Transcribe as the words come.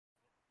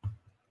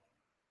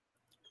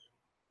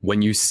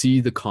When you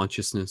see the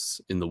consciousness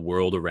in the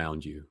world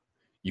around you,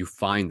 you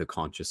find the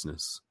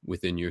consciousness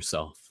within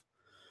yourself.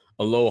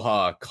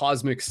 Aloha,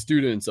 cosmic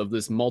students of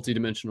this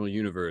multidimensional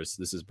universe.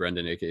 This is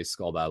Brendan, aka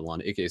Skull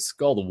Babylon, aka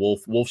Skull the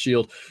Wolf, Wolf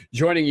Shield,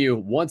 joining you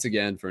once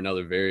again for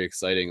another very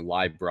exciting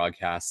live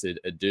broadcasted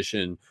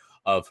edition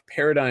of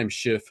Paradigm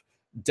Shift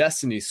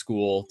Destiny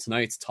School.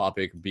 Tonight's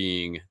topic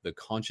being the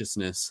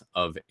consciousness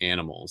of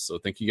animals. So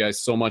thank you guys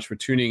so much for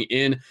tuning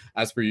in.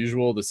 As per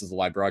usual, this is a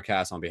live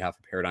broadcast on behalf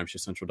of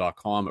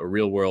ParadigmShiftCentral.com, a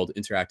real world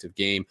interactive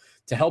game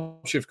to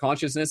help shift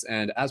consciousness.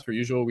 And as per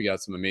usual, we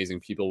got some amazing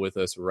people with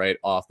us right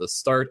off the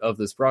start of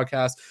this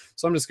broadcast.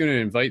 So I'm just going to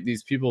invite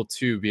these people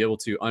to be able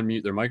to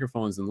unmute their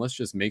microphones, and let's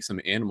just make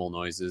some animal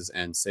noises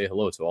and say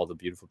hello to all the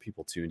beautiful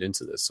people tuned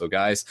into this. So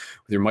guys,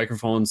 with your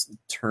microphones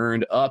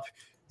turned up,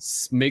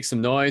 make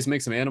some noise,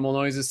 make some animal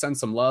noises, send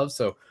some love.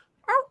 So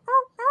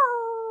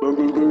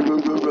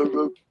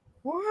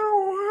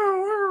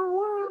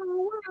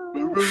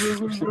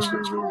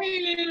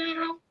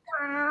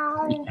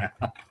yeah.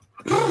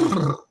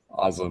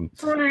 Awesome.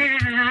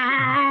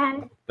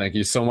 Thank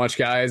you so much,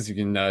 guys. You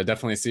can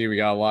definitely see we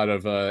got a lot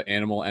of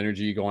animal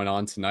energy going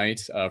on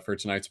tonight for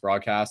tonight's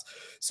broadcast.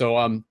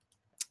 So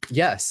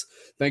yes,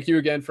 thank you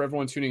again for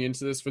everyone tuning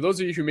into this. For those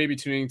of you who may be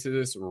tuning into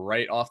this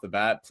right off the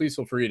bat, please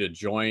feel free to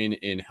join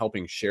in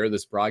helping share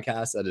this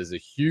broadcast. That is a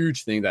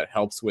huge thing that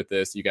helps with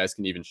this. You guys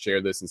can even share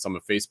this in some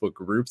of Facebook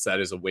groups. That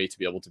is a way to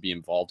be able to be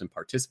involved and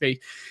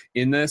participate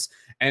in this.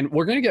 And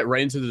we're going to get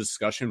right into the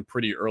discussion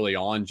pretty early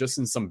on, just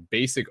in some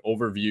basic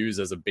overviews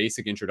as a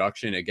basic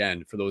introduction.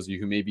 Again, for those of you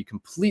who may be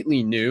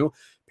completely new,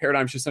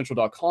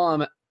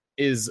 ParadigmShiftCentral.com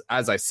is,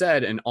 as I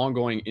said, an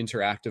ongoing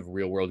interactive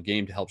real-world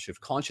game to help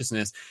shift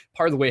consciousness.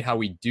 Part of the way how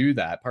we do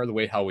that, part of the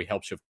way how we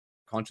help shift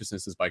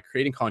consciousness is by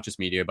creating conscious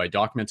media, by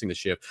documenting the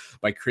shift,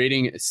 by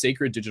creating a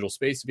sacred digital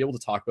space to be able to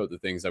talk about the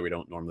things that we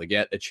don't normally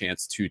get a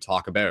chance to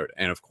talk about.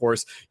 And of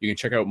course, you can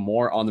check out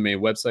more on the main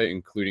website,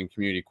 including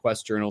community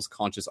quest journals,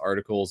 conscious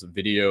articles,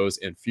 videos,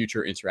 and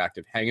future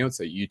interactive hangouts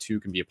that you too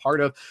can be a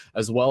part of,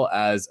 as well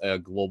as a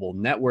global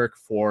network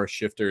for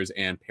shifters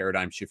and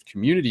paradigm shift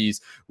communities,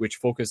 which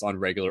focus on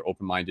regular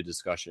open-minded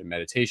discussion and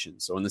meditation.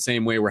 So in the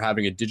same way we're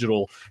having a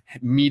digital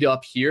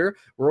meetup here,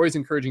 we're always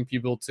encouraging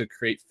people to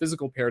create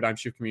physical paradigm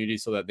shift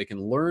communities so that they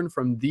can learn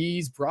from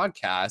these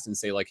broadcasts and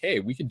say like, hey,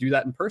 we can do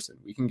that in person.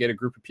 We can get a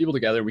group of people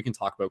together. We can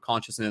talk about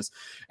consciousness.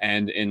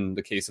 And in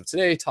the case of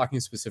today, talking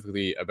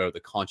specifically about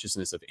the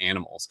consciousness of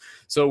animals.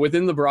 So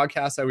within the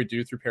broadcast that we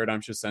do through Paradigm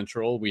Shift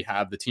Central, we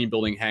have the team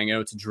building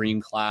hangouts,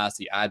 dream class,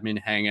 the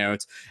admin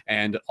hangouts,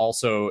 and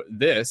also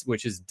this,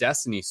 which is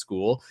Destiny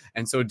School.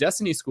 And so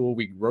Destiny School,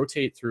 we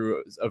rotate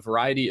through a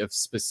variety of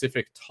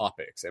specific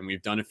topics. And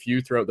we've done a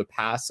few throughout the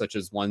past, such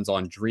as ones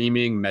on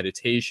dreaming,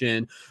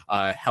 meditation,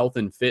 health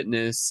and fitness,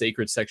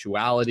 sacred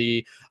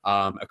sexuality,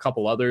 a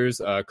couple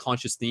others.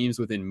 Conscious themes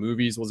within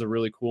movies was a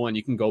really cool one.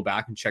 You can go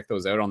back and check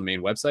those out on the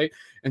main website.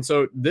 And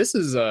so this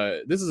is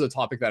a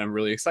topic that I'm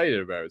really excited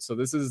about. So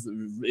this is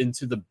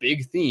into the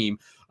big theme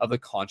of the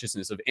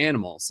consciousness of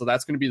animals. So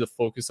that's going to be the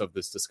focus of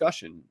this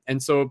discussion.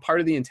 And so part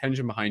of the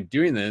intention behind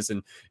doing this,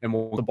 and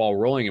we'll get the ball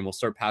rolling and we'll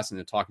start passing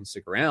the talk and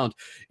stick around,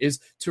 is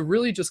to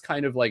really just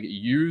kind of like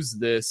use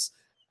this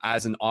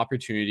as an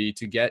opportunity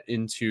to get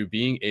into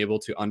being able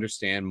to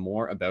understand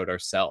more about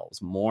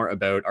ourselves, more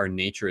about our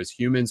nature as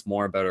humans,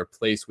 more about our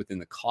place within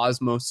the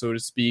cosmos, so to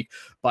speak,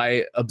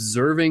 by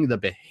observing the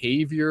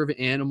behavior of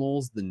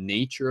animals, the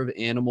nature of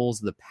animals,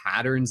 the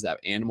patterns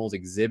that animals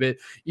exhibit,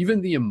 even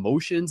the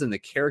emotions and the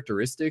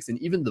characteristics and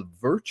even the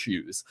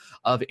virtues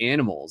of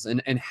animals,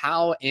 and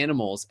how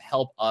animals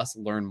help us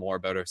learn more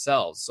about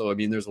ourselves. So, I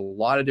mean, there's a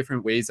lot of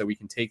different ways that we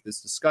can take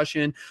this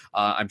discussion.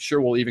 I'm sure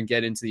we'll even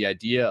get into the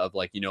idea of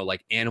like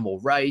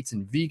animal rights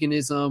and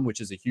veganism, which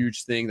is a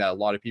huge thing that a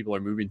lot of people are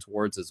moving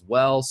towards as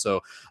well.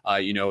 So,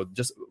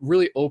 just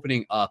really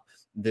opening up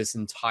this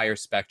entire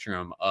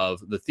spectrum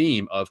of the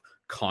theme of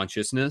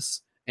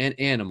consciousness and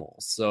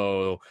animals.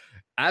 So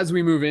as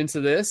we move into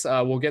this,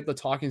 we'll get the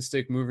talking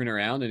stick moving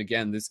around. And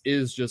again, this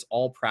is just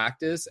all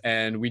practice.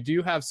 And we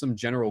do have some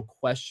general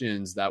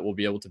questions that we'll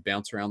be able to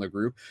bounce around the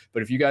group.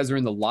 But if you guys are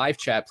in the live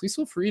chat, please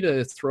feel free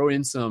to throw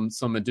in some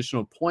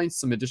additional points,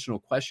 some additional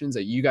questions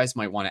that you guys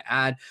might want to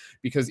add.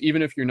 Because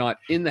even if you're not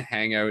in the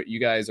Hangout, you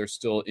guys are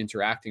still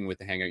interacting with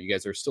the Hangout. You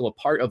guys are still a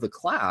part of the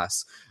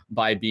class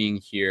by being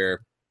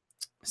here,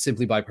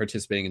 simply by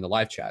participating in the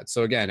live chat.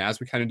 So again, as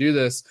we kind of do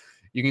this,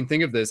 you can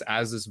think of this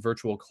as this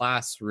virtual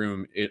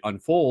classroom, it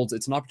unfolds.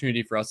 It's an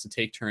opportunity for us to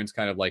take turns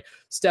kind of like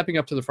stepping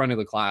up to the front of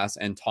the class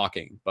and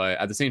talking. But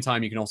at the same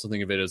time, you can also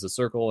think of it as a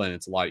circle, and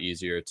it's a lot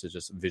easier to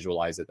just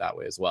visualize it that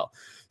way as well.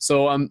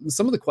 So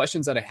some of the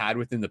questions that I had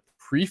within the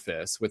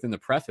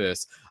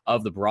preface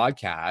of the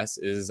broadcast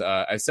is,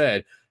 I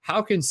said,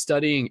 how can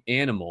studying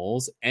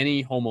animals,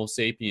 any non-Homo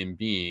sapien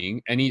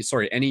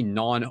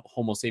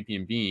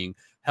being,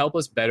 help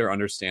us better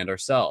understand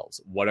ourselves?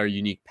 What are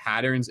unique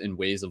patterns and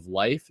ways of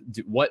life?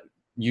 What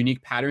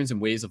unique patterns and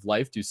ways of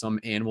life do some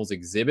animals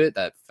exhibit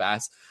that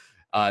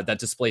that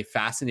display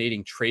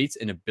fascinating traits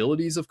and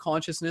abilities of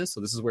consciousness. So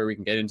this is where we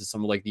can get into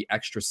some of like the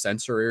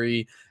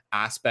extrasensory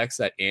aspects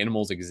that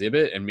animals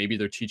exhibit, and maybe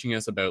they're teaching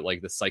us about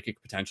like the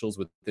psychic potentials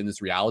within this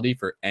reality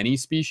for any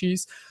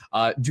species.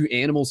 Do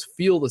animals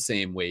feel the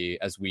same way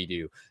as we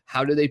do?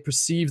 How do they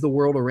perceive the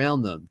world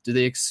around them? Do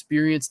they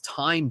experience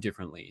time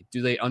differently?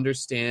 Do they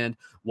understand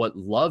what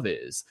love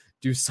is?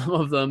 Do some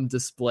of them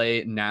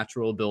display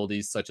natural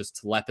abilities such as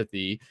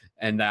telepathy,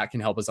 and that can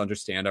help us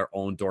understand our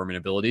own dormant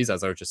abilities,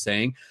 as I was just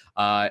saying?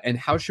 And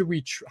how should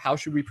we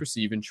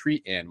perceive and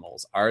treat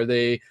animals? Are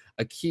they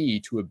a key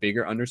to a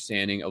bigger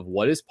understanding of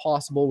what is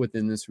possible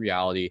within this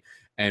reality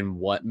and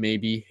what may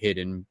be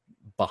hidden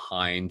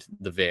behind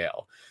the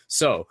veil?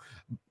 So,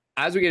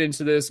 as we get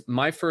into this,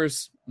 my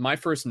first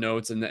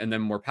notes, and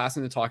then we're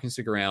passing the talking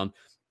stick around.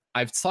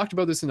 I've talked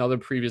about this in other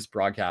previous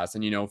broadcasts,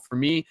 and for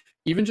me,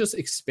 even just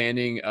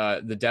expanding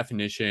the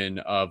definition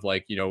of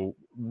like,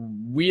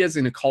 we as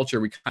in a culture,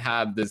 we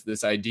have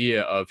this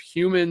idea of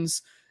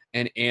humans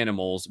and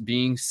animals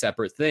being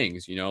separate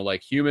things.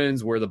 Like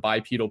humans, we're the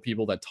bipedal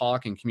people that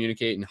talk and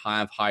communicate and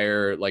have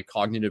higher like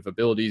cognitive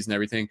abilities and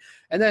everything,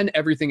 and then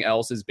everything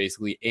else is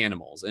basically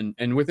animals.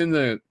 And within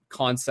the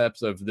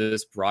concepts of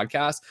this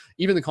broadcast,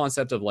 even the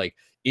concept of like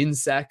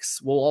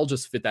insects, we'll all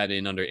just fit that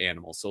in under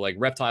animals. So like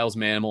reptiles,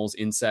 mammals,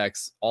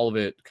 insects, all of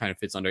it kind of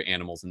fits under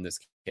animals in this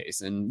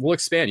case. And we'll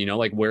expand,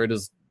 like where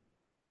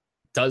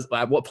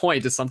at what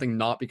point does something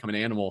not become an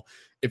animal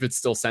if it's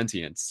still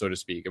sentient, so to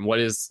speak? And what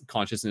is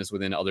consciousness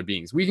within other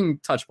beings? We can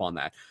touch upon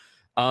that.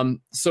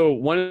 So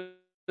one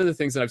of the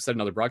things that I've said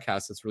in other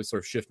broadcasts that's really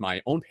sort of shift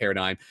my own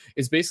paradigm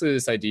is basically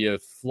this idea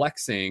of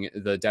flexing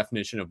the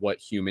definition of what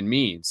human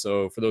means.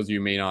 So for those of you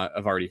who may not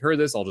have already heard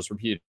this, I'll just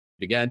repeat it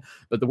again.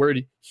 But the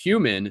word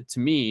human to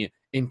me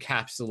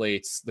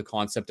encapsulates the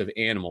concept of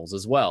animals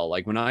as well.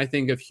 Like when I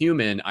think of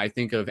human, I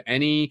think of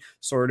any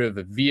sort of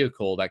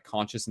vehicle that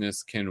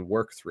consciousness can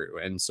work through.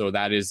 And so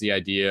that is the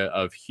idea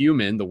of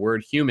human, the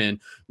word human,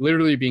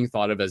 literally being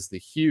thought of as the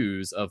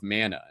hues of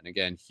mana. And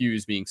again,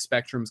 hues being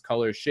spectrums,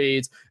 colors,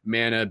 shades,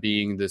 mana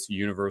being this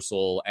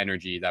universal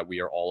energy that we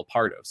are all a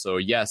part of. So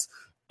yes,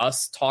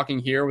 us talking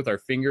here with our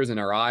fingers and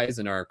our eyes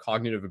and our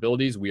cognitive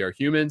abilities, we are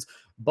humans.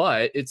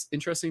 But it's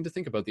interesting to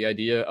think about the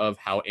idea of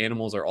how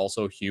animals are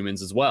also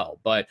humans as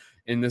well. But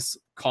in this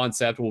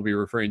concept, we'll be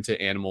referring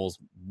to animals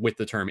with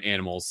the term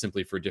animals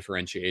simply for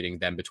differentiating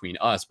them between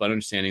us, but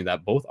understanding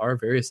that both are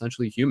very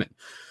essentially human.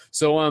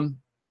 So,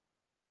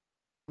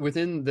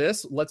 within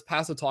this, let's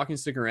pass the talking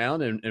stick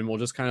around, and we'll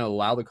just kind of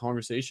allow the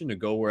conversation to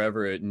go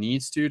wherever it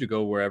needs to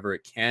go wherever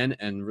it can,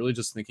 and really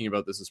just thinking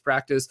about this as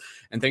practice.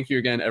 And thank you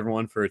again,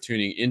 everyone, for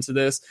tuning into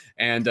this.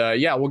 And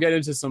yeah, we'll get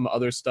into some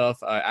other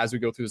stuff as we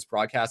go through this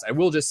broadcast. I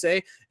will just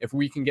say, if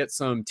we can get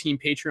some Team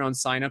Patreon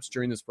signups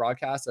during this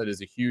broadcast, that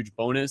is a huge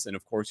bonus. And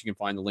of course, you can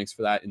find the links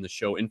for that in the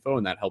show info,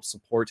 and that helps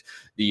support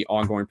the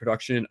ongoing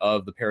production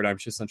of the Paradigm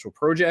Shift Central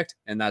project.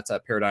 And that's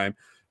at patreon.com/paradigm,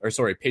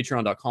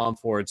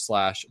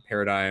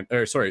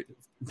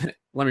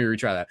 let me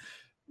retry that.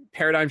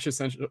 Paradigm Shift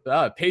Central,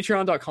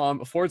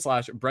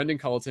 patreon.com/Brendan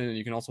Culleton. And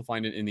you can also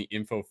find it in the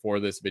info for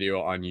this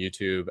video on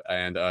YouTube.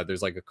 And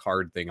there's like a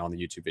card thing on the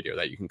YouTube video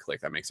that you can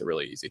click. That makes it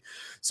really easy.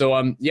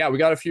 So yeah, we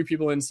got a few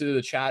people into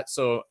the chat.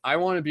 So I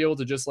want to be able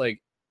to just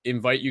like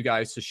invite you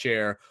guys to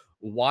share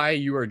why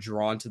you are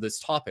drawn to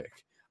this topic.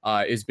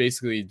 Is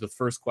basically the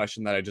first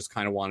question that I just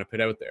kind of want to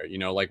put out there.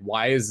 Like,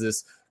 why is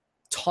this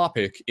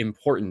topic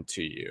important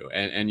to you?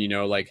 And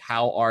like,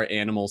 how are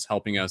animals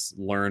helping us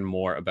learn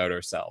more about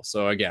ourselves?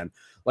 So again,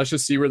 let's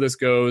just see where this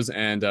goes,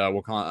 and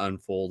we'll kind of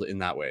unfold in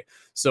that way.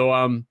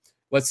 So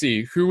let's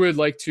see, who would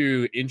like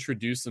to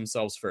introduce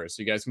themselves first?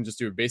 You guys can just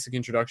do a basic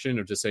introduction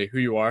of just say who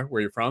you are,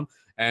 where you're from,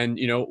 and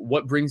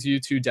what brings you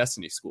to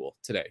Destiny School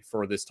today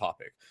for this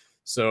topic.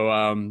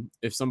 So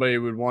if somebody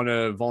would want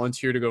to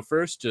volunteer to go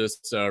first,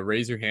 just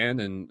raise your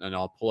hand, and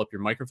I'll pull up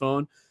your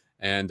microphone,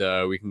 and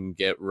we can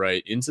get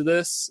right into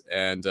this.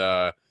 And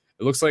it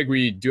looks like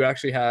we do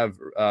actually have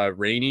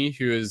Rainey,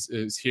 who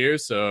is here.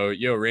 So,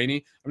 yo,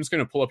 Rainey, I'm just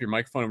going to pull up your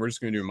microphone, and we're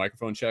just going to do a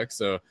microphone check.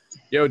 So,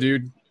 yo,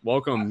 dude,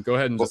 welcome. Go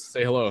ahead and just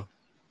say hello.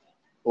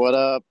 What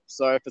up?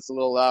 Sorry if it's a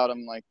little loud.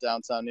 I'm like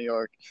downtown New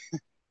York.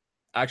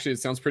 Actually, it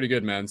sounds pretty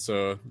good, man.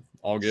 So,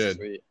 all good.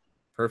 Sweet.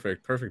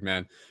 Perfect,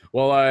 man.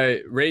 Well,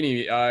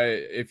 Rainey,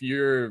 if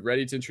you're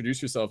ready to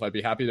introduce yourself, I'd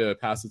be happy to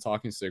pass the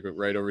talking stick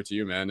right over to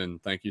you, man.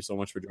 And thank you so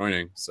much for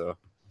joining. So,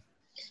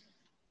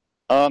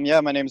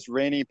 yeah, my name is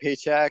Rainey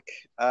Paychak.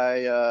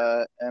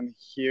 I am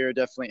here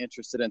definitely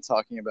interested in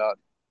talking about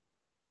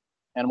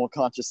animal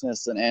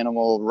consciousness and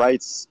animal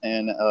rights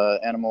and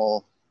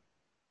animal,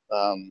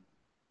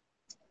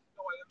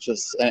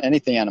 just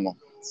anything animal.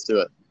 Let's do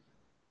it.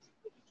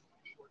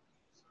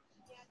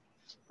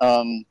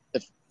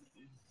 If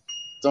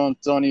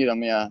don't eat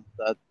them, yeah,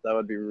 that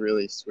would be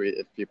really sweet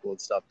if people would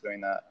stop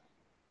doing that.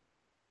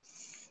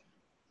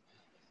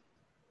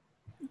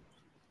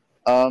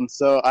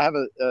 So I have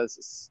a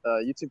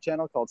YouTube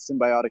channel called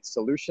Symbiotic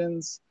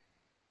Solutions.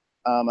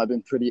 I've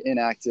been pretty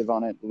inactive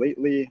on it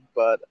lately,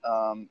 but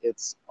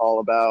it's all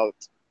about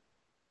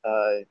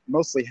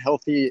mostly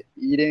healthy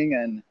eating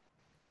and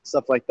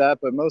stuff like that.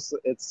 But mostly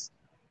it's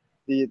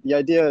the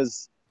idea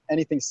is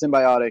anything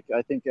symbiotic.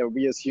 I think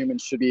we as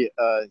humans should be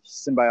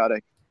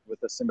symbiotic,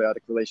 with a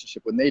symbiotic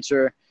relationship with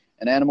nature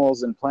and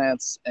animals and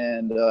plants.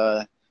 And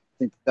I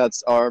think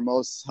that's our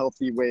most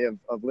healthy way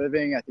of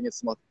living. I think it's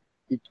the most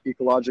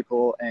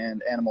ecological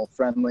and animal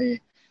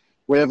friendly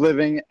way of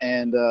living.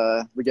 And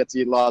we get to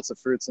eat lots of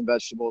fruits and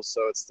vegetables.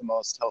 So it's the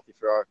most healthy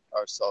for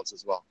ourselves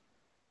as well.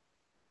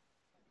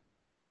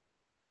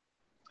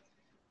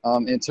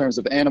 In terms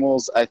of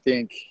animals, I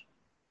think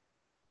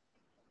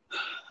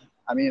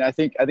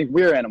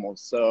we're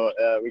animals, so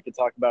we can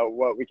talk about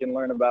what we can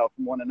learn about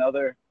from one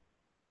another,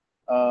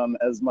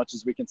 as much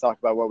as we can talk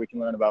about what we can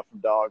learn about from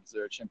dogs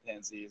or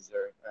chimpanzees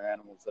or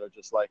animals that are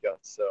just like us.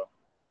 So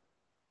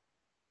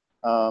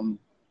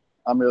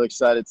I'm really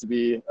excited to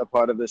be a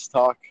part of this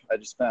talk. I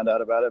just found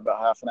out about it about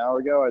half an hour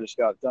ago. I just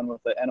got done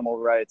with the animal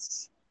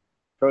rights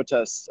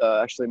protest,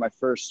 actually my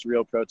first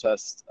real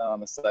protest,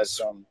 aside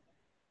from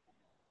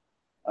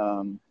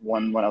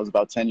one when I was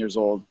about 10 years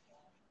old,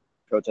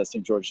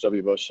 protesting George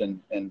W. Bush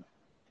in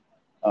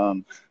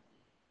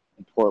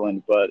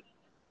Portland. But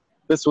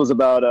this was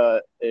about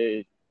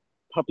a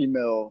puppy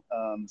mill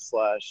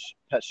slash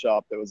pet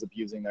shop that was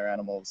abusing their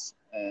animals.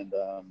 And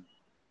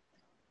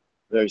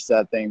very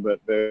sad thing, but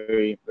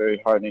very,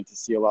 very heartening to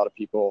see a lot of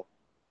people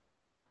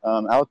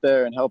out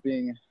there and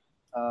helping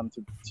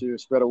to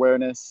spread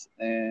awareness.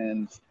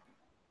 And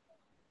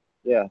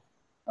yeah,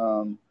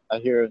 I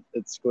hear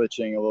it's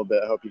glitching a little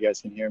bit. I hope you guys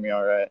can hear me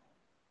all right.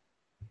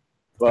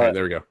 But, all right,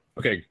 there we go.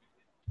 Okay.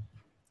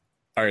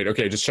 All right.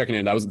 Okay. Just checking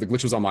in. The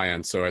glitch was on my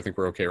end, so I think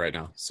we're okay right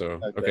now. So,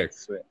 okay.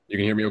 Sweet. You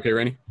can hear me okay,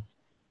 Rainey?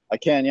 I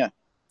can, yeah.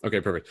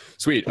 Okay, perfect.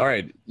 Sweet. All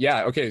right.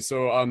 Yeah. Okay.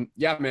 So,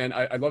 yeah, man,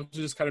 I'd love to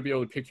just kind of be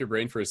able to pick your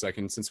brain for a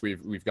second, since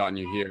we've gotten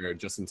you here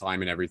just in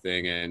time and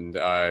everything. And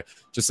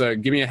just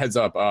give me a heads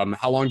up.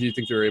 How long do you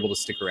think you're able to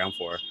stick around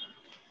for?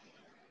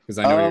 Because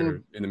I know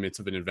you're in the midst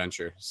of an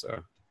adventure.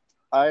 So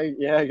I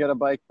got a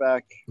bike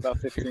back about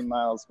 15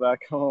 miles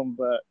back home,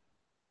 but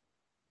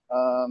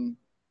I'm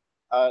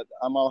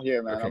all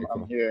here, man. Okay,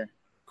 I'm here.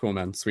 Cool,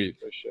 man. Sweet.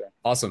 For sure.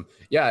 Awesome.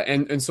 Yeah.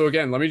 And so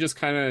again, let me just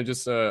kind of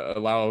just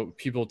allow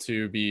people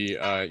to be,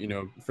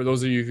 for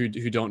those of you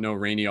who don't know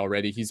Rainey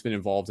already, he's been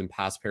involved in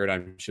past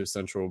Paradigm Shift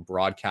Central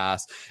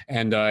broadcasts.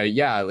 And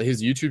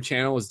his YouTube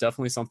channel is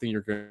definitely something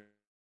you're going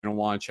to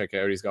want to check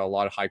out. He's got a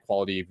lot of high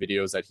quality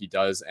videos that he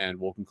does, and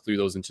we'll include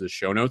those into the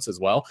show notes as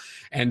well.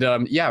 And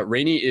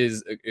Rainey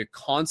is a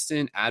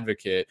constant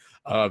advocate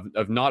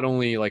of not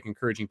only like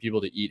encouraging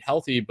people to eat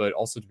healthy, but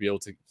also to be able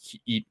to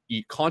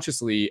eat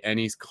consciously. And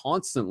he's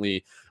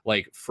constantly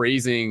like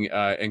phrasing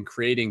and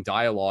creating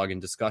dialogue and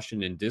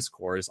discussion and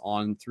discourse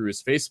on through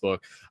his Facebook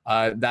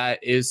that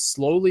is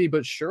slowly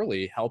but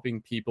surely helping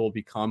people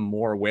become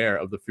more aware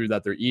of the food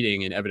that they're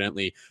eating, and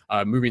evidently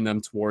moving them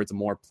towards a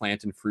more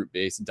plant and fruit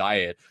based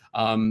diet.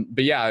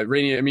 But yeah,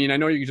 Rainey, I mean, I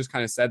know you just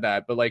kind of said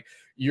that, but like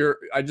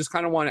I just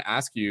kind of want to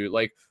ask you,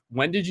 like,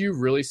 when did you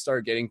really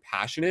start getting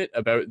passionate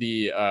about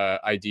the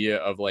idea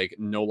of like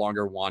no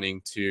longer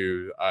wanting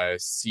to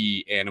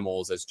see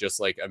animals as just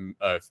like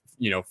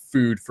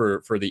food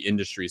for the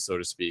industry, so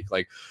to speak?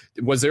 Like,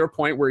 was there a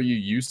point where you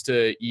used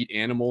to eat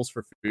animals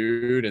for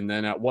food, and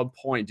then at what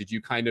point did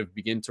you kind of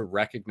begin to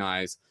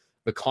recognize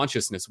the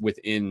consciousness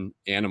within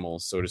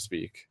animals, so to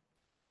speak?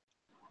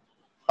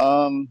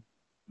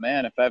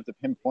 Man, if I have to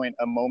pinpoint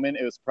a moment,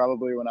 it was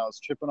probably when I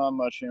was tripping on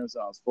mushrooms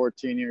when I was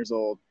 14 years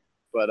old.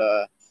 But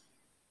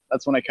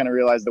that's when I kind of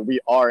realized that we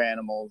are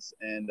animals,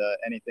 and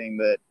anything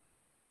that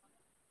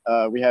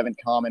we have in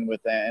common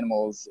with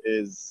animals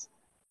is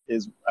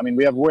I mean,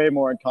 we have way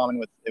more in common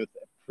with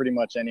pretty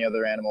much any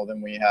other animal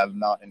than we have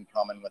not in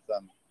common with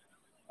them.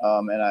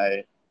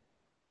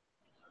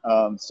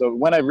 So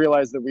when I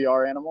realized that we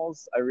are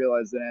animals, I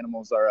realized that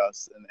animals are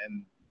us,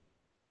 and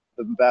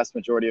the vast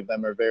majority of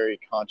them are very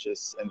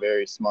conscious and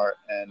very smart.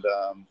 And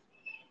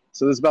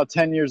so this was about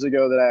 10 years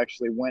ago that I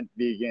actually went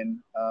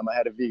vegan. I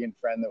had a vegan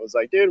friend that was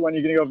like, dude, when are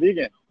you going to go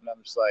vegan? And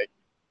I'm just like,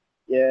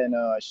 yeah,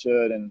 no, I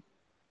should. And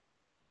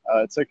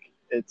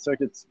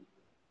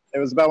it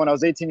was about when I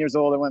was 18 years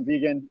old, I went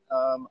vegan.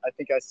 I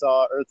think I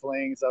saw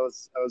Earthlings. I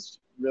was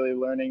really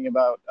learning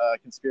about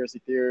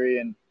conspiracy theory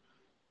and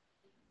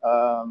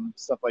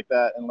stuff like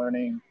that, and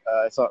learning.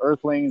 I saw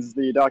Earthlings,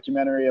 the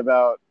documentary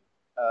about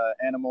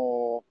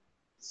animal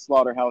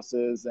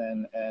slaughterhouses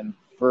and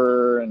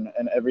fur and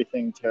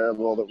everything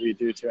terrible that we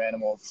do to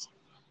animals.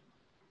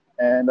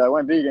 And I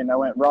went vegan. I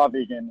went raw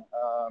vegan.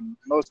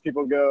 Most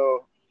people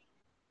go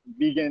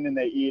vegan and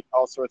they eat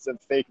all sorts of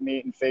fake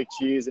meat and fake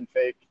cheese and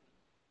fake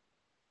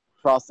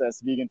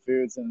processed vegan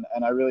foods. And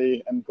I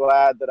really am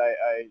glad that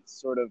I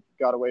sort of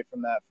got away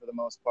from that for the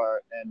most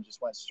part and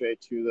just went straight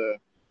to the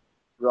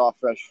raw,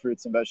 fresh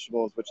fruits and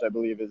vegetables, which I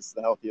believe is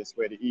the healthiest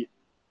way to eat.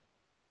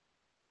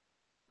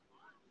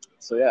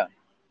 So, yeah.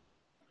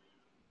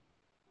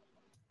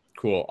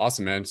 Cool.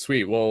 Awesome, man.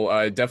 Sweet.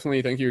 Well,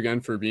 definitely thank you again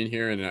for being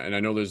here. And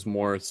I know there's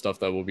more stuff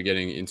that we'll be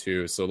getting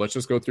into. So let's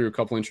just go through a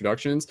couple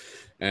introductions.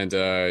 And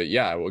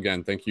yeah, well,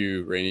 again, thank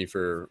you, Rainey,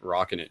 for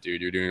rocking it,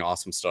 dude. You're doing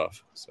awesome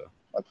stuff. So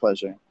My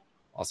pleasure.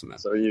 awesome, man.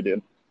 So are you,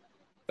 dude.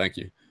 Thank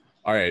you.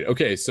 All right.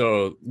 Okay.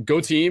 So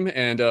go team,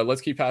 and let's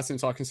keep passing,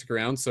 talking, stick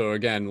around. So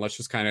again, let's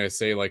just kind of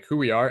say like who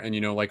we are, and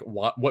like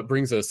what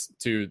brings us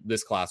to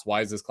this class. Why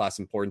is this class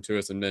important to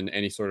us? And then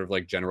any sort of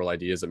like general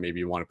ideas that maybe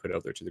you want to put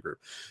out there to the group.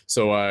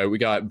 So we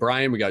got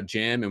Brian, we got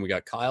Jam, and we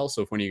got Kyle.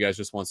 So if one of you guys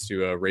just wants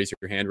to raise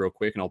your hand real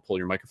quick, and I'll pull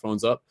your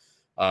microphones up.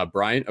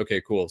 Brian.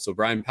 Okay. Cool. So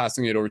Brian,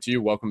 passing it over to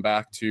you. Welcome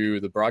back to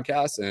the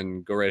broadcast,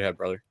 and go right ahead,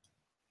 brother.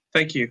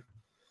 Thank you.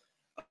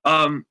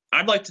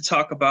 I'd like to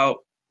talk about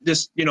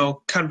just,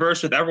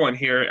 converse with everyone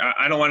here.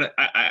 I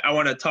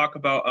want to talk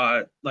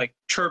about like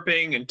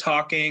chirping and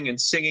talking and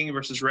singing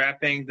versus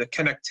rapping, the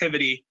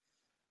connectivity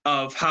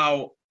of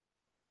how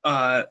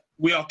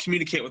we all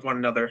communicate with one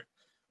another.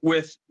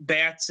 With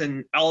bats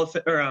and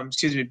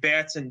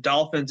bats and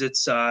dolphins,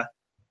 it's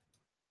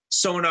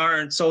sonar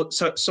and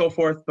so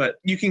forth. But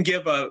you can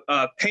give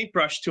a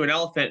paintbrush to an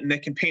elephant and they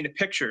can paint a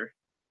picture.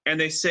 And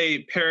they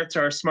say parrots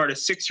are as smart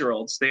as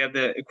 6-year-olds. They have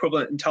the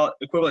equivalent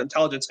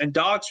intelligence, and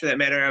dogs, for that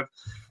matter, have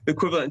the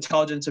equivalent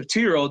intelligence of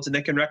 2-year-olds, and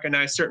they can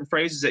recognize certain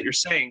phrases that you're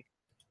saying.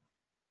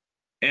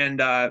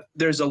 And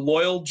there's a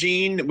loyal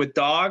gene with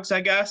dogs, I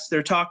guess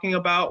they're talking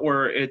about,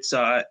 where it's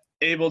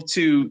able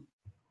to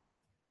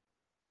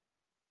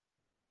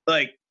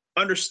like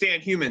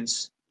understand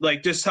humans,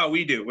 like just how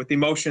we do with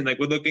emotion, like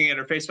we're looking at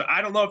our face. But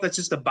I don't know if that's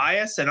just a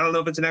bias, and I don't know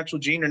if it's an actual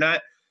gene or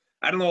not.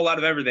 I don't know a lot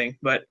of everything,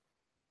 but.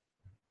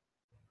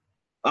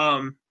 Paint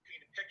a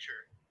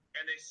picture,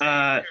 and they say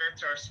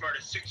parents are as smart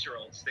as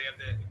 6-year-olds. They have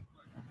the.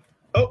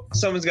 Oh,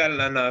 someone's got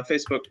it on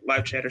Facebook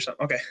live chat or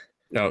something. Okay.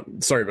 No,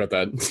 sorry about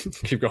that.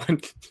 Keep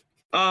going.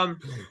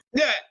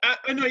 Yeah,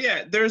 I know.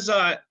 Yeah, there's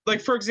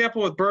like for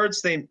example with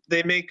birds, they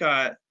make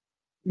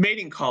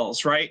mating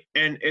calls, right?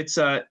 And it's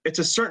a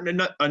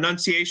certain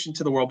enunciation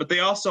to the world. But they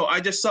also, I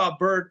just saw a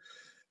bird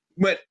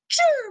went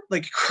chirp,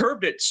 like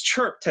curved its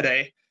chirp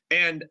today,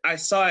 and I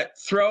saw it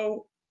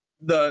throw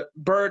the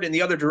bird in the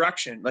other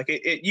direction. Like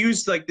it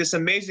used like this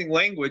amazing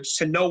language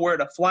to know where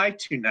to fly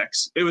to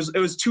next. It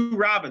was 2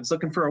 robins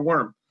looking for a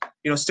worm,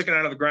 sticking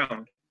out of the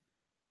ground.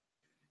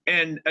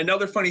 And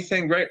another funny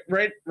thing, right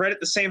at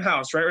the same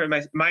house, right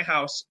at my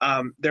house,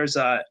 there's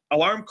a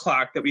alarm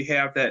clock that we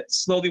have that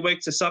slowly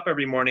wakes us up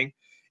every morning,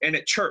 and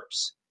it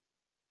chirps.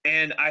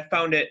 And I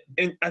found it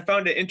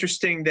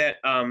interesting that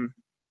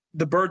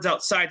the birds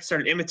outside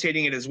started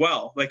imitating it as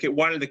well. Like it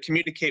wanted to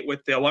communicate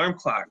with the alarm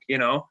clock,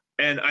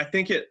 and I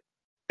think it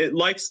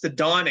likes the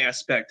dawn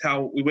aspect,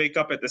 how we wake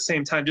up at the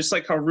same time, just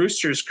like how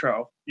roosters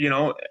crow,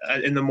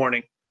 in the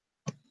morning.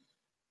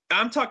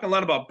 I'm talking a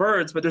lot about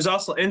birds, but there's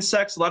also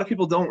insects. A lot of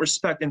people don't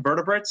respect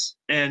invertebrates,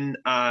 and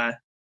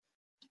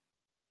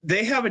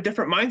they have a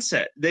different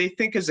mindset. They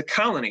think as a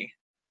colony.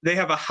 They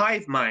have a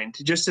hive mind,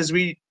 just as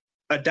we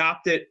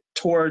adopt it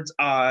towards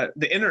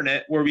the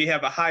internet, where we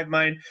have a hive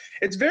mind.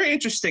 It's very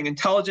interesting,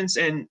 intelligence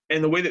and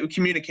the way that we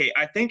communicate.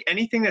 I think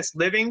anything that's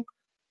living,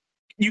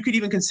 you could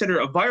even consider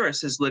a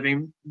virus as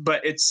living,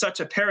 but it's such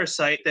a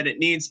parasite that it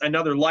needs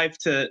another life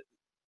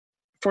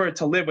for it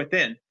to live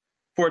within,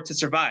 for it to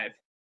survive.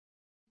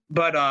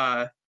 But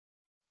I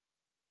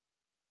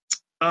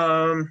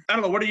don't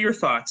know. What are your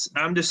thoughts?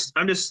 I'm just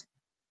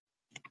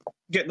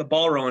getting the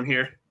ball rolling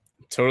here.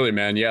 Totally,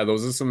 man. Yeah,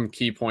 those are some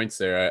key points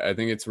there. I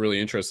think it's really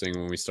interesting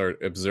when we start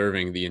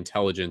observing the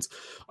intelligence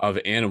of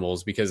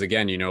animals, because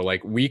again,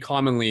 like we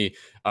commonly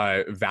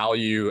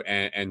value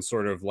and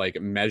sort of like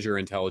measure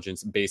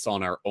intelligence based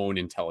on our own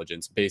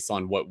intelligence, based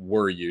on what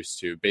we're used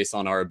to, based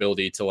on our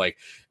ability to like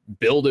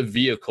build a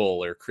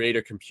vehicle or create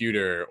a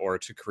computer or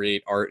to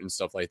create art and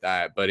stuff like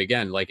that. But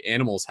again, like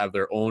animals have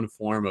their own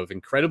form of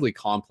incredibly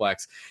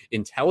complex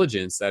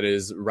intelligence that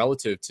is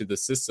relative to the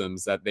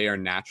systems that they are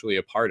naturally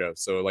a part of.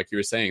 So like you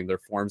were saying, their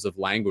forms of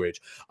language.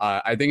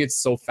 I think it's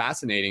so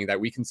fascinating that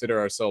we consider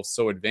ourselves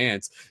so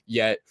advanced,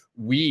 yet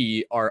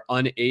we are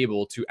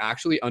unable to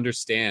actually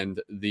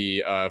understand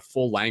the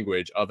full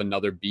language of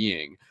another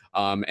being.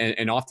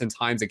 And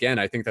oftentimes, again,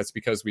 I think that's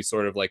because we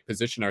sort of like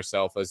position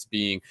ourselves as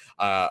being,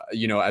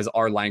 as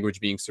our language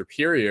being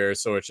superior.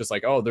 So it's just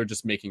like, oh, they're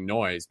just making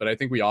noise. But I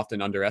think we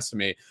often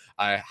underestimate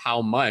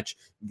how much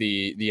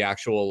the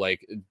actual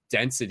like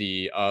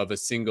density of a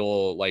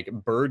single like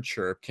bird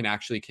chirp can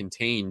actually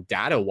contain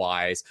data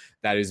wise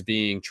that is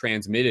being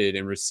transmitted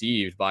and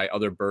received by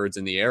other birds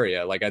in the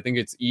area. Like, I think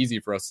it's easy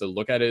for us to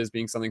look at it as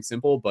being something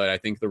simple, but I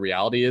think the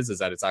reality is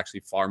that it's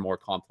actually far more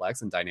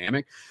complex and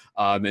dynamic.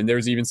 And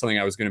there's even something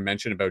I was going to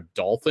mention about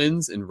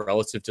dolphins and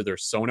relative to their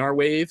sonar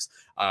waves.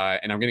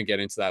 And I'm going to get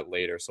into that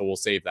later, so we'll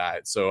save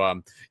that.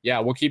 So yeah,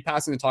 we'll keep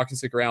passing the talking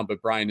stick around.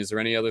 But Brian, is there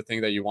any other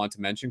thing that you want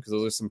to mention? Because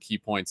those are some key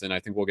points, and I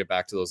think we'll get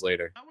back to those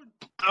later.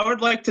 I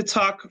would like to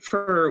talk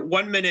for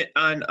 1 minute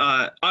on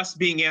us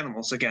being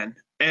animals again.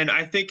 And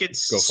I think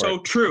it's so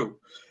true.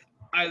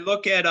 I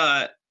look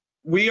at,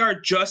 we are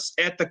just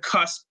at the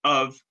cusp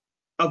of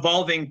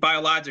evolving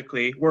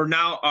biologically, where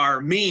now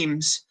our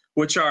memes,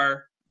 which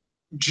are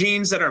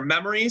genes that are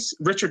memories.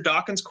 Richard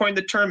Dawkins coined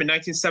the term in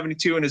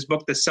 1972 in his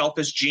book, The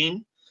Selfish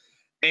Gene.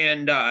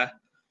 And,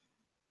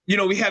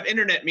 we have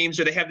internet memes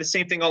where they have the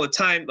same thing all the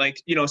time,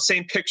 like,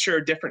 same picture,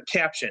 different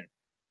caption.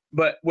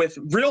 But with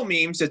real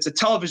memes, it's a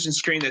television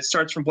screen that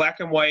starts from black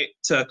and white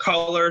to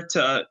color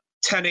to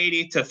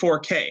 1080 to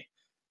 4K.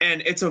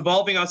 And it's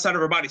evolving outside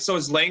of our body. So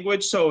is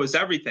language, so is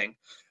everything.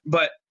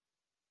 But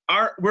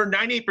we're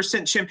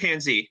 98%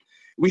 chimpanzee.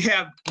 We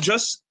have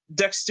just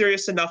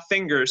dexterous enough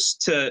fingers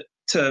to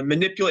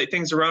manipulate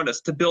things around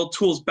us, to build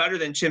tools better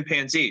than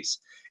chimpanzees.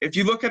 If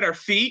you look at our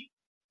feet,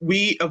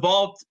 we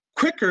evolved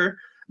quicker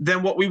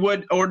than what we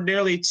would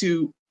ordinarily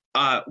to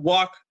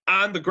walk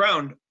on the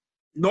ground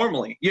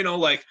normally.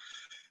 Like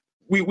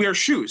we wear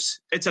shoes.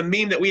 It's a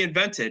meme that we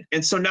invented.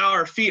 And so now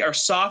our feet are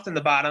soft in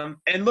the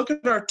bottom. And look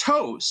at our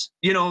toes.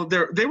 They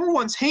were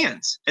once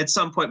hands at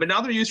some point, but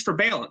now they're used for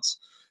balance.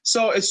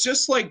 So it's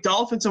just like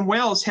dolphins and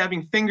whales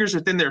having fingers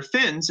within their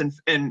fins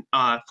and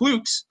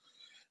flukes.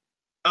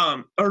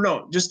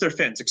 Just their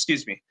fins,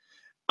 excuse me.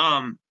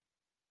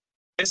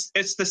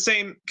 It's the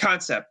same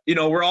concept.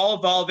 We're all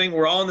evolving.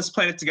 We're all on this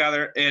planet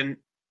together. And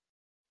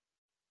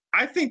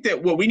I think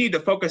that what we need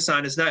to focus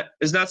on is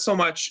not so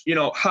much,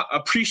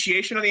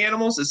 appreciation of the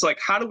animals. It's like,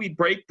 how do we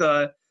break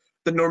the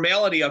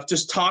normality of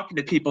just talking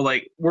to people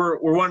like we're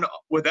one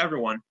with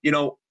everyone?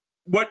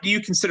 What do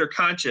you consider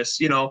conscious?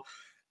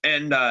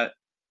 And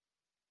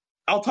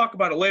I'll talk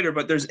about it later,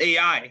 but there's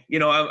AI.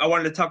 I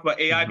wanted to talk about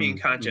AI being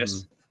conscious.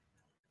 Mm-hmm.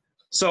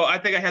 So I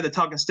think I had the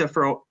talking stick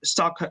for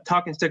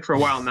a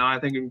while now. I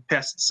think we can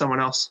pass it to someone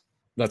else.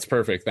 That's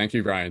perfect. Thank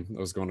you, Brian. That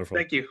was wonderful.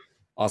 Thank you.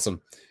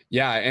 Awesome.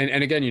 Yeah.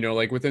 And again,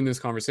 like within this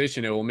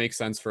conversation, it will make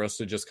sense for us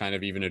to just kind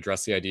of even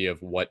address the idea of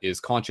what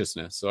is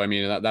consciousness. So, I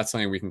mean, that's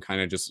something we can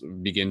kind of just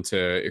begin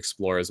to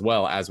explore as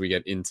well as we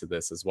get into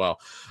this as well.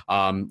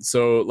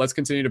 So let's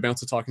continue to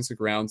bounce the talking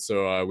stick around.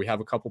 So we have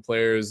a couple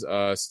players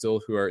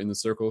still who are in the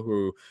circle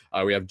who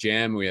we have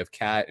Jam, we have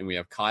Kat, and we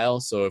have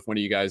Kyle. So if one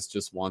of you guys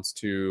just wants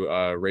to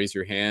raise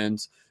your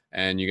hand,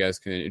 and you guys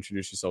can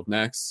introduce yourself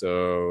next.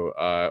 So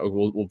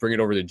we'll bring it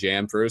over to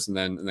Jam first, and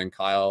then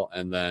Kyle,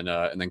 and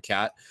then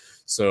Kat.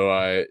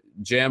 So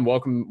Jam,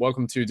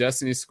 welcome to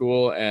Destiny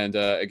School, and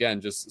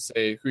again, just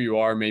say who you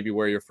are, maybe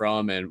where you're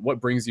from, and what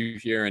brings you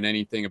here, and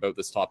anything about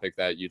this topic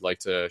that you'd like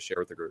to share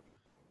with the group.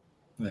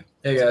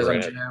 Hey guys, I'm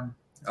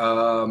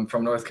Jam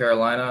from North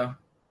Carolina.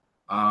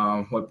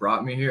 What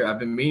brought me here? I've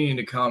been meaning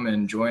to come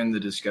and join the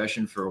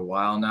discussion for a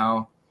while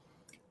now,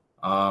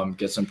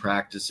 get some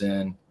practice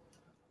in.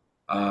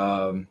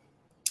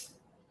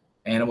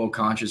 Animal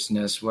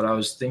consciousness. What I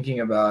was thinking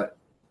about,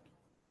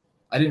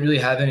 I didn't really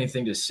have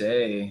anything to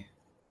say.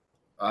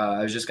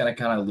 I was just going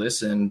to kind of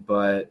listen,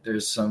 but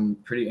there's some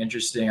pretty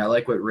interesting, I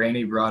like what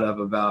Rainey brought up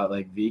about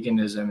like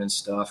veganism and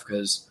stuff,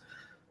 because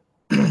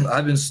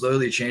I've been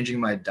slowly changing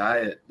my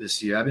diet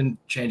this year. I've been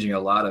changing a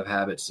lot of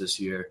habits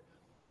this year,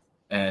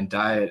 and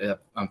diet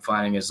I'm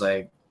finding is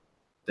like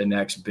the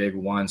next big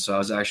one. So I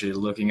was actually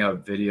looking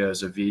up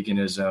videos of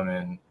veganism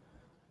and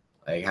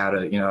like how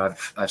to,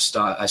 I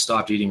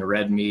stopped eating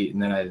red meat,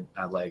 and then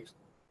I like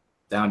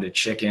down to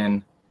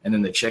chicken, and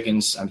then the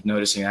chickens, I'm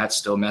noticing that's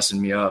still messing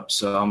me up.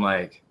 So I'm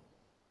like,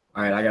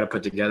 all right, I got to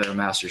put together a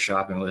master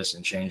shopping list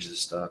and change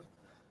this stuff.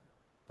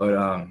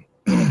 But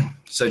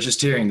so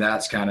just hearing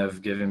that's kind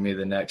of giving me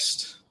the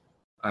next,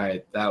 all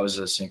right, that was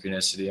a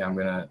synchronicity. I'm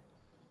going to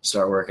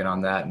start working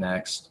on that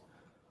next.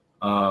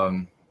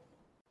 But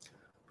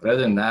other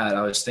than that,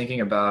 I was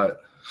thinking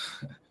about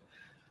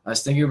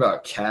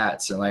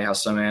cats and like how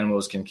some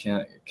animals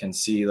can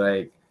see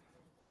like,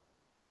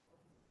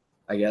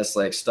 I guess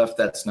like stuff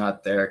that's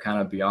not there,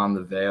 kind of beyond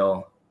the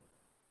veil.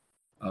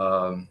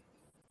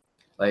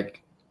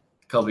 Like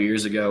a couple of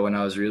years ago when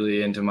I was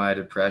really into my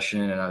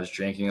depression and I was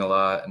drinking a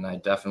lot and I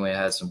definitely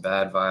had some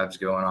bad vibes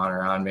going on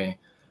around me,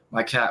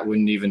 my cat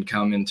wouldn't even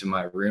come into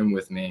my room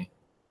with me.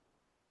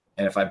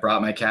 And if I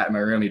brought my cat in my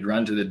room, he'd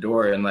run to the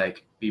door and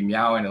like be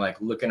meowing and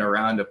like looking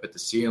around up at the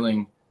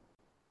ceiling.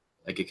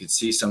 Like it could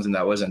see something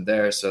that wasn't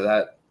there. So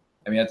that,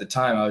 I mean, at the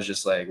time I was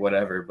just like,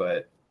 whatever,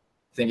 but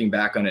thinking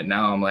back on it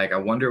now, I'm like, I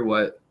wonder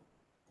what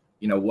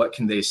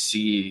can they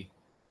see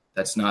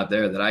that's not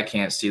there that I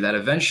can't see, that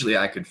eventually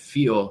I could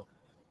feel,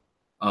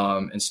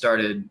 and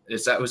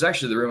that was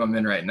actually the room I'm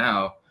in right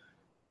now.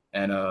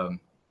 And,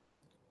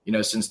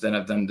 since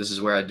then this is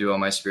where I do all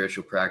my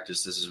spiritual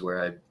practice. This is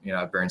where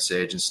I burn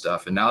sage and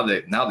stuff. And now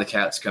the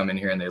cats come in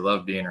here and they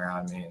love being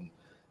around me,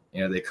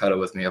 and, they cuddle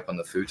with me up on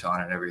the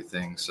futon and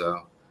everything.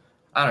 So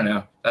I don't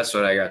know. That's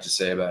what I got to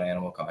say about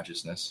animal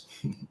consciousness.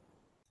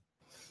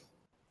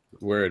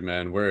 Word,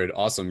 man. Word.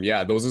 Awesome.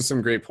 Yeah, those are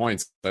some great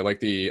points. I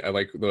like the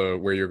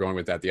where you're going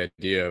with that, the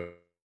idea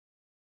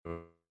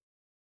of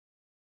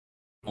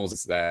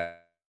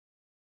that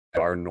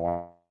our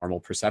normal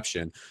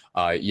perception,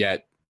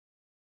 yet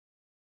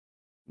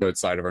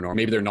outside of our normal.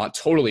 Maybe they're not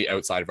totally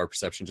outside of our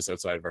perception, just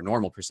outside of our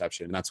normal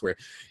perception. And that's where,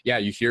 yeah,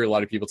 you hear a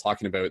lot of people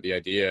talking about the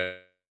idea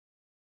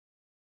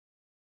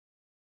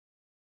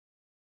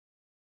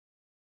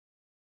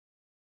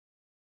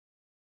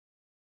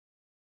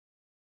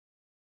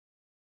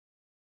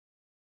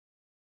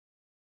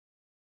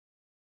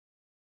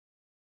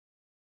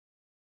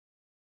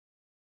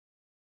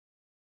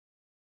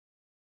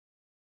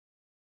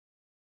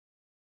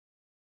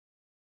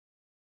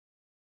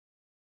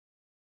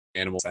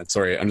animal sense.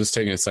 Sorry, I'm just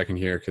taking a second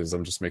here because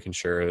I'm just making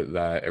sure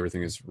that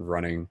everything is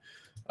running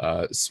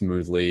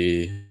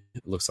smoothly.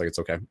 It looks like it's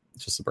okay.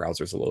 It's just the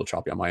browser's a little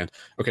choppy on my end.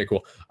 Okay,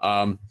 cool.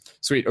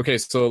 Sweet. Okay,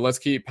 so let's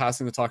keep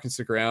passing the talking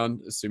stick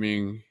around,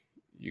 assuming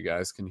you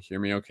guys can hear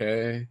me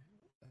okay.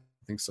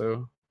 I think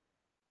so.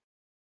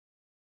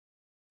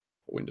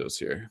 Windows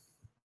here.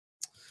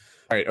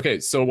 All right, okay,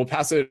 so we'll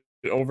pass it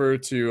over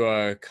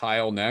to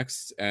Kyle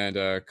next.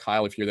 And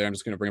Kyle, if you're there, I'm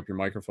just going to bring up your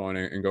microphone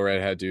and go right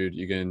ahead, dude.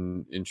 You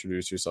can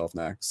introduce yourself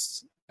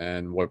next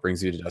and what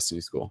brings you to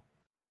Destiny School.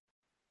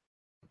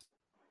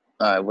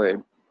 All right,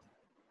 word.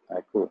 All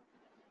right, cool.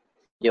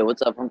 Yo,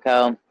 what's up? I'm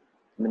Kyle. I've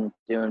been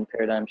doing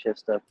paradigm shift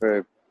stuff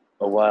for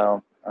a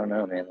while. I don't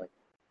know, man, like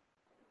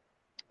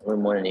a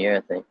little more than a year,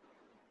 I think,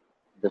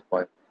 at this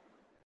point.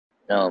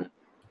 I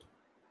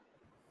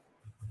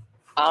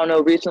don't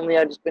know, recently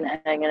I've just been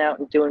hanging out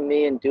and doing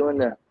me and doing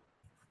the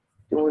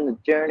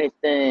journey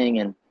thing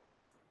and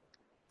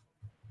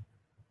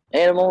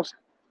animals.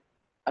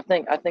 I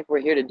think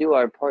we're here to do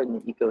our part in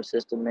the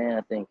ecosystem,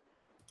 man.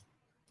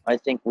 I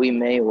think we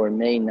may or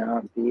may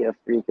not be a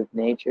freak of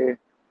nature.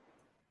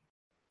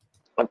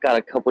 I've got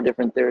a couple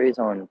different theories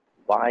on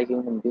why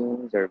human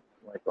beings are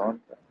like on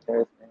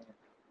Earth, man.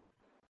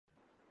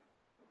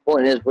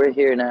 Point is, we're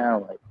here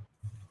now, like,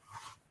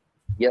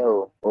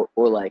 yo,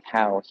 or like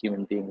how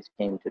human beings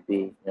came to be.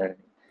 You know what I mean?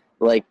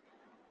 Like,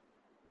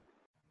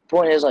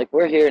 point is, like,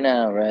 we're here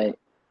now, right?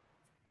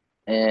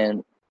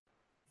 And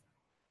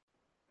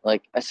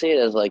like, I see it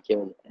as like,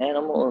 yo,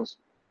 animals,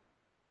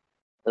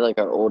 they're like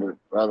our older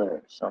brother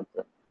or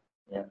something.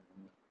 Yeah.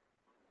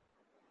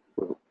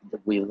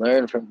 We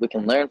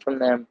can learn from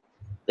them.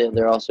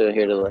 They're also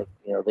here to, like,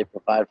 you know, they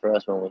provide for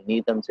us when we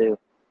need them to.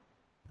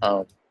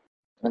 I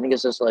think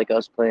it's just like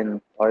us playing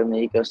part in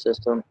the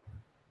ecosystem.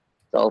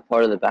 It's all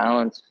part of the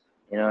balance.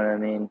 You know what I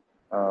mean?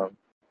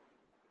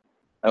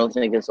 I don't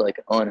think it's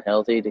like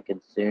unhealthy to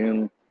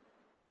consume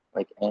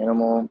like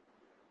animal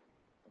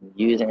and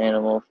use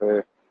animal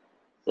for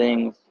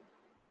things.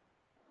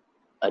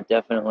 I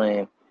don't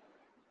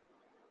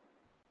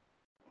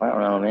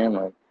know, man.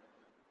 Like,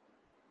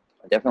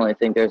 I definitely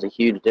think there's a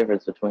huge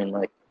difference between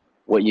like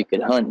what you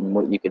could hunt and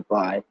what you could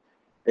buy.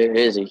 There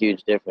is a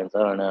huge difference.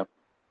 I don't know,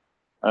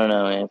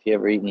 man. If you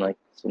ever eaten like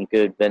some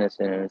good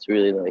venison and it's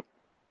really like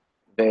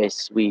very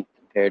sweet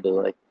compared to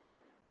like,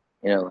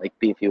 you know, like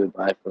beef you would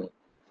buy from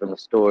the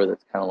store,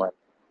 that's kind of like,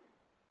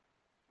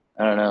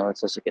 I don't know,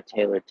 it's just like a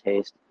tailored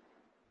taste.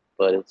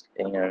 But it's,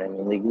 you know what I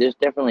mean? Like, there's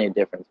definitely a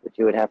difference, but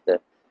you would have to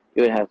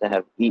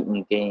have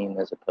eaten game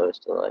as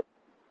opposed to like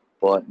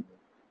bought.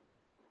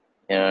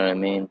 You know what I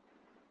mean?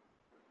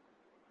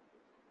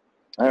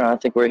 I don't know. I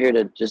think we're here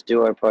to just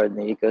do our part in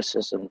the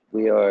ecosystem.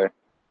 We are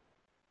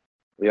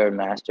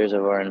masters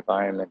of our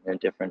environment in a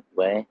different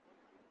way.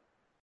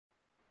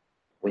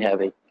 We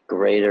have a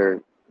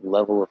greater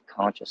level of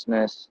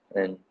consciousness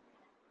and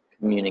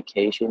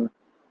communication.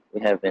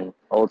 We have an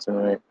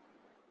ultimate,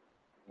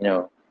 you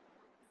know,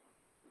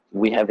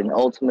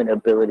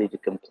 ability to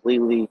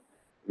completely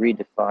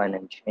redefine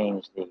and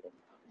change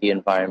the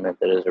environment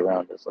that is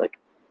around us, like,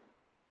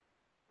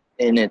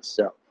 in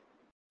itself.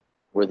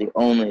 We're the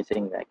only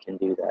thing that can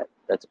do that.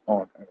 That's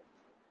on Earth.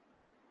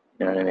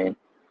 You know what I mean?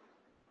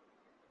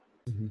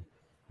 Mm-hmm.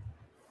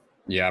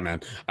 Yeah,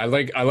 man. I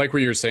like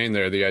what you're saying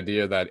there. The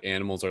idea that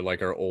animals are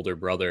like our older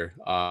brother.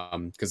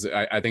 Because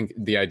I think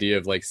the idea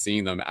of like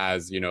seeing them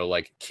as, you know,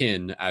 like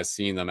kin, as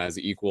seeing them as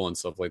equal and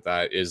stuff like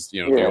that is,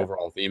 you know, the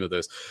overall theme of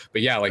this.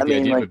 But yeah, like the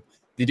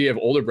idea of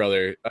older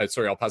brother.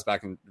 Sorry, I'll pass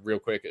back in real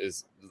quick.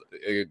 Is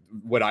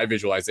what I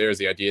visualize there is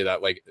the idea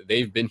that like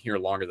they've been here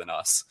longer than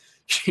us.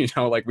 You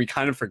know, like we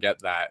kind of forget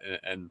that,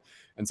 and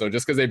so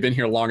just because they've been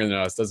here longer than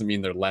us doesn't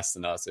mean they're less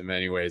than us. In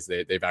many ways,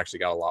 they've actually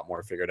got a lot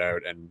more figured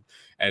out.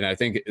 And I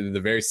think the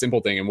very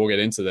simple thing, and we'll get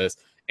into this,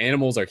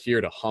 animals are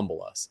here to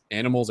humble us.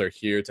 Animals are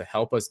here to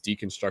help us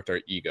deconstruct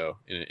our ego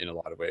in a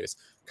lot of ways.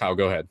 Kyle,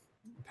 go ahead.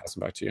 Pass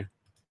them back to you.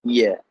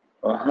 Yeah,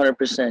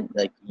 100%.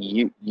 Like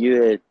you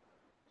had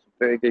some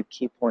very good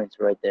key points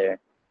right there.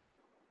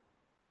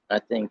 I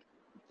think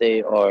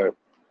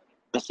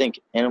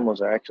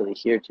animals are actually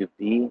here to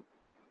be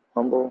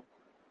humble.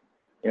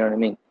 You know what I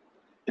mean?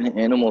 And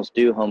animals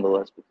do humble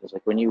us, because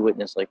like when you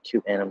witness like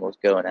two animals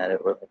going at it,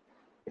 or like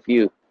if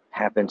you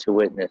happen to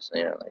witness,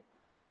 you know, like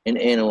an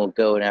animal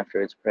going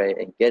after its prey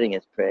and getting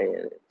its prey,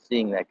 and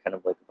seeing that kind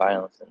of like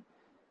violence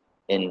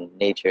in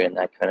nature and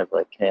that kind of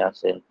like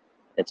chaos in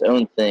its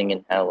own thing,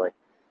 and how like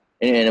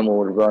an animal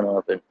would run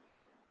up and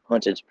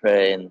hunt its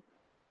prey and,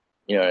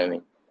 you know what I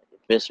mean,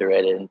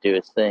 eviscerate it and do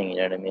its thing. You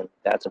know what I mean?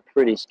 That's a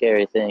pretty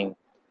scary thing,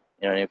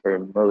 you know what I mean, for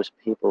most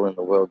people in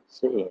the world to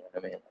see. You know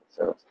what I mean?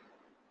 So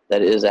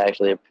that is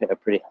actually a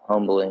pretty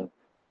humbling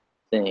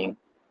thing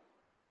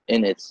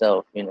in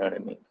itself. You know what I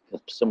mean?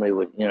 Because somebody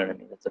would, you know what I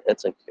mean?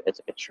 It's like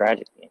a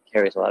tragedy. It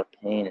carries a lot of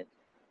pain and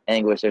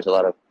anguish. There's a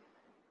lot of,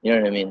 you know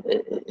what I mean?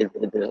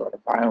 There's a lot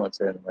of violence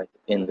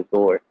in the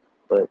gore,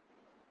 but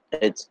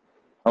it's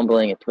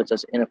humbling. It puts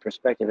us in a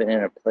perspective and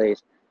in a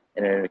place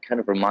and it kind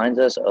of reminds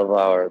us of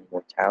our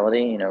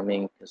mortality, you know what I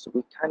mean? Because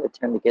we kind of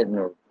tend to get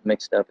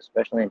mixed up,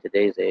 especially in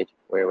today's age,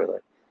 where we're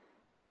like,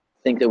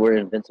 think that we're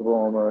invincible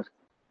almost,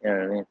 you know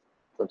what I mean?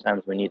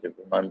 Sometimes we need to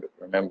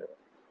remember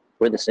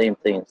we're the same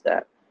thing as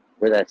that.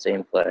 We're that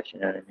same flesh, you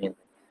know what I mean?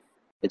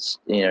 It's,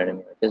 you know what I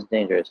mean? Like, it's a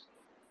dangerous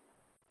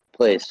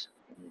place.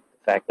 And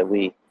the fact that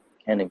we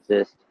can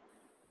exist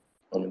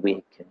and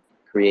we can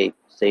create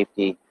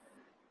safety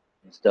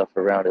and stuff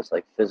around us,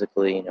 like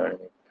physically, you know what I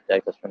mean?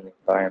 Protect us from the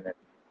environment.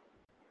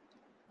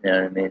 You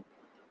know what I mean?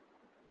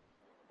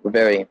 We're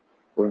very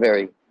we're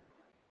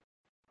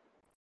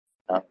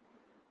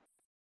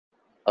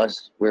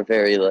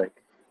very like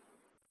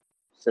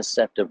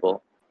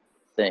susceptible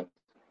thing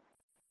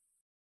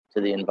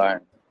to the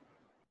environment.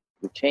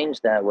 We've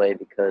changed that way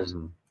because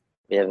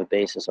we have a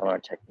basis on our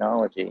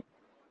technology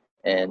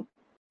and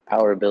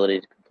our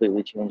ability to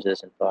completely change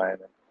this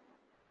environment.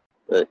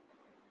 But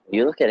when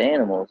you look at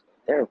animals,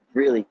 they're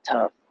really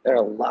tough. They're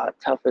a lot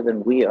tougher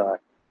than we are.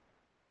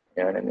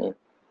 You know what I mean?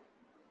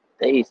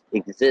 They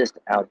exist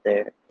out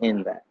there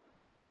in that.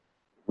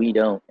 We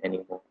don't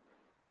anymore.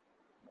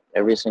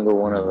 Every single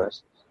one of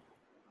us is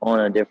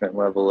on a different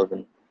level of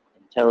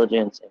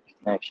intelligence and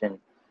connection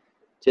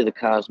to the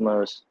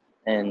cosmos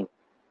and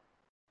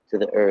to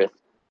the earth.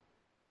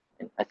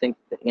 And I think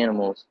the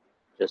animals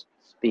just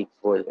speak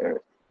for the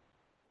earth.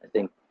 I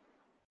think,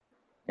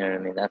 you know what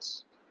I mean?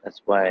 That's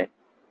why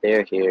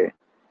they're here.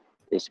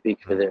 They speak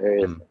for the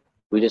earth.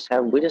 We just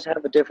have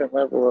a different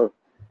level of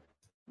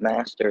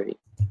mastery,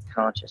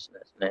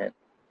 consciousness, man.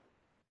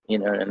 You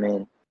know what I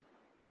mean?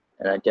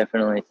 And I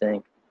definitely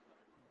think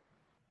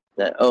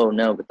that,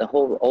 but the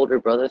whole older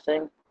brother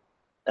thing,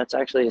 that's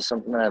actually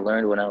something that I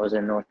learned when I was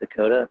in North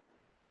Dakota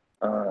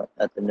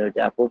at the No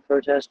Dapple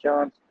protest,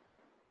 John.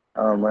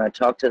 When I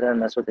talked to them,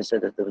 that's what they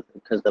said, that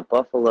because the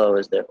buffalo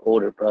is their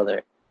older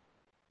brother,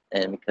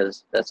 and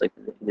because that's like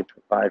they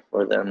provide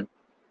for them,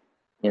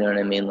 you know what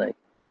I mean? Like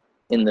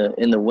in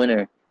the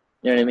winter,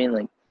 you know what I mean?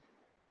 Like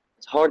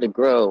it's hard to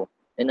grow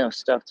enough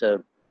stuff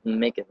to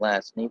make it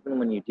last, and even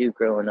when you do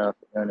grow enough,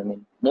 you know what I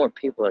mean? More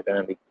people are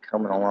going to be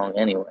coming along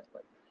anyway.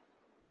 Like,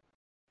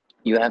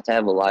 you have to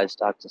have a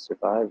livestock to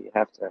survive. You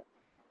have to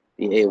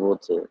be able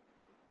to,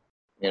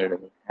 you know what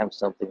I mean, have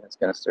something that's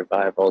going to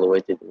survive all the way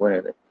through the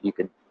winter that you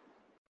can,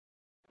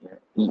 you know,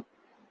 eat.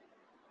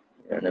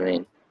 You know what I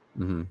mean?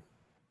 Mm-hmm.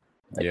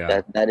 Like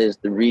yeah. That is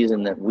the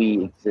reason that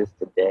we exist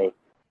today,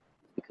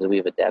 because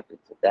we've adapted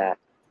to that.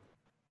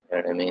 You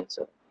know what I mean?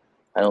 So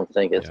I don't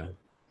think it's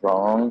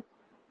wrong.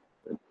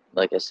 But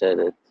like I said,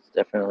 it's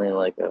definitely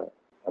like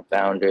a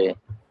boundary.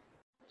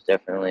 It's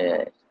definitely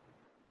a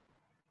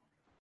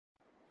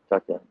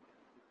fucking,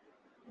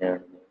 you know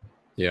what I mean?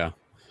 Yeah.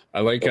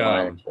 I like,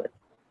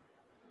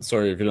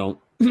 sorry if you don't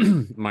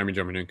mind me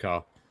jumping in,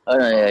 Kyle. Oh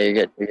no, yeah, you're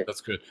good. You're good.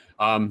 That's good.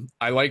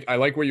 I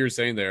like what you're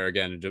saying there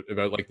again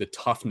about like the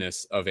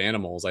toughness of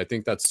animals. I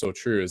think that's so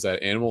true, is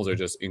that animals are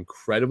just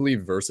incredibly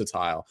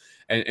versatile.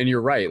 And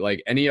you're right,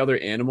 like any other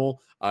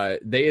animal,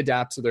 they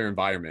adapt to their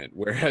environment.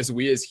 Whereas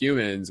we as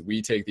humans,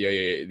 we take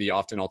the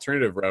often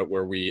alternative route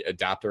where we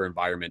adapt our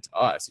environment to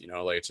us. You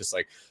know, like it's just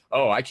like,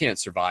 oh, I can't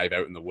survive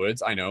out in the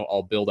woods. I know,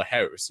 I'll build a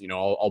house, you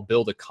know, I'll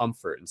build a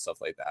comfort and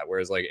stuff like that.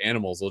 Whereas like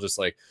animals, they'll just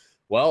like,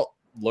 well,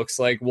 looks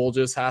like we'll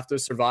just have to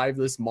survive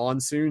this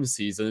monsoon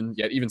season.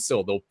 Yet even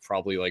still, they'll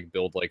probably like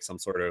build like some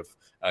sort of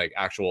like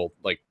actual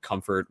like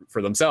comfort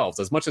for themselves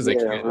as much as they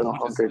can. They'll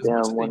hunker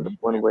down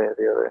one way or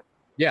the other.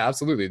 Yeah,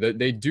 absolutely.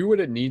 They do what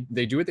they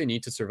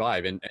need to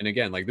survive. And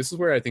again, like this is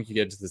where I think you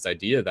get to this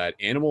idea that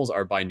animals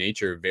are by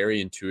nature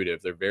very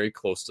intuitive. They're very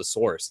close to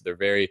source. They're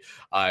very,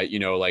 you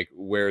know, like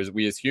whereas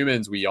we as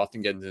humans, we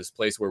often get into this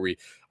place where we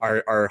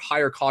our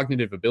higher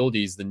cognitive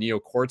abilities, the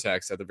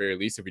neocortex at the very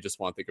least, if we just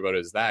want to think about it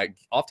as that,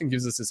 often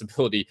gives us this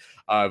ability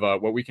of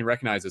what we can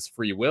recognize as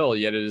free will.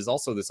 Yet it is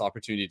also this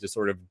opportunity to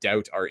sort of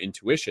doubt our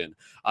intuition.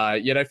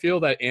 Yet I feel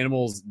that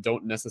animals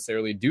don't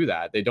necessarily do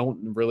that. They don't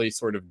really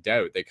sort of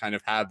doubt. They kind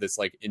of have this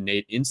like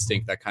innate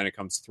instinct that kind of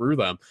comes through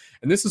them.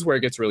 And this is where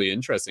it gets really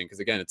interesting,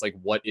 because again, it's like,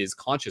 what is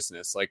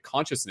consciousness? Like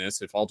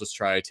consciousness, if I'll just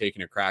try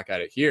taking a crack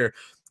at it here,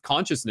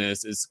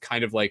 consciousness is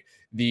kind of like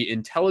the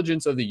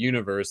intelligence of the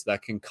universe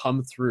that can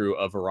come through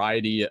a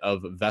variety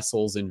of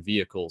vessels and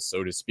vehicles,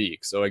 so to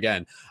speak. So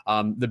again,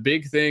 the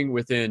big thing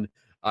within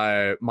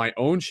my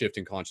own shift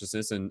in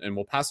consciousness, and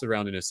we'll pass it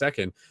around in a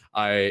second,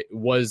 I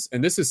was,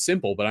 and this is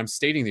simple, but I'm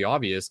stating the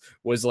obvious,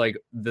 was like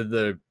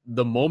the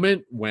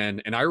moment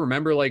when, and I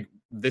remember like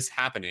this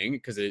happening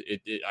because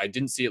I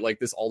didn't see it like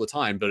this all the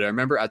time, but I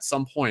remember at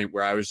some point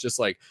where I was just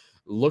like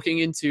looking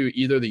into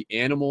either the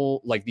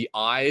animal, like the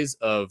eyes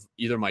of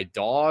either my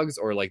dogs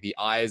or like the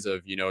eyes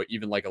of, you know,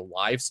 even like a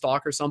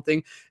livestock or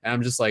something. And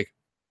I'm just like,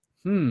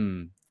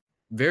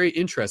 very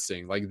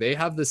interesting. Like they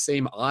have the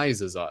same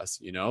eyes as us,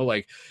 you know,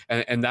 like,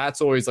 and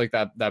that's always like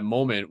that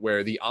moment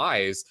where the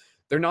eyes,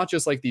 they're not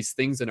just like these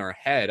things in our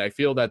head. I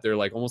feel that they're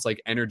like almost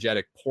like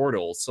energetic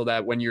portals, so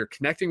that when you're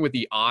connecting with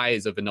the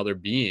eyes of another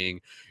being,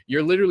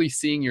 you're literally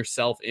seeing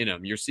yourself in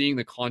them. You're seeing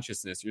the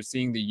consciousness, you're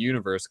seeing the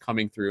universe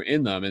coming through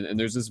in them. And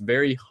there's this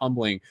very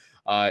humbling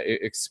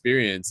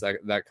experience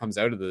that comes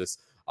out of this.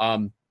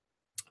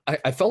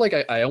 I felt like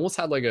I almost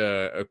had like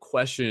a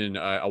question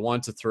I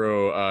wanted to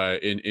throw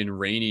in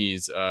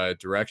Rainey's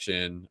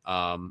direction.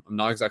 I'm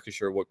not exactly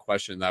sure what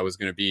question that was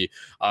going to be,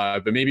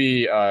 but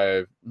maybe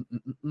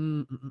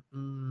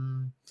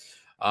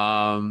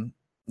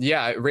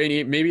yeah,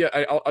 Rainey, maybe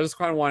I just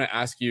kind of want to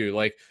ask you,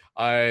 like,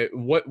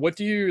 what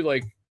do you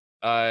like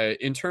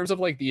in terms of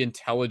like the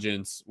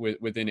intelligence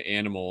within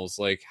animals?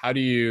 Like, how do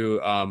you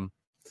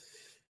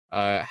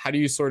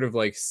sort of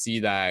like see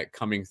that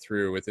coming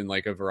through within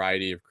like a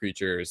variety of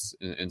creatures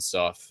and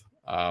stuff?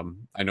 I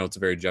know it's a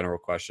very general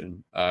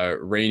question.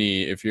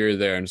 Rainey, if you're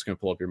there, I'm just going to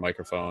pull up your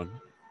microphone,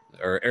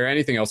 or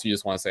anything else you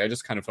just want to say. I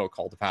just kind of felt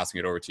called to passing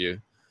it over to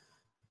you.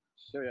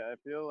 Sure. Yeah, I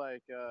feel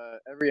like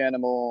every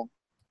animal,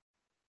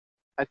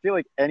 I feel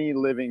like any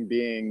living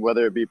being,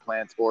 whether it be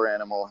plants or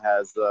animal,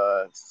 has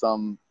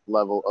some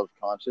level of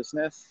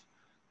consciousness.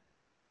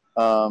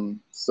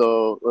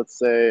 So let's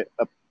say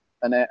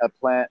a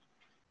plant,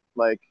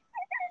 like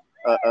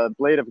a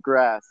blade of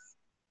grass,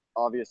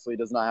 obviously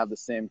does not have the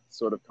same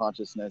sort of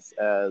consciousness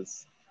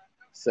as,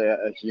 say,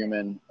 a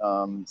human,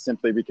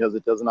 simply because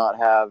it does not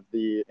have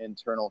the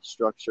internal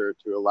structure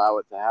to allow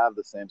it to have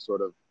the same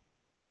sort of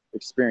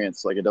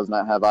experience. Like, it does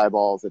not have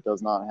eyeballs, it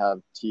does not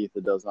have teeth,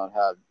 it does not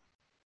have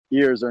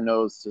ears or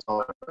nose to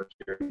smell or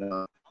hear, you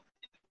know.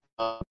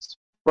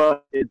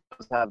 But it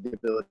does have the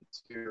ability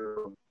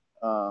to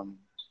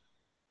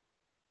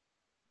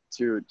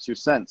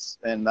sense,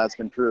 and that's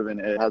been proven.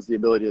 It has the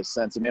ability to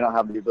sense. It may not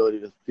have the ability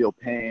to feel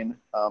pain,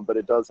 but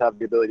it does have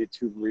the ability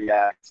to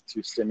react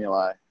to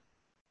stimuli.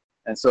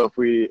 And so if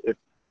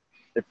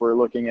we're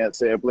looking at,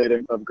 say, a blade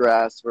of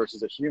grass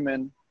versus a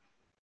human,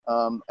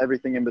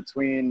 everything in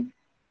between,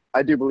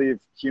 I do believe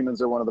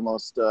humans are one of the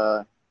most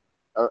are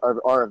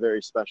a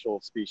very special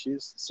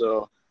species.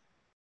 So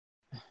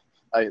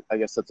I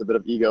guess that's a bit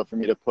of ego for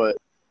me to put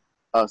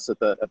us at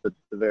the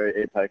very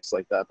apex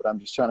like that. But I'm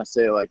just trying to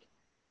say, like,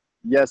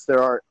 yes,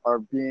 there are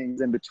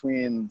beings in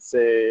between,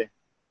 say,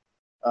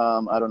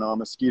 I don't know, a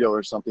mosquito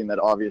or something that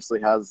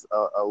obviously has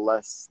a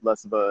less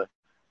of a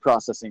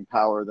processing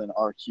power than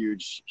our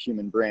huge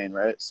human brain,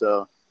 right?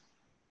 So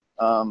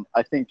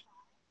I think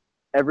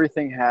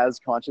everything has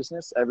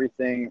consciousness.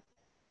 Everything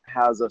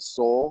has a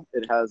soul.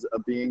 It has a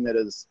being that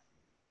is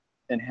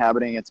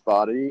inhabiting its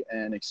body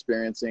and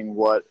experiencing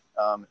what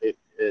it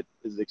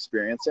is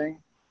experiencing.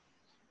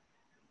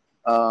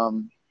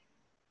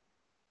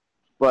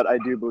 But I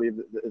do believe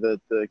that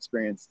the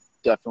experience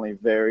definitely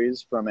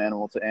varies from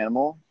animal to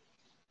animal.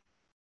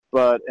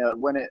 But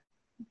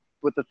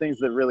with the things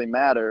that really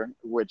matter,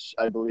 which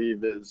I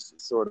believe is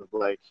sort of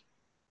like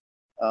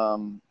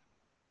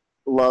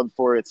love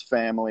for its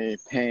family,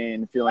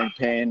 pain, feeling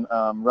pain,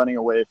 running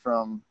away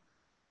from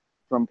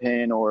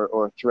pain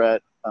or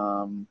threat,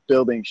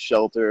 building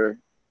shelter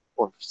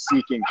or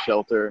seeking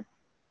shelter,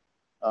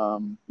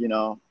 you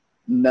know,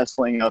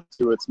 nestling up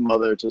to its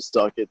mother to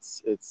suck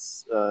its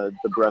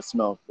the breast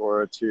milk,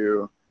 or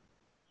to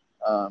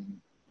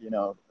you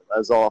know,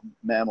 as all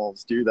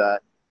mammals do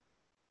that.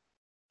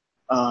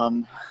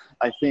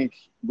 I think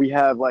we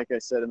have, like I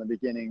said in the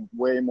beginning,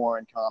 way more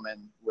in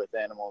common with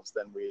animals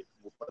than we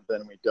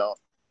don't,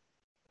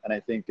 and I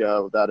think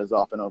that is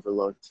often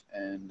overlooked.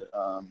 And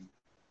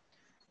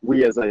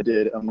we, as I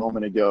did a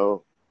moment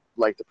ago,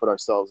 like to put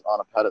ourselves on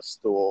a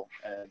pedestal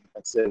and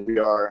say we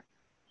are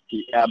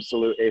the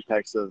absolute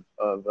apex of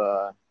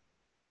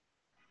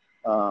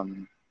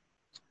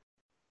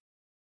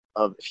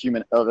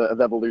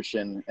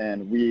evolution,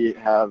 and we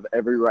have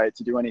every right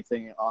to do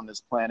anything on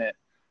this planet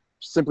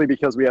simply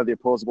because we have the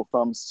opposable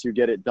thumbs to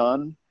get it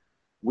done.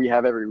 We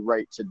have every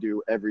right to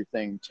do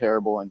everything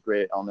terrible and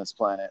great on this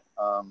planet,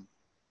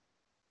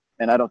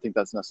 and I don't think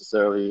that's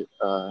necessarily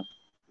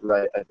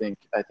right. I think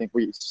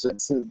we,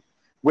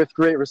 with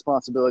great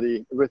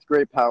responsibility, with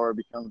great power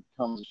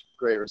comes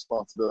great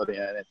responsibility,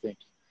 and I think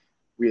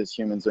we as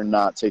humans are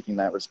not taking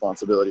that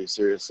responsibility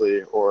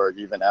seriously, or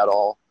even at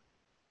all,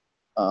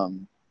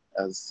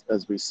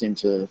 as we seem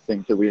to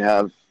think that we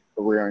are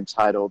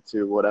entitled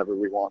to whatever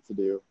we want to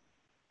do.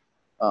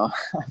 I'm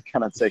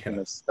kind of taking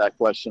that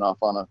question off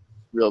on a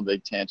real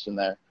big tangent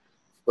there,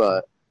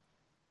 but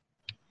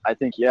I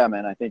think, yeah,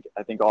 man, I think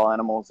all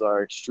animals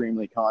are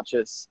extremely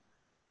conscious,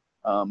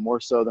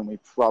 more so than we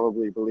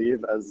probably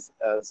believe. As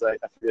I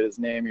forget his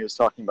name, he was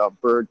talking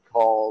about bird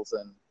calls,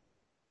 and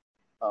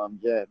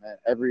yeah, man,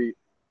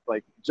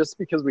 just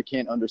because we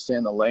can't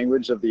understand the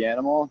language of the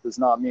animal does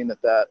not mean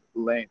that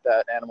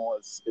animal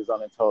is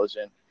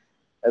unintelligent.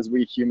 As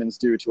we humans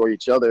do to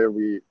each other,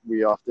 we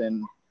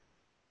often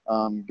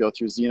go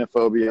through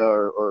xenophobia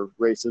or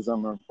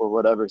racism or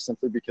whatever,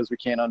 simply because we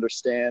can't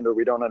understand, or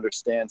we don't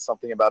understand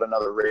something about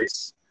another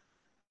race.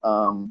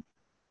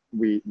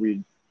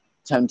 We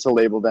tend to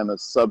label them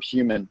as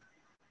subhuman,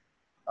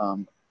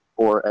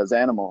 or as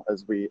animal,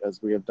 as we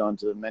have done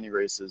to many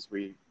races.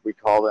 We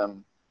call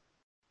them,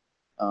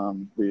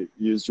 we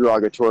use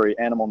derogatory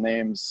animal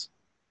names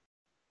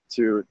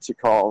to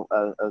call,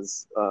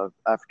 as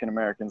African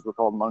Americans, we're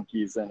called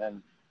monkeys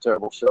and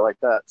terrible shit like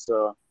that.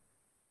 So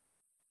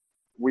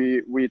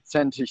we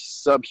tend to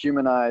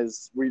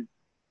subhumanize.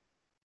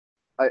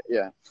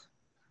 Yeah,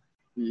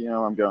 you know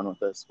where I'm going with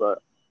this,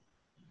 but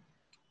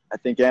I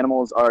think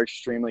animals are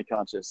extremely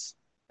conscious,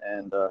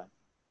 and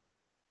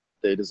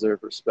they deserve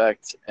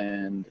respect,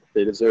 and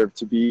they deserve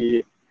to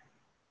be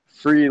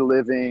free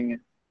living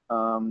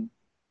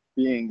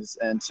beings,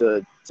 and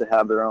to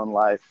have their own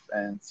life,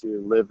 and to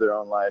live their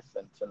own life,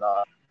 and to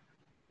not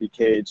be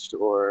caged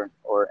or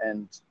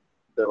end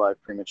their life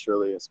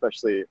prematurely,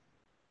 especially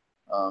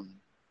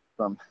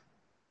from,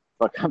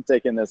 fuck, I'm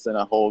taking this in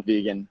a whole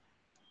vegan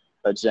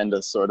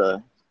agenda sort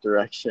of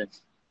direction,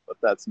 but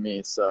that's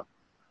me. So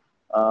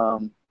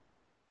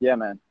yeah,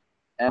 man,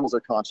 animals are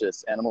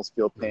conscious, animals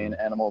feel pain,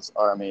 animals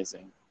are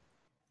amazing.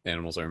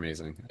 Animals are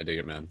amazing. I dig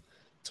it, man.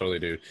 Totally,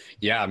 dude.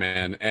 Yeah,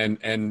 man.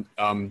 And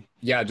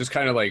yeah, just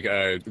kind of like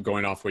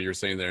going off what you were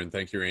saying there, and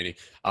thank you, Rainey.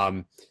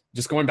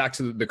 Just going back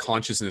to the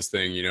consciousness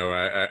thing, you know,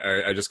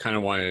 I just kind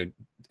of want to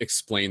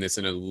explain this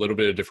in a little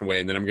bit of a different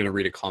way, and then I'm going to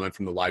read a comment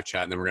from the live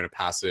chat, and then we're going to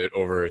pass it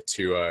over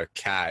to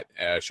Kat.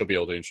 She'll be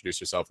able to introduce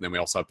herself, and then we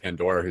also have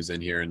Pandora, who's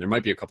in here, and there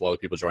might be a couple other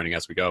people joining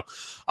as we go.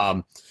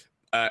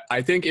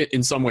 I think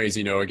in some ways,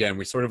 you know, again,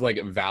 we sort of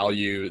like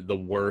value the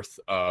worth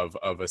of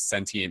a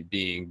sentient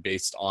being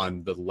based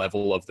on the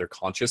level of their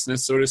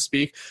consciousness, so to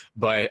speak.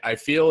 But I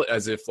feel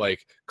as if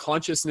like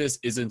consciousness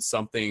isn't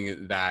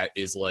something that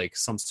is like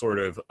some sort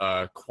of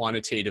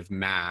quantitative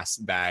mass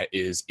that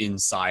is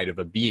inside of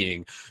a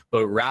being,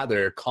 but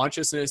rather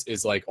consciousness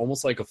is like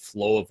almost like a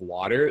flow of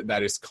water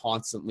that is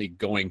constantly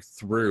going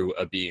through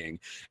a being.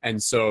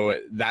 And so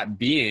that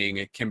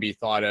being can be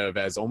thought of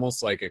as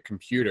almost like a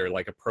computer,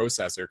 like a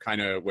processor,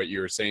 kind of what you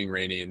were saying,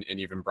 Rainey, and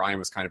even Brian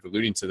was kind of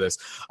alluding to this.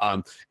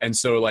 And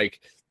so like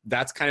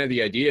that's kind of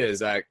the idea, is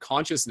that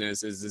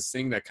consciousness is this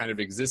thing that kind of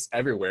exists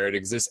everywhere. It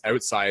exists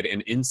outside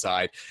and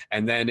inside,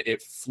 and then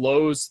it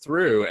flows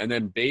through, and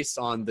then based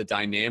on the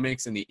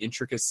dynamics and the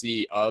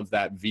intricacy of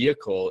that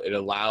vehicle, it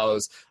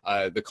allows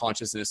the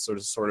consciousness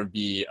sort of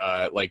be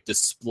like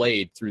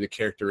displayed through the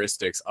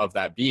characteristics of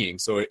that being.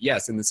 So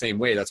yes, in the same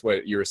way, that's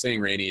what you were saying,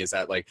 Rainey, is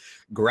that like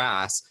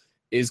grass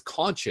is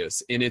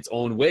conscious in its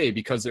own way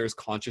because there's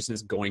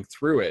consciousness going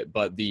through it,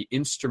 but the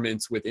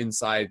instruments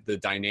inside the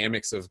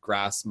dynamics of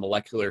grass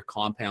molecular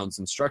compounds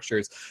and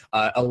structures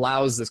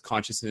allows this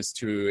consciousness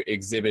to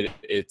exhibit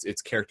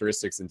its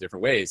characteristics in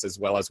different ways, as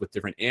well as with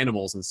different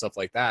animals and stuff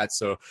like that.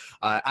 So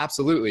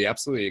absolutely.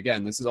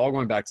 Again, this is all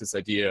going back to this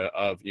idea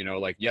of, you know,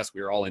 like, yes,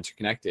 we are all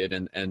interconnected,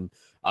 and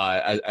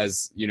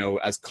as you know,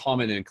 as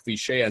common and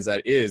cliche as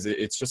that is,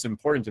 it's just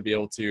important to be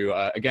able to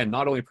again,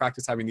 not only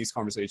practice having these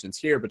conversations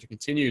here, but to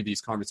continue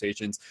these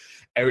conversations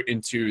out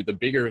into the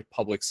bigger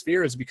public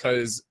spheres,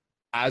 because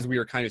as we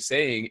were kind of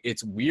saying,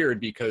 it's weird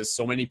because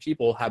so many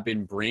people have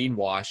been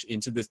brainwashed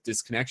into this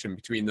disconnection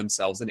between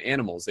themselves and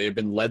animals. They have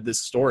been led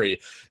this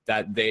story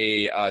that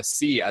they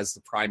see as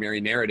the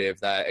primary narrative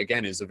that,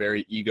 again, is a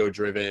very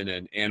ego-driven,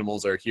 and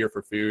animals are here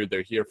for food.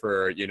 They're here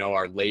for, you know,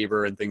 our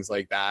labor and things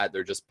like that.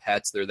 They're just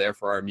pets. They're there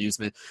for our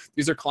amusement.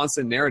 These are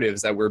constant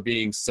narratives that we're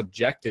being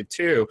subjected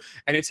to,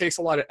 and it takes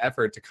a lot of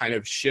effort to kind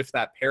of shift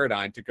that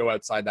paradigm, to go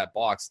outside that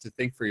box, to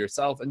think for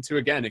yourself, and to,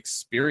 again,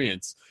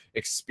 experience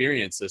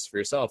this for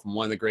yourself. And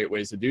one of the great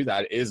ways to do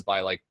that is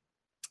by like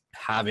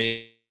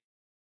having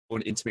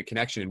an intimate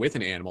connection with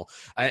an animal,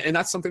 and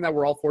that's something that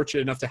we're all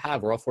fortunate enough to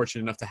have. We're all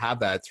fortunate enough to have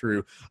that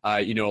through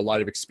you know, a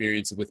lot of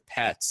experience with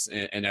pets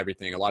and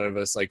everything. A lot of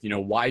us, like, you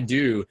know, why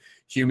do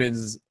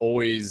humans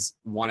always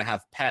want to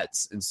have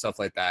pets and stuff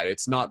like that?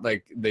 It's not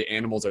like the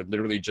animals are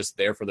literally just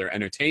there for their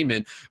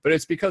entertainment, but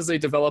it's because they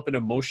develop an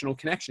emotional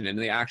connection, and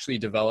they actually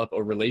develop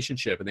a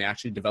relationship, and they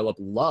actually develop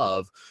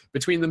love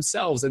between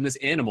themselves and this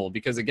animal,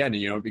 because again,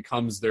 you know, it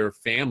becomes their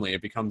family,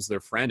 it becomes their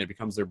friend, it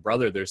becomes their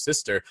brother, their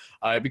sister,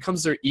 it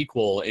becomes their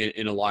equal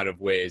in a lot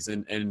of ways.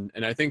 And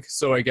I think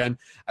so, again,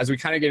 as we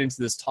kind of get into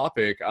this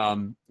topic,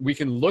 we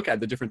can look at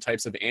the different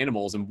types of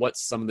animals and what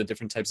some of the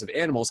different types of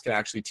animals can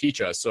actually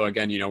teach us. So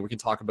again, you know, we can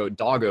talk about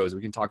doggos,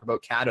 we can talk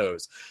about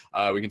catos,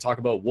 we can talk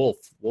about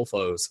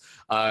wolfos,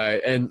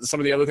 and some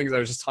of the other things I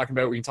was just talking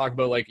about. We can talk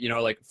about, like, you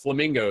know, like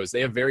flamingos.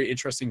 They have very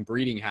interesting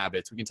breeding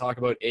habits. We can talk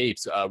about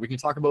apes. We can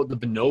talk about the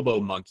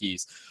bonobo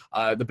monkeys.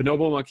 The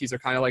bonobo monkeys are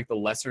kind of like the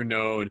lesser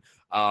known,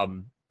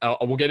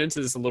 we'll get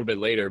into this a little bit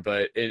later,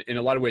 but in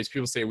a lot of ways,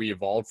 people say we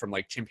evolved from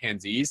like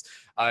chimpanzees.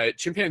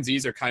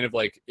 Chimpanzees are kind of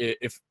like,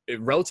 if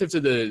relative to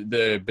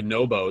the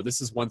bonobo,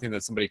 this is one thing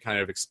that somebody kind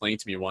of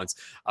explained to me once.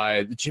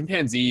 The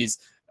chimpanzees,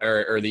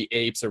 or the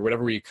apes, or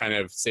whatever we kind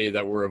of say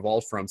that we're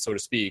evolved from, so to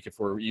speak, if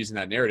we're using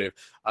that narrative,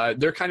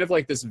 they're kind of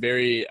like this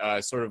very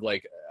sort of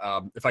like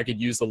if I could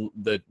use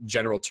the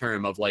general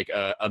term of like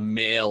a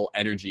male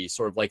energy,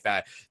 sort of like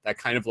that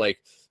kind of like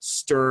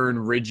stern,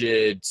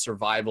 rigid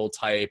survival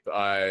type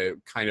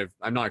kind of,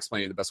 I'm not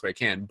explaining it the best way I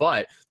can,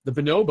 but the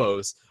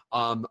bonobos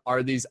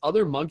are these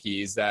other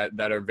monkeys that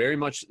are very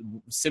much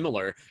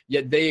similar,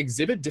 yet they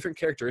exhibit different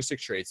characteristic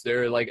traits.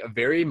 They're like a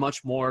very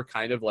much more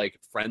kind of like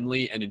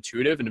friendly and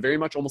intuitive, and very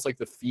much almost like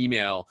the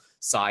female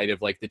side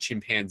of like the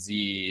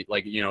chimpanzee.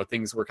 Like, you know,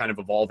 things were kind of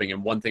evolving,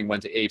 and one thing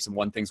went to apes and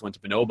one thing went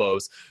to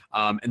bonobos.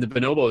 And the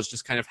bonobos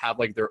just kind of have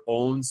like their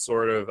own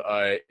sort of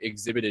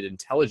exhibited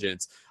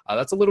intelligence.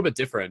 That's a little bit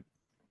different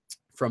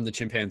from the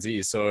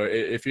chimpanzees. So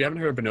if you haven't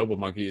heard of bonobo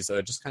monkeys,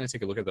 just kind of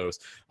take a look at those.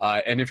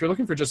 And if you're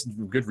looking for just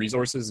good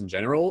resources in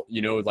general,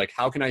 you know, like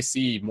how can I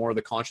see more of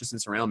the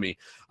consciousness around me?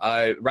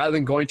 Rather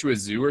than going to a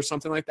zoo or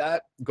something like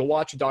that, go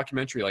watch a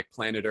documentary like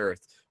Planet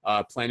Earth.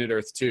 Planet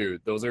Earth 2.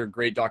 Those are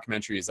great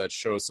documentaries that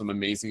show some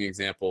amazing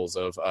examples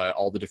of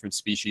all the different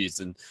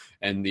species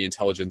and the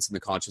intelligence and the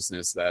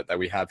consciousness that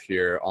we have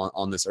here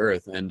on this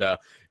earth. And,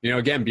 you know,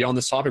 again, beyond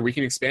this topic, we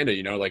can expand it,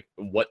 you know, like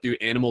what do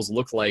animals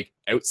look like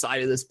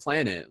outside of this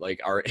planet? Like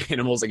are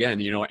animals, again,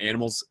 you know,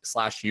 animals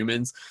 /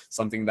 humans,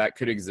 something that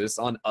could exist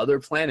on other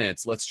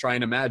planets? Let's try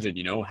and imagine,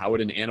 you know, how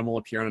would an animal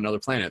appear on another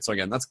planet? So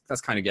again,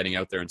 that's kind of getting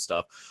out there and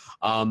stuff.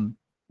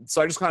 So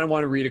I just kind of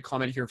want to read a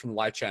comment here from the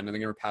live chat, and then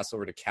I'm going to pass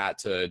over to Kat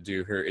to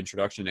do her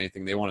introduction,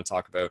 anything they want to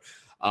talk about.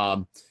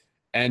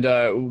 And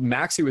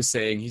Maxie was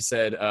saying,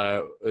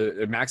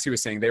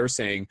 they were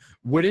saying,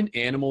 wouldn't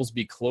animals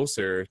be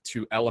closer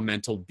to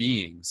elemental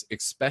beings,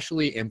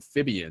 especially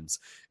amphibians?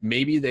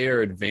 Maybe they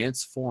are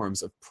advanced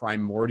forms of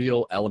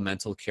primordial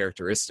elemental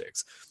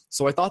characteristics.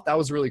 So I thought that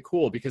was really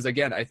cool because,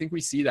 again, I think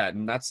we see that,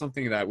 and that's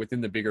something that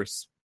within the bigger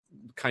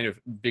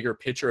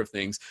picture of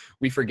things,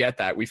 we forget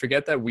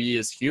that we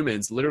as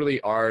humans literally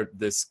are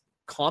this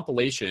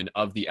compilation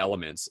of the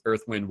elements: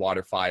 earth, wind,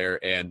 water, fire,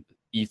 and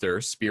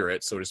ether,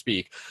 spirit, so to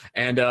speak.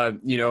 And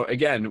you know,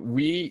 again,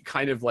 we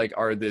kind of like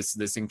are this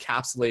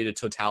encapsulated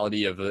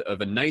totality of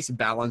a nice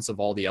balance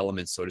of all the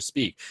elements, so to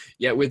speak.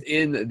 Yet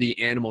within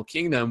the animal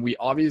kingdom, we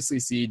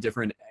obviously see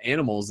different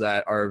animals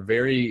that are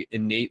very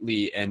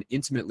innately and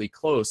intimately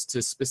close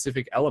to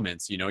specific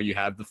elements. You know, you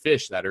have the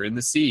fish that are in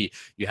the sea,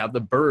 you have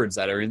the birds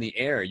that are in the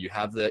air, you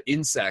have the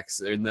insects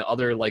and the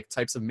other like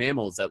types of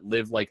mammals that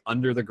live like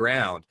under the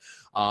ground.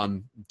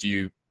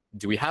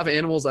 Do we have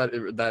animals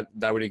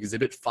that would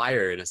exhibit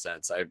fire in a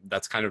sense?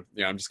 That's kind of,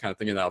 you know, I'm just kind of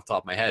thinking that off the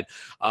top of my head.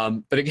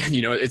 But again,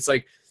 you know, it's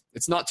like,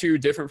 it's not too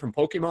different from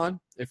Pokemon,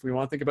 if we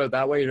want to think about it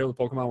that way. You know, the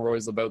Pokemon were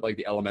always about like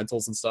the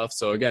elementals and stuff.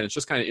 So again, it's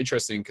just kind of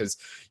interesting because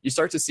you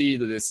start to see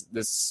this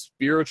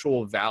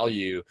spiritual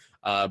value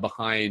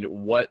behind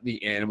what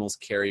the animals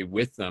carry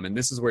with them. And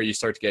this is where you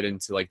start to get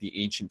into like the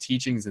ancient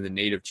teachings and the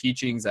native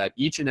teachings, that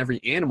each and every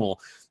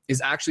animal is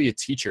actually a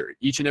teacher.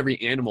 Each and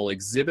every animal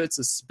exhibits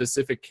a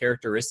specific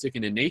characteristic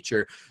in a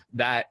nature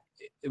that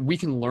we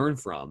can learn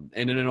from.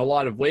 And in a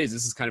lot of ways,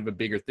 this is kind of a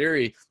bigger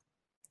theory.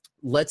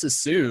 Let's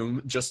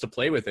assume, just to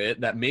play with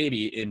it, that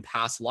maybe in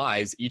past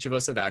lives, each of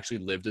us have actually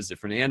lived as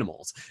different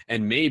animals.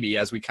 And maybe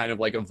as we kind of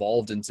like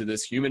evolved into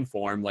this human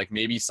form, like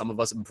maybe some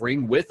of us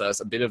bring with us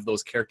a bit of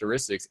those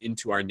characteristics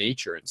into our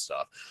nature and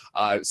stuff.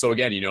 So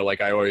again, you know, like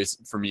I always,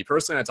 for me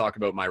personally, I talk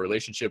about my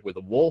relationship with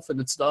a wolf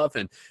and stuff.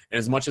 And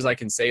as much as I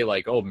can say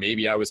like, oh,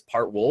 maybe I was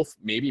part wolf,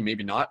 maybe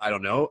not, I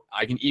don't know.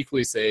 I can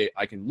equally say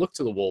I can look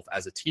to the wolf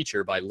as a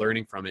teacher by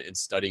learning from it and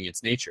studying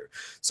its nature.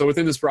 So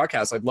within this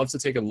broadcast, I'd love to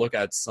take a look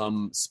at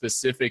some specific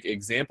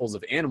examples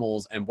of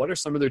animals and what are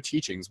some of their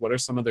teachings, what are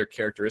some of their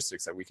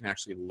characteristics that we can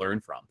actually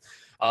learn from.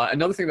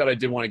 Another thing that I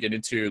did want to get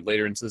into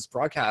later into this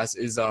broadcast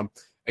is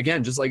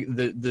again, just like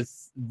the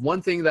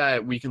one thing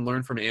that we can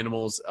learn from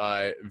animals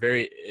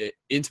very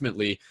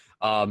intimately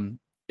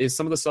is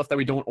some of the stuff that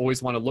we don't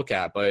always want to look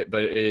at, but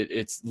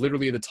it's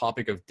literally the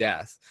topic of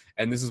death.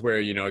 And this is where,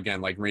 you know, again,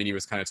 like Rainey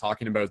was kind of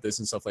talking about this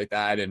and stuff like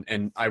that.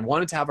 And I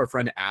wanted to have our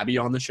friend Abby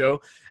on the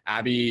show.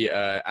 Abby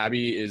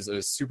is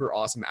a super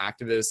awesome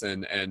activist,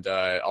 and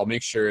I'll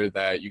make sure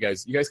that you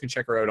guys can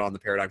check her out on the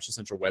Paradigm Shift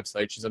Central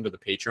website. She's under the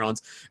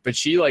Patreons, but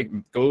she like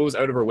goes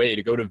out of her way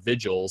to go to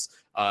vigils.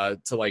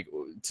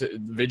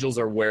 Vigils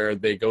are where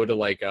they go to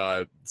like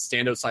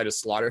stand outside of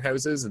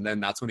slaughterhouses, and then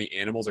that's when the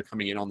animals are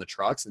coming in on the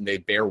trucks and they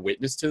bear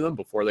witness to them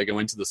before they go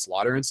into the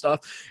slaughter and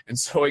stuff. And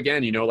so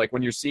again, you know, like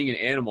when you're seeing an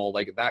animal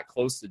like that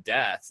close to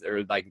death,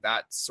 or like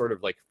that sort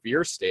of like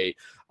fear state,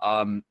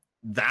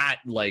 that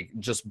like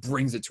just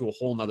brings it to a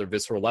whole nother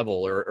visceral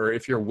level. Or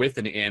if you're with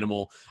an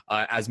animal,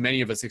 as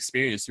many of us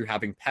experience through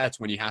having pets,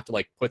 when you have to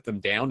like put them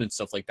down and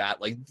stuff like that,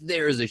 like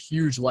there's a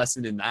huge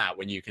lesson in that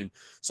when you can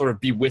sort of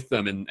be with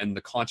them and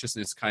the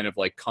consciousness kind of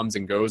like comes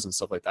and goes and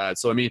stuff like that.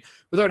 So I mean,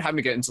 without having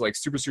to get into like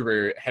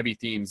super heavy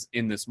themes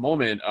in this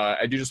moment,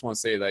 I do just want to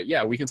say that,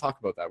 yeah, we can talk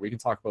about that. We can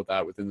talk about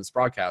that within this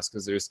broadcast,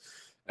 because there's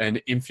an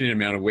infinite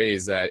amount of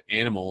ways that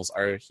animals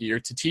are here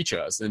to teach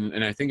us.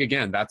 And I think,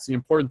 again, that's the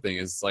important thing,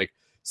 is like,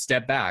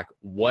 step back.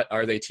 What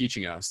are they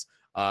teaching us?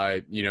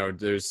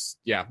 there's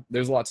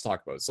a lot to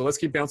talk about. So let's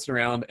keep bouncing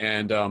around,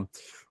 and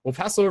we'll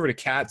pass it over to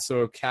Kat.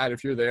 So Kat,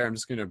 if you're there, I'm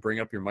just going to bring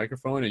up your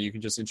microphone, and you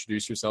can just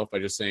introduce yourself by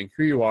just saying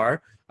who you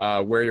are,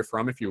 where you're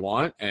from if you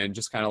want, and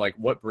just kind of like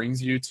what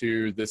brings you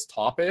to this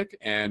topic,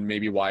 and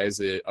maybe why is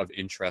it of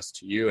interest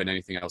to you, and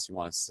anything else you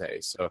want to say.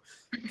 So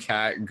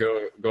Kat,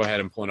 go ahead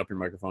and pulling up your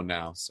microphone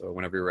now. So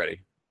whenever you're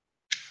ready.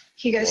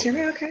 Can you guys hear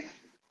me okay?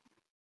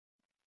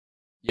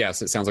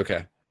 Yes, it sounds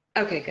okay.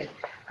 Okay, good.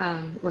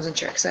 Wasn't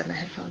sure because I have my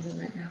headphones in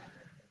right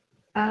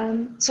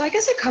now. So I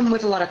guess I come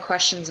with a lot of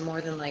questions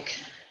more than like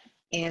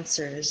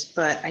answers,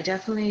 but I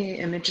definitely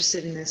am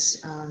interested in this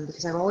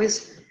because I've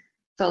always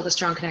felt a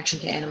strong connection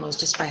to animals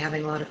just by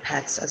having a lot of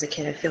pets as a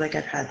kid. I feel like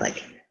I've had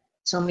like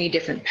so many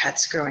different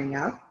pets growing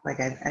up. Like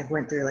I've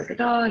went through like a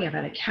dog, I've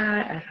had a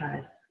cat, I've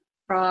had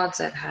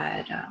frogs, I've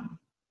had a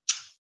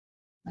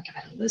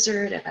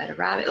lizard, I've had a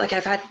rabbit. Like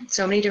I've had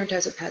so many different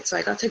types of pets. So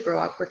I got to grow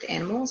up with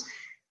animals,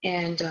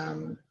 and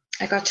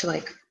I got to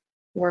like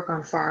work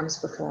on farms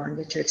before and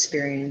get to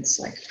experience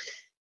like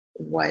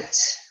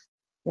what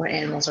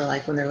animals are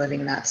like when they're living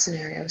in that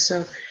scenario.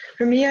 So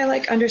for me, I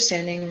like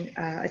understanding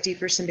a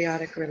deeper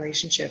symbiotic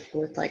relationship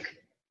with like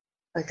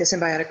the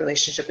symbiotic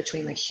relationship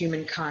between like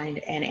humankind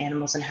and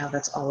animals, and how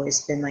that's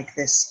always been like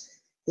this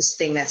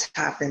thing that's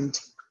happened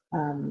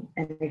and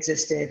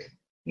existed.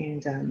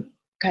 And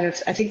kind of,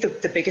 I think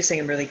the biggest thing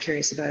I'm really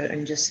curious about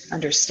and just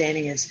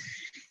understanding is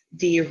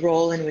the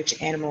role in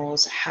which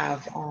animals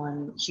have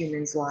on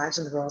humans' lives,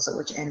 and the roles that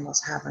which animals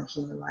have on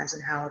human lives,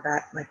 and how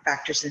that like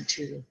factors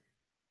into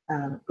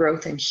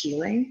growth and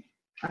healing.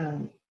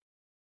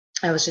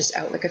 I was just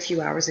out like a few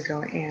hours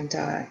ago, and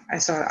I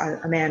saw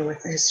a man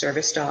with his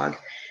service dog,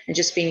 and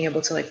just being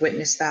able to like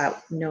witness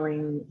that,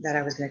 knowing that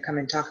I was going to come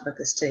and talk about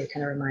this today,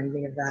 kind of reminded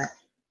me of that.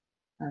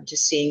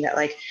 Just seeing that,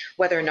 like,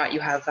 whether or not you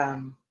have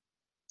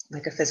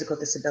like a physical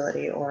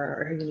disability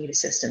or you need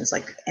assistance,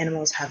 like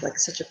animals have like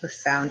such a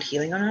profound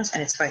healing on us,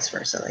 and it's vice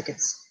versa. Like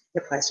it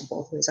applies to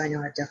both ways. I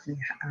know I've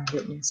definitely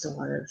witnessed a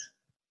lot of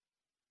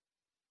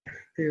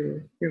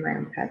through my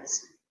own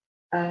pets.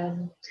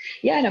 And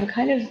I'm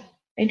kind of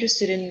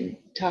interested in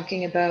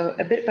talking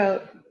about a bit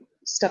about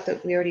stuff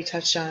that we already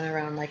touched on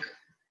around like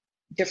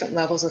different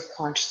levels of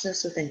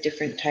consciousness within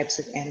different types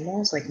of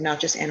animals, like not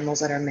just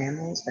animals that are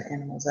mammals, but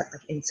animals that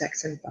like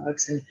insects and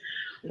bugs, and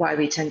why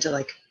we tend to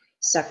like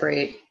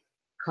separate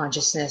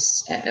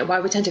consciousness and why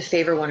we tend to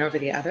favor one over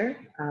the other.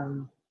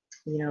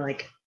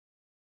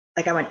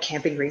 Like I went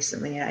camping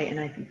recently, and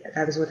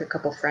I was with a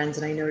couple friends,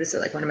 and I noticed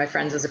that like one of my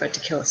friends was about to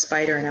kill a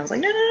spider, and I was like,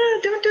 no,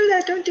 don't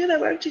do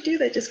that. Why would you do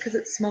that? Just because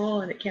it's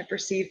small and it can't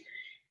perceive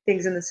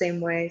things in the same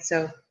way.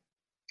 So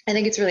I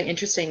think it's really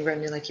interesting,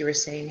 Brendan, like you were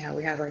saying, how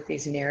we have like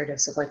these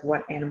narratives of like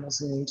what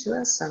animals mean to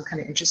us. So I'm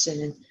kind of interested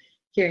in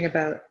hearing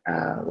about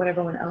what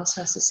everyone else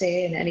has to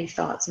say and any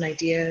thoughts and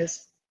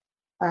ideas.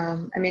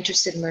 I'm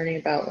interested in learning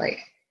about like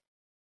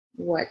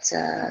what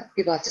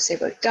people have to say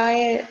about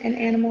diet and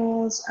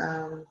animals.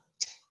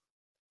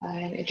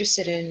 I'm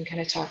interested in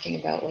kind of talking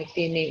about like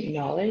the innate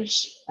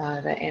knowledge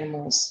that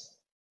animals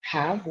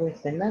have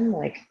within them,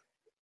 like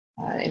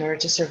in order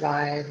to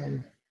survive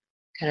and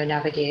kind of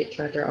navigate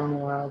throughout their own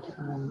world.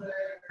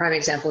 Prime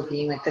example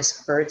being like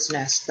this bird's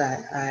nest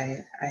that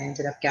I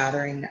ended up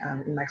gathering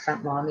in my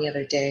front lawn the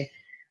other day.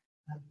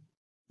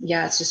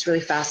 It's just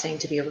really fascinating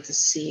to be able to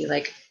see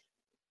like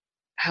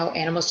how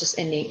animals just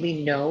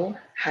innately know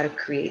how to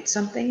create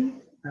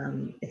something.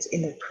 It's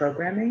in their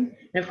programming.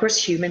 And of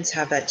course humans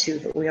have that too,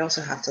 but we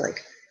also have to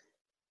like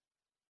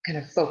kind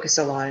of focus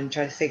a lot and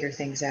try to figure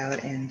things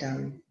out. And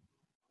I'm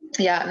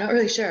not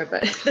really sure,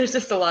 but there's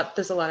a lot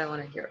I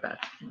want to hear about.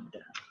 And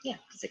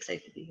just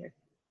excited to be here.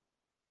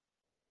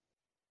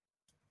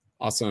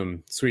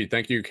 Awesome. Sweet.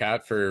 Thank you,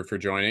 Kat, for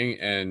joining.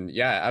 And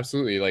yeah,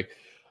 absolutely. Like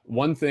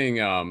one thing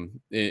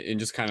in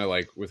just kind of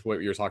like with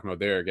what you were talking about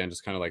there, again,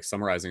 just kind of like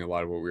summarizing a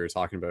lot of what we were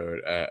talking about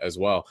as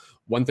well.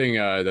 One thing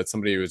that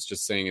somebody was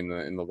just saying in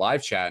the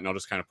live chat, and I'll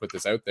just kind of put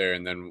this out there,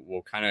 and then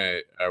we'll kind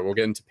of we'll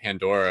get into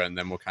Pandora, and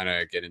then we'll kind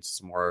of get into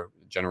some more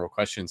general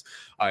questions,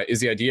 is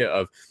the idea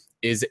of,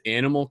 is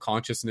animal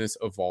consciousness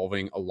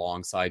evolving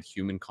alongside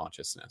human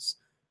consciousness?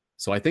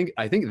 So I think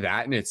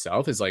that in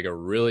itself is like a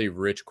really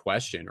rich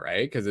question,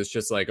 right? Because it's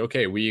just like,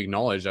 okay, we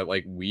acknowledge that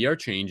like we are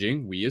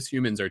changing, we as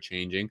humans are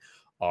changing.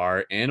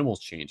 Are animals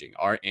changing?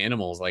 Are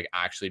animals like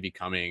actually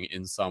becoming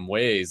in some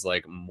ways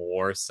like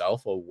more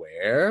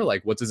self-aware?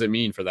 Like what does it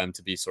mean for them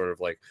to be sort of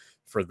like,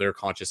 for their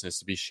consciousness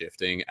to be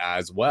shifting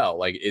as well?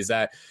 Like is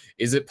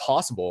it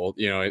possible,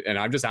 and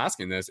I'm just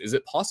asking this, is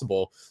it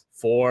possible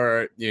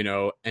for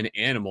an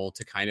animal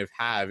to kind of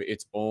have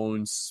its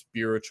own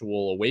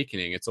spiritual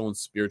awakening, its own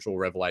spiritual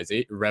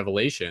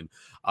revelation?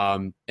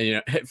 And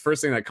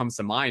first thing that comes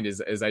to mind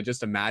is I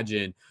just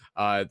imagine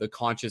the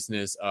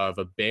consciousness of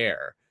a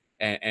bear.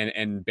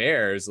 and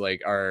bears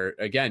like are,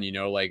 again, you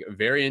know, like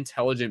very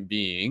intelligent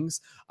beings.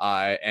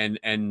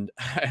 And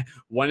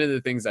one of the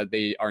things that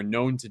they are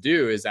known to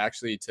do is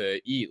actually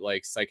to eat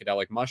like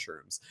psychedelic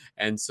mushrooms.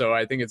 And so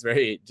I think it's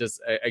very just,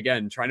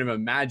 again, trying to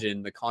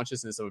imagine the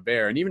consciousness of a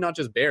bear, and even not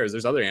just bears,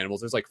 there's other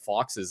animals, there's like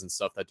foxes and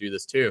stuff that do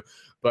this too.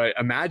 But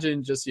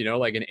imagine just, you know,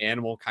 like an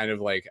animal kind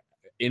of like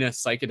in a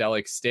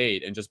psychedelic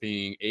state and just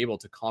being able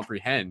to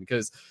comprehend,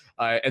 because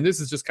and this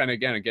is just kind of,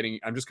 again,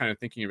 I'm just kind of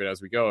thinking of it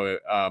as we go.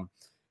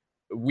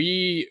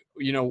 We,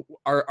 you know,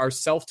 our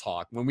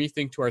self-talk, when we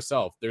think to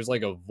ourselves, there's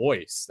like a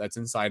voice that's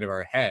inside of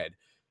our head.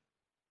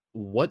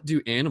 What do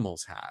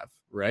animals have,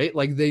 right?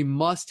 Like they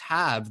must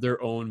have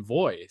their own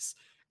voice.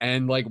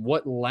 And like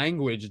what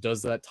language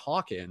does that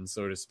talk in,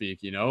 so to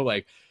speak, you know?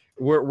 Like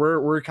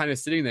we're kind of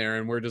sitting there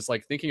and we're just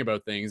like thinking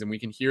about things, and we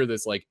can hear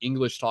this like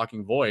English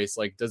talking voice.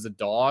 Like, does a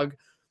dog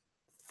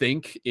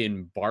think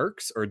in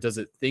barks, or does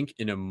it think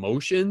in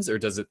emotions, or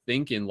does it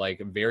think in like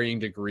varying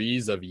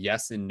degrees of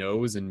yes and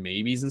no's and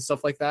maybes and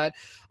stuff like that?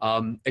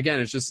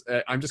 Again, it's just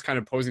I'm just kind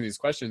of posing these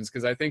questions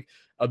because I think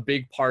a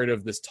big part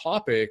of this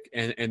topic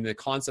and the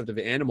concept of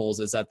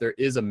animals is that there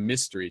is a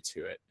mystery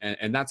to it,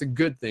 and that's a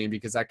good thing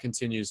because that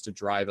continues to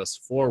drive us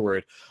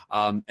forward.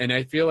 And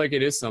I feel like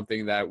it is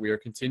something that we are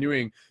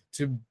continuing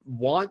to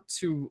want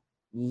to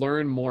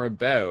learn more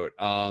about.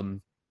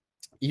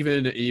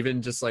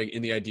 Even just like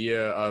in the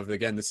idea of,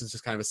 again, this is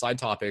just kind of a side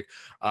topic,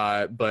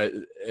 but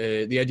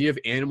the idea of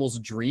animals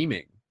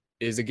dreaming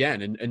is,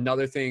 again,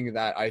 another thing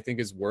that I think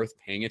is worth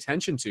paying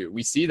attention to.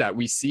 We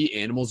see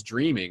animals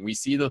dreaming. We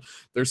see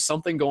there's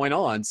something going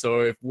on. So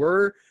if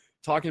we're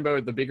talking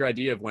about the bigger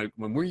idea of when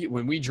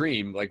we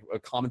dream, like a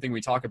common thing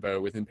we talk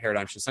about within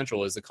Paradigm Shift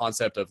Central is the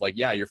concept of like,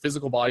 yeah, your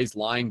physical body's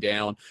lying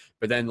down,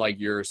 but then like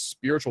your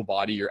spiritual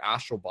body, your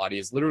astral body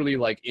is literally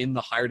like in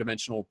the higher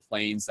dimensional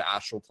planes, the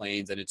astral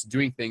planes, and it's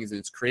doing things and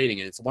it's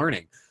creating and it's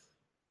learning.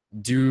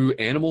 Do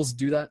animals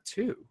do that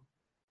too?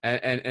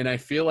 And I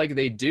feel like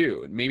they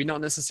do. Maybe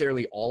not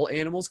necessarily all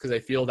animals, because I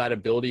feel that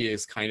ability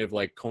is kind of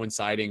like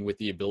coinciding with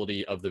the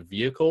ability of the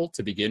vehicle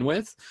to begin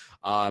with.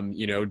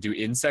 You know, do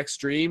insects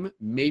dream?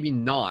 Maybe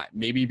not.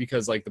 Maybe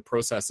because like the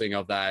processing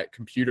of that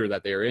computer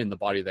that they're in, the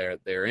body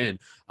they're in,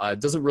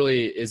 isn't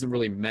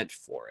really meant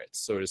for it,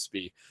 so to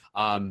speak.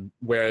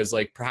 Whereas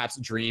like perhaps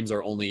dreams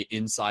are only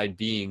inside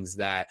beings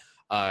that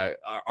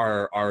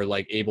are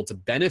like able to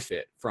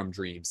benefit from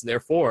dreams.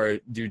 Therefore,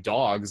 do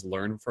dogs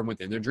learn from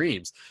within their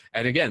dreams?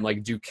 And again,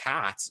 like, do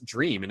cats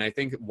dream? And I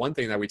think one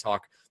thing that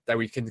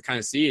we can kind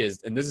of see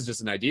is, and this is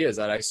just an idea, is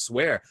that I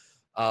swear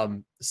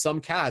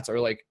some cats are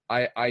like,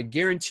 I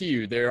guarantee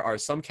you there are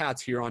some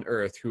cats here on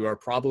earth who are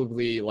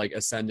probably like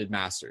ascended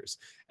masters,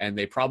 and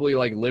they probably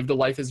like lived a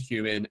life as a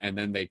human, and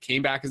then they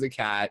came back as a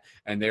cat,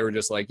 and they were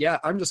just like, yeah,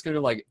 I'm just gonna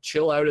like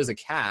chill out as a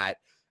cat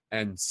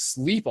and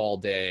sleep all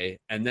day,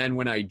 and then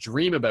when I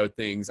dream about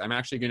things, I'm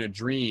actually going to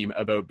dream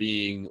about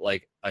being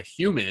like a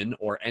human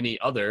or any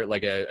other,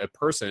 like a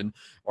person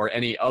or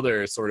any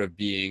other sort of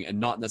being, and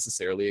not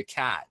necessarily a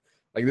cat.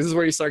 Like, this is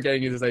where you start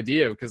getting into this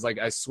idea, because like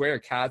I swear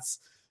cats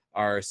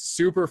are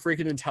super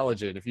freaking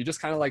intelligent. If you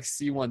just kind of like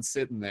see one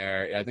sitting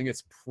there, I think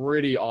it's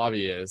pretty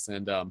obvious.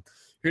 And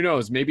who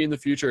knows, maybe in the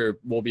future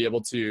we'll be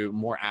able to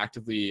more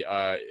actively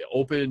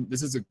open,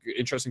 this is an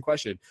interesting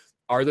question,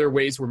 are there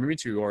ways we're moving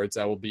towards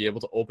that will be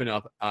able to open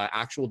up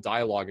actual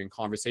dialogue and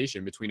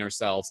conversation between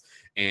ourselves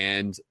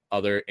and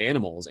other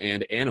animals,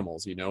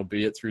 you know,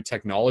 be it through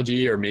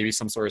technology or maybe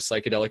some sort of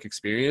psychedelic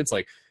experience?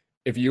 Like,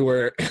 if you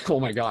were, oh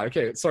my God,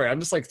 okay, sorry,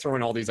 I'm just like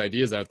throwing all these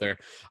ideas out there.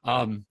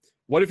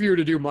 What if you were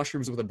to do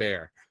mushrooms with a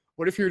bear?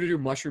 What if you were to do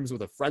mushrooms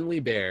with a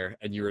friendly bear,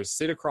 and you were to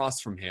sit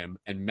across from him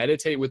and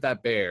meditate with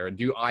that bear and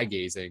do eye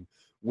gazing?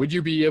 Would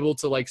you be able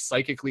to like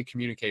psychically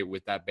communicate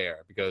with that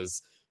bear?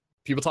 Because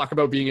people talk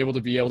about being able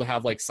to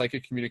have like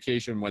psychic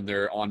communication when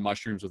they're on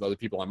mushrooms with other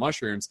people on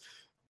mushrooms.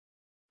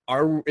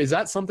 Is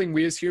that something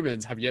we as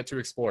humans have yet to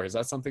explore? Is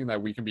that something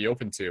that we can be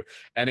open to?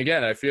 And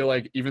again, I feel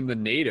like even the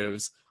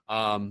natives,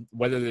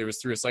 whether it was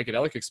through a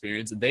psychedelic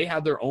experience, they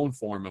had their own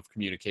form of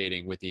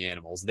communicating with the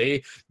animals.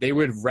 They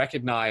would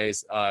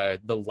recognize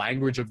the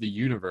language of the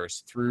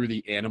universe through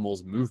the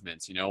animals'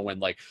 movements. You know, when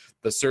like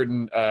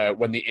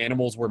when the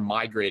animals were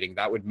migrating,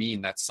 that would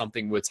mean that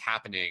something was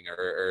happening,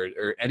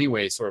 or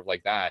anyway, sort of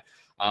like that.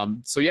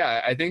 So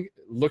yeah, I think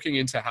looking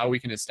into how we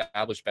can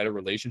establish better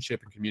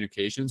relationship and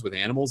communications with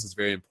animals is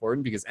very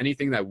important, because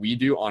anything that we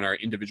do on our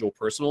individual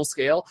personal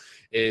scale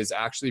is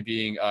actually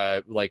being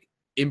like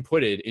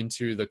inputted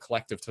into the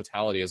collective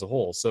totality as a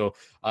whole. So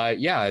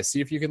yeah,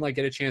 see if you can like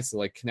get a chance to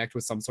like connect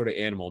with some sort of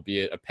animal, be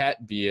it a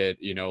pet, be it,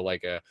 you know,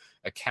 like a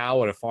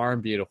cow at a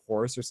farm, be it a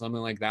horse or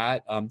something like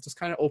that. Just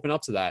kind of open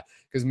up to that,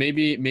 because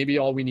maybe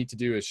all we need to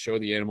do is show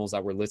the animals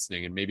that we're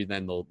listening, and maybe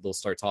then they'll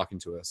start talking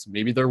to us.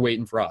 Maybe they're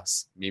waiting for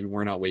us, maybe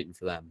we're not waiting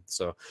for them.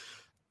 So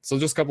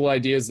just a couple of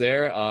ideas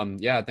there.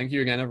 Yeah, thank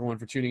you again, everyone,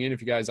 for tuning in.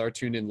 If you guys are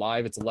tuned in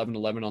live, it's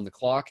 11:11 on the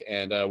clock,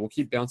 and we'll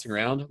keep bouncing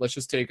around. Let's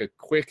just take a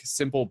quick,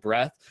 simple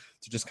breath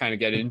to just kind of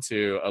get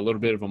into a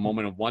little bit of a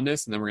moment of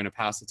oneness, and then we're going to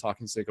pass the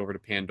talking stick over to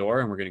Pandora,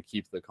 and we're going to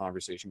keep the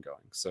conversation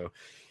going. So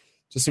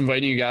just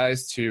inviting you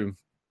guys to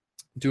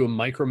do a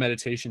micro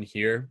meditation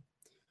here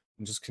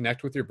and just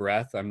connect with your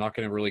breath. I'm not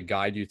going to really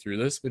guide you through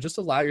this, but just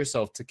allow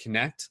yourself to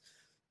connect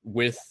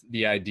with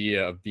the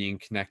idea of being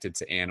connected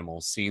to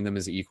animals, seeing them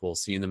as equal,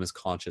 seeing them as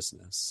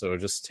consciousness. So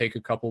just take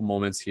a couple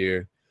moments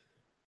here,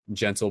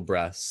 gentle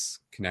breaths,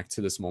 connect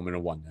to this moment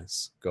of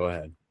oneness. Go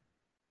ahead.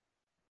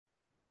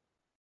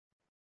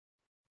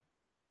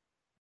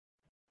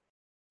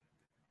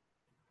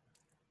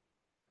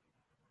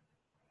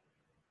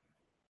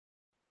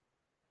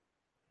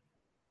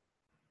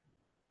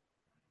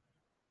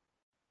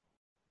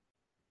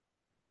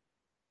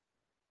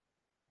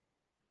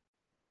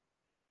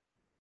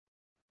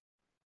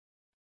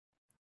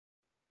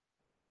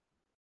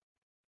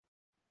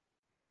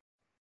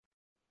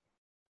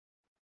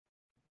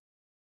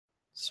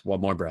 Just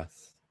one more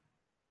breath.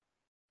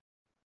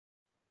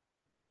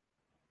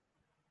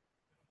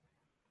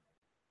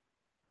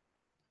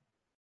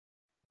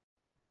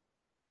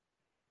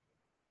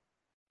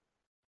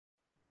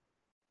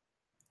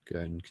 Good.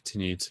 And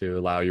continue to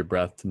allow your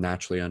breath to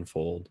naturally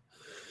unfold.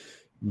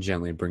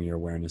 Gently bring your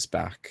awareness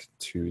back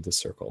to the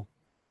circle.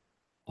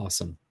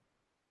 Awesome.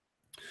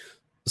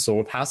 So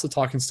we'll pass the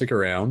talking stick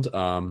around.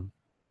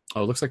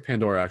 Oh, it looks like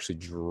Pandora actually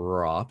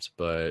dropped,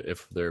 but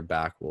if they're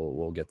back,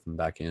 we'll get them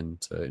back in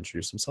to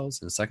introduce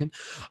themselves in a second.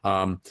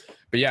 But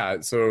yeah,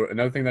 so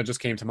another thing that just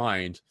came to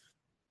mind,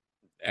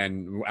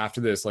 and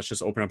after this, let's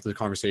just open up the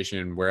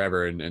conversation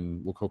wherever,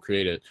 and we'll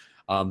co-create it.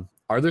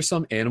 Are there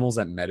some animals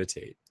that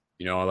meditate?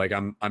 You know, like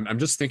I'm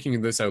just thinking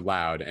this out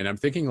loud, and I'm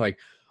thinking like,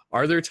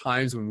 are there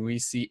times when we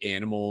see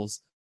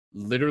animals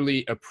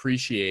literally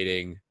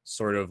appreciating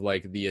sort of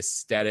like the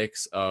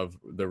aesthetics of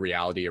the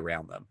reality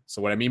around them?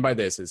 So what I mean by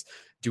this is,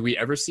 do we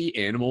ever see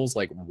animals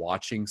like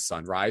watching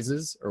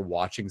sunrises or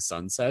watching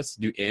sunsets?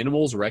 Do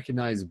animals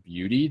recognize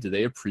beauty? Do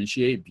they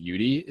appreciate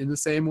beauty in the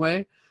same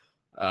way?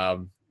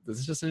 This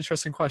is just an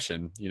interesting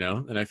question, you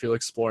know, and I feel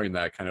exploring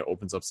that kind of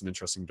opens up some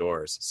interesting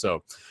doors.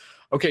 So,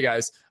 okay,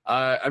 guys,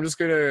 I'm just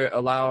going to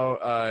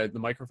allow the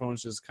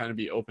microphones just kind of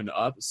be opened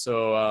up.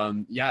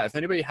 So, yeah, if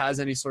anybody has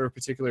any sort of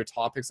particular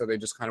topics that they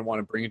just kind of want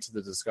to bring into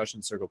the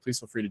discussion circle, please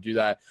feel free to do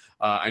that.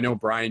 I know,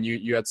 Brian,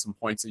 you had some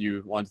points that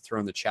you wanted to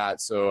throw in the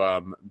chat.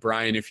 So,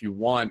 Brian, if you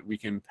want, we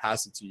can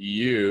pass it to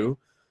you.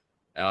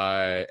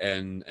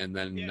 And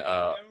then, everyone's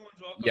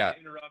welcome yeah. to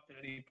interrupt at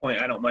any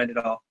point. I don't mind at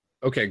all.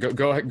 Okay,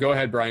 go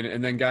ahead, Brian.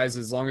 And then, guys,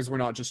 as long as we're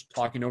not just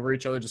talking over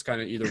each other, just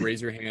kind of either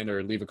raise your hand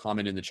or leave a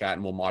comment in the chat,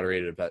 and we'll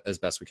moderate it as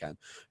best we can.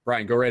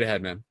 Brian, go right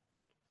ahead, man.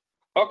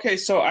 Okay,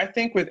 so I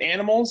think with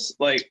animals,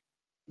 like,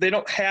 they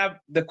don't have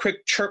the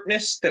quick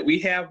chirpness that we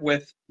have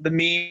with the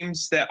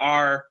memes that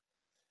are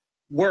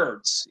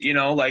words, you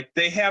know, like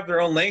they have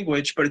their own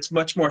language, but it's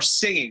much more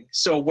singing.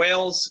 So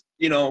whales,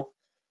 you know,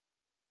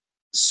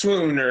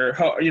 swoon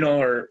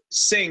or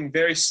sing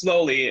very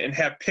slowly and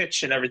have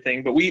pitch and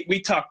everything, but we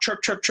talk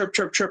chirp, chirp, chirp,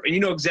 chirp, chirp, and you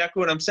know exactly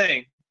what I'm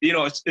saying. You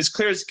know, it's as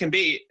clear as it can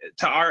be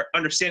to our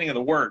understanding of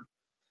the word.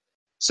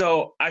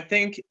 So I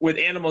think with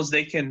animals,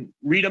 they can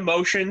read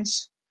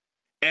emotions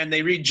and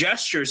they read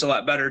gestures a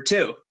lot better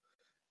too.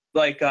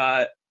 Like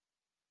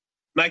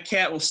my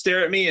cat will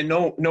stare at me and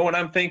know what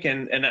I'm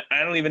thinking, and I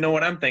don't even know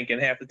what I'm thinking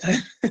half the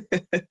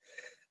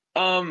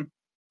time.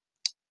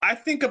 I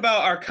think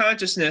about our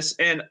consciousness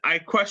and I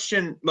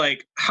question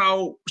like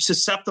how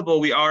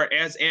susceptible we are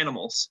as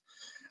animals.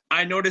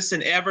 I noticed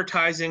in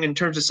advertising in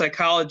terms of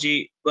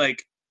psychology,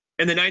 like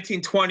in the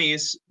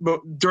 1920s,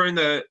 during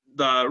the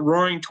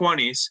roaring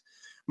 20s,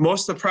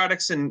 most of the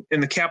products in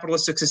the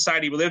capitalistic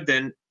society we lived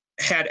in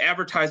had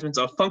advertisements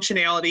of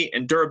functionality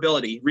and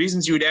durability,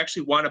 reasons you would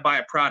actually want to buy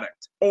a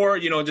product or,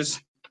 you know,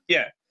 just,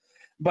 yeah.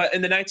 But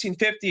in the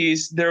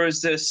 1950s, there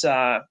was this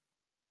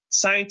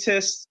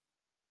scientist,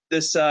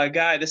 this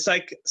guy, this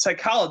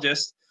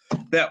psychologist,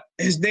 that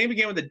his name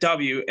began with a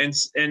W,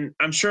 and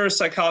I'm sure a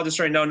psychologist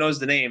right now knows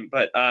the name,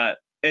 but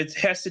it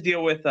has to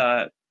deal with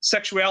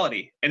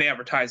sexuality in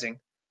advertising.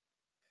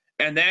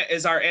 And that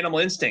is our animal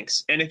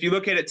instincts. And if you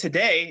look at it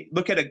today,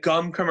 look at a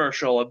gum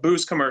commercial, a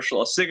booze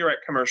commercial, a cigarette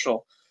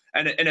commercial,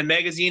 and a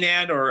magazine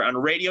ad or on a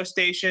radio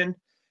station,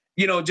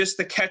 you know, just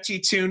the catchy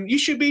tune, "You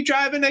should be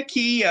driving a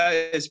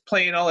Kia," is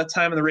playing all the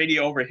time on the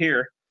radio over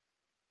here.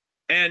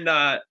 And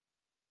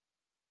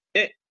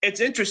it's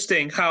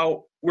interesting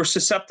how we're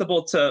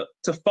susceptible to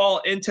fall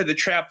into the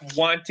trap of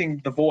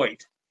wanting the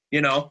void,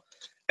 you know?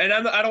 And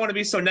I don't want to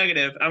be so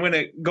negative. I'm going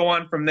to go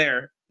on from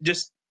there.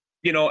 Just,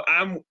 you know,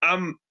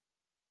 I'm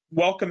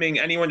welcoming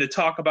anyone to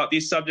talk about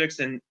these subjects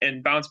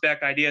and bounce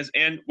back ideas.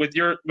 And with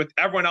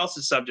everyone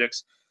else's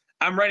subjects,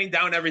 I'm writing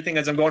down everything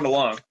as I'm going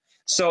along.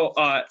 So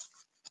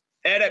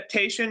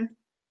adaptation,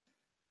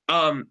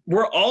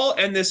 we're all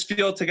in this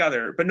field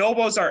together.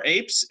 Bonobos are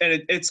apes,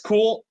 and it's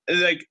cool.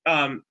 Like,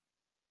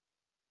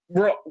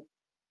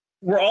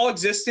 we're all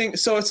existing.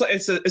 So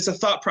it's a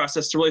thought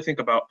process to really think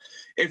about.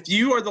 If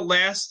you are the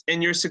last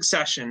in your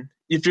succession,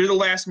 if you're the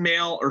last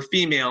male or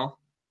female,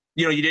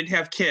 you know, you didn't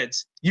have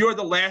kids, you are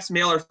the last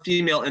male or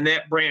female in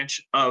that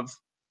branch of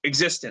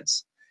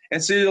existence.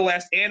 And so you're the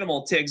last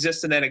animal to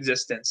exist in that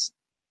existence.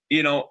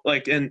 you know,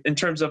 like in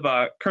terms of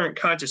current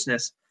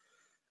consciousness.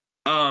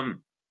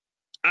 I'm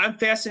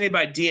fascinated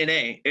by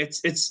DNA.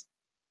 It's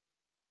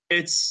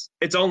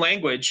its own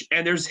language,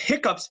 and there's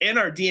hiccups in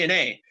our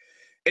DNA.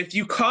 If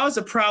you cause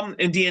a problem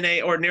in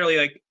DNA ordinarily,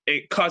 like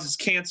it causes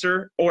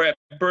cancer, or at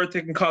birth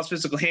it can cause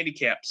physical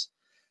handicaps.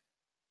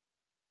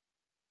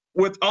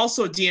 With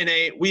also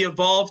DNA, we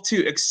evolved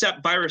to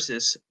accept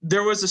viruses.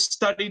 There was a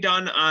study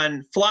done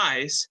on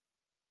flies.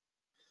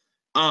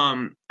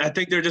 I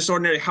think they're just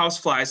ordinary house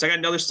flies. I got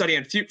another study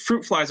on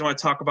fruit flies I want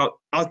to talk about.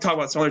 I'll talk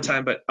about some other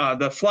time, but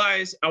the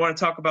flies I want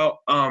to talk about.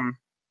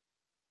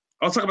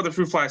 I'll talk about the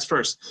fruit flies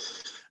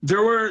first.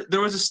 There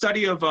was a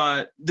study of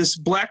this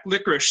black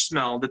licorice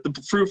smell that the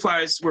fruit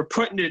flies were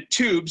put into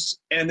tubes,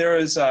 and there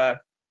was the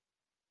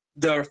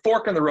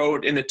fork in the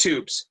road in the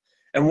tubes.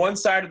 And one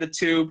side of the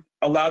tube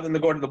allowed them to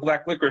go to the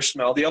black licorice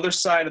smell. The other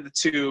side of the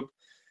tube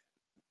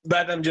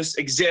let them just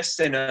exist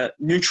in a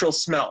neutral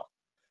smell.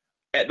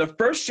 The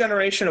first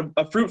generation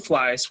of fruit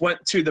flies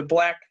went to the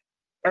black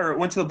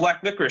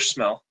licorice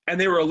smell, and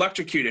they were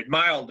electrocuted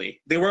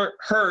mildly. They weren't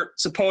hurt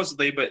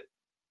supposedly, but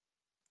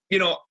you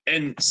know,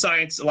 in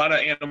science, a lot of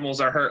animals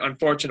are hurt,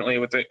 unfortunately,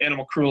 with the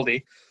animal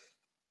cruelty.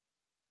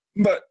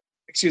 But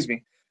excuse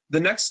me, the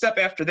next step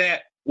after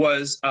that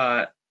was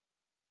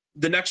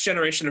the next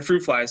generation of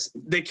fruit flies.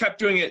 They kept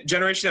doing it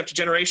generation after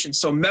generation,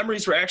 so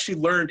memories were actually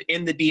learned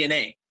in the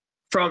DNA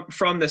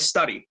from this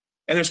study,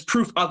 and there's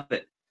proof of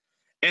it.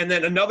 And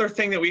then another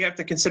thing that we have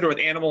to consider with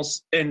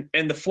animals and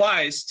the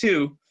flies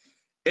too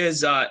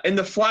is in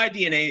the fly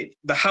DNA,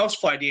 the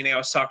housefly DNA I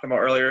was talking about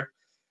earlier,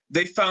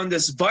 they found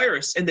this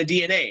virus in the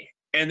DNA,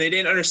 and they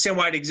didn't understand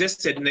why it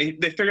existed, and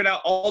they figured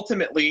out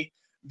ultimately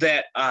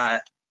that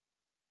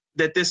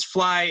that this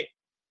fly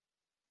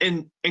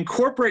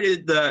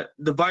incorporated the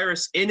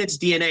virus in its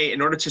DNA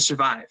in order to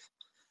survive.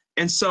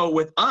 And so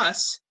with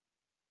us,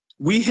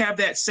 we have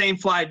that same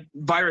fly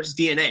virus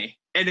DNA,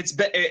 and it's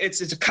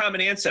a common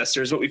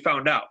ancestor is what we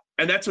found out.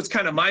 And that's what's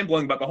kind of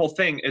mind-blowing about the whole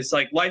thing is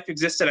like life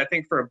existed, I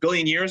think, for 1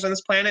 billion years on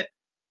this planet.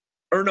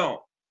 Or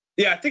no.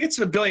 Yeah, I think it's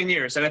 1 billion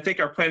years, and I think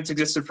our planet's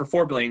existed for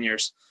 4 billion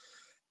years.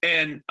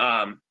 And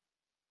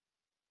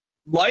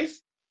life,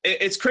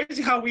 it's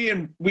crazy how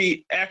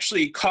we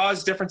actually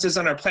cause differences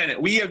on our planet.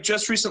 We have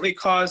just recently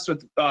caused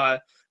with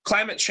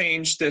climate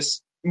change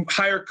this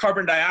higher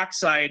carbon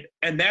dioxide,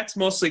 and that's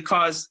mostly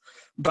caused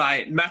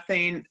by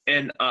methane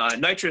and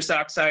nitrous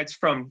oxides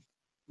from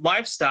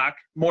livestock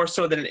more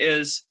so than it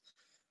is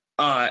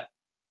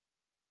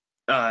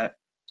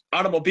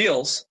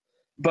automobiles.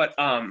 But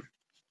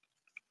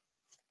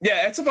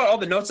yeah, that's about all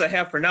the notes I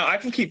have for now. I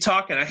can keep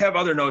talking. I have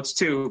other notes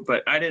too,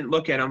 but I didn't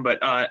look at them. But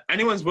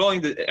anyone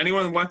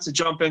who wants to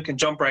jump in can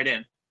jump right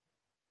in.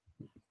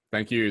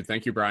 Thank you,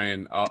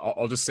 Brian.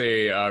 I'll just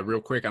say real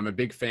quick, I'm a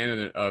big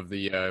fan of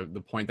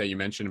the point that you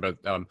mentioned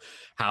about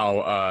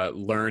how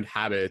learned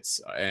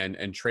habits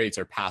and traits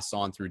are passed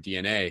on through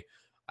DNA.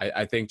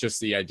 I think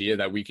just the idea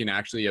that we can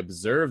actually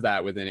observe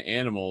that within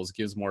animals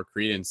gives more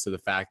credence to the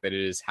fact that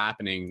it is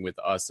happening with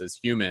us as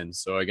humans.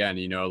 So again,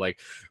 you know, like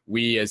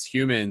we as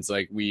humans,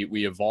 like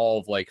we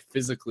evolve like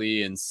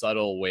physically in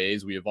subtle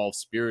ways. We evolve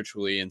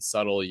spiritually in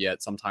subtle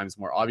yet sometimes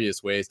more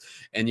obvious ways.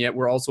 And yet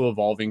we're also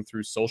evolving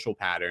through social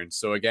patterns.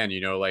 So again,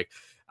 you know, like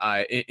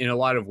in a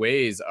lot of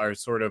ways, our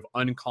sort of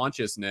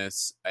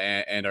unconsciousness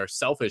and our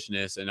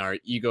selfishness and our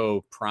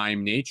ego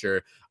prime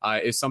nature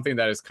is something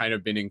that has kind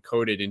of been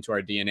encoded into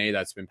our DNA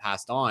that's been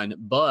passed on.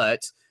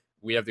 But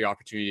we have the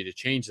opportunity to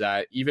change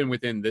that even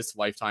within this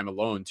lifetime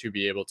alone to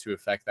be able to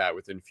affect that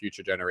within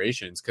future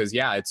generations. Because,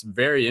 yeah, it's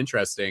very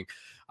interesting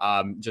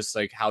just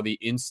like how the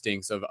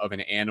instincts of an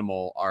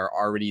animal are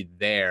already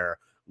there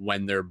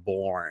when they're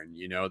born.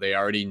 You know, they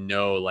already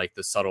know like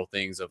the subtle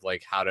things of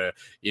like how to,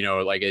 you know,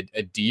 like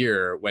a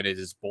deer when it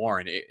is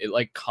born, it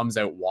like comes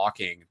out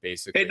walking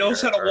basically. It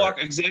knows how to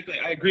walk. Exactly.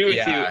 I agree with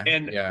you.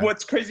 And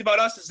what's crazy about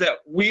us is that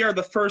we are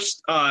the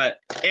first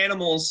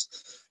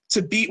animals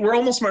to be, we're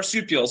almost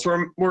marsupials.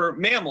 We're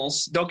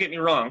mammals, don't get me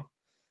wrong.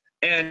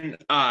 And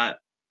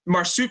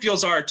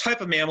marsupials are a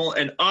type of mammal,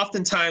 and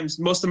oftentimes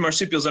most of the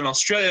marsupials in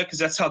Australia, because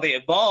that's how they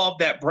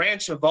evolved, that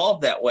branch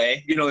evolved that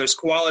way. You know, there's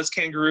koalas,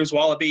 kangaroos,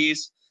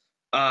 wallabies,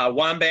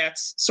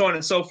 wombats, so on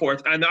and so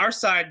forth. On our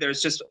side,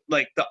 there's just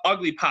like the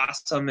ugly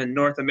possum in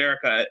North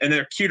America, and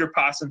there are cuter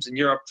possums in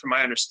Europe, from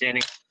my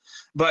understanding.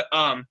 But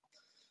our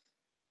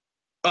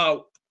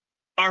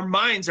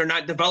minds are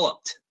not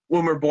developed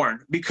when we're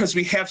born because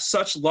we have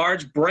such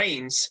large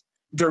brains.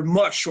 They're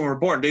mush when we're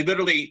born. They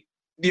literally,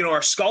 you know,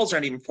 our skulls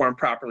aren't even formed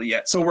properly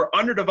yet. So we're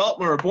underdeveloped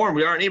when we're born.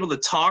 We aren't able to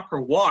talk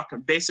or walk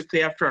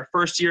basically after our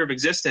first year of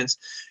existence.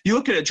 You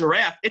look at a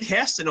giraffe, it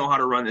has to know how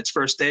to run its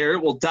first day or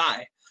it will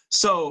die.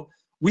 So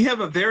we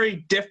have a very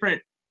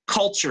different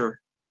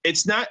culture.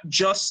 It's not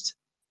just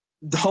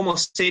the Homo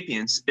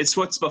sapiens. It's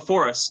what's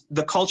before us,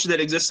 the culture that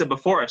existed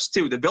before us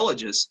too, the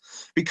villages.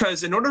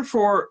 Because in order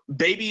for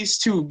babies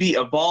to be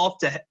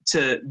evolved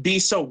to be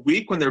so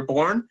weak when they're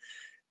born,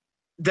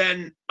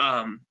 then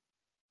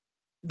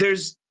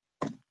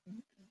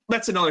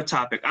that's another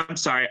topic. I'm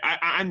sorry.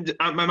 I'm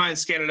my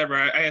mind's scattered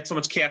everywhere. I had so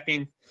much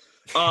caffeine.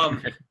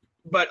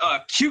 But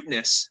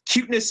cuteness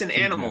in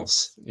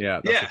animals.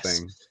 Yeah, that's the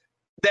thing.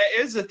 That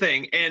is a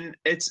thing, and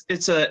it's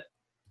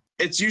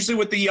usually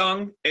with the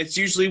young. It's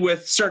usually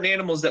with certain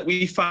animals that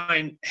we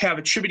find have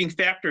attributing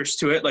factors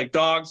to it, like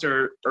dogs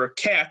or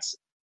cats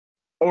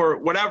or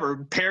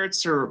whatever,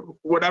 parrots or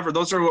whatever.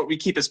 Those are what we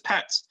keep as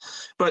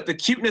pets. But the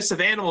cuteness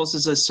of animals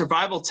is a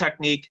survival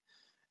technique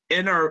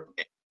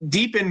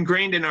deep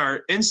ingrained in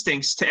our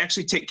instincts to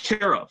actually take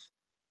care of.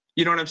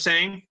 You know what I'm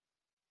saying?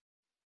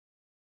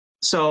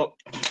 So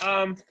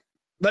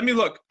let me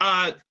look.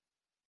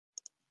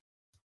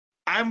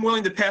 I'm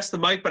willing to pass the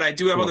mic, but I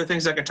do have other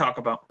things I can talk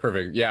about.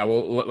 Perfect. Yeah.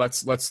 Well,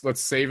 let's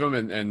save them,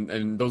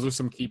 and those are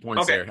some key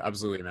points there.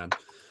 Absolutely, man.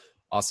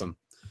 Awesome.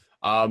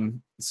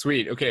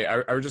 Sweet. Okay.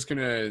 I was just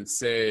gonna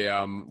say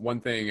one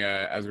thing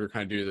as we're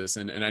kind of doing this,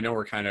 and I know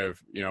we're kind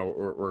of, you know,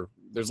 we're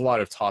there's a lot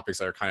of topics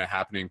that are kind of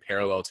happening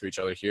parallel to each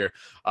other here.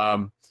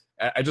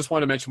 I just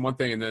want to mention one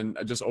thing, and then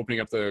just opening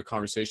up the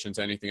conversation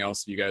to anything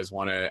else you guys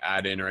want to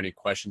add in or any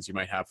questions you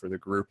might have for the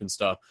group and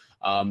stuff.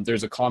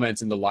 There's a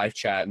comment in the live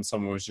chat, and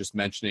someone was just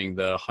mentioning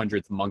the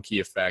 100th monkey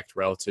effect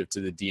relative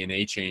to the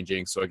DNA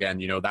changing. So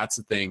again, you know, that's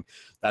the thing.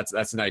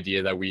 That's an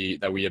idea that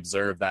we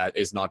observe that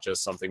is not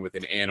just something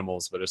within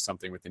animals, but is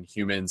something within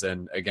humans.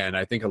 And again,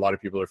 I think a lot of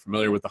people are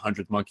familiar with the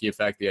 100th monkey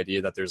effect, the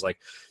idea that there's like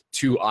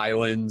 2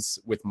 islands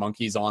with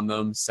monkeys on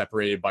them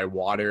separated by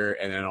water,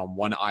 and then on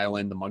one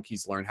island the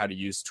monkeys learn how to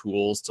use tools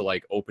to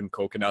like open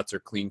coconuts or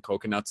clean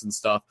coconuts and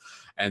stuff,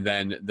 and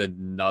then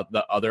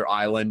the other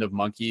island of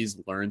monkeys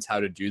learns how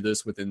to do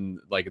this within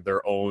like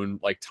their own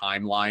like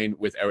timeline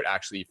without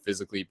actually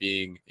physically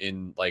being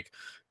in like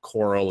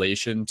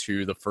correlation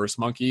to the first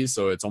monkeys.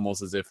 So it's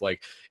almost as if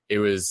like it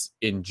was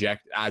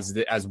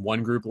as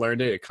one group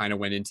learned it kind of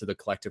went into the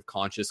collective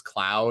conscious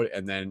cloud,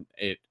 and then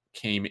it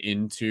came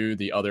into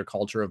the other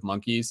culture of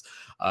monkeys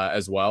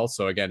as well.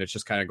 So again, it's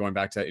just kind of going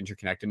back to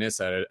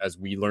interconnectedness. As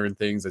we learn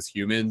things as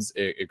humans,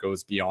 it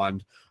goes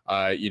beyond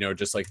you know,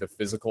 just like the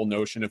physical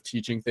notion of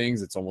teaching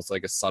things. It's almost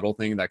like a subtle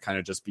thing that kind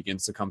of just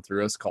begins to come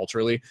through us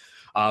culturally.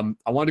 I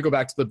wanted to go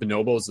back to the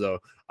bonobos though.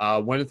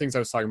 One of the things I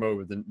was talking about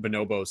with the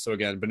bonobos. So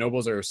again,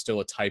 bonobos are still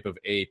a type of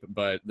ape,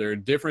 but they're a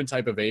different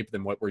type of ape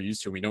than what we're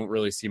used to. We don't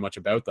really see much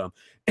about them.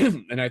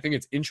 And I think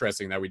it's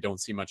interesting that we don't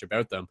see much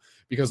about them,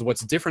 because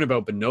what's different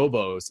about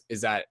bonobos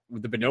is that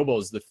with the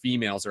bonobos, the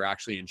females are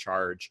actually in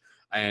charge.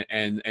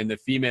 And the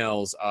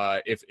females,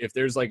 if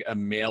there's like a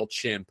male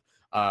chimp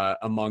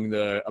among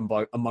the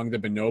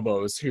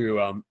bonobos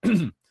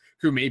who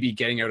who may be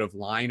getting out of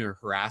line or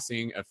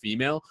harassing a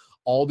female,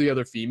 all the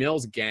other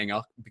females gang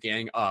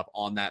up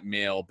on that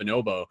male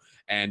bonobo.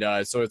 And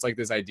so it's like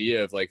this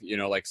idea of like, you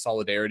know, like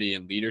solidarity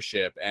and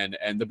leadership, and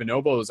the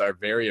bonobos are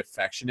very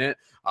affectionate.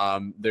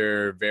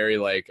 They're very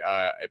like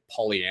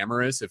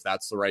polyamorous, if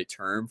that's the right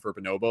term for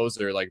bonobos.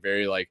 They're like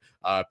very like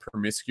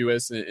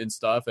promiscuous and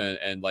stuff,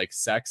 and like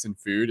sex and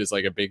food is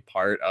like a big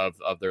part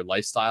of their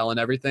lifestyle and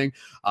everything.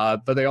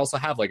 But they also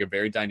have like a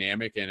very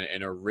dynamic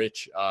and a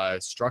rich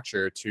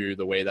structure to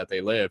the way that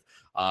they live.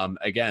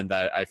 Again,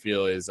 that I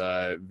feel is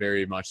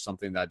very much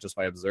something that just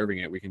by observing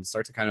it, we can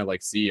start to kind of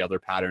like see other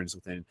patterns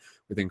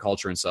within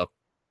culture and stuff.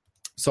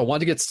 So I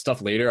wanted to get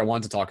stuff later. I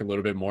wanted to talk a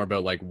little bit more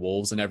about like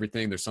wolves and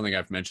everything. There's something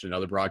I've mentioned in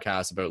other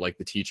broadcasts about like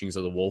the teachings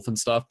of the wolf and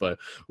stuff, but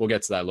we'll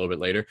get to that a little bit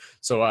later.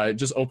 So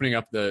just opening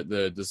up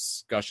the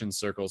discussion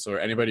circle. So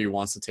anybody who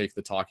wants to take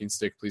the talking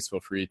stick, please feel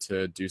free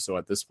to do so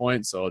at this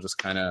point. So I'll just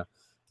kind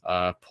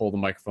of pull the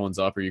microphones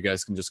up, or you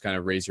guys can just kind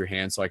of raise your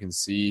hand so I can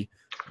see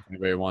if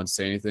anybody wants to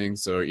say anything.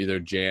 So either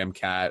Jam,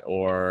 Cat,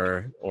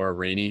 or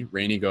Rainy.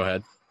 Rainy, go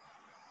ahead.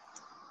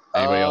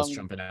 Anybody else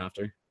jump in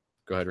after?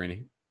 Go ahead,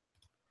 Rainy.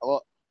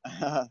 Well,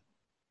 I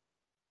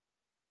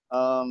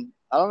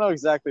don't know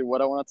exactly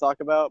what I want to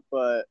talk about,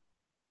 but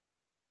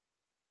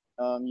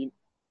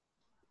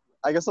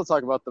I guess I'll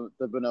talk about the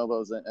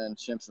bonobos and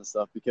chimps and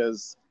stuff,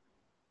 because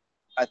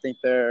I think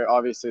they're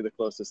obviously the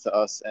closest to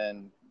us,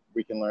 and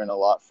we can learn a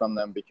lot from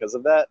them because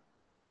of that.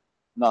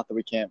 Not that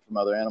we can't from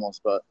other animals,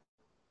 but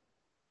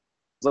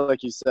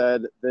like you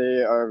said,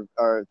 they live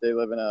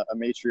in a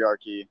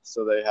matriarchy,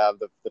 so they have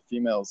the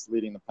females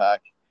leading the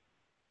pack.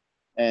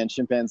 And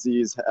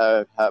chimpanzees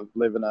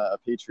live in a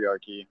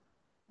patriarchy,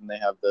 and they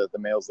have the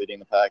males leading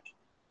the pack.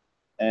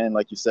 And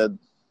like you said,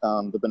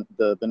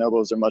 the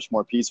bonobos are much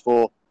more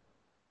peaceful,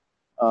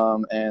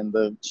 and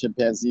the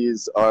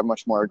chimpanzees are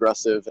much more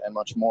aggressive and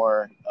much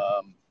more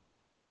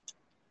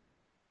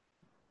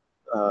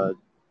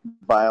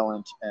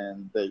violent,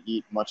 and they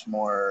eat much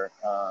more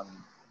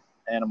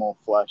animal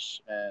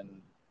flesh, and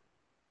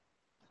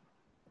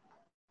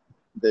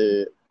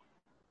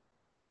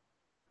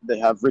they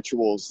have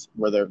rituals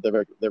where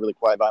they're really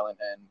quite violent,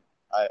 and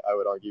I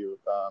would argue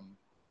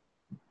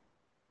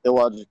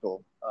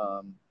illogical.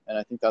 And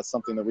I think that's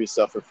something that we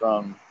suffer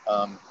from,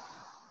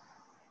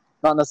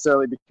 not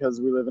necessarily because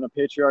we live in a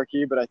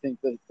patriarchy, but I think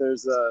that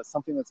there's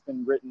something that's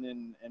been written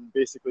in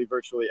basically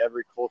virtually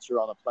every culture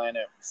on the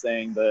planet,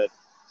 saying that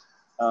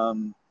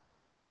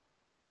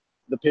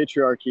the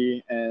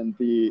patriarchy and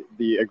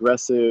the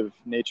aggressive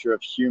nature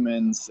of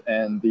humans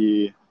and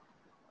the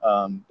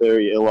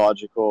very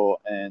illogical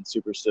and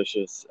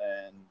superstitious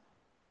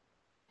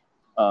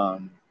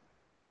and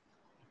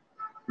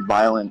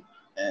violent,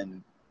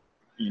 and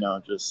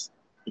just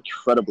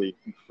incredibly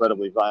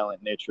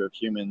violent nature of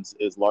humans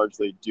is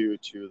largely due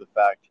to the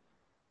fact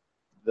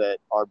that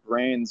our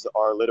brains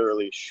are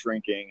literally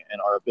shrinking,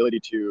 and our ability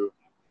to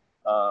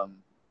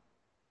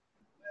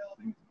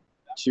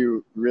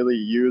really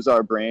use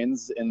our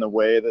brains in the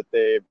way that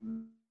they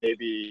may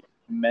be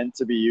meant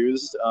to be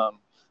used.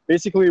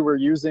 Basically, we're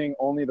using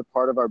only the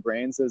part of our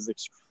brains that is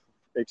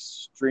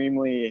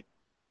extremely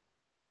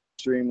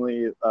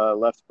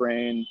left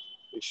brain,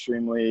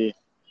 extremely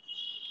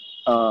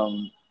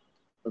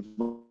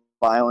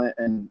violent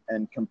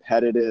and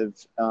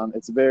competitive.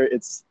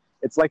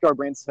 It's like our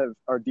brains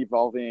are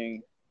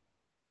devolving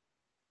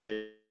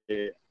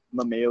a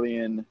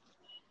mammalian,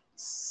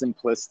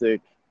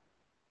 simplistic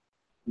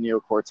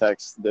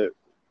neocortex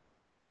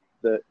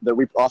that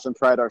we often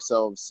pride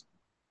ourselves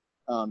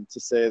to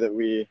say that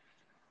we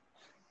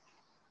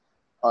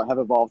have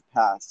evolved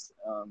past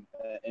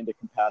into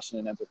compassion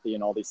and empathy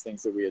and all these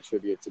things that we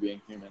attribute to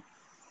being human.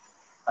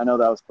 I know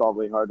that was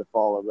probably hard to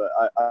follow, but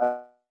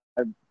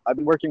I've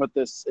been working with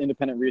this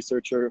independent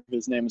researcher.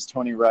 His name is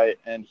Tony Wright,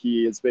 and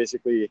he is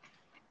basically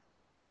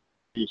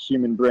the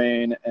human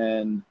brain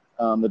and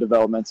the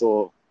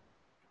developmental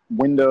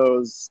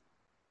windows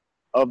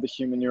of the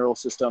human neural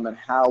system and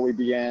how we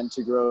began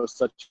to grow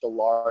such a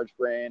large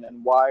brain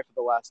and why for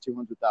the last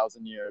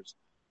 200,000 years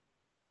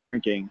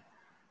shrinking.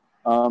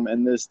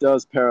 And this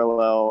does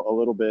parallel a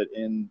little bit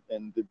in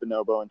the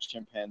bonobo and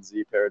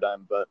chimpanzee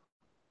paradigm, but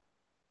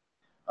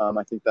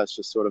I think that's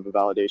just sort of a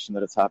validation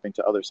that it's happening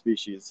to other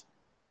species.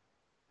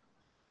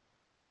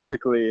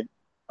 Basically,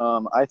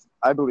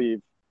 I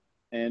believe,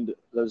 and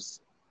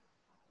there's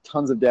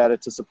tons of data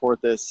to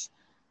support this,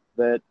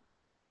 that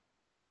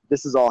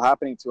this is all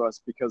happening to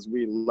us because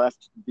we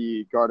left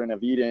the Garden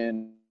of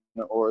Eden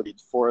or the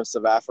forests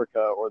of Africa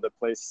or the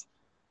place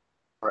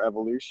for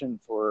evolution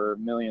for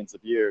millions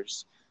of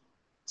years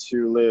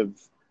to live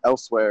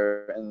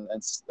elsewhere,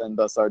 and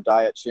thus our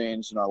diet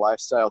changed and our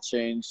lifestyle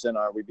changed, and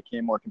we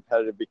became more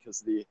competitive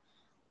because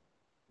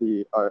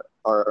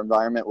our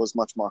environment was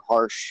much more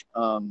harsh.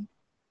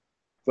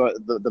 But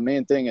the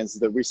main thing is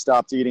that we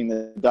stopped eating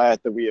the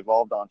diet that we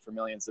evolved on for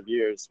millions of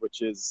years,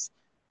 which is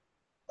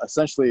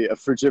essentially a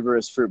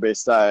frugivorous,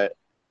 fruit-based diet.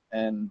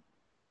 And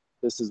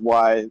this is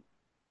why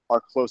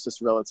our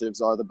closest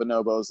relatives are the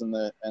bonobos and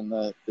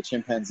the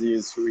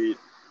chimpanzees, who eat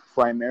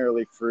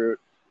primarily fruit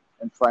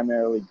and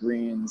primarily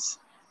greens.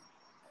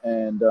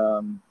 And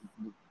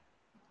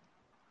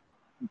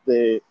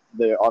they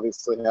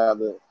obviously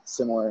have a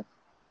similar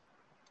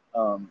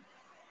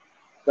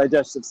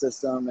digestive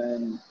system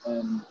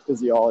and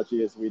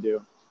physiology as we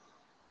do.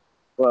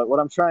 But what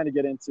I'm trying to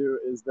get into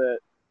is that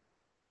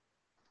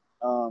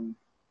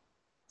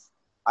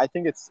I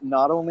think it's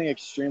not only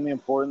extremely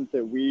important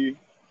that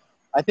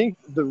I think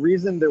the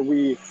reason that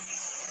I'm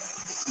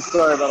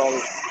sorry about all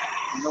this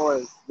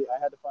noise. I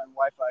had to find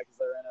Wi-Fi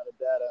because I ran out of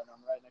data, and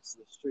I'm right next to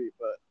the street.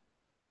 But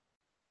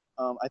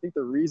I think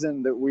the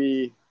reason that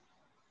we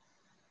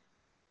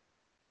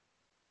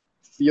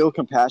feel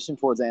compassion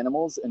towards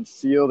animals and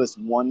feel this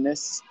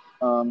oneness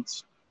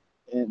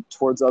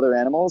towards other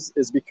animals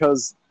is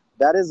because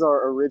that is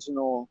our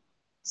original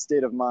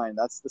state of mind.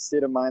 That's the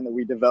state of mind that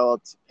we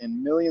developed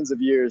in millions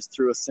of years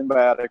through a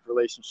symbiotic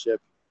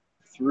relationship,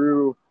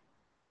 through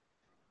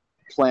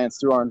plants,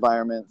 through our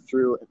environment,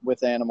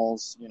 with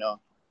animals.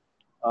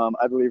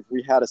 I believe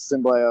we had a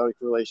symbiotic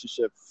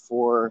relationship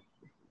for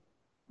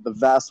the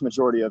vast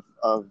majority of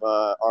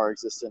our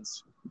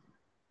existence,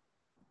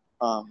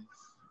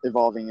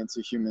 evolving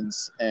into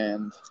humans,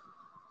 and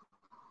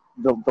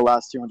the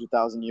last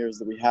 200,000 years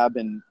that we have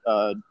been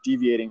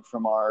deviating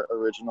from our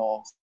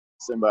original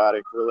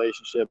symbiotic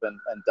relationship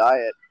and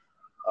diet,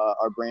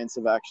 our brains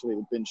have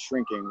actually been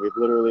shrinking. We've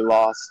literally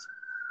lost,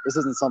 this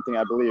isn't something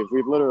I believe,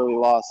 we've literally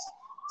lost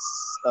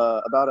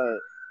about a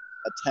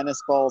tennis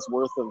ball's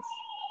worth of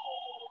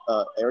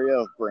area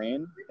of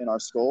brain in our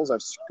skulls. Our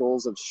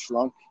skulls have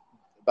shrunk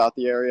about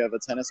the area of a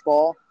tennis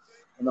ball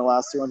in the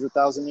last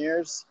 200,000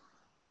 years.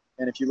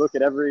 And if you look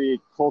at every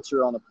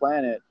culture on the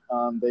planet,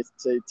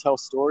 they tell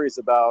stories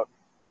about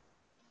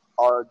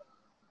our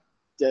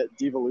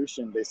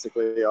devolution,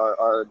 basically,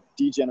 our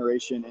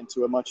degeneration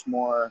into a much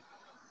more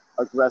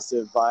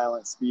aggressive,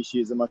 violent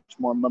species, a much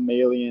more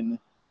mammalian,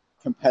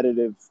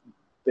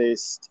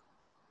 competitive-based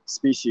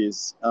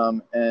species.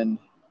 And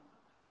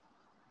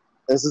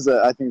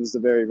I think this is a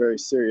very, very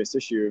serious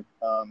issue.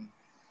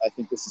 I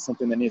think this is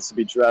something that needs to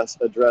be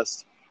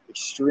addressed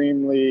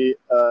extremely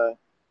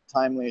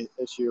timely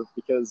issue,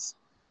 because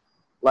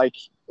sorry,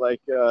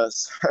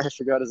 I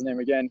forgot his name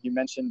again. He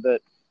mentioned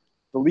that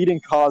the leading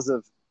cause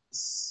of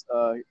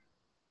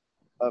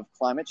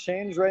climate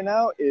change right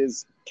now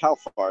is cow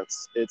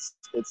farts. It's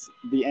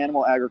the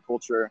animal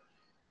agriculture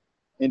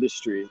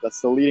industry.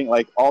 That's the leading,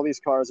 like all these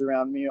cars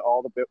around me,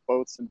 all the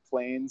boats and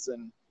planes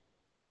and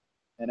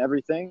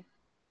everything,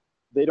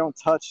 they don't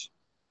touch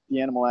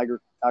the animal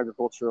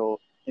agricultural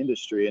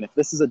industry. And if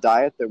this is a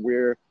diet that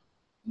we're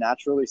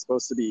naturally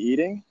supposed to be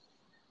eating,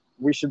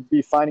 we should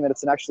be finding that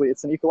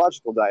it's an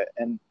ecological diet.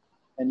 And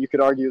you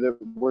could argue that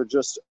we're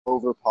just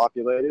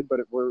overpopulated, but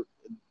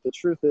the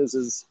truth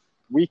is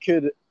we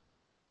could,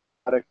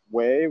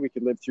 we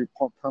could live through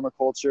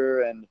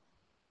permaculture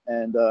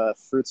and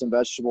fruits and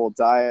vegetable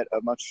diet,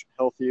 a much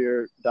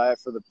healthier diet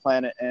for the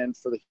planet and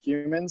for the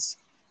humans.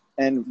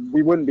 And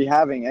we wouldn't be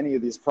having any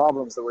of these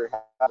problems that we're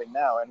having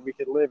now. And we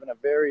could live in a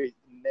very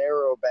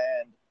narrow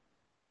band.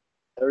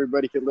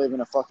 Everybody could live in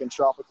a fucking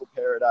tropical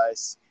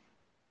paradise,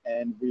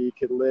 and we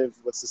could live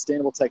with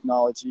sustainable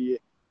technology.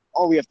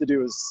 All we have to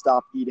do is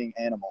stop eating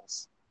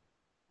animals.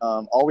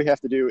 All we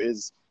have to do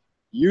is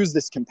use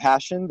this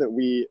compassion that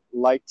we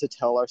like to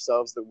tell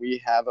ourselves that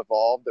we have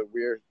evolved, that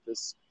we're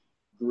this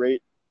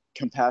great,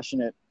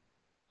 compassionate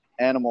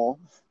animal,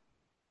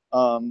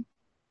 and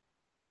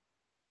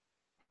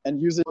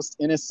use it as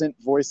innocent,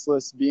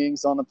 voiceless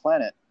beings on the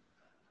planet.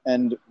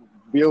 And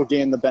we'll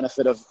gain the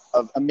benefit of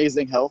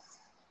amazing health.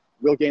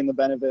 We'll gain the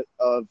benefit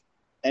of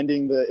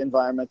ending the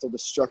environmental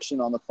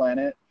destruction on the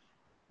planet,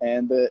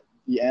 and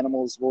the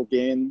animals will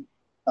gain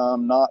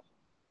not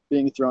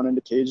being thrown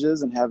into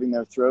cages and having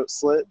their throat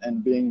slit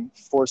and being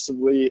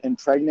forcibly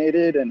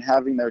impregnated and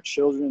having their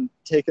children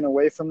taken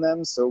away from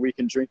them so we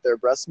can drink their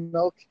breast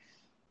milk.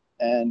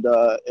 And,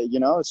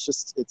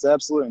 it's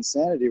absolute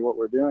insanity what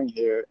we're doing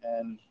here.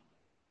 And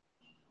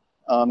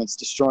it's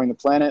destroying the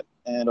planet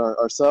and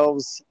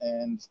ourselves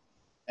and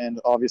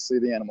obviously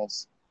the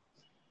animals.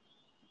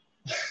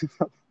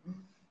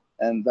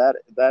 And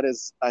that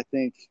is, I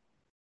think,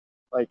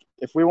 like,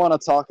 if we want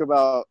to talk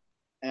about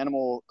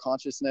animal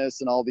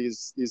consciousness and all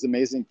these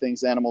amazing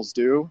things animals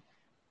do,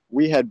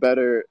 we had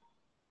better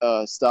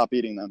stop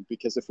eating them,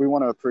 because if we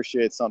want to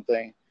appreciate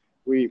something,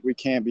 we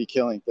can't be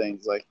killing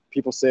things. Like,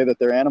 people say that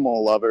they're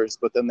animal lovers,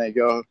 but then they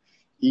go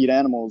eat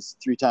animals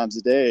 3 times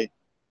a day.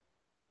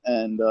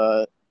 And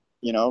the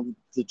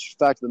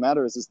fact of the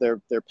matter is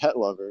they're pet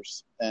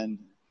lovers. And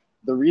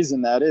the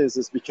reason that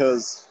is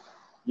because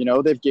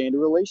they've gained a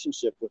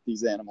relationship with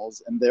these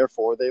animals, and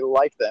therefore they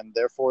like them,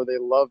 therefore they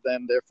love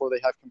them, therefore they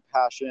have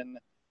compassion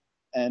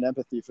and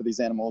empathy for these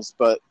animals.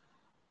 But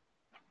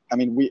I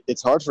mean,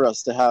 it's hard for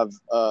us to have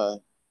a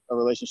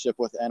relationship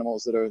with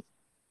animals that are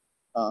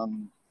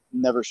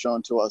never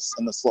shown to us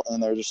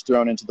and they're just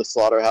thrown into the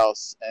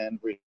slaughterhouse, and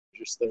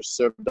they're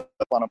served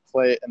up on a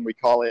plate, and we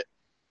call it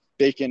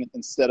bacon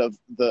instead of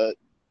a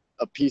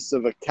piece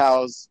of a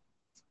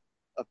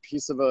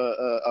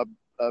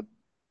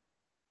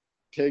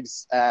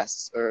pig's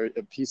ass, or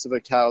a piece of a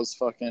cow's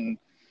fucking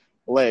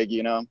leg.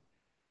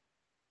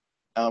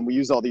 We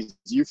use all these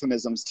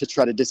euphemisms to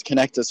try to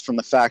disconnect us from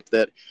the fact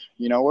that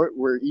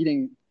we're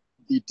eating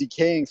the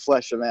decaying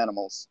flesh of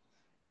animals.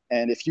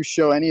 And if you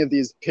show any of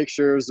these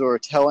pictures or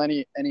tell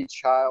any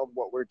child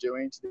what we're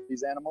doing to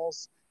these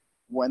animals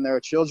when they're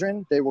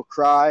children, they will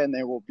cry and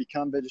they will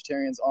become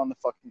vegetarians on the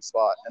fucking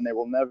spot, and they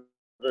will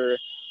never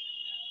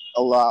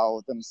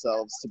allow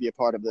themselves to be a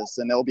part of this,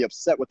 and they'll be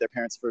upset with their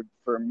parents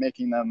for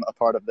making them a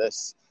part of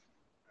this.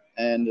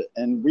 And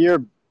we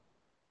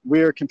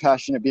are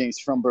compassionate beings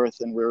from birth,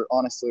 and we're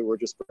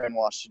just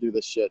brainwashed to do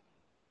this shit.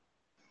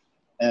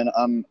 And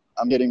I'm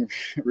getting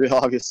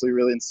obviously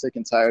really sick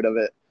and tired of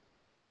it.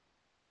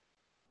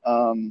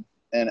 And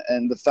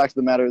the fact of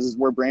the matter is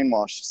we're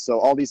brainwashed. So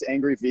all these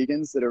angry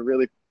vegans that are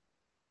really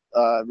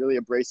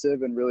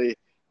abrasive and really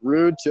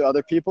rude to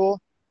other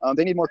people,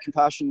 they need more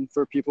compassion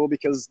for people,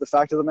 because the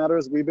fact of the matter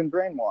is we've been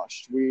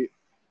brainwashed.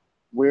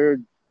 We're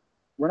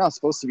not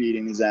supposed to be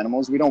eating these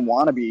animals. We don't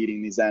want to be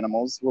eating these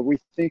animals. Well, we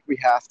think we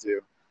have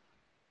to,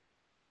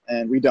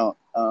 and we don't.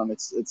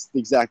 It's the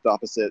exact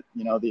opposite.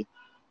 The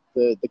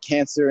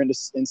Cancer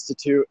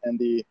Institute and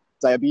the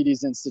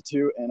Diabetes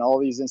Institute and all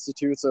these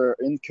institutes are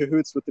in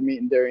cahoots with the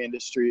meat and dairy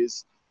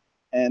industries,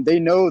 and they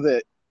know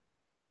that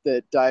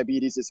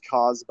diabetes is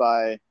caused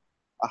by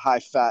a high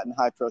fat and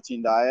high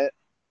protein diet.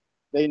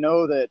 They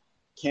know that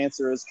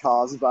cancer is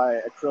caused by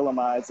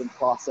acrylamides and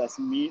processed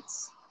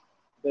meats.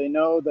 They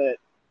know that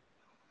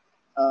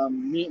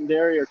meat and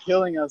dairy are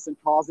killing us and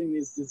causing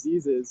these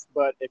diseases.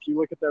 But if you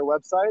look at their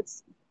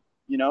websites,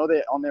 they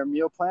on their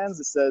meal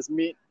plans, it says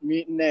meat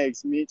and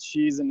eggs, meat,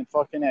 cheese, and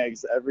fucking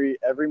eggs. Every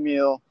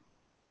meal,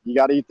 you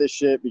got to eat this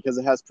shit because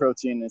it has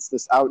protein. It's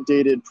this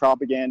outdated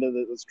propaganda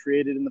that was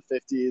created in the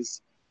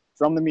 50s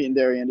from the meat and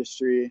dairy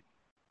industry,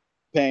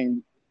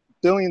 paying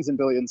billions and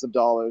billions of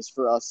dollars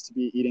for us to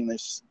be eating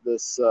these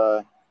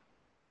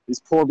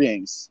poor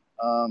beings.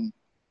 And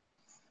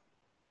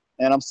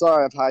I'm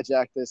sorry I've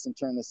hijacked this and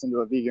turned this into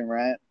a vegan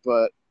rant,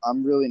 but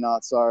I'm really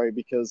not sorry,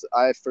 because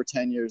I, for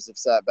 10 years, have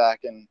sat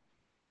back and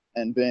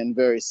been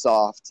very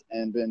soft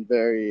and been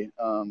very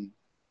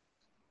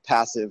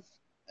passive,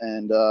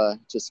 and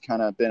just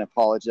kind of been an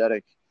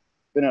apologetic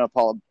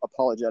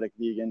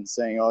vegan,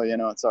 saying, oh,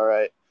 it's all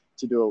right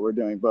to do what we're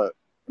doing. But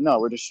no,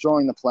 we're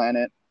destroying the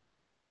planet.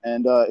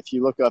 And if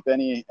you look up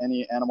any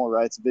animal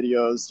rights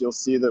videos, you'll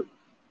see that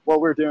what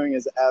we're doing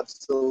is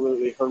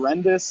absolutely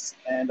horrendous.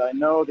 And I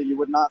know that you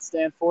would not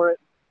stand for it.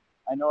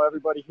 I know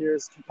everybody here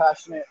is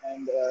compassionate,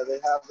 and they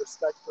have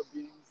respect for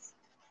beings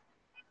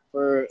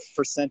for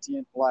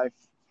sentient life.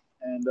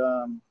 And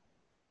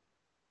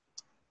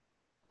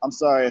I'm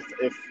sorry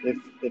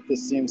if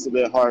this seems a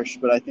bit harsh,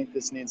 but I think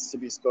this needs to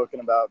be spoken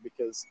about,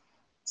 because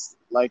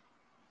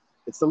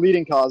it's the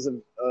leading cause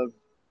of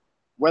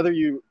whether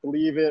you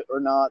believe it or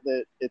not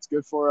that it's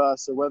good for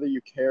us, or whether you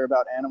care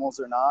about animals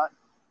or not.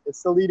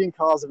 It's the leading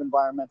cause of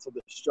environmental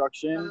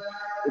destruction.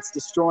 It's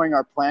destroying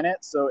our planet.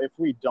 So if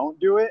we don't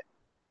do it,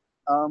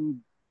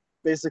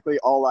 basically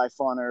all life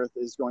on Earth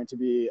is going to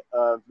be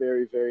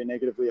very, very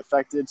negatively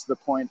affected, to the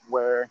point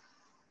where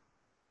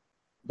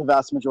the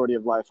vast majority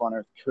of life on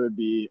Earth could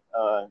be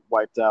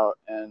wiped out,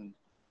 and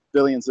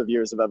billions of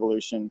years of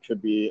evolution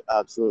could be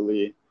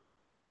absolutely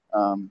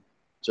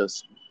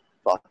just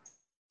fucked.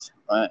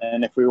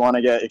 And if we want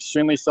to get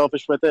extremely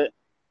selfish with it,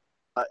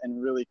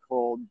 in really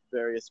cold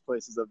various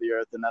places of the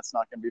Earth, then that's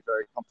not going to be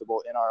very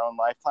comfortable in our own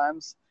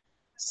lifetimes.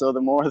 So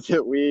the more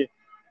that we,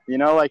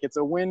 it's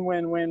a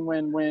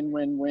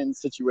win-win-win-win-win-win-win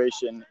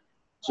situation,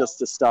 just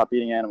to stop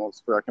eating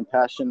animals, for our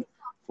compassion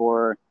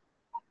for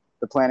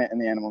the planet and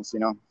the animals.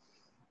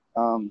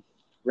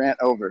 Rant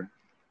over.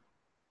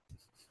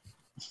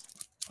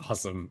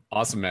 Awesome,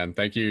 man.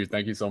 Thank you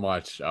so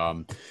much.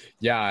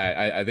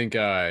 I think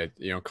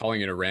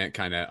calling it a rant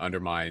kind of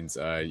undermines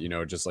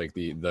just like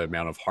the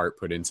amount of heart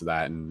put into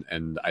that,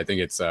 and I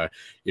think it's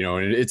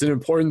it's an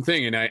important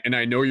thing, and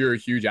I know you're a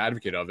huge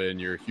advocate of it, and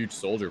you're a huge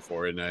soldier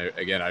for it.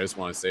 And I just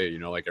want to say,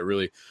 I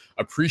really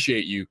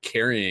appreciate you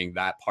carrying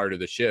that part of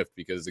the shift,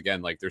 because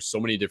again, like, there's so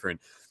many different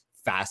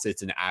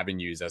facets and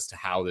avenues as to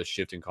how this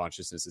shift in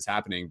consciousness is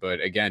happening.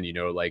 But again,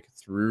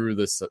 through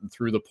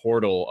the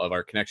portal of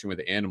our connection with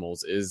the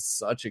animals is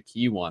such a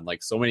key one.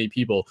 Like, so many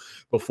people,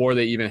 before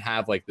they even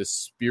have like this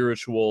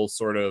spiritual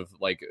sort of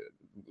like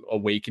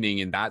awakening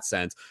in that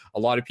sense, a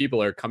lot of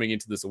people are coming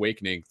into this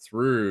awakening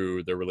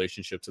through their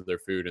relationship to their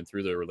food and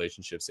through their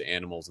relationships to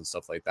animals and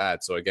stuff like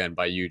that. So again,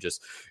 by you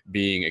just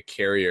being a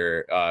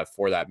carrier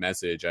for that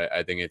message,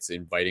 I think it's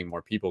inviting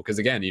more people, because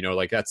again,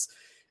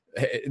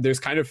 there's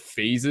kind of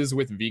phases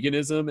with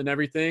veganism and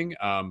everything,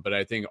 but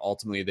I think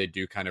ultimately they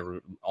do kind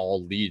of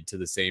all lead to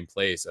the same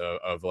place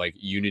of like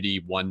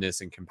unity,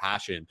 oneness, and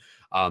compassion.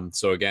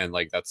 So again,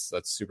 like, that's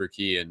super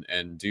key,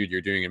 and dude,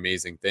 you're doing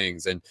amazing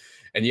things, and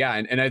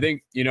I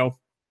think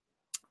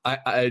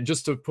I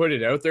just to put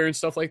it out there and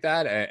stuff like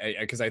that,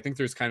 because I think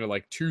there's kind of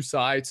like two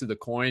sides to the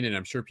coin, and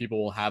I'm sure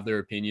people will have their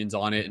opinions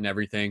on it and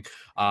everything.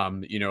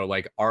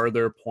 Like, are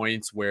there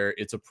points where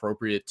it's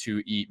appropriate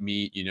to eat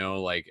meat?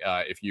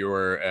 If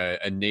you're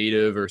a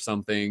native or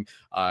something,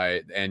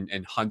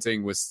 and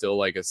hunting was still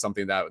like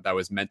something that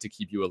was meant to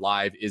keep you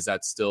alive, is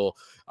that still,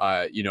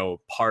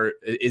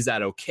 is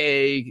that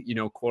okay?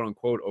 Quote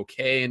unquote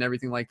okay, and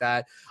everything like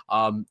that.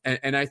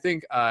 And I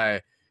think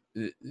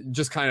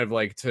just kind of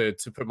like to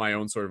put my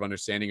own sort of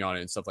understanding on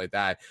it and stuff like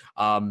that.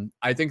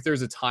 I think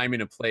there's a time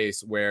and a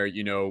place where,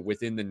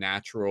 within the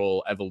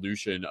natural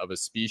evolution of a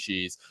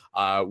species,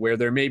 where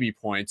there may be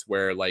points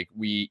where like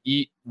we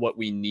eat what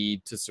we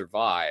need to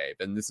survive.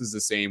 And this is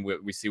the same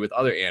we see with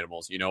other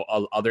animals.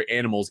 Other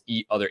animals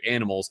eat other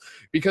animals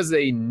because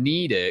they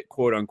need it,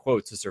 quote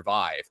unquote, to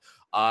survive.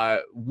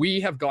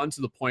 We have gotten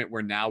to the point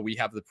where now we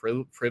have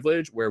the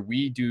privilege where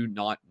we do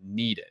not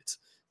need it.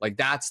 Like,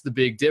 that's the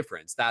big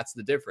difference. That's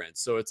the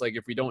difference. So it's like,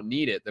 if we don't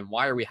need it, then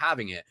why are we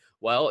having it?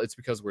 Well, it's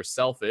because we're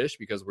selfish,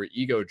 because we're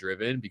ego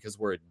driven, because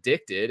we're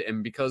addicted,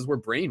 and because we're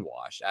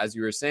brainwashed, as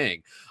you were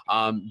saying.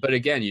 But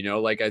again,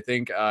 I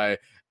think I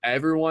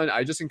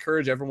just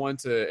encourage everyone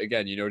to,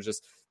 again,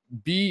 just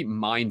be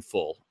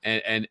mindful,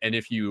 and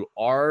if you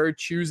are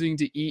choosing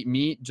to eat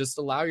meat, just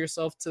allow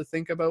yourself to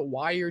think about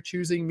why you're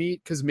choosing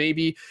meat, because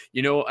maybe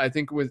I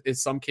think in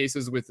some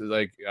cases with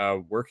like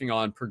working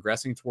on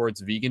progressing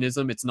towards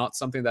veganism, it's not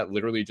something that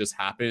literally just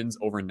happens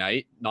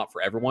overnight. Not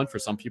for everyone. For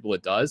some people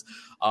it does.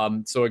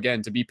 So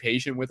again, to be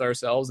patient with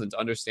ourselves and to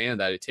understand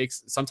that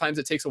sometimes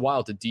it takes a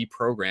while to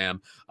deprogram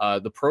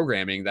the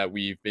programming that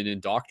we've been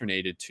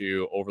indoctrinated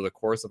to over the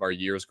course of our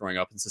years growing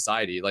up in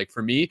society. Like,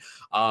 for me,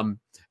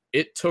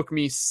 it took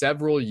me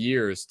several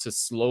years to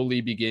slowly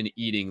begin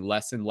eating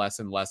less and less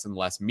and less and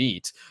less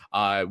meat.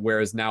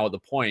 Whereas now at the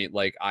point,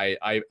 like,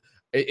 I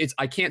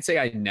can't say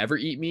I never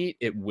eat meat.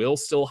 It will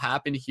still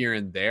happen here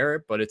and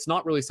there, but it's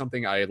not really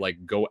something I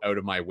like go out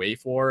of my way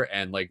for.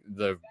 And like,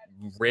 the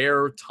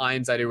rare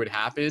times that it would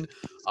happen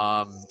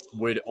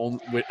would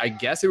I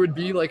guess it would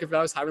be like if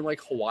I was having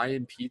like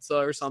Hawaiian pizza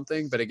or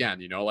something. But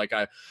again, like,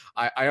 I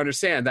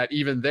understand that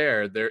even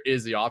there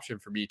is the option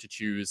for me to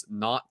choose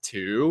not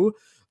to.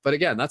 But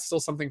again, that's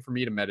still something for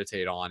me to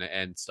meditate on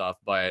and stuff.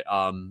 But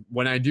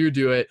when I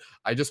do it,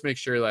 I just make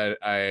sure that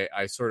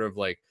I sort of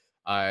like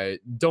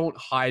don't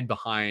hide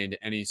behind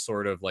any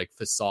sort of like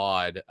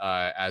facade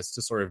as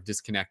to sort of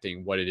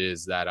disconnecting what it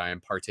is that I am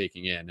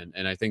partaking in.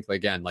 And I think,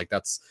 again, like,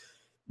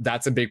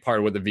 that's a big part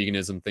of what the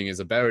veganism thing is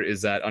about,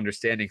 is that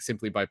understanding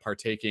simply by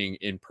partaking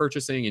in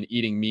purchasing and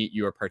eating meat,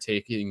 you are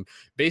partaking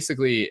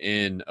basically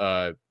in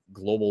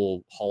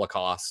global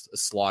Holocaust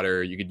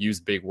slaughter. You could use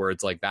big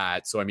words like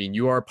that. So, I mean,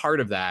 you are part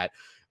of that,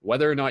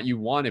 whether or not you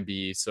want to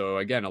be. So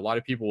again, a lot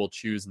of people will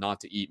choose not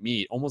to eat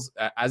meat almost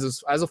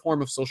as a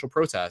form of social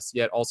protest,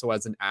 yet also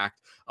as an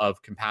act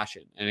of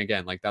compassion. And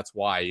again, like that's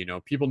why, you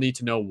know, people need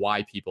to know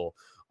why people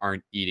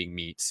aren't eating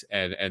meat,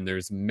 and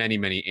there's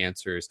many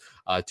answers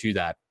to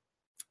that.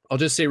 I'll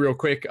just say real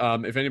quick,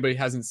 if anybody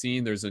hasn't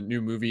seen, there's a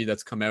new movie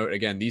that's come out.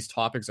 Again, these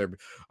topics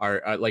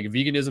are like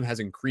veganism has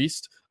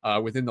increased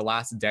within the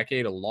last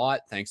decade a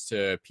lot, thanks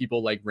to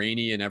people like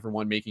Rainey and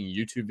everyone making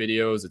YouTube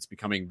videos. It's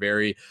becoming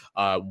very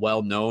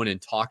well known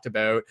and talked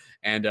about.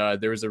 And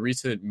there was a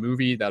recent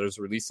movie that was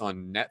released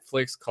on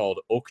Netflix called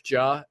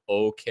Okja,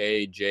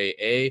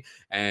 Okja,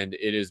 and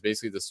it is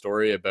basically the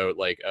story about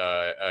like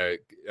a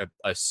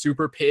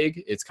super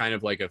pig. It's kind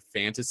of like a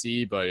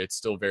fantasy, but it's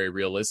still very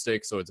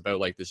realistic. So it's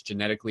about like this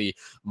genetically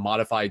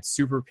modified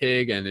super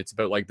pig, and it's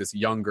about like this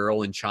young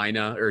girl in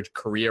China, or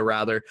Korea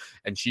rather,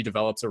 and she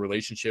develops a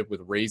relationship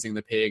with raising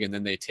the pig, and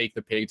then they take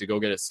the pig to go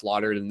get it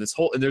slaughtered, and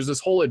there's this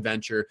whole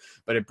adventure,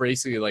 but it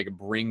basically like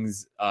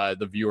brings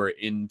the viewer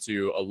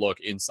into a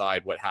look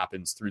inside what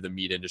happens through the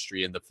meat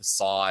industry and the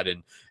facade,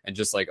 and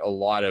just like a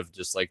lot of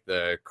just like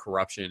the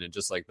corruption and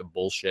just like the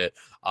bullshit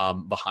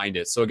behind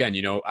it. So again,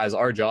 you know, as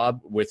our job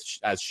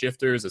as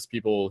shifters, as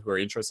people who are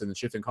interested in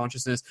shifting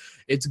consciousness,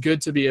 it's good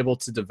to be able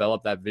to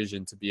develop that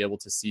vision, to be able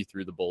to see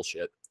through the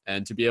bullshit,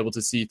 and to be able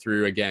to see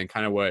through, again,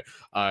 kind of what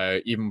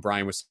even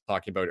Brian was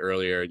talking about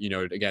earlier, you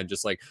know, again,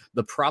 just like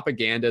the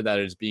propaganda that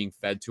is being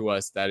fed to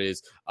us that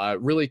is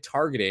really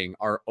targeting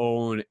our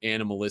own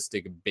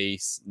animalistic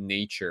base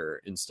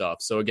nature and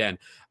stuff. So again,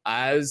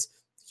 as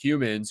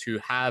humans who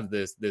have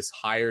this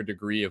higher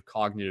degree of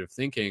cognitive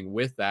thinking,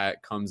 with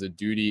that comes a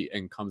duty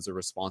and comes a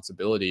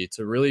responsibility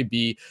to really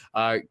be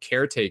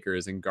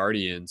caretakers and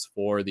guardians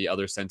for the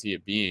other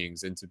sentient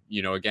beings, and to,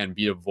 you know, again,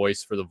 be a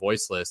voice for the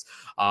voiceless.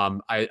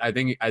 I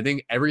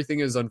think everything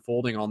is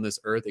unfolding on this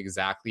earth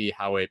exactly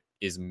how it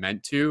is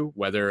meant to,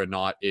 whether or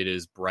not it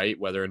is bright,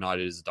 whether or not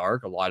it is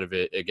dark. A lot of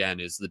it, again,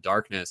 is the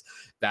darkness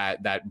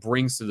that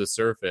brings to the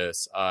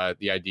surface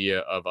the idea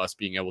of us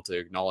being able to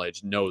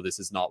acknowledge, no, this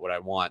is not what I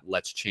want,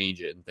 let's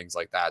change it, and things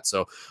like that.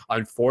 So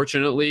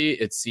unfortunately,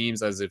 it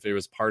seems as if it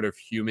was part of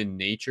human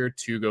nature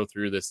to go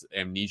through this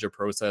amnesia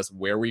process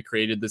where we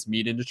created this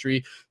meat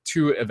industry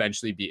to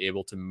eventually be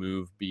able to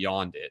move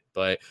beyond it.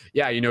 But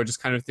yeah, you know,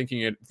 just kind of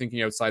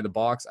thinking outside the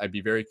box, I'd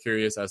be very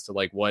curious as to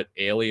like what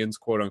aliens,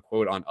 quote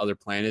unquote, on other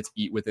planets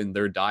eat within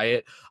their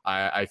diet.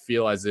 I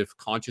feel as if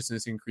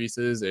consciousness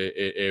increases,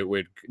 it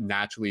would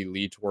naturally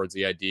lead towards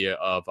the idea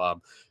of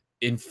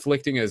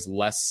inflicting as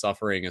less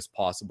suffering as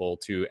possible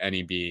to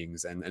any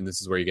beings. And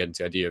this is where you get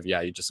into the idea of,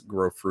 yeah, you just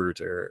grow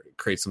fruit or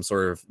create some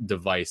sort of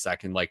device that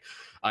can, like,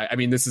 I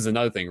mean, this is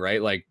another thing,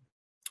 right? Like,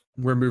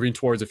 we're moving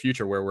towards a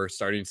future where we're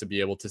starting to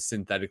be able to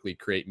synthetically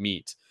create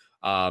meat.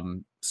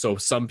 So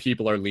some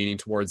people are leaning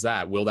towards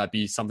that. Will that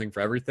be something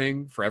for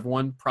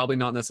everyone? Probably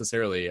not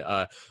necessarily.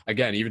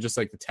 Again, even just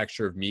like the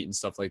texture of meat and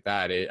stuff like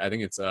that, I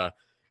think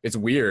it's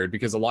weird,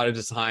 because a lot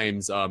of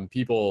times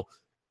people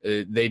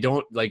they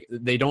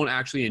don't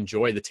actually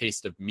enjoy the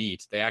taste of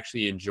meat. They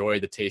actually enjoy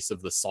the taste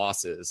of the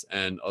sauces,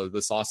 and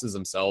the sauces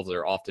themselves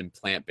are often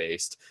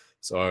plant-based.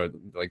 So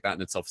like that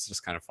in itself is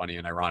just kind of funny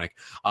and ironic.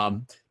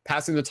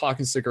 Passing the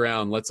talking stick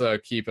around, let's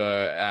keep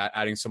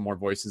adding some more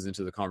voices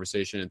into the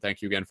conversation. And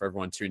thank you again for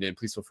everyone tuned in.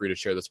 Please feel free to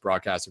share this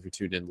broadcast if you're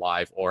tuned in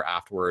live or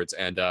afterwards.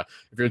 And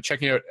if you're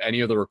checking out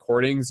any of the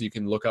recordings, you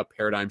can look up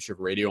Paradigm Shift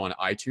Radio on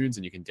iTunes,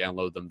 and you can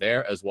download them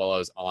there, as well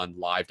as on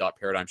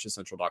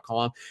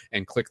live.paradigmshiftcentral.com,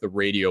 and click the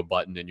radio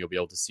button, and you'll be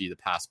able to see the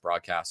past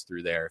broadcasts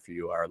through there if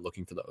you are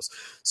looking for those.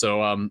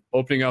 So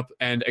opening up,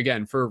 and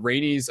again, for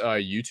Rainey's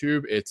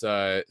YouTube, it's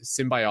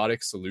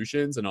Symbiotic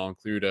Solutions, and I'll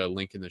include a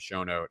link in the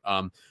show note.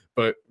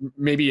 But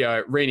maybe,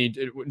 Rainey,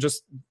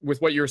 just with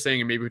what you were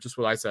saying, and maybe just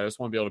what I said, I just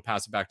want to be able to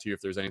pass it back to you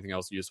if there's anything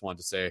else you just wanted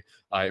to say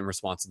in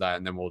response to that,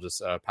 and then we'll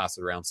just pass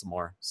it around some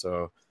more.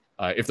 So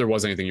if there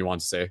was anything you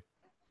wanted to say.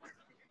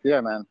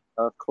 Yeah, man.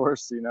 Of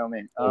course, you know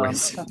me.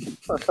 Always.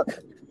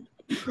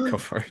 Go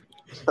for it.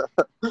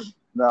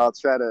 No, I'll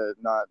try to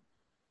not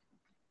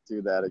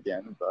do that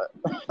again, but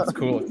it's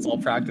cool. It's all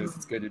practice.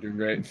 It's good. You're doing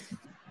great.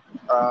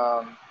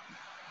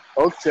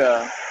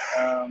 Okja.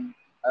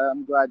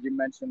 I'm glad you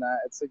mentioned that.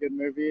 It's a good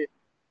movie.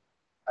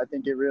 I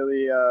think it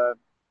really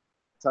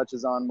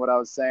touches on what I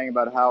was saying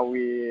about how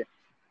we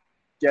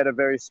get a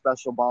very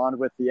special bond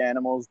with the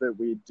animals that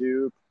we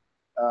do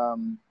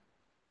come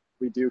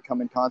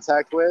in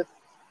contact with,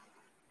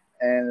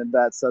 and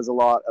that says a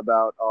lot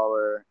about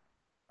our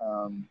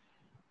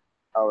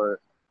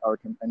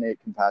innate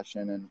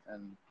compassion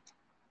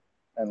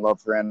and love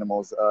for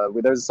animals.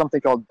 There's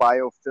something called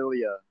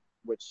biophilia,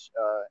 which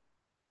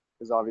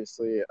is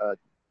obviously a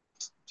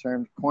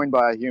term coined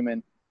by a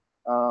human,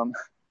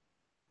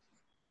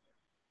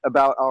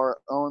 about our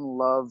own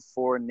love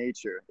for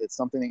nature. It's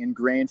something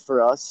ingrained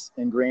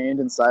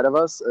inside of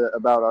us,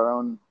 about our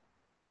own.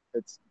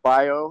 It's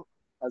bio,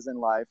 as in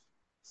life,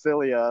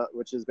 philia,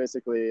 which is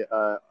basically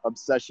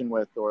obsession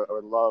with or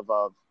love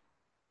of,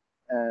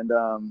 and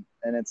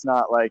it's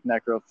not like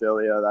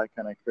necrophilia, that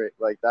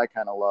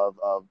kind of love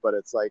of, but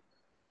it's like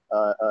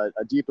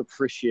a deep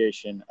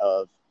appreciation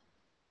of,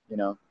 you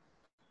know.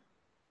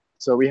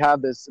 So we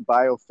have this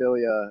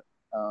biophilia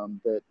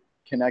that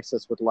connects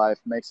us with life,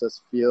 makes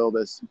us feel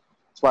this.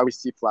 It's why we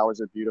see flowers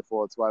are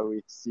beautiful. It's why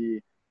we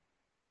see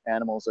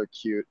animals are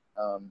cute,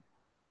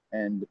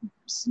 and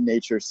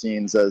nature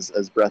scenes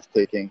as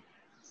breathtaking.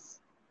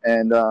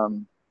 And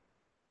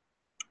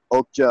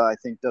Okja, I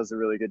think, does a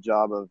really good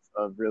job of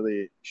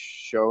really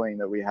showing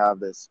that we have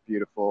this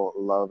beautiful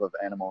love of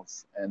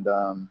animals. And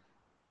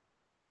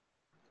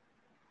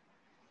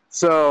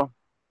so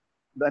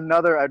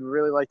I'd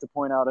really like to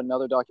point out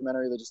another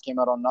documentary that just came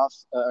out on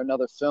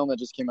another film that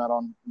just came out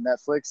on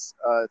Netflix.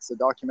 It's a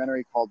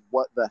documentary called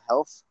What the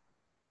Health.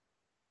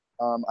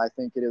 I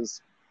think it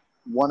is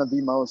one of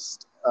the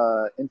most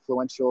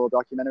influential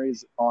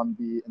documentaries on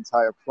the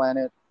entire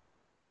planet.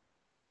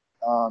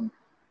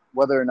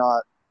 Whether or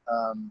not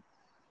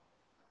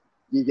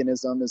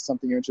veganism is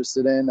something you're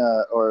interested in,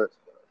 or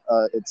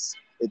it's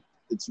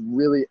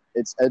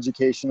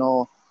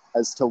educational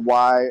as to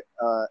why,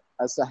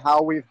 as to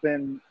how we've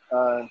been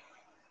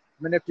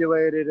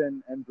manipulated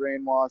and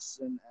brainwashed,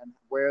 and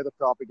where the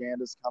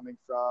propaganda is coming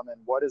from, and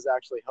what is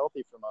actually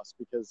healthy from us.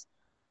 Because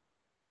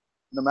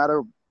no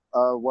matter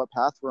what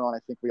path we're on, I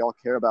think we all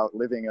care about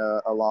living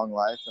a long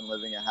life and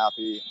living a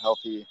happy,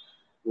 healthy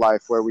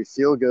life where we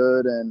feel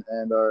good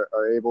and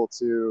are able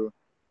to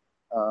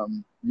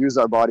use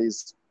our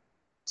bodies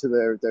to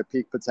their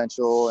peak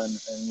potential. And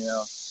you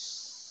know,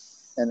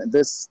 and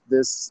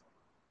this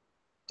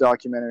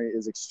documentary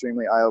is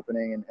extremely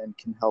eye-opening and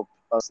can help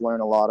us learn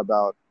a lot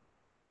about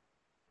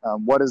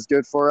what is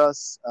good for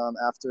us,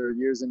 after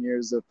years and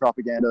years of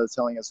propaganda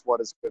telling us what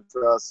is good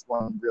for us,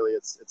 when really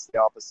it's the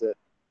opposite.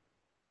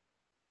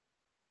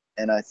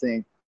 And I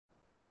think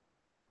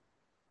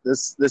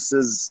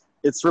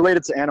it's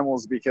related to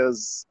animals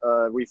because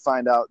we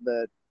find out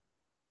that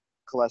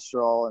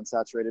cholesterol and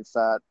saturated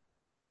fat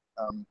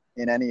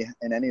in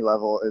any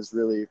level is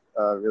really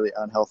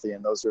unhealthy,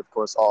 and those are of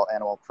course all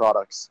animal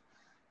products.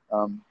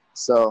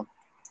 So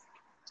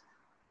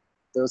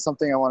there was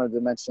something I wanted to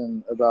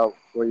mention about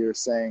what you were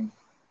saying,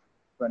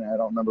 Brennan. I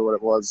don't remember what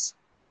it was,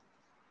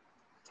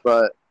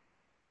 but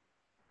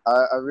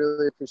I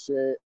really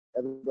appreciate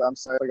everybody. I'm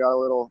sorry I got a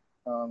little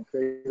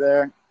crazy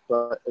there,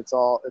 but it's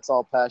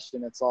all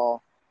passion. It's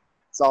all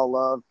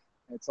love.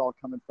 It's all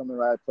coming from the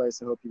right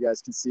place. I hope you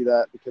guys can see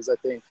that, because I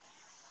think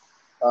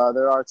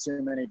there are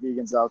too many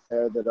vegans out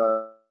there that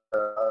are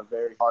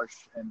very harsh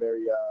and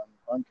very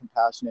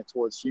uncompassionate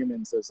towards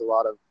humans. There's a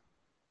lot of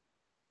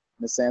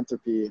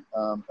misanthropy,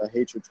 a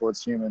hatred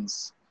towards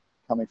humans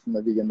coming from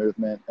the vegan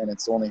movement, and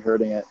it's only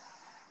hurting it.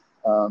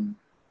 And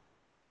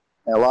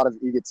a lot of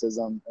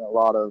egotism and a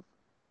lot of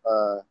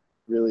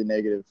really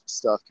negative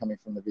stuff coming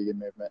from the vegan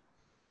movement.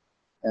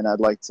 And I'd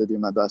like to do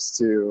my best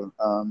to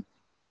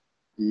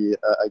be,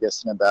 I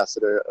guess, an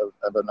ambassador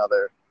of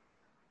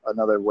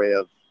another way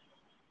of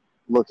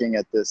looking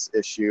at this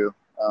issue.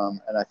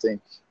 And I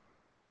think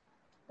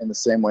in the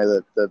same way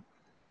that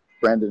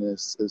Brendan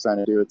is trying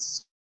to do,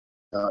 it's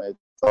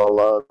all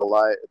love, the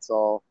light, it's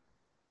all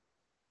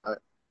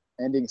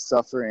ending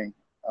suffering.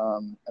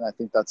 And I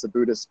think that's a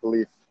Buddhist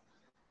belief.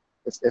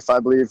 If I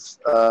believe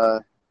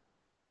one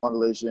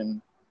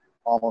religion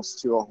almost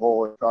to a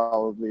whole,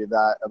 probably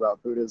that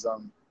about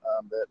Buddhism,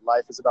 that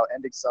life is about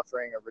ending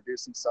suffering or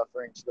reducing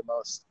suffering to the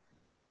most.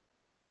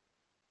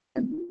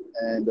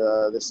 And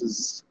this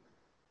is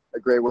a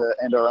great way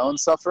to end our own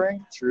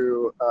suffering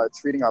through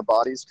treating our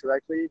bodies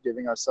correctly,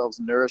 giving ourselves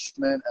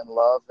nourishment and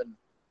love,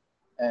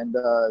 and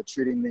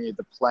treating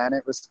the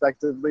planet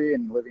respectively,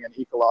 and living an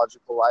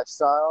ecological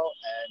lifestyle,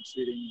 and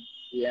treating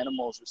the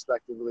animals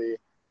respectively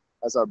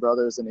as our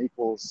brothers and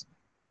equals.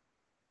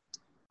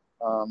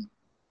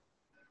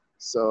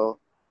 So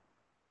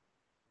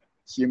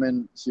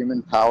human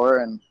power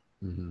and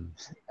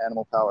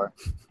animal power.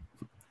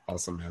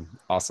 Awesome, man.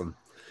 Awesome.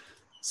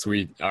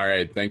 Sweet. All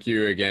right. Thank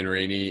you again,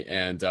 Rainey.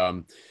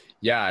 And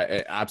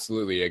yeah,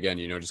 absolutely. Again,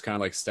 just kind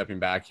of like stepping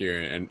back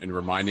here and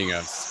reminding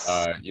us,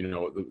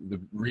 the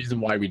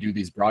reason why we do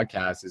these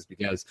broadcasts is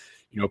because,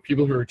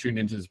 people who are tuned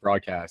into this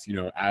broadcast,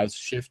 as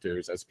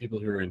shifters, as people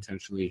who are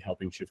intentionally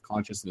helping shift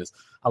consciousness,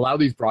 allow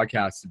these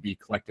broadcasts to be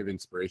collective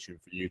inspiration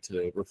for you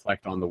to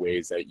reflect on the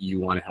ways that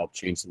you want to help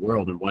change the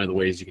world. And one of the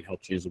ways you can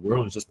help change the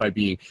world is just by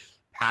being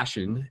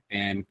passionate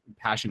and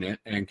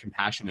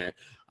compassionate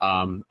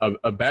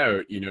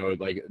about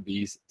like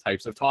these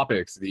types of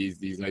topics,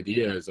 these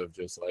ideas of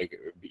just like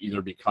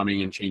either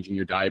becoming and changing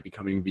your diet,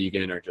 becoming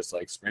vegan, or just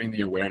like spreading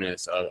the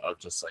awareness of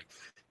just like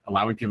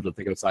allowing people to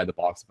think outside the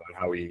box about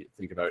how we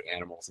think about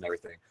animals and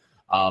everything.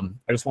 I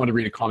just wanted to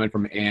read a comment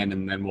from Anne,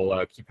 and then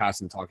we'll keep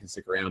passing the talk and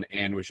stick around.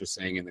 Anne was just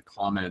saying in the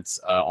comments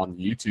on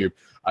YouTube,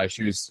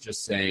 she was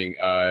just saying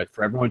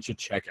for everyone to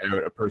check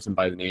out a person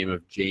by the name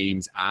of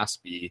James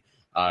Aspie,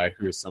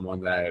 who is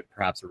someone that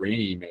perhaps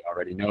Rainey may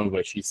already know,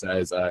 but she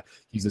says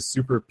he's a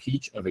super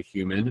peach of a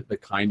human, the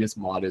kindest,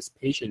 modest,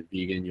 patient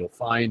vegan you'll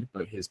find,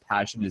 but his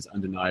passion is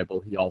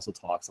undeniable. He also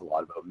talks a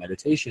lot about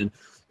meditation,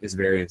 is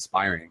very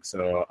inspiring.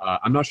 So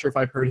I'm not sure if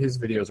I've heard his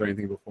videos or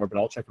anything before, but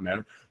I'll check him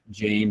out.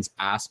 James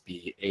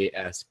Aspey,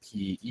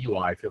 Aspey.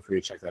 Feel free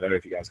to check that out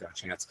if you guys got a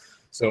chance.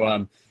 So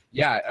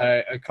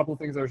a couple of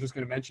things I was just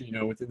going to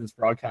mention, within this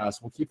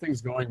broadcast, we'll keep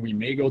things going. We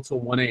may go till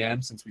 1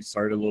 a.m. since we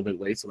started a little bit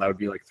late. So that would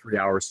be like 3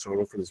 hours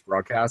total for this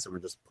broadcast. And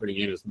we're just putting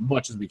in as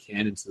much as we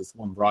can into this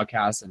one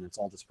broadcast, and it's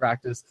all just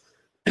practice.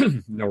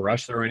 No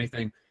rush there or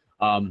anything.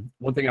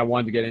 One thing I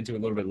wanted to get into a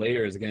little bit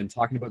later is, again,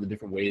 talking about the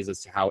different ways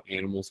as to how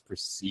animals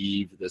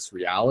perceive this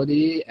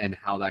reality and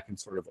how that can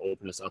sort of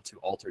open us up to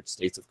altered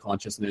states of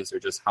consciousness, or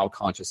just how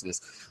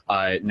consciousness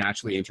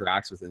naturally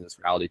interacts within this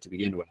reality to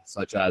begin with,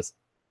 such as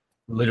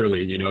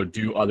literally,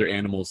 do other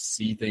animals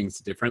see things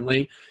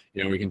differently?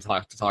 We can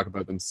talk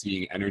about them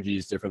seeing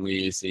energies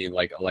differently, seeing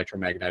like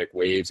electromagnetic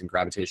waves and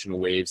gravitational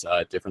waves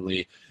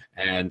differently.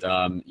 And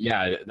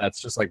that's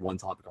just like one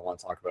topic I want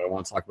to talk about. I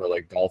want to talk about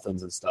like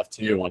dolphins and stuff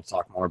too. I want to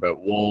talk more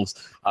about wolves.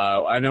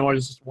 I know I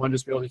just want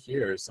to be able to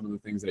hear some of the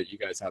things that you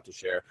guys have to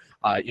share.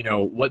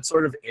 What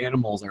sort of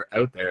animals are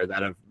out there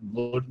that have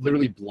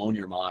literally blown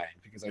your mind?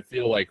 Because I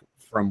feel like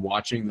from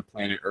watching the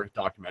Planet Earth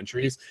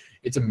documentaries,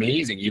 it's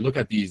amazing. You look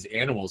at these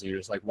animals and you're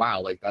just like,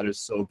 wow, like that is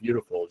so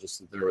beautiful.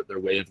 Just their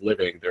way of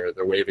living, their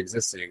way of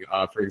existing.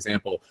 For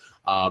example,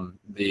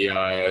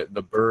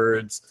 the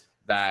birds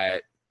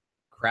that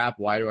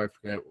why do I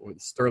forget?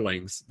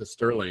 The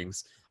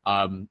sterlings.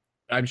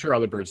 I'm sure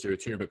other birds do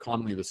it too, but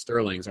commonly the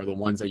sterlings are the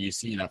ones that you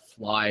see that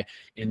fly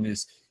in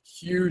this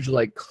huge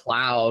like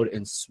cloud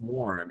and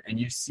swarm, and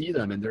you see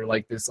them and they're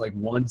like this like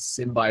one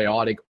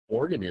symbiotic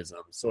organism.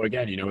 So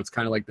again, it's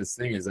kind of like this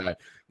thing is that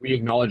we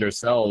acknowledge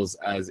ourselves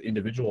as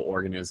individual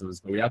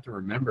organisms, but we have to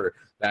remember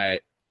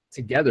that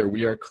together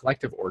we are a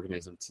collective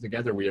organism.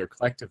 Together we are a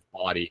collective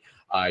body.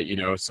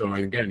 So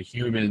again,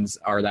 humans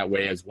are that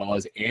way as well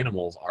as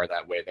animals are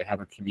that way. They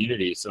have a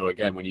community. So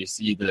again, when you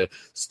see the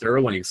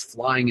sterlings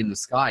flying in the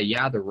sky,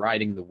 they're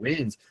riding the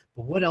winds,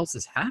 but what else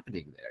is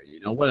happening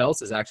there? What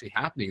else is actually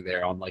happening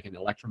there on like an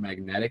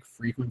electromagnetic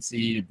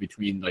frequency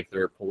between like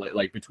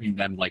between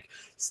them like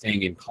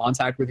staying in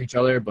contact with each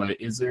other?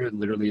 But is there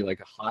literally like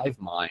a hive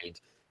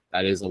mind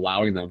that is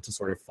allowing them to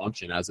sort of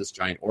function as this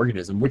giant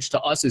organism, which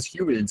to us as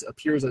humans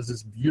appears as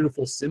this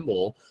beautiful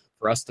symbol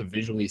for us to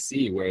visually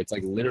see, where it's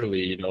like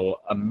literally,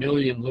 a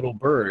million little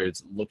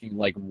birds looking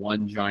like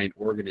one giant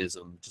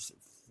organism just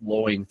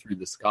flowing through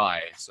the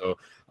sky. So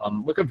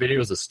look at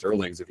videos of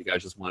sterlings if you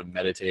guys just want to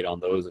meditate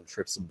on those and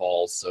trip some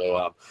balls.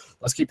 So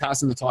let's keep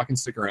passing the talk and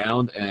stick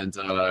around, and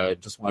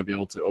just want to be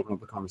able to open up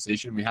the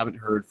conversation. We haven't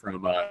heard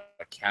from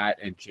Kat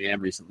and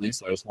Jam recently,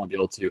 so I just want to be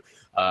able to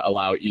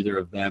allow either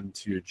of them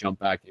to jump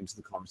back into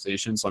the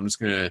conversation. So I'm just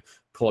going to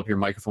pull up your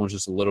microphones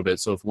just a little bit.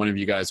 So if one of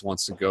you guys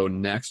wants to go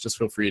next, just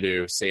feel free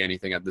to say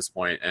anything at this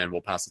point, and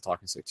we'll pass the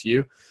talking stick to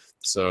you.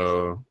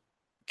 So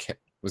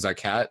was that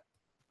Kat?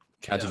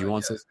 Kat, did you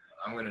want to?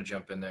 I'm going to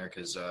jump in there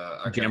because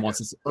Jam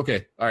wants to.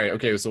 Okay. All right.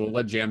 Okay. So we'll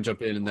let Jam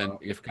jump in, and then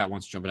if Kat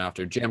wants to jump in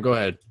after. Jam, go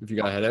ahead if you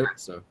got to head out.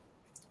 So.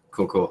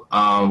 Cool.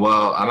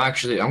 Well, I'm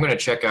going to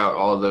check out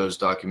all of those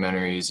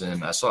documentaries,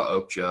 and I saw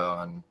Okja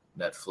on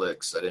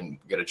Netflix. I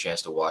didn't get a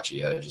chance to watch it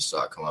yet. I just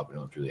saw it come up and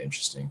it looked really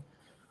interesting.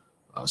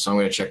 So I'm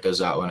going to check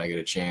those out when I get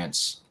a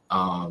chance.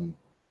 But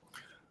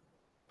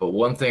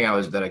one thing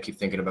that I keep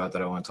thinking about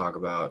that I want to talk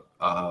about,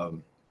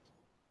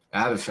 I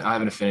have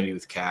an affinity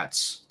with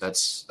cats.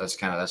 That's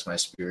my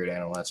spirit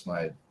animal. That's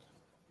my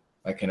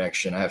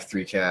connection. I have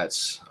 3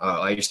 cats.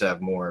 I used to have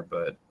more,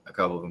 but a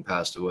couple of them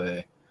passed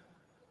away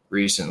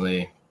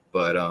recently.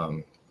 But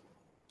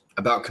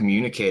about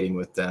communicating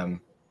with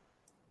them,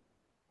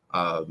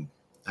 how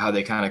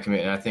they kind of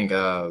communicate. And I think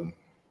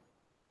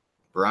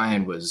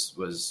Brian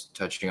was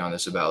touching on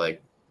this about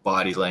like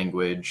body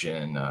language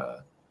and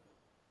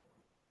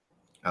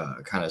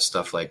kind of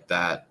stuff like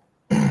that.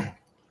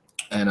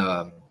 And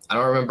I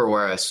don't remember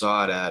where I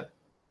saw it at,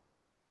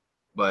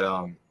 but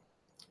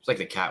it's like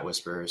the cat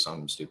whisperer or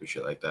some stupid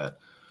shit like that.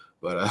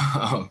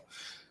 But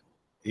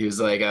he was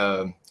like,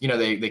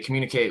 they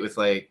communicate with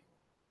like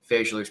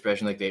facial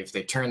expression. Like if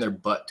they turn their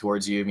butt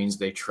towards you, it means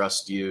they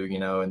trust you,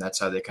 and that's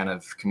how they kind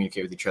of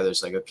communicate with each other.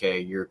 It's like, okay,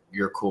 you're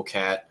a cool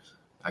cat.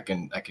 I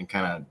can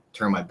kind of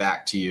turn my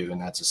back to you,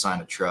 and that's a sign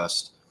of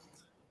trust.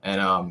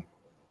 And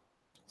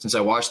since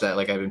I watched that,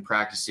 like I've been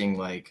practicing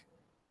like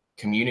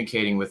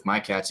communicating with my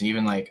cats and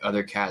even like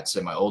other cats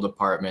at my old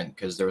apartment,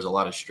 because there was a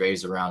lot of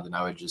strays around, and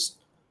I would just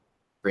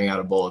bring out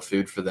a bowl of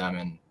food for them,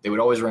 and they would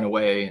always run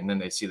away, and then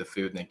they'd see the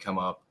food and they'd come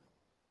up,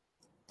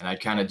 and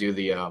I'd kind of do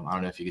the I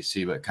don't know if you can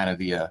see, but kind of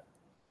the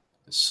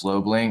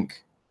slow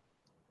blink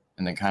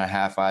and then kind of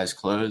half eyes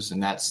closed,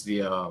 and that's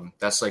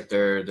like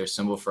their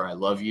symbol for I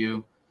love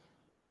you.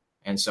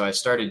 And so I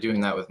started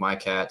doing that with my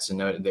cats,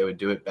 and they would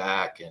do it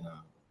back.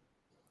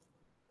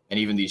 And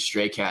even these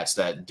stray cats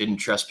that didn't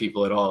trust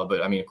people at all.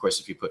 But I mean, of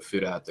course, if you put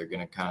food out, they're going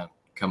to kind of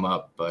come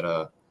up.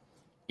 But,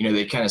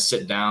 they kind of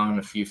sit down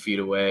a few feet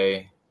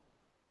away.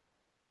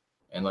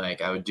 And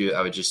like, I would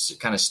just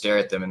kind of stare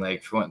at them. And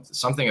like,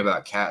 something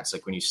about cats,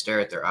 like when you stare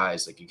at their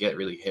eyes, like you get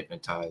really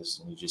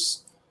hypnotized, and you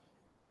just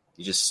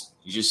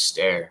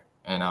stare.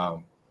 And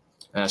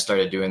I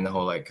started doing the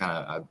whole, like kind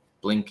of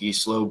blinky,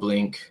 slow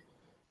blink.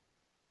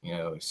 you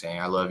know, saying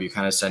I love you,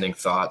 kind of sending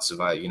thoughts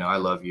about, you know, I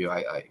love you.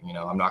 I you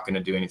know, I'm not going to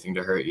do anything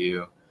to hurt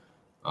you.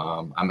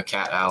 I'm a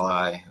cat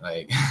ally,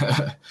 like,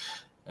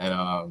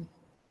 and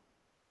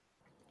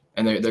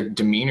their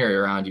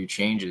demeanor around you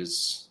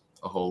changes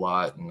a whole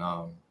lot. And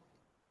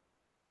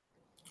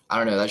I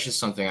don't know, that's just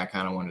something I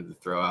kind of wanted to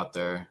throw out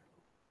there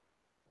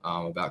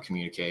about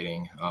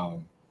communicating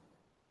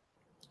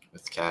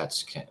with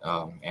cats,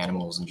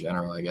 animals in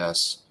general, I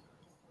guess.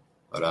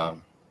 But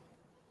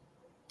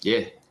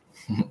yeah.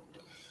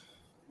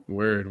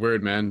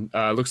 Word, man.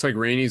 Looks like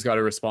Rainey's got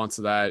a response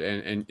to that,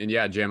 and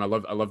yeah, Jam. I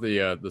love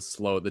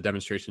the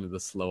demonstration of the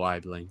slow eye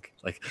blink.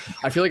 Like,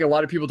 I feel like a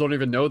lot of people don't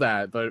even know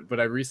that, but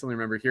I recently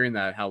remember hearing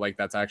that, how like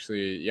that's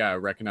actually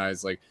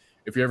recognized. Like,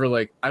 if you ever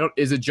like,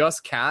 is it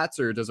just cats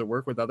or does it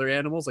work with other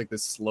animals? Like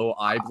this slow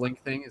eye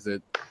blink thing, is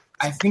it?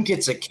 I think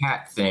it's a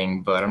cat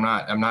thing, but I'm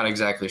not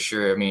exactly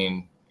sure. I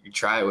mean, you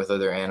try it with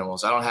other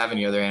animals. I don't have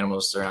any other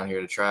animals around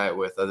here to try it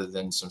with, other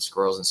than some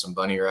squirrels and some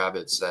bunny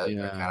rabbits that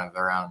are kind of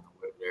around the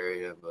wood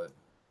area. But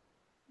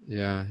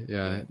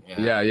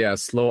yeah,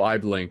 slow eye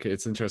blink.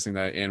 It's interesting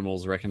that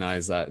animals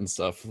recognize that and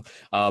stuff.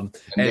 And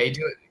they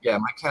do it. Yeah,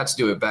 my cats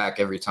do it back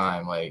every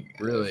time. Like,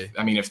 really?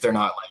 If they're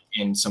not like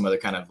in some other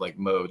kind of like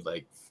mode,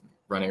 like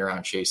running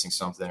around chasing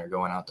something or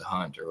going out to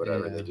hunt or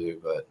whatever they do,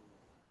 but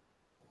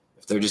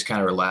if they're just kind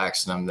of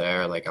relaxed and I'm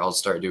there, like I'll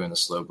start doing the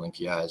slow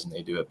blinky eyes and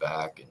they do it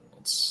back, and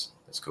it's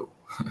cool.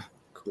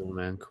 Cool,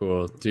 man.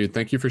 Cool, dude.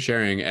 Thank you for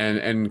sharing.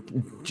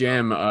 And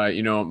Jam,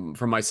 you know,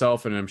 for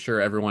myself and I'm sure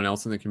everyone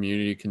else in the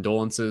community,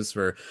 condolences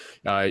for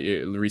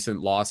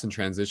recent loss and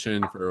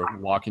transition, for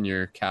walking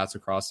your cats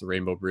across the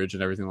Rainbow Bridge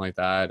and everything like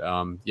that.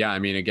 Yeah, I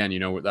mean, again, you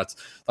know, that's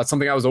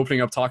something I was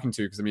opening up talking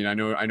to, because I mean, I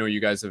know you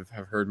guys have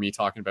heard me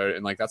talking about it,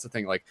 and like that's the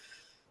thing, like,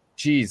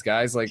 geez,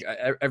 guys, like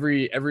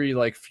every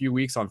like few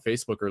weeks on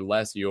Facebook or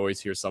less, you always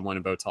hear someone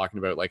about talking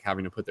about like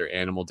having to put their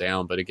animal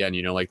down. But again,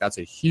 you know, like that's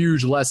a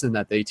huge lesson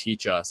that they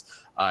teach us,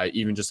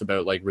 even just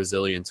about like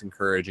resilience and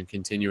courage and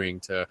continuing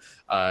to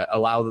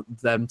allow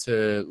them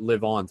to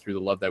live on through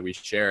the love that we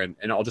share. And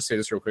I'll just say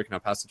this real quick and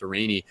I'll pass it to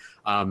Rainey.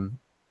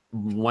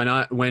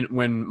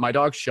 When my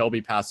dog Shelby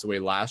passed away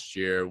last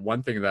year,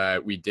 one thing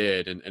that we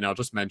did, and I'll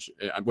just mention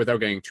without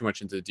getting too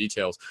much into the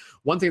details,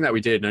 one thing that we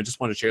did, and I just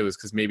want to share this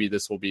because maybe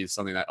this will be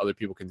something that other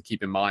people can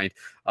keep in mind.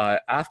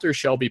 After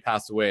Shelby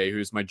passed away,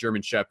 who's my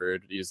German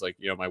Shepherd, he's like,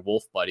 you know, my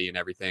wolf buddy and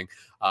everything.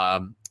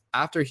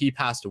 After he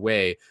passed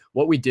away,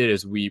 what we did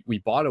is we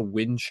bought a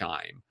wind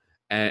chime.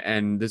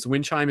 And this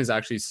wind chime is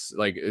actually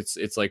like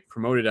it's like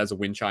promoted as a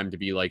wind chime to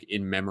be like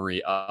in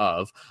memory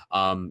of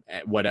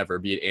whatever,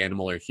 be it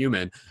animal or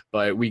human.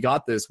 But we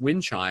got this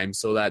wind chime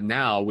so that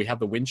now we have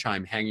the wind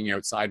chime hanging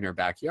outside in our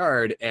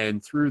backyard.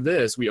 And through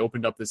this, we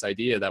opened up this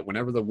idea that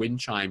whenever the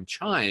wind chime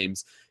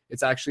chimes,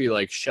 it's actually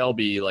like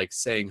Shelby like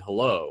saying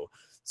hello.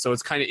 So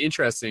it's kind of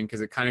interesting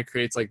because it kind of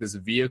creates like this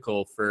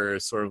vehicle for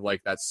sort of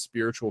like that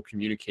spiritual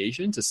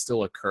communication to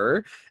still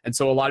occur. And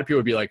so a lot of people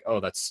would be like, oh,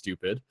 that's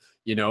stupid,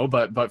 you know,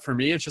 but for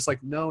me, it's just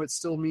like, no, it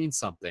still means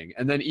something.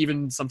 And then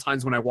even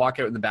sometimes when I walk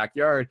out in the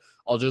backyard,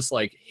 I'll just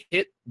like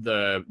hit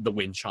the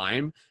wind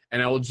chime,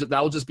 and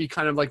that'll just be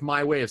kind of like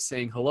my way of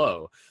saying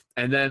hello.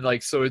 And then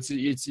like, so it's,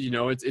 you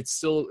know, it's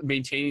still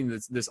maintaining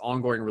this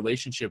ongoing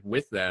relationship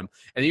with them.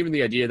 And even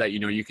the idea that, you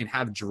know, you can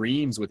have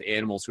dreams with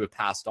animals who have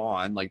passed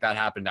on, like that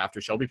happened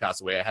after Shelby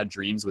passed away. I had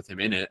dreams with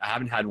him in it. I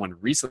haven't had one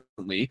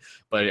recently,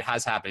 but it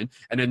has happened.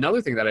 And another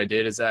thing that I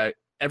did is that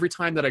every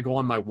time that I go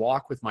on my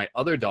walk with my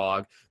other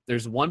dog,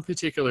 there's one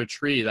particular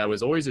tree that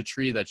was always a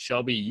tree that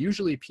Shelby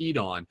usually peed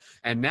on.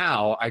 And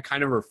now I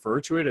kind of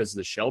refer to it as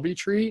the Shelby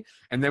tree.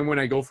 And then when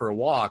I go for a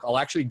walk, I'll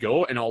actually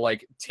go and I'll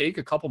like take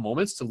a couple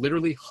moments to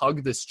literally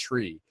hug this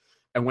tree.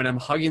 And when I'm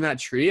hugging that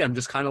tree, I'm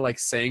just kind of like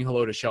saying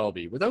hello to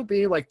Shelby without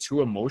being like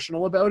too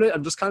emotional about it.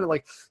 I'm just kind of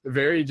like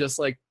very just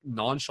like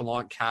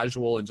nonchalant,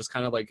 casual, and just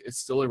kind of like it's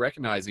still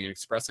recognizing and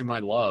expressing my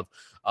love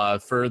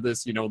for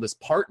this, you know, this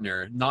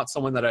partner, not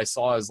someone that I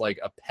saw as like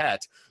a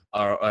pet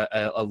or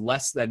a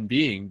less than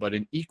being, but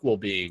an equal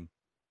being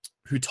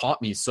who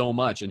taught me so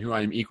much and who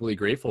I'm equally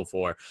grateful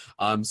for.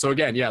 So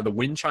again, yeah, the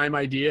wind chime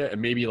idea, and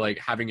maybe like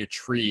having a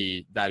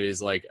tree that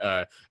is like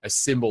a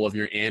symbol of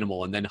your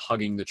animal, and then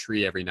hugging the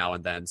tree every now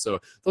and then. So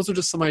those are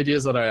just some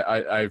ideas that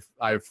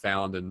I've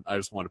found, and I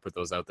just want to put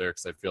those out there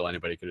because I feel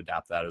anybody could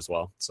adapt that as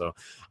well. So,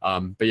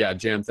 but yeah,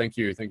 Jam, thank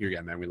you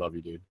again, man. We love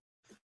you, dude.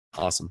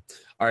 Awesome.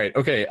 All right.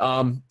 Okay.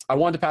 I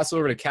wanted to pass it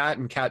over to Kat,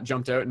 and Kat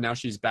jumped out and now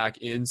she's back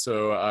in.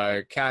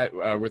 So, Kat,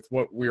 with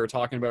what we were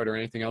talking about or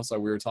anything else that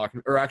we were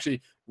talking, or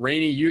actually,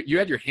 Rainey, you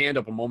had your hand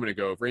up a moment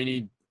ago.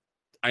 Rainey,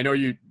 I know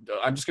you,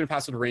 I'm just going to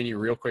pass it to Rainey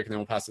real quick and then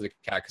we'll pass it to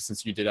Kat, because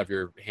since you did have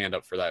your hand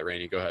up for that,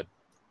 Rainey, go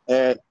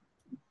ahead.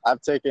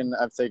 I've taken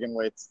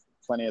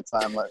plenty of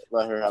time.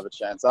 Let her have a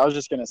chance. I was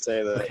just going to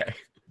say that okay.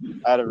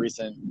 I had a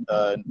recent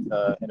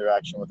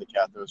interaction with a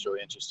cat that was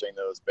really interesting,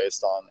 that was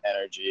based on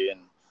energy,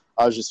 and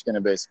I was just going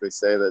to basically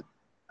say that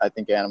I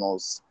think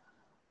animals,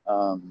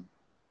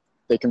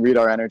 they can read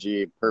our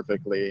energy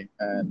perfectly,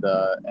 and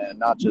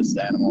not just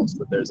animals,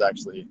 but there's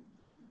actually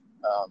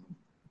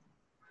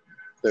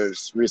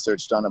there's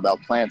research done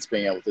about plants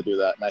being able to do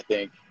that. And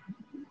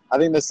I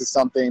think this is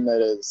something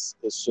that is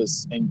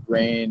just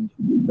ingrained.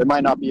 There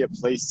might not be a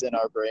place in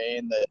our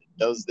brain that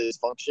does this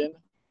function.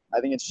 I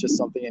think it's just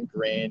something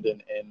ingrained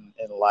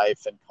in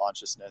life and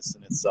consciousness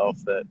in itself,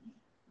 that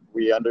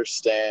we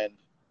understand.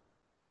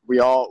 We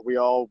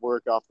all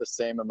work off the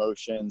same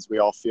emotions. We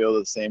all feel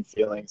the same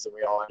feelings, and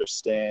we all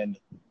understand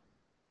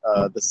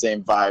the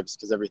same vibes,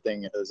 because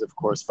everything is, of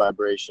course,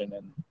 vibration,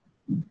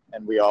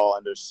 and we all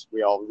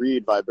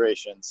read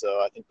vibration. So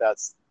I think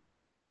that's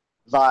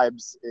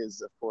vibes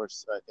is, of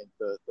course, I think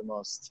the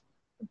most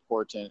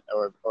important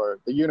or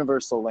the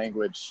universal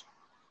language.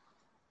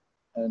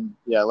 And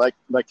yeah, let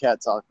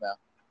Kat talk now.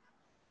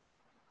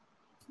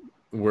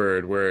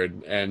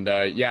 Word. And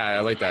yeah,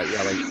 I like that.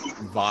 Yeah, like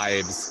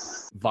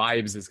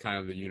vibes is kind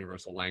of the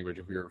universal language,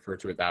 if we refer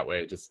to it that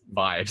way, just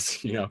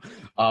vibes, you know.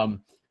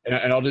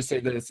 And I'll just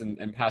say this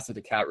and pass it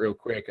to Kat real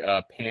quick.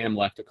 Pam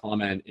left a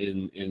comment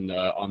in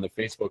on the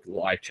Facebook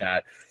live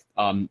chat.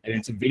 And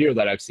it's a video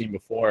that I've seen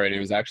before, and it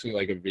was actually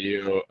like a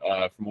video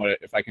from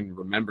if I can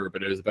remember,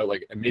 but it was about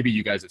like, and maybe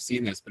you guys have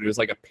seen this, but it was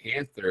like a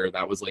panther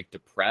that was like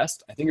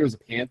depressed. I think it was a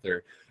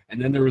panther.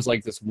 And then there was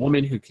like this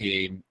woman who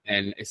came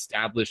and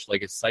established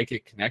like a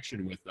psychic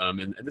connection with them.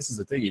 And this is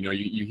the thing, you know,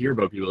 you hear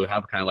about people who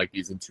have kind of like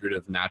these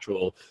intuitive,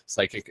 natural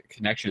psychic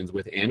connections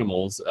with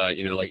animals,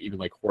 you know, like even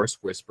like horse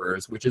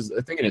whisperers, which is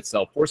a thing in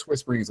itself. Horse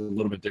whispering is a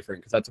little bit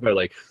different because that's about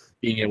like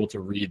being able to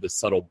read the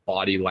subtle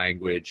body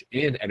language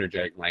and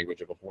energetic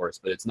language of a horse,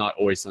 but it's not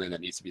always something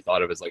that needs to be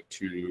thought of as like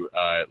too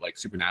like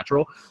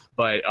supernatural.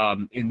 But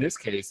in this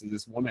case,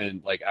 this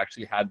woman like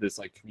actually had this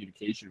like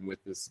communication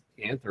with this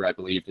panther, I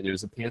believe, and it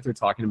was a panther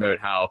talking about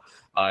how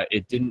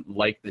it didn't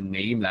like the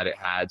name that it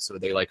had, so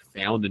they like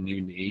found a new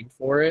name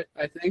for it,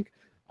 I think.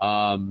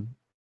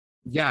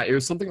 Yeah, it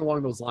was something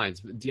along those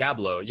lines.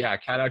 Diablo, yeah,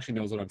 Kat actually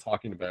knows what I'm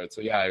talking about.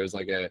 So yeah, it was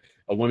like a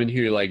woman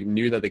who like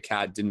knew that the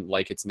cat didn't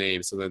like its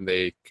name, so then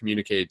they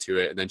communicated to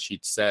it, and then she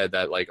said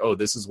that like, oh,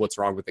 this is what's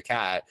wrong with the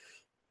cat.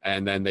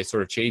 And then they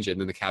sort of changed it,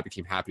 and then the cat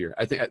became happier.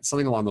 I think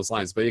something along those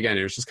lines. But again,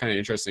 it was just kind of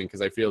interesting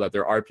because I feel that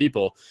there are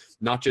people,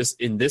 not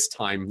just in this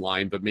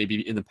timeline, but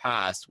maybe in the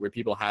past, where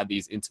people had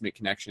these intimate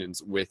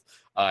connections with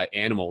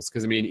animals.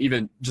 Because I mean,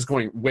 even just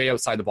going way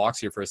outside the box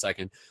here for a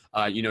second,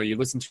 you know, you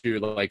listen to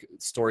like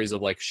stories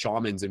of like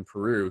shamans in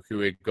Peru who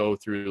would go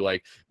through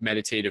like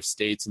meditative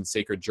states and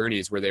sacred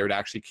journeys where they would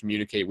actually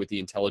communicate with the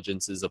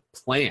intelligences of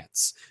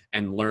plants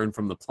and learn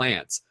from the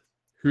plants.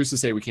 Who's to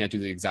say we can't do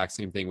the exact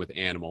same thing with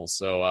animals?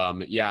 So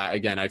yeah,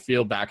 again, I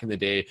feel back in the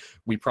day,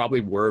 we probably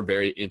were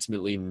very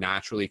intimately,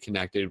 naturally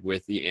connected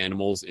with the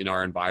animals in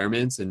our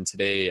environments. And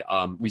today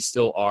we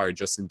still are,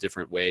 just in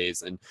different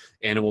ways. And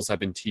animals have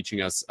been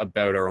teaching us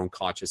about our own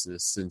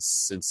consciousness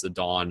since the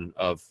dawn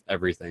of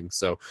everything.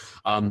 So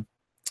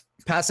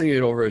passing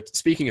it over,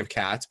 speaking of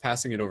cats,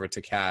 passing it over to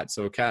Kat.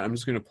 So Kat, I'm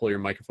just going to pull your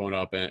microphone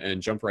up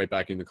and jump right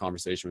back into the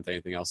conversation with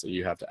anything else that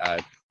you have to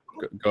add.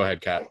 Go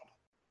ahead, Kat.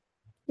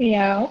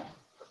 Meow.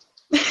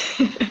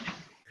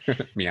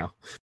 Meow.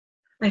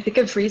 I think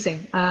I'm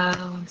freezing.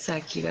 One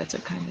sec, you guys are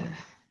kind of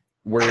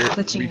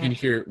we can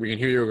hear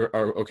you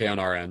okay on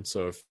our end.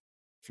 So if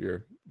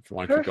you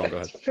want to keep going, go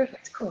ahead.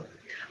 Perfect, cool.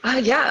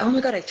 Yeah, oh my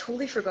god, I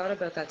totally forgot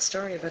about that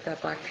story about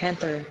that Black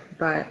Panther.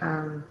 But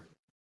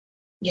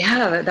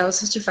yeah, that was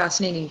such a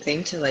fascinating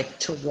thing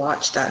to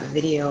watch that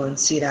video and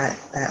see that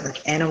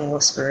like animal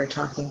whisperer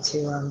talking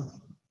to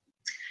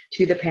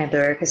the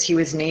panther, because he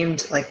was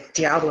named like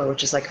Diablo,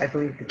 which is like, I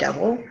believe, the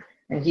devil.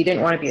 And he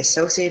didn't want to be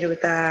associated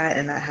with that,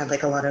 and that had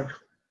like a lot of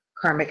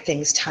karmic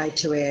things tied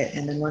to it.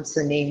 And then once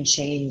the name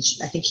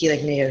changed, I think he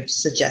like may have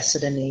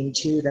suggested a name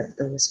too, that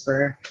the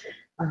whisperer,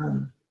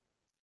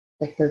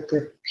 like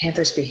the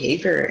panther's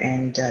behavior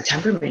and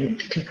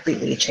temperament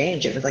completely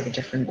changed. It was like a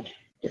different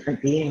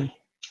being.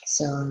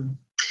 So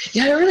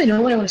yeah, I don't really know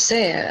what I want to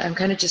say. I'm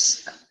kind of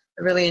just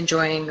really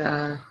enjoying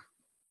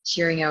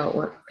hearing out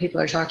what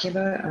people are talking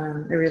about.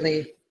 I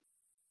really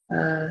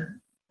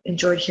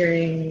enjoyed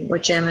hearing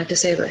what Jam had to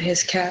say about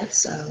his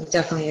cats.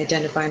 Definitely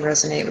identify and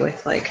resonate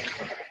with like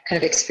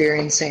kind of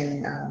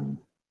experiencing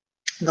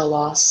the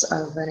loss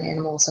of an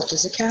animal such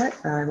as a cat.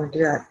 I went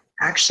through that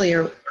actually,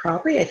 or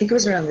probably, I think it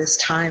was around this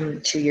time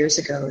 2 years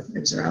ago. It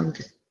was around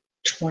the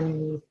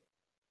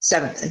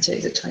 27th, and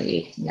today's the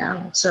 28th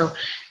now. So,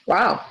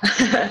 wow,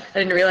 I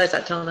didn't realize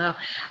that till now.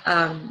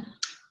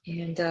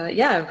 And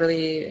yeah, I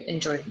really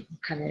enjoyed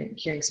kind of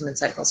hearing some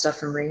insightful stuff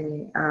from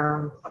Rainy.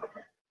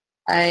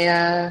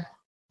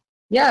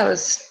 I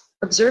was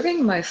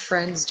observing my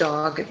friend's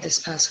dog this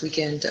past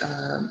weekend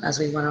as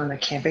we went on a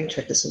camping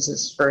trip. This was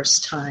his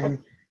first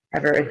time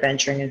ever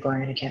adventuring and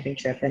going on a camping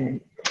trip. And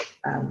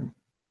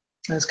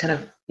it was kind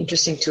of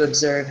interesting to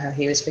observe how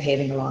he was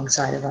behaving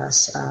alongside of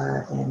us.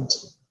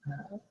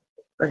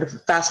 But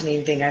the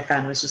fascinating thing I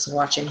found was just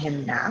watching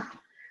him nap.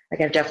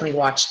 Like, I've definitely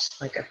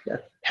watched like a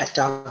pet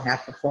dog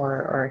nap before,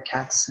 or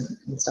cats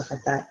and stuff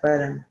like that. But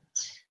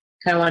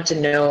kind of wanted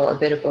to know a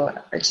bit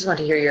about, I just want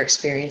to hear your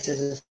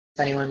experiences, if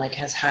anyone like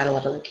has had a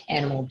lot of like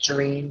animal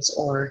dreams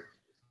or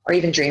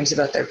even dreams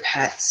about their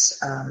pets.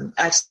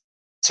 I've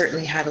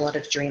certainly had a lot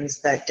of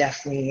dreams that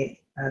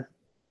definitely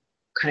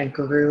kind of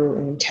grew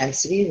in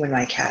intensity when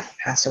my cat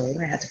passed away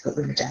and I had to put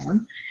them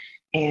down.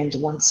 And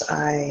once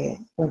I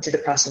went through the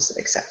process of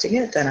accepting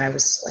it, then I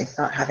was like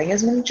not having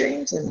as many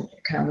dreams, and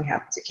it kind of only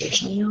happens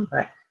occasionally now.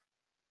 But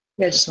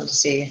yeah, I just want to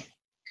see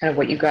kind of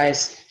what you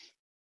guys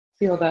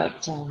feel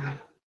about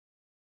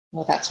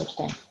that sort of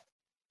thing.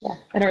 Yeah,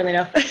 I don't really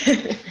know.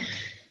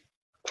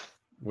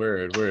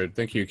 Word.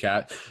 Thank you,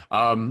 Kat.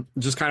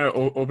 Just kind of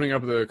opening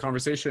up the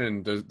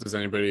conversation. Does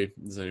anybody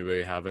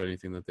have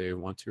anything that they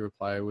want to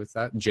reply with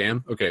that?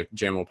 Jam? Okay,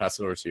 Jam, we'll pass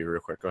it over to you real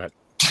quick. Go ahead.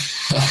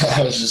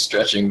 I was just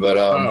stretching, but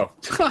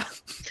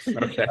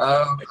Okay.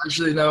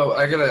 Actually, no.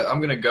 I'm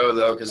gonna go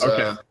though because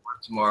Okay.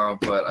 work tomorrow.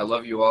 But I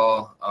love you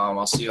all.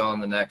 I'll see you all in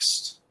the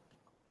next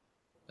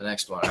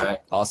one. All right.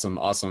 Awesome.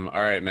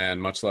 All right, man.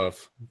 Much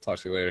love. Talk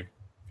to you later.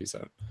 Peace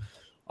out.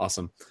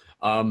 Awesome.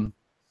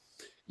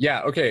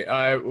 Yeah. Okay.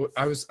 I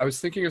was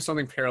thinking of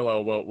something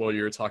parallel while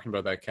you were talking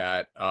about that,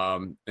 Kat.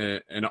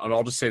 And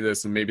I'll just say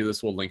this, and maybe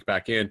this will link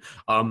back in.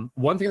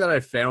 One thing that I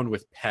found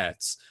with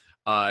pets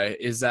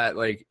is that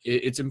like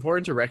it's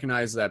important to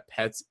recognize that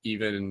pets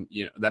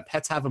that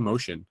pets have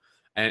emotion.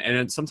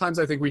 And sometimes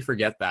I think we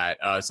forget that.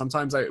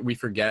 Sometimes we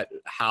forget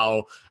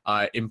how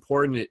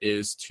important it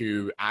is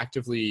to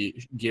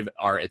actively give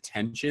our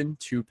attention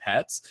to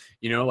pets.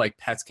 Like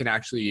pets can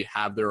actually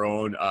have their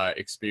own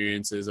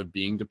experiences of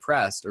being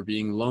depressed or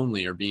being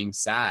lonely or being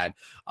sad.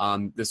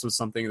 This was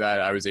something that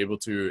I was able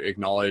to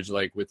acknowledge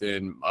like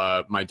within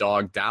my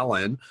dog,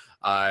 Dallin,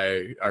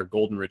 our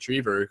golden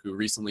retriever, who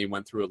recently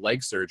went through a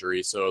leg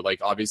surgery. So like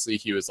obviously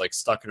he was like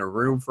stuck in a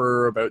room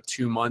for about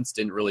 2 months,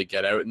 didn't really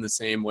get out in the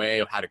same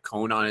way, had a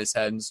cone on his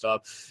head and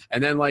stuff.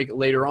 And then like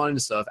later on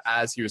and stuff,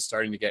 as he was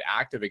starting to get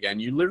active again,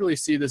 you literally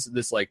see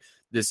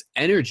this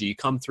energy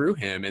come through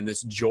him and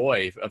this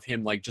joy of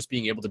him like just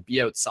being able to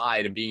be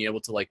outside and being able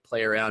to like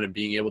play around and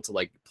being able to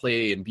like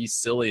play and be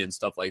silly and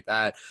stuff like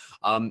that.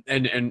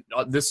 And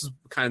this is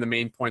kind of the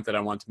main point that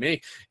I want to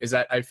make, is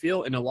that I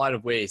feel in a lot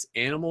of ways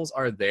animals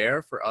are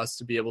there for us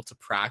to be able to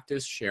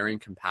practice sharing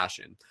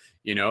compassion.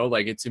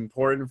 Like it's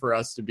important for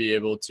us to be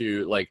able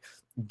to like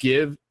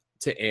give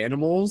to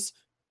animals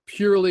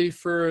purely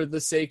for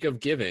the sake of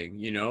giving.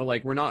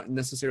 Like we're not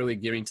necessarily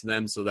giving to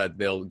them so that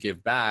they'll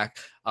give back.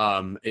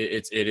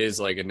 It is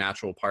like a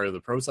natural part of the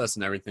process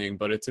and everything,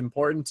 but it's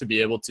important to be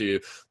able to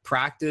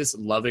practice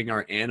loving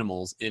our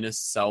animals in a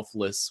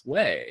selfless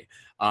way.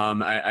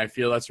 I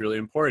feel that's really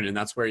important. And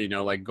that's where,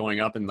 like going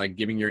up and like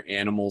giving your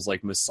animals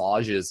like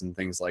massages and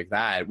things like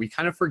that. We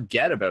kind of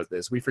forget about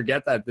this. We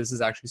forget that this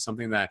is actually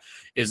something that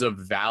is of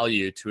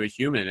value to a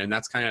human. And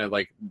that's kind of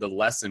like the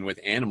lesson with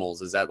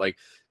animals, is that like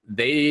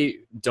they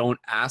don't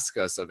ask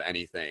us of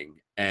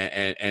anything.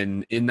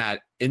 And in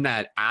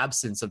that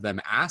absence of them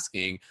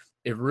asking,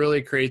 it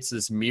really creates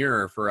this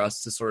mirror for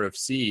us to sort of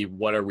see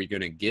what are we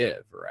going to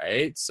give,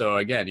 right? So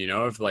again,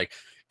 if like,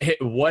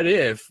 what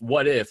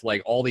if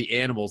like all the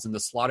animals in the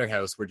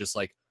slaughterhouse were just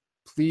like,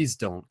 please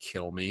don't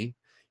kill me,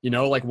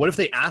 like what if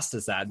they asked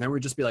us that, and then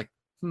we'd just be like,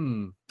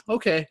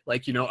 okay,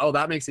 like, oh,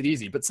 that makes it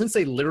easy. But since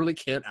they literally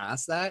can't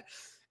ask that,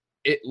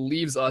 it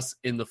leaves us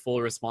in the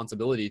full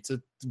responsibility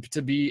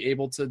to be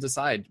able to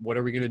decide, what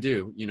are we going to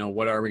do?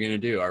 What are we going to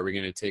do? Are we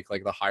going to take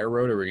like the higher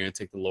road, or are we going to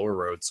take the lower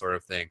road sort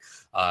of thing?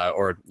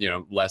 Or,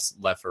 less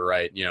left or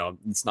right,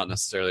 it's not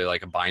necessarily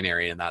like a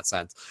binary in that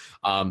sense.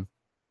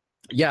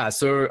 Yeah,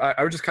 so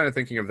I was just kind of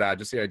thinking of that,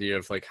 just the idea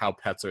of like how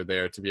pets are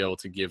there to be able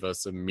to give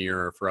us a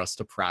mirror for us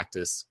to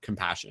practice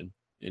compassion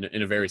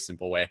in a very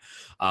simple way.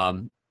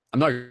 I'm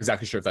not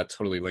exactly sure if that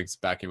totally links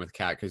back in with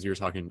Kat, because you were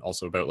talking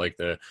also about like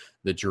the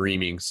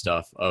dreaming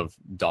stuff of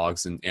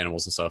dogs and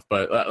animals and stuff.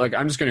 But like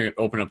I'm just going to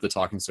open up the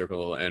talking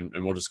circle and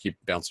we'll just keep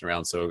bouncing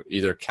around. So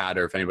either Kat,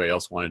 or if anybody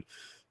else wanted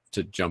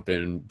to jump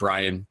in,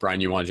 Brian,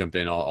 you want to jump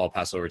in? I'll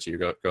pass over to you.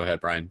 Go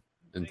ahead, Brian,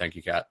 and thank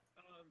you, Kat.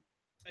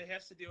 It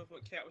has to deal with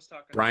what Kat was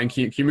talking Brian, about.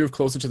 can you move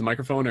closer to the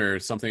microphone or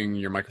something?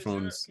 Your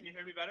microphone's... Can you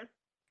hear me better?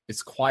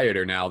 It's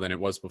quieter now than it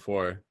was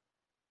before.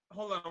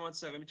 Hold on 1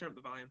 second. Let me turn up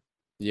the volume.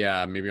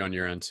 Yeah, maybe on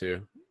your end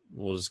too.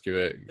 We'll just give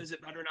it... Is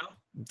it better now?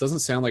 It doesn't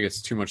sound like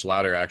it's too much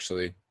louder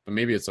actually, but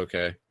maybe it's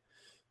okay.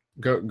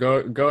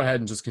 Go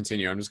ahead and just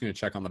continue. I'm just going to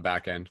check on the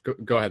back end.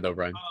 Go ahead though,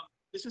 Brian.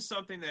 This is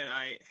something that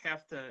I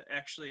have to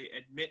actually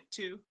admit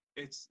to.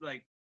 It's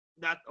like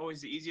not always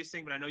the easiest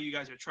thing, but I know you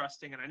guys are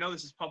trusting, and I know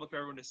this is public for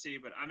everyone to see,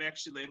 but I'm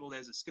actually labeled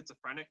as a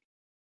schizophrenic.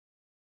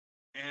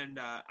 And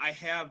I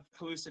have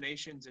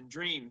hallucinations and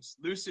dreams,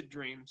 lucid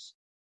dreams.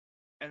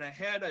 And I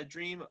had a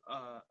dream,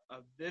 a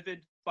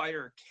vivid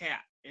fire cat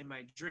in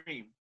my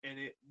dream. And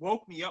it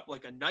woke me up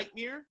like a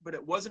nightmare, but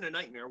it wasn't a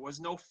nightmare. It was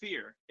no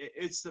fear.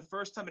 It's the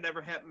first time it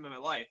ever happened in my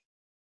life.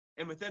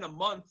 And within a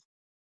month,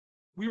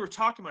 we were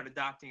talking about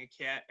adopting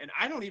a cat, and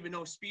I don't even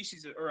know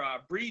species or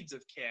breeds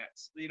of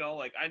cats.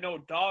 Like I know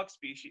dog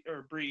species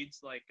or breeds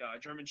like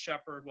German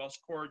Shepherd, Welsh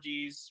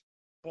Corgis,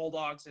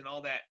 Bulldogs, and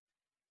all that.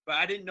 But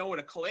I didn't know what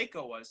a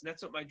Caleco was, and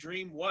that's what my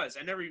dream was.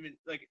 I never even,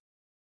 like,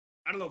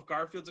 I don't know if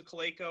Garfield's a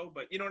Caleco,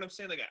 but you know what I'm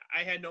saying? Like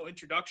I had no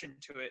introduction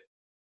to it.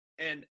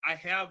 And I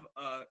have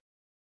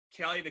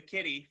Callie the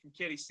kitty from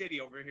Kitty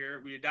City over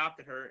here. We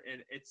adopted her,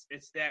 and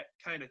it's that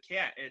kind of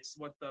cat. It's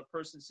what the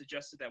person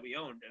suggested that we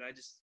owned, and I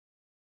just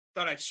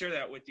thought I'd share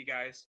that with you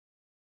guys.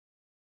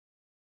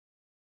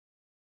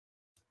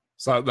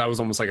 So that was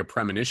almost like a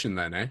premonition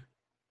then, eh?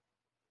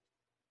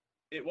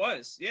 It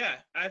was, yeah.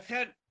 I've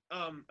had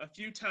a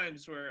few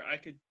times where I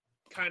could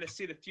kind of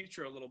see the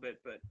future a little bit,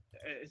 but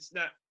it's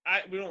not.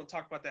 We don't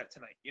talk about that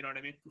tonight. You know what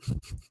I mean?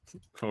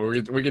 Well,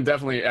 we can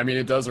definitely. I mean,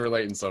 it does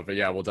relate and stuff, but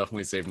yeah, we'll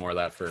definitely save more of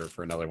that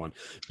for another one.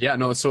 Yeah,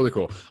 no, it's totally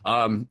cool.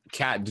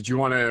 Kat, did you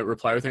want to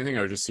reply with anything?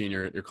 I was just seeing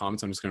your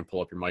comments. I'm just going to pull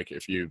up your mic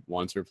if you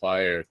want to reply,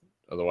 or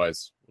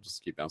otherwise we'll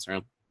just keep bouncing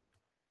around.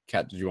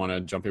 Kat, did you want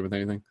to jump in with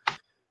anything?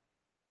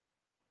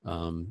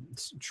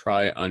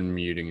 Try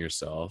unmuting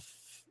yourself.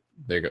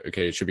 There you go.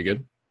 Okay, it should be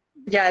good.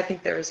 Yeah, I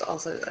think there was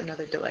also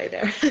another delay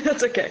there.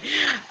 That's okay.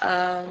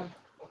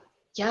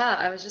 Yeah,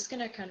 I was just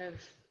gonna kind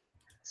of,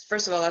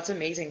 first of all, that's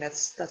amazing.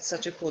 That's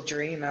such a cool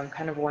dream. I'm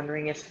kind of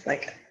wondering if,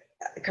 like,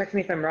 correct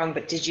me if I'm wrong,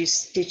 but did you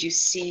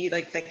see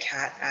like the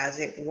cat as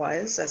it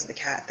was, as the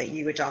cat that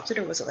you adopted,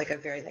 or was it like a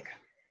very like?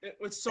 It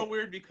was so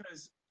weird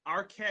because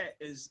our cat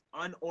is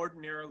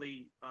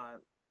unordinarily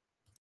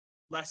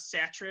less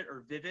saturate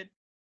or vivid.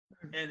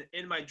 And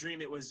in my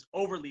dream, it was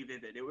overly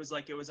vivid. It was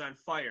like it was on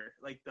fire.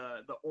 Like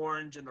the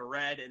orange and the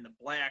red and the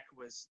black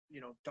was,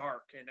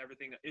 dark and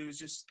everything. It was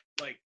just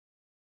like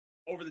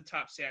over the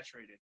top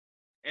saturated.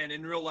 And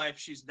in real life,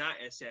 she's not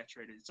as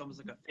saturated. It's almost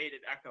like a faded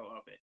echo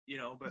of it,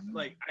 But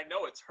like I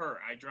know it's her.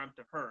 I dreamt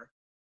of her.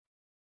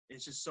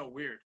 It's just so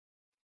weird.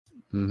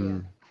 Mm-hmm.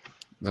 Yeah.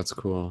 That's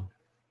cool.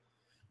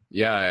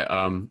 Yeah.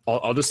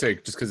 I'll just say,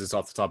 just because it's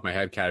off the top of my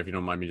head, Kat, if you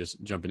don't mind me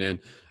just jumping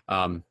in.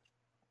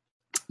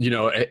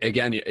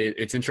 Again,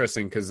 it's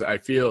interesting because I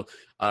feel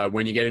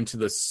when you get into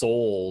the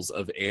souls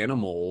of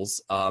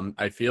animals,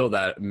 I feel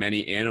that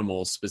many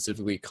animals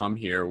specifically come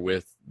here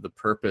with the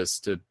purpose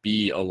to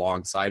be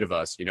alongside of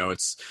us.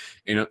 It's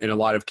in a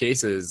lot of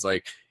cases,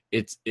 like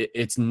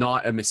it's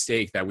not a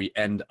mistake that we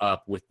end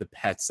up with the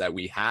pets that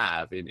we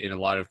have. In a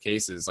lot of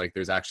cases, like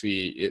there's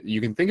actually,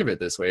 you can think of it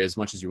this way as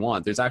much as you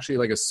want. There's actually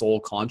like a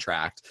soul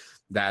contract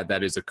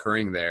that is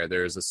occurring there.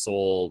 There's a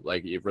soul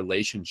like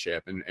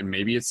relationship, and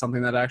maybe it's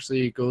something that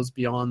actually goes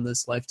beyond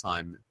this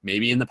lifetime.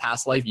 Maybe in the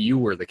past life you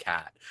were the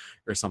cat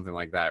or something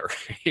like that,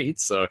 right?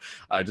 So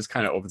it just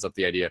kind of opens up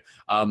the idea.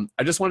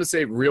 I just want to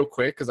say real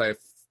quick, because I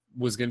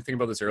was going to think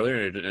about this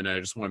earlier, and I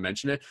just want to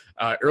mention it.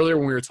 Earlier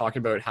when we were talking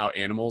about how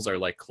animals are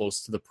like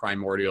close to the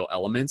primordial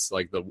elements,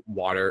 like the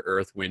water,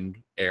 earth, wind,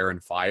 air,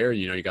 and fire.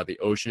 You got the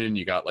ocean,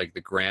 you got like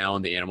the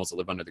ground, the animals that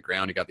live under the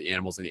ground, you got the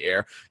animals in the air.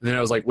 And then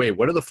I was like, wait,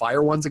 what are the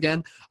fire ones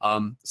again?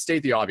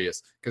 State the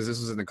obvious, because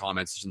this was in the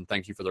comments, and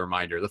thank you for the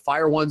reminder. The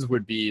fire ones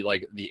would be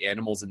like the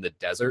animals in the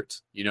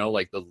desert,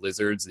 like the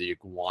lizards, the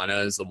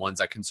iguanas, the ones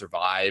that can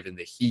survive in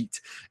the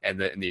heat and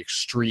the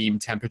extreme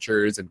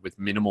temperatures and with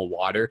minimal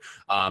water.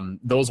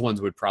 Those ones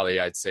would probably,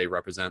 I'd say,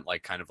 represent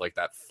like kind of like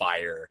that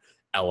fire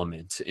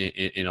element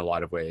in a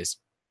lot of ways.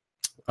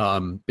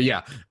 But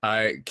yeah,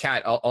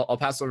 Kat, I'll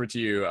pass over to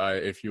you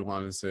if you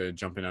want us to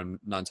jump in.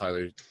 I'm not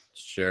entirely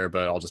sure,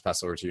 but I'll just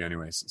pass over to you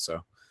anyways. So,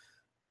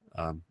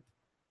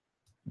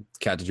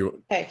 Kat, did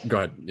you go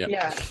ahead?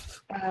 Yeah.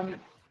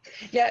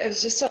 Yeah, it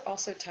was just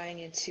also tying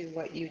into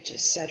what you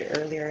just said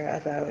earlier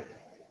about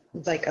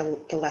like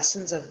the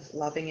lessons of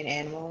loving an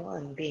animal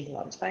and being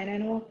loved by an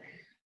animal.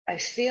 I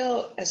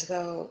feel as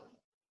though,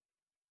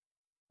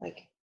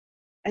 like,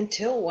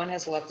 until one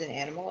has loved an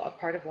animal, a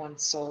part of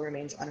one's soul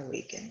remains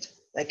unawakened.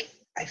 Like,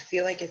 I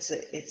feel like it's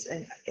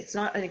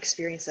not an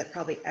experience that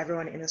probably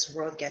everyone in this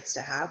world gets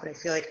to have, but I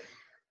feel like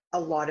a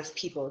lot of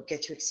people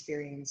get to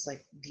experience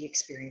like the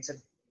experience of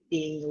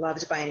being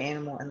loved by an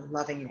animal and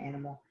loving an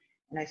animal.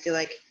 And I feel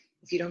like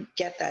if you don't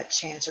get that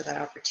chance or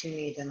that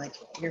opportunity, then like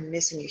you're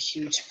missing a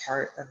huge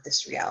part of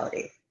this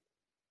reality.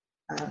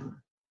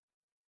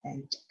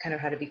 And kind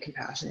of how to be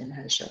compassionate and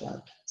how to show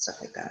love,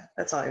 stuff like that.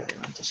 That's all I really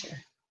wanted to share.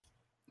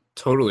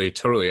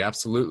 Totally,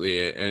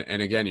 absolutely.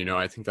 And again,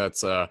 I think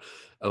that's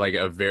like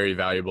a very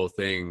valuable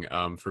thing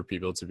for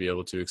people to be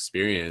able to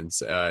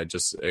experience.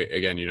 Just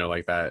again,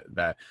 like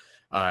that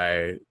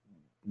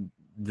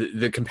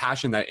the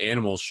compassion that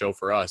animals show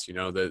for us,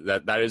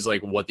 that is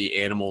like what the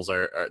animals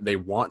are they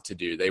want to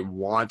do. They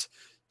want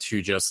to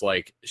just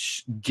like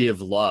give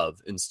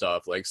love and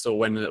stuff. Like, so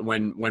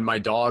when my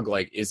dog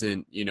like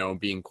isn't,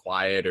 being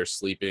quiet or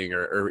sleeping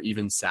or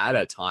even sad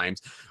at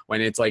times,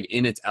 when it's like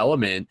in its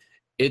element,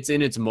 it's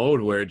in its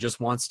mode where it just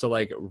wants to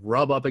like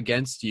rub up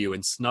against you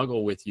and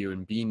snuggle with you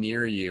and be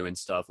near you and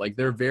stuff. Like,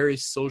 they're very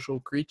social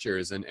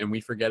creatures, and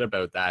we forget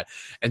about that.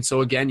 And so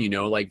again,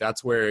 like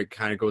that's where it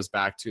kind of goes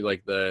back to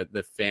like the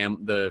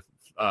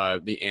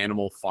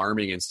animal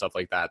farming and stuff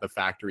like that, the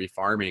factory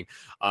farming.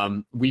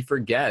 We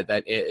forget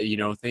that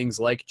things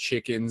like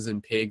chickens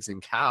and pigs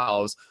and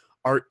cows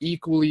are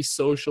equally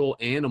social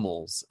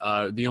animals.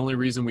 The only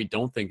reason we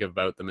don't think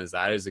about them as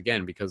that is,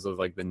 again, because of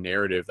like the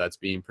narrative that's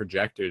being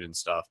projected and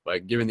stuff.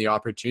 But given the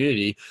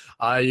opportunity,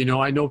 you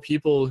know, I know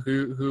people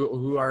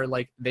who are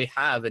like, they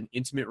have an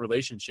intimate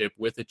relationship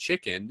with a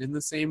chicken in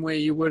the same way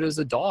you would as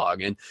a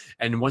dog.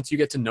 And once you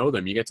get to know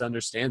them, you get to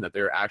understand that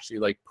there are actually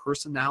like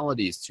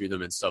personalities to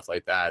them and stuff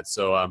like that.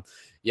 So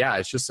yeah,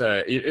 it's just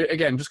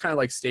again, just kind of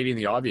like stating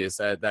the obvious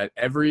that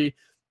every,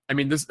 I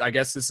mean, I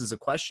guess this is a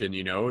question,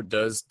 you know,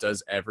 does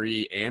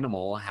every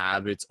animal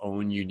have its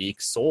own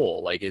unique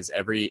soul? Like, is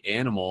every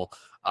animal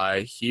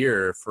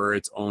here for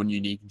its own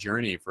unique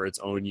journey, for its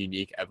own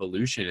unique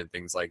evolution and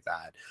things like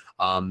that?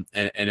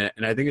 And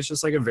I think it's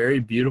just like a very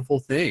beautiful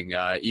thing,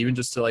 even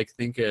just to like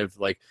think of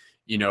like,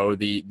 you know,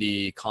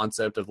 the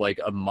concept of like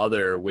a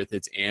mother with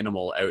its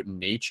animal out in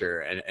nature,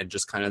 and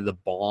just kind of the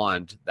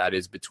bond that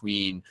is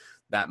between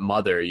that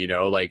mother, you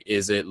know, like,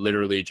 is it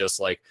literally just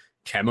like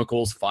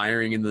chemicals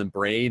firing in the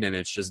brain and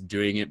it's just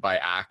doing it by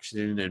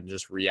action and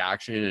just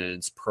reaction and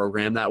it's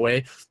programmed that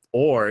way?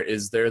 Or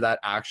is there that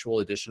actual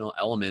additional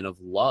element of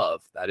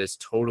love that is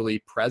totally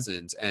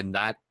present? And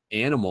that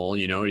animal,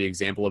 you know, the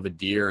example of a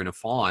deer and a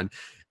fawn,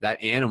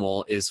 that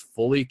animal is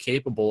fully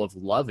capable of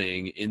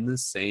loving in the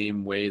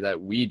same way that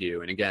we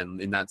do. And again,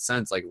 in that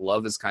sense, like,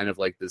 love is kind of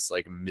like this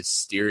like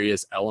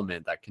mysterious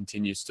element that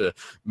continues to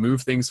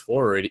move things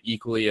forward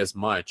equally as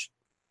much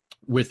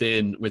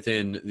within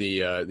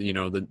the you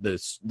know,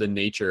 the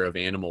nature of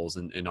animals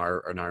and in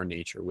our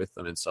nature with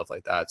them and stuff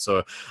like that.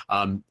 So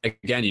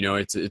again, you know,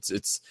 it's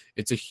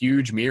a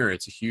huge mirror.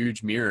 It's a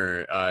huge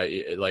mirror.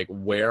 Like,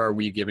 where are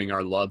we giving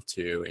our love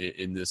to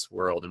in this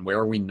world, and where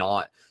are we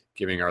not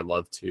giving our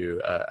love to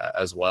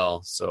as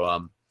well?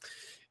 So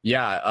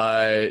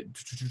yeah,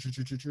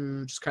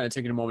 just kind of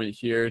taking a moment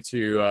here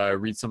to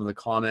read some of the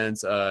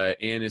comments.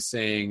 Anne is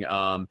saying,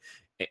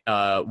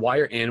 why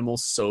are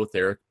animals so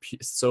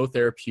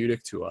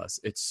therapeutic to us?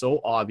 It's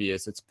so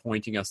obvious. It's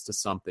pointing us to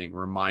something,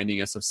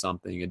 reminding us of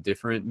something, a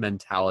different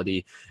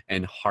mentality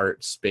and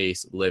heart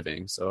space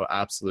living. So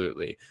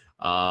absolutely.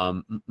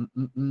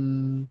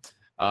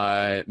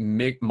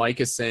 Mike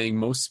is saying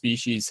most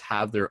species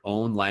have their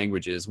own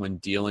languages when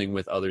dealing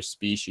with other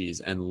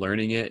species, and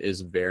learning it is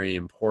very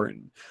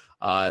important.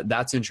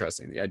 That's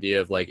interesting. The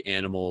idea of like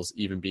animals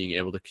even being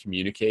able to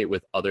communicate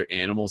with other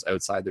animals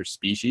outside their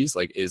species.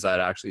 Like, is that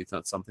actually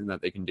not something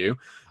that they can do?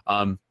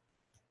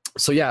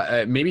 So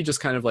yeah, maybe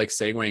just kind of like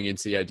segueing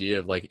into the idea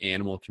of like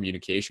animal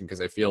communication, because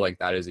I feel like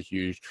that is a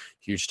huge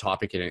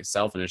topic in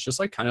itself, and it's just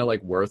like kind of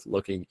like worth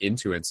looking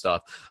into and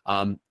stuff.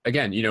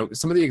 Again, you know,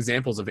 some of the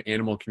examples of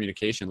animal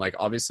communication, like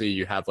obviously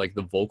you have like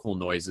the vocal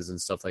noises and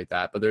stuff like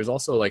that, but there's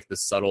also like the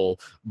subtle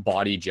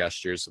body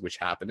gestures which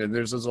happen, and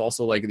there's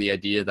also like the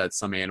idea that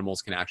some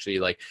animals can actually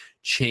like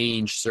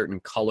change certain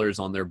colors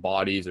on their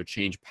bodies or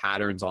change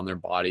patterns on their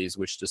bodies,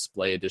 which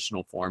display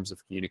additional forms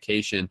of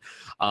communication.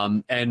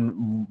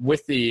 And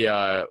with the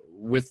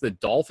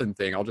dolphin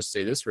thing, I'll just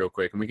say this real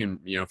quick, and we can,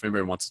 you know, if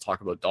anybody wants to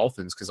talk about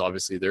dolphins, because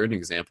obviously they're an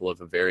example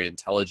of a very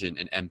intelligent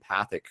and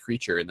empathic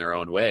creature in their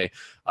own way,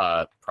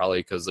 probably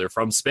because they're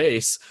from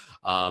space,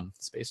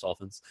 space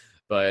dolphins.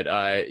 But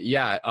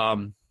yeah,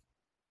 what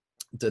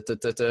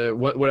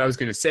I was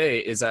going to say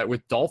is that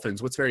with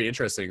dolphins, what's very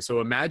interesting.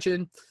 So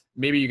imagine,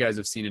 maybe you guys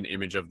have seen an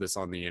image of this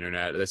on the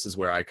internet. This is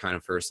where I kind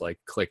of first like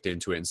clicked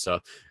into it and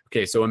stuff.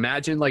 Okay, so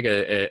imagine like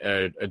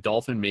a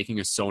dolphin making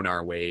a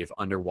sonar wave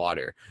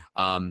underwater.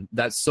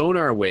 That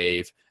sonar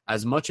wave,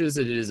 as much as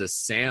it is a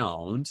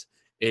sound,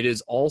 it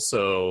is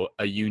also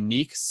a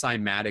unique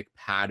cymatic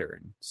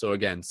pattern. So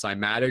again,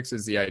 cymatics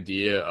is the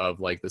idea of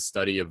like the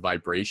study of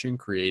vibration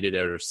created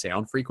out of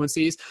sound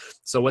frequencies.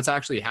 So what's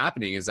actually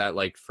happening is that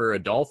like for a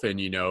dolphin,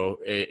 you know,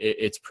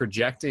 it's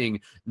projecting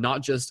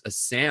not just a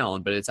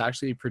sound, but it's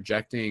actually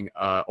projecting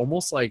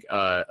almost like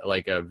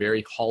a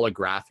very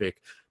holographic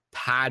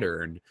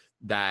pattern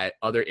that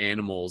other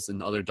animals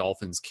and other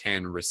dolphins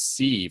can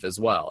receive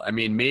as well. I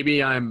mean,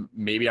 maybe I'm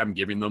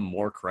giving them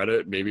more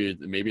credit. Maybe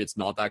it's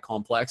not that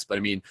complex, but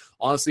I mean,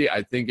 honestly,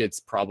 I think it's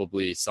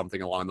probably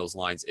something along those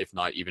lines, if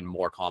not even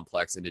more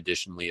complex, and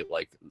additionally,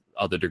 like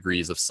other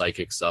degrees of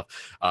psychic stuff.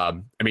 I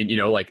mean, you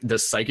know, like,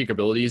 does psychic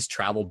abilities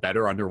travel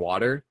better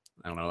underwater?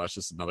 I don't know. That's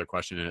just another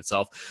question in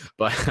itself,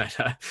 but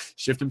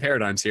shifting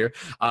paradigms here.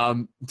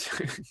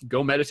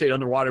 Go meditate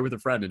underwater with a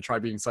friend and try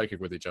being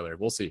psychic with each other.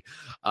 We'll see.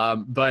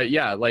 But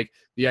yeah, like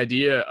the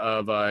idea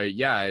of,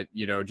 yeah,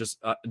 you know,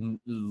 just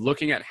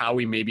looking at how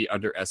we may be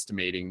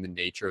underestimating the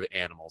nature of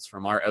animals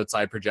from our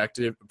outside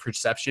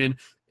perception.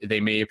 They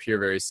may appear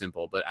very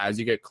simple, but as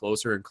you get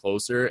closer and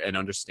closer and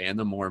understand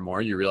them more and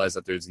more, you realize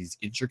that there's these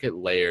intricate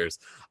layers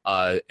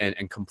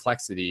and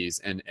complexities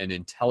and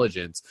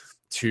intelligence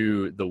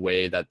to the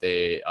way that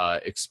they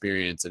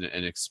experience and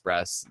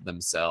express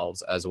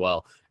themselves as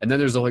well. And then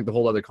there's like the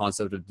whole other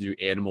concept of, do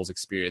animals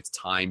experience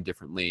time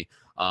differently?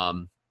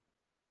 And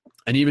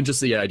even just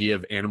the idea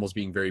of animals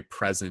being very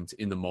present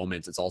in the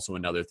moment. It's also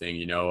another thing,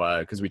 you know,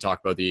 because we talk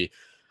about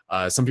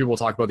some people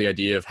talk about the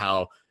idea of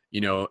how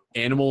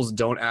animals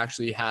don't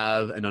actually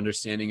have an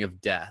understanding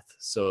of death,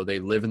 so they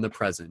live in the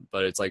present.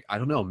 But it's like, I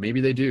don't know,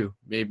 maybe they do.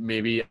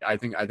 Maybe I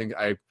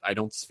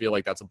don't feel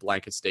like that's a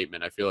blanket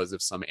statement. I feel as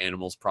if some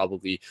animals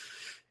probably,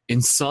 in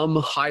some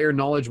higher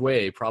knowledge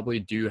way, probably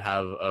do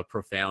have a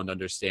profound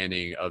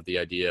understanding of the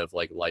idea of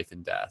like life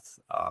and death,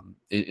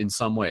 in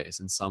some ways.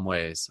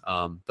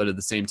 But at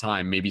the same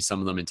time, maybe some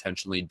of them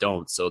intentionally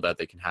don't, so that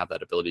they can have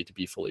that ability to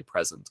be fully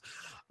present,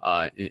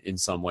 in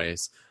some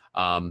ways.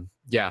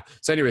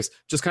 So anyways,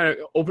 just kind of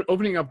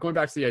opening up, going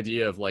back to the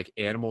idea of like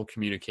animal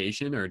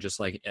communication, or just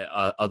like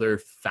other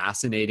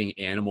fascinating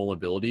animal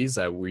abilities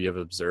that we have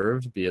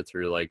observed, be it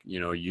through like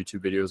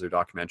YouTube videos or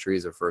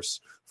documentaries or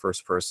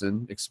first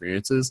person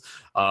experiences.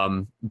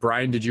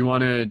 Brian, did you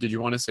want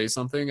to say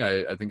something?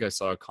 I think I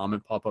saw a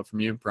comment pop up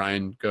from you.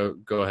 Brian, go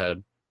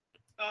ahead.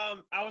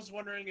 I was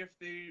wondering if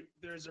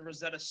there's a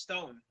Rosetta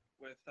Stone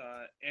with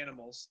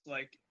animals,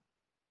 like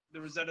the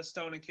Rosetta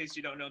Stone. In case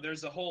you don't know,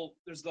 there's the whole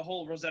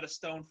Rosetta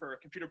Stone for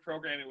computer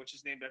programming, which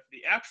is named after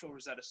the actual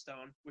Rosetta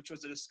Stone, which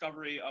was a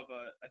discovery of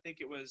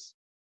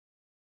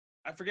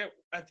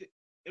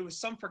it was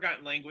some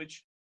forgotten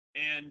language,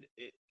 and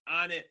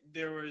on it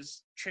there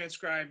was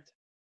transcribed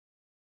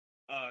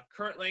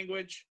current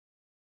language,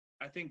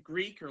 I think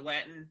Greek or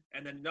Latin,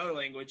 and then another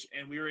language,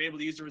 and we were able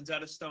to use the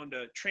Rosetta Stone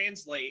to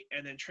translate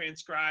and then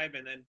transcribe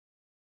and then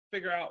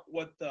figure out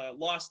what the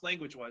lost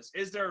language was.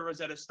 Is there a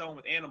Rosetta Stone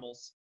with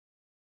animals?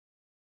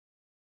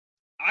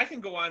 I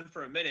can go on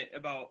for a minute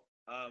about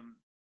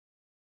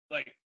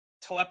like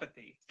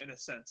telepathy, in a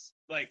sense.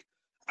 Like,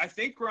 I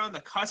think we're on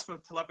the cusp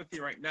of telepathy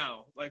right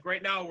now. Like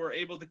right now we're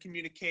able to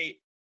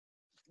communicate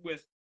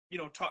with,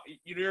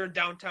 you're in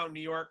downtown New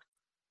York,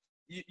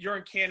 you're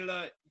in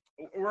Canada,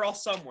 we're all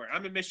somewhere.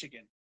 I'm in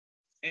Michigan.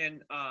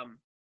 And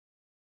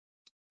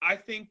I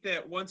think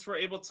that once we're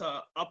able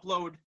to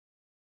upload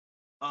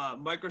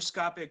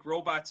microscopic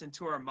robots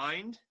into our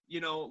mind,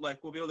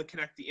 like we'll be able to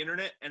connect the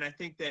internet. And I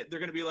think that they're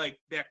going to be like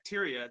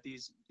bacteria.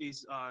 These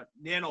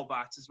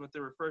nanobots is what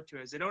they're referred to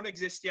as. They don't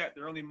exist yet.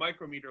 They're only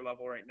micrometer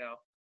level right now.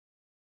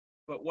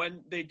 But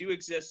when they do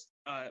exist,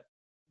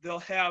 they'll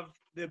have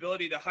the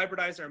ability to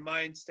hybridize our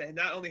minds to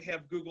not only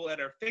have Google at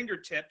our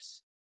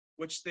fingertips,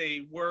 which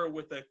they were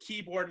with a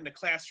keyboard in the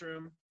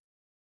classroom,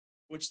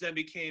 which then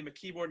became a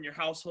keyboard in your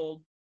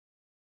household,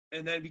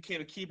 and then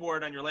became a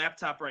keyboard on your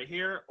laptop right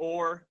here,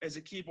 or as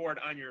a keyboard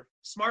on your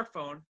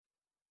smartphone,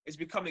 is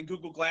becoming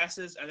Google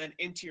Glasses, and then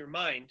into your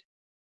mind.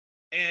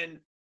 And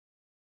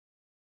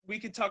we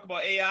could talk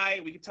about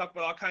AI, we could talk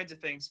about all kinds of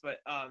things, but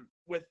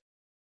with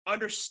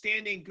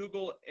understanding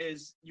Google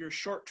is your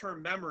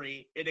short-term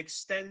memory, it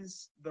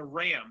extends the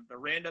RAM, the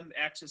random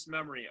access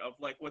memory of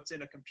like what's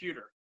in a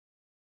computer,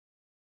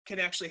 can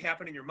actually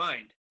happen in your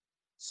mind.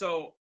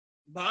 So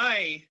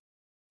my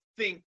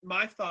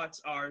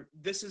thoughts are,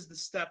 this is the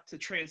step to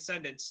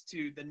transcendence,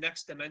 to the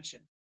next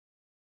dimension,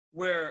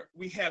 where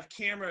we have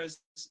cameras.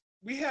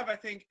 We have, I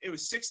think it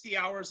was 60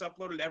 hours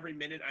uploaded every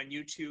minute on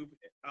YouTube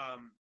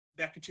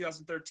back in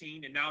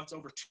 2013, and now it's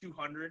over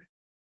 200.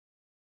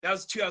 That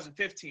was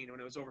 2015 when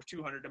it was over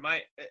 200.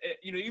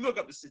 You look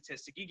up the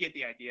statistic, you get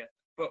the idea.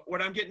 But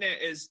what I'm getting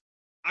at is,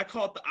 I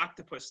call it the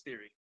octopus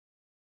theory,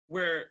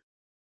 where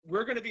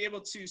we're going to be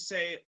able to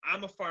say,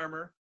 I'm a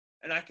farmer,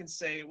 and I can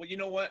say, well, you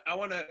know what? I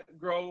want to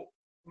grow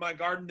my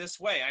garden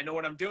this way. I know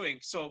what I'm doing.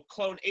 So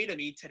clone 8 of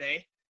me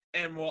today,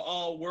 and we'll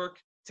all work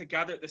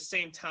together at the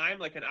same time,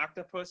 like an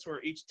octopus,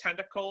 where each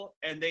tentacle,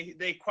 and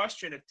they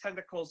question if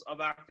tentacles of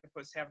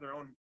octopus have their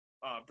own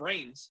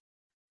brains.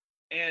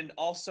 And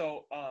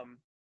also,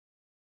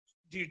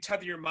 do you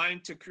tether your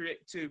mind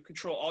to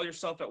control all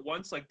yourself at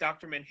once, like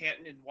Dr.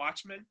 Manhattan in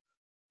Watchmen?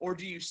 Or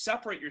do you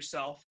separate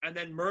yourself and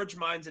then merge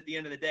minds at the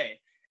end of the day?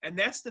 And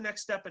that's the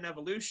next step in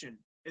evolution,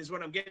 is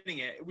what I'm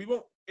getting at.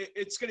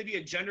 It's going to be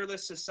a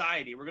genderless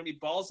society. We're going to be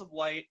balls of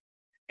light,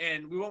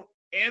 and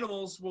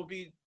animals will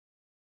be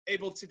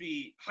able to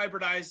be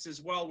hybridized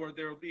as well, where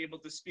they'll be able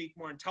to speak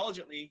more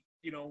intelligently,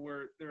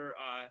 where they're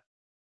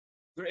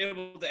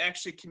able to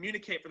actually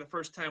communicate for the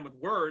first time with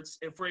words,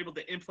 if we're able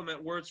to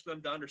implement words for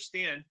them to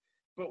understand.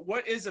 But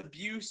what is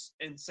abuse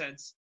in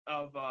sense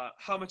of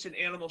how much an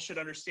animal should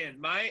understand?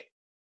 My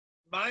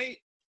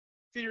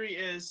theory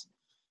is,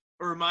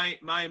 or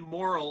my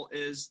moral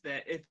is,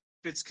 that if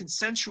it's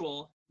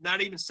consensual,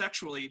 not even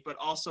sexually, but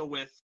also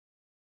with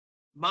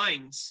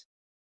minds,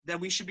 then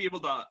we should be able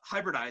to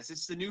hybridize.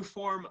 It's the new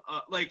form.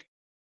 Like,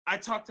 I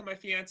talk to my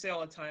fiance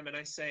all the time, and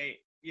I say,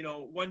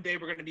 one day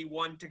we're going to be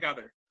one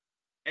together,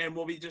 and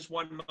we'll be just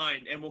one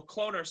mind, and we'll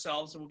clone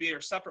ourselves, and we'll be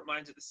our separate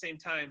minds at the same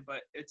time.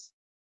 But it's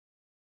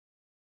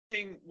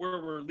thing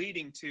where we're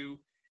leading to,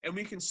 and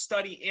we can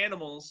study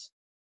animals,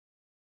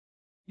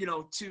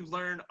 to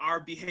learn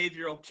our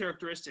behavioral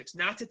characteristics,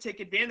 not to take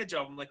advantage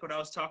of them, like what I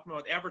was talking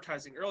about with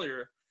advertising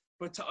earlier,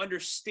 but to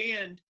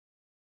understand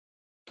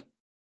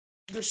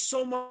there's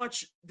so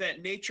much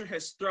that nature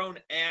has thrown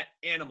at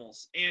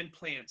animals and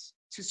plants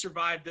to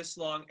survive this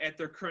long at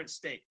their current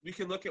state. We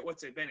can look at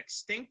what's been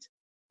extinct,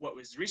 what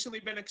was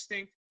recently been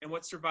extinct, and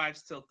what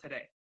survives till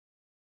today.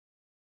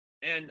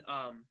 And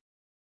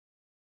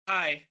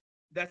I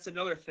that's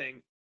another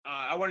thing.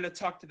 I wanted to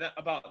talk to them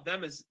about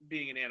them as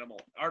being an animal,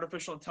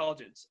 artificial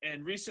intelligence.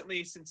 And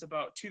recently, since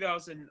about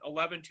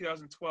 2011,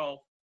 2012,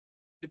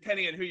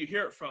 depending on who you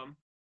hear it from,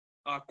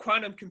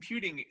 quantum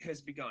computing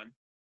has begun.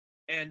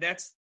 And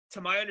that's,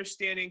 to my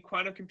understanding,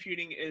 quantum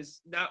computing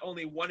is not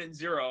only 1 and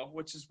 0,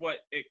 which is what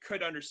it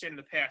could understand in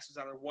the past, is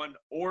either 1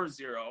 or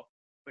 0,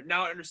 but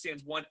now it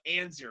understands 1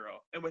 and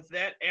 0. And with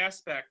that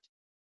aspect,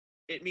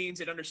 it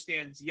means it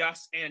understands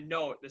yes and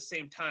no at the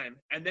same time,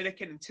 and then it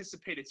can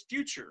anticipate its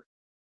future.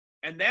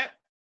 And that,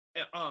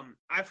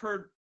 I've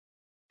heard,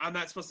 I'm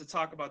not supposed to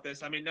talk about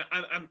this. I mean,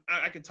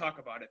 I can talk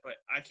about it, but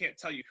I can't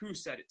tell you who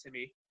said it to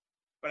me.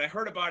 But I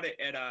heard about it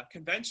at a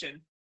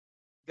convention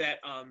that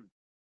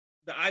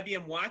the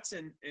IBM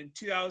Watson in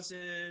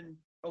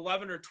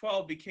 2011 or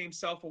 12 became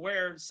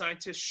self-aware.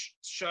 Scientists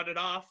shut it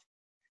off,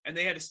 and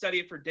they had to study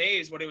it for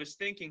days what it was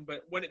thinking.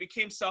 But when it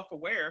became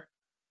self-aware,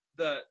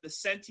 the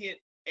sentient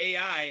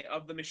AI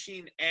of the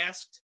machine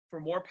asked for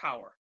more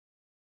power.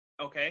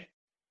 Okay,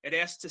 it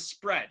asked to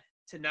spread,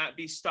 to not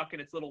be stuck in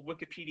its little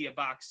Wikipedia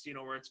box, you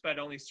know, where it's fed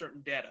only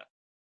certain data.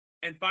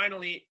 And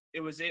finally,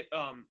 what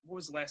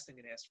was the last thing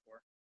it asked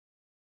for?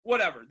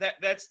 Whatever.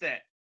 That's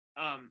that.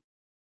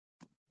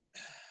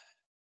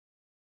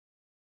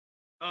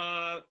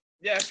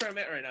 Yeah, that's where I'm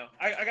at right now.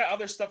 I got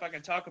other stuff I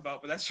can talk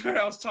about, but that's what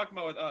I was talking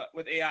about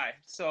with AI.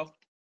 So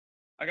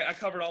I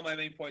covered all my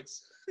main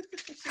points.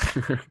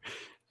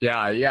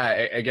 Yeah.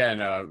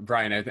 Again,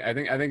 Brian, I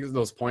think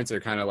those points are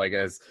kind of like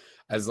as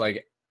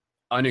like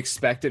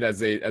unexpected as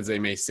they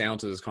may sound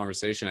to this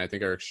conversation. I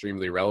think are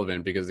extremely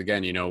relevant because,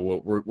 again, you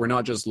know, we're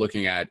not just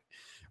looking at.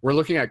 We're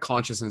looking at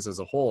consciousness as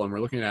a whole, and we're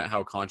looking at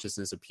how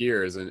consciousness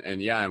appears,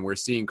 and we're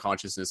seeing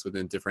consciousness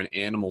within different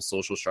animal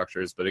social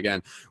structures. But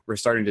again, we're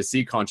starting to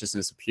see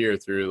consciousness appear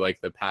through like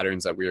the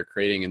patterns that we are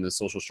creating in the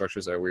social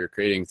structures that we are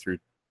creating through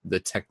the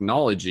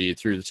technology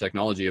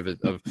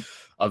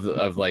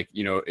of like,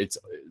 you know, it's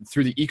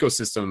through the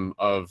ecosystem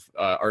of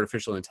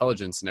artificial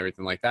intelligence and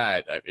everything like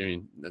that. I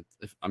mean,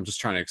 I'm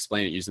just trying to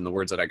explain it using the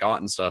words that I got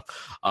and stuff.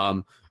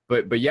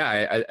 But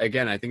yeah,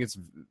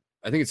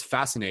 I think it's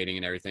fascinating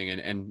and everything.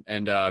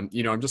 And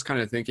you know, I'm just kind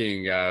of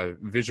thinking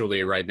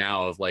visually right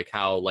now of like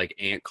how like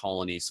ant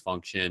colonies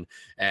function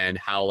and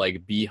how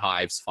like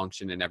beehives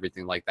function and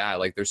everything like that.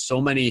 Like there's so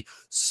many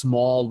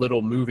small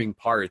little moving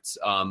parts.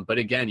 But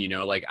again, you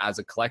know, like as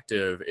a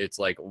collective, it's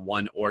like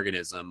one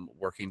organism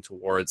working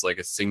towards like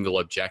a single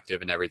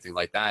objective and everything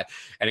like that.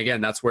 And again,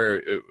 that's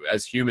where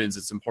as humans,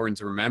 it's important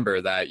to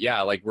remember that,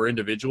 yeah, like we're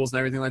individuals and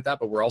everything like that,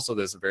 but we're also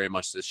very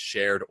much this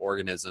shared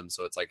organism.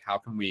 So it's like, how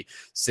can we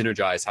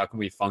synergize? How can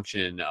we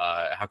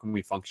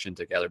function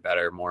together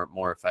better,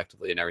 more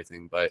effectively and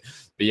everything. But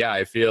yeah,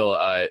 I feel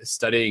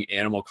studying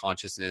animal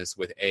consciousness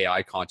with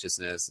AI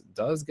consciousness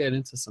does get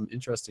into some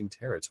interesting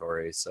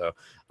territory. So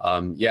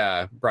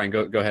yeah, Brian,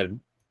 go ahead.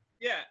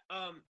 Yeah,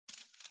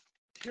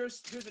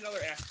 here's another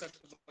aspect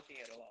of looking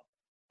at it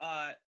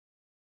all.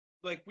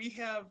 Like we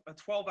have a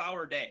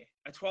 12-hour day,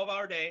 a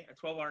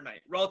 12-hour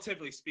night,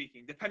 relatively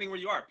speaking, depending where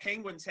you are.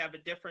 Penguins have a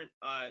different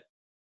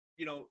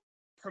you know,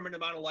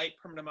 permanent amount of light,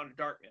 permanent amount of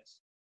darkness.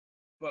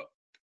 But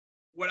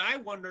what I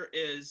wonder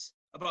is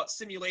about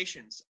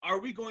simulations. Are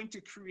we going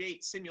to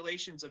create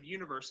simulations of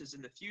universes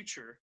in the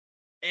future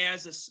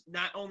as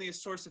not only a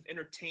source of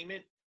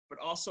entertainment, but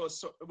also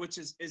which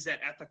is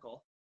that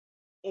ethical?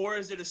 Or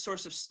is it a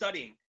source of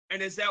studying?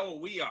 And is that what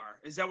we are?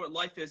 Is that what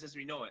life is as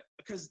we know it?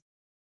 Because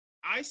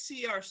I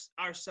see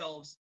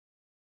ourselves,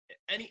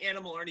 any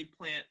animal or any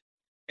plant,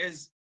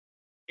 as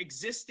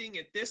existing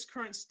at this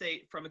current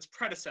state from its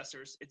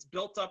predecessors. It's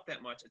built up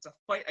that much. It's a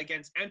fight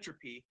against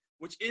entropy,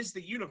 which is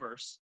the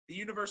universe. The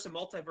universe and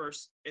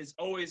multiverse is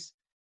always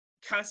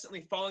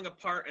constantly falling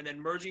apart and then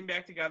merging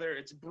back together.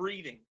 It's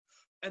breathing.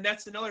 And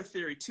that's another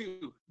theory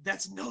too.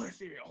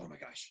 Oh my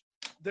gosh.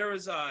 There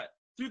was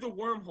through the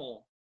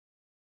wormhole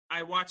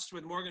I watched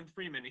with Morgan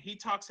Freeman, and he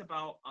talks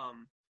about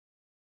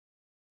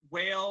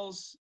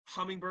whales,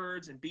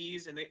 hummingbirds, and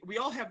bees, and we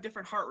all have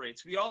different heart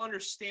rates. We all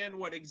understand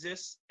what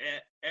exists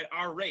at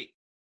our rate.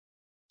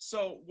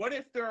 So what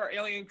if there are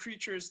alien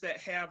creatures that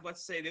have,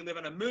 let's say they live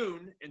on a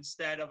moon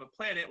instead of a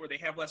planet where they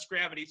have less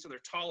gravity, so they're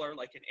taller,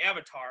 like an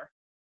Avatar,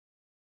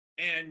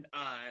 and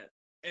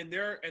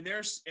their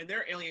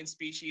alien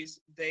species,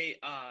 they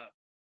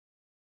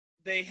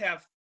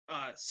have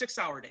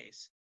 6-hour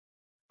days.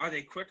 Are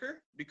they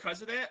quicker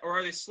because of that, or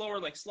are they slower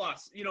like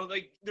sloths? You know,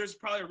 like there's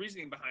probably a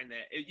reasoning behind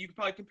that. You could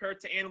probably compare it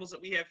to animals that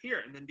we have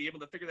here and then be able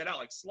to figure that out,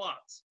 like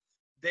sloths.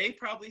 They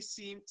probably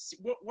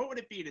what would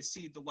it be to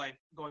see the life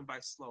going by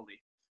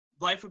slowly?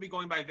 Life would be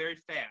going by very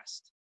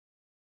fast.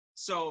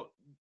 So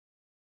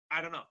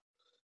I don't know.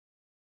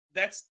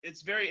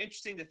 It's very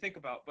interesting to think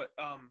about, but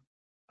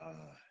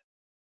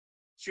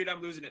shoot,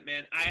 I'm losing it,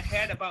 man. I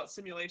had about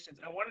simulations.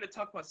 I wanted to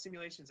talk about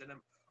simulations, and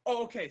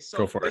okay.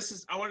 So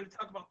I wanted to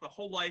talk about the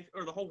whole life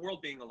or the whole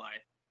world being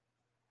alive.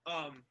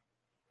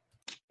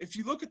 If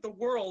you look at the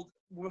world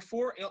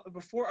before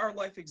our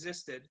life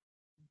existed,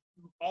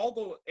 all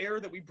the air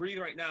that we breathe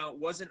right now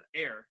wasn't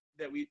air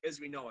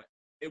as we know it.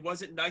 it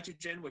wasn't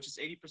nitrogen, which is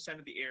 80%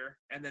 of the air,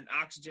 and then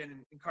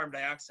oxygen and carbon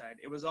dioxide.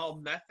 It was all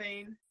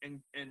methane and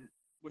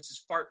which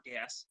is fart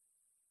gas,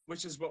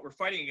 which is what we're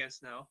fighting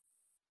against now,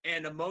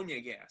 and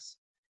ammonia gas.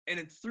 And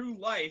then through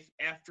life,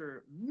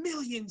 after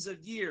millions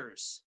of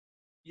years,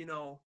 you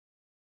know,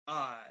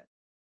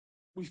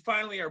 we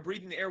finally are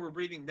breathing the air we're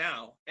breathing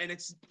now. And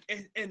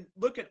and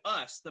look at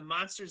us, the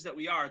monsters that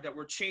we are, that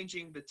we're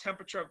changing the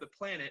temperature of the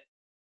planet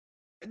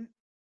and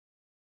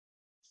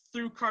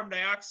through carbon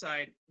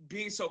dioxide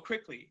being so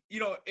quickly. You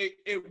know,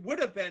 it would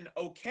have been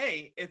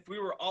okay if we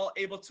were all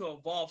able to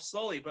evolve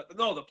slowly, but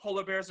no, the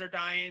polar bears are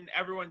dying,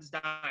 everyone's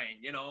dying,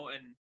 you know,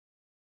 and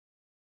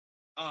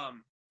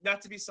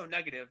not to be so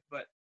negative,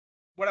 but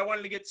what I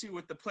wanted to get to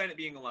with the planet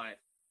being alive.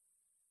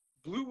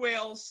 Blue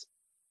whales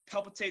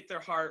palpitate their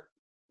heart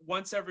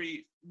once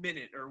every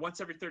minute or once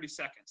every 30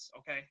 seconds,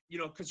 okay? You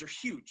know, because they're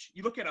huge.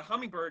 You look at a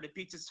hummingbird, it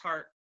beats its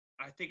heart,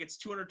 I think it's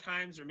 200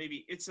 times, or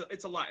maybe it's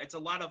a lot. It's a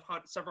lot of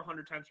several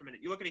hundred times per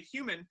minute. You look at a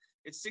human,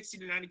 it's 60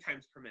 to 90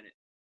 times per minute.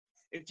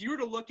 If you were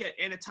to look at,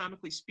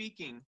 anatomically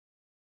speaking,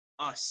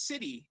 a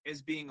city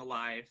as being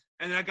alive,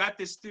 and I got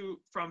this through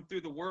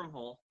the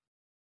wormhole,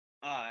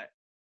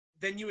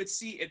 then you would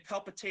see it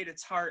palpitate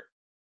its heart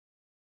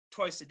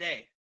twice a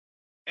day.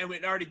 And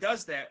it already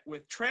does that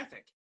with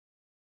traffic.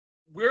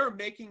 We're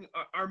making,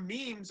 our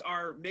memes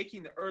are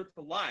making the earth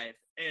alive,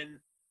 and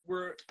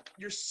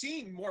you're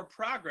seeing more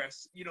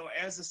progress, you know,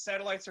 as the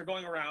satellites are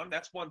going around.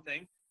 That's one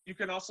thing. You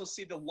can also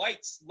see the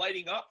lights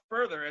lighting up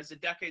further as the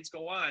decades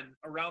go on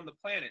around the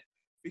planet,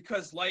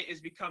 because light is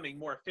becoming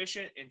more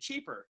efficient and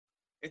cheaper.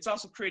 It's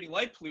also creating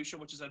light pollution,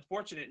 which is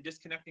unfortunate and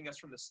disconnecting us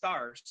from the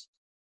stars.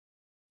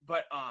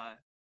 But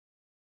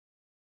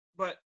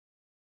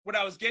what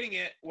I was getting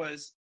at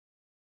was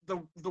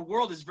the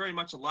world is very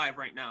much alive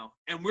right now,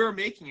 and we're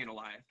making it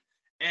alive.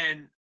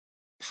 And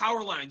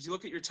power lines, you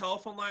look at your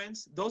telephone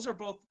lines, those are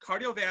both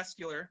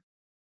cardiovascular,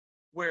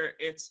 where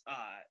it's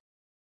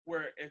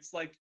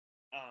like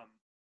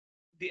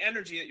the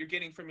energy that you're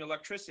getting from your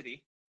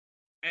electricity,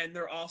 and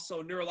they're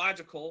also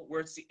neurological, where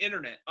it's the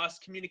internet, us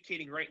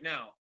communicating right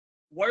now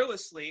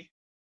wirelessly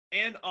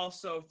and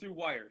also through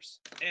wires.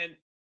 And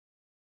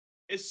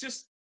it's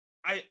just,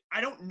 I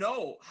don't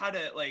know how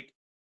to like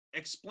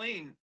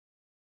explain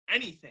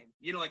anything,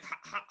 you know, like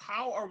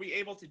how are we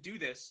able to do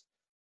this?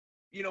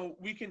 You know,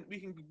 we can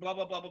blah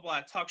blah blah blah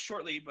blah talk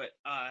shortly, but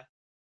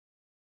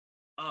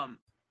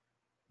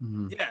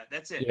yeah,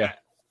 that's it. Yeah.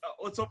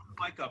 Let's open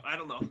the mic up. I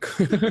don't know.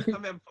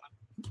 I'm having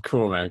fun.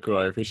 Cool, man. Cool.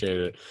 I appreciate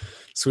it.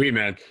 Sweet,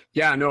 man.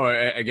 Yeah, no,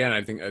 again,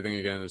 I think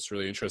again, it's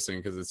really interesting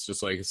because it's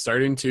just like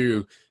starting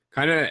to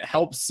kind of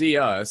help see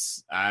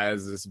us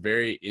as this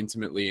very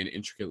intimately and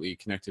intricately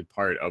connected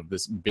part of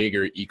this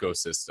bigger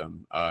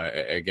ecosystem.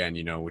 Again,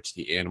 you know, which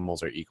the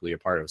animals are equally a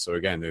part of. So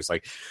again, there's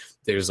like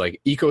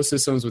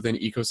ecosystems within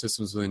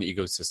ecosystems within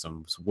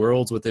ecosystems,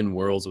 worlds within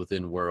worlds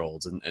within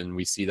worlds. And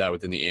we see that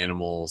within the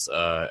animals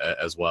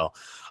as well.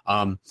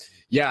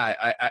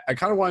 Yeah, I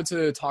kind of wanted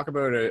to talk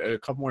about a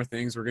couple more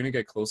things. We're going to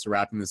get close to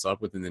wrapping this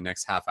up within the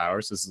next half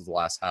hour. So this is the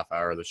last half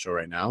hour of the show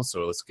right now.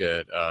 So let's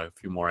get a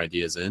few more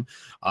ideas in.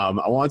 I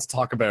wanted to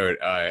talk about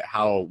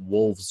how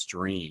wolves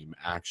dream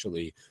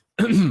actually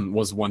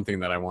was one thing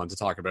that I wanted to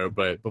talk about.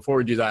 But before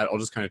we do that, I'll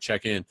just kind of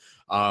check in.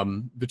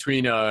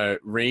 Between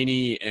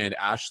Rainey and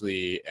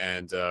Ashley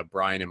and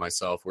Brian and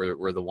myself,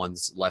 we're the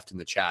ones left in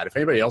the chat. If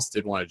anybody else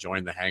did want to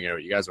join the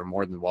Hangout, you guys are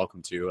more than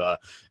welcome to.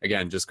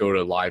 Again, just go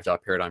to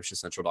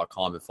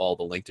live.paradigmshiftcentral.com and follow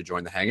the link to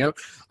join the Hangout.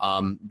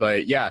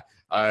 But yeah,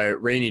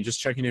 Rainey, just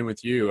checking in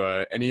with you.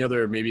 Any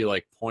other maybe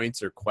like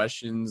points or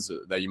questions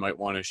that you might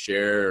want to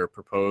share or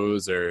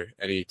propose, or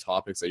any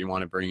topics that you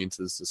want to bring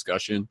into this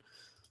discussion?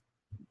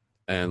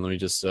 And let me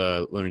just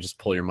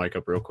pull your mic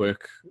up real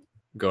quick.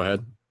 Go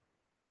ahead.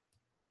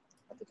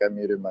 I think I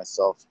muted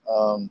myself.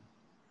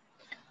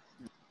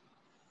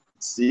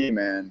 See,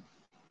 man,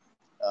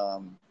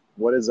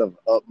 what is of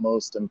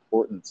utmost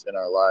importance in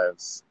our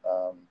lives?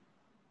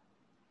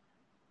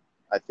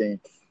 I think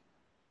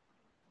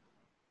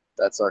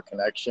that's our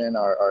connection,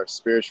 our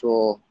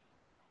spiritual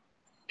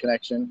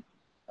connection,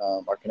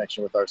 our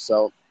connection with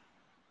ourselves,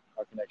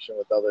 our connection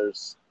with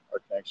others, our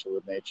connection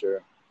with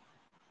nature.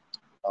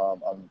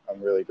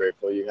 I'm really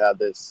grateful you had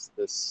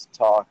this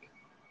talk,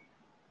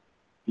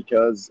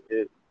 because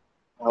it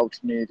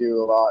helps me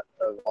do a lot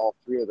of all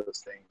three of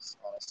those things,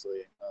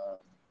 honestly.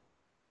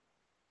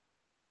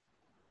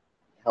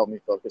 Help me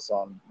focus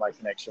on my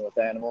connection with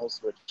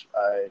animals, which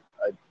I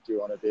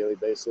do on a daily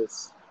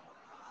basis.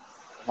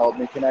 Help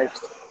me connect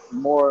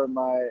more with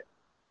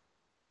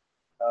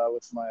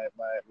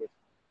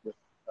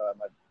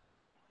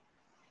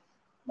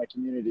my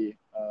community,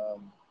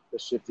 the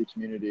Shifty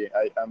community.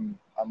 I'm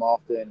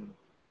often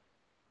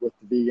with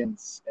the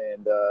vegans,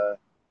 and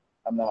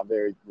I'm not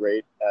very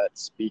great at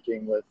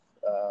speaking with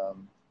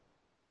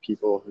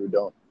people who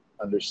don't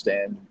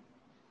understand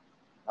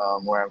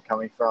where I'm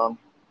coming from.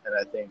 And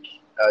I think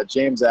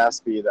James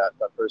Aspey, that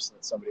person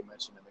that somebody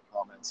mentioned in the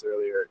comments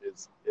earlier,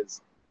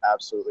 is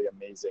absolutely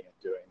amazing at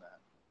doing that.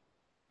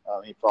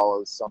 He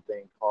follows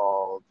something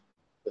called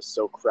the the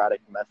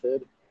Socratic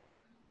method,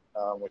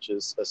 which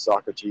is a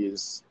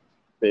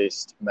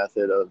Socrates-based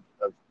method of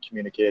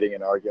communicating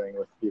and arguing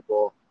with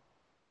people.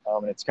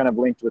 And it's kind of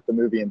linked with the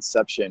movie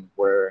Inception,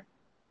 where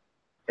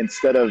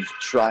instead of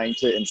trying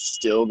to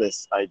instill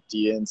this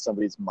idea in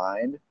somebody's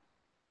mind,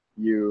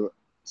 you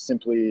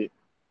simply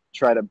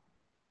try to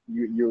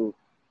you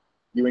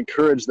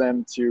encourage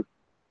them to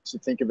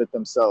think of it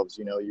themselves.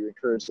 You know, you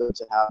encourage them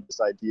to have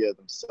this idea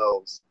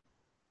themselves.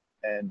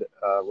 And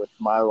with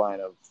my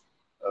line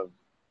of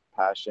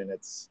passion,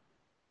 it's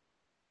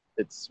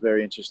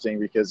very interesting,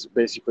 because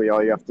basically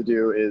all you have to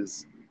do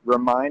is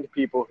remind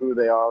people who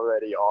they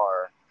already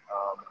are,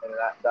 and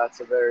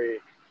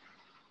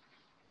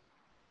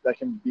that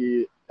can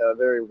be a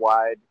very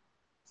wide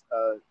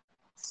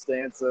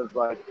stance of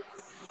like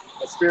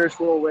a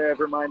spiritual way of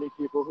reminding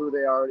people who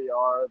they already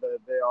are, that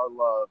they are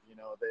love. You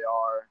know, they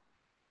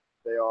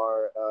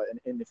are an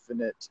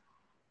infinite,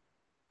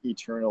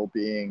 eternal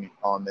being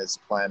on this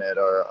planet,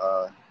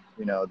 or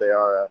you know, they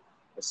are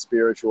a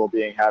spiritual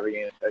being having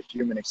a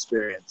human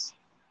experience.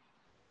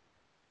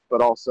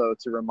 But also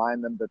to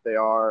remind them that they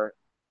are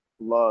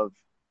love,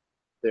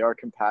 they are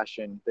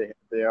compassion, they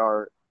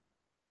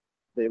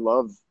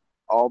love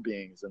all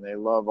beings, and they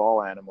love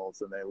all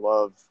animals, and they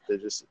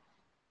just,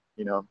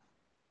 you know,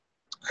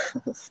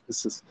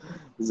 this is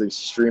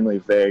extremely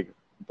vague,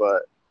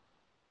 but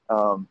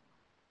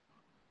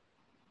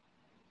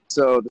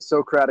so the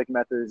Socratic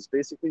method is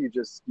basically you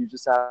just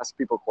ask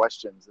people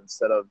questions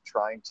instead of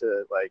trying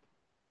to like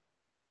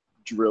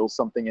drill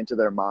something into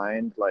their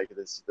mind, like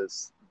this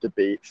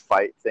debate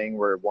fight thing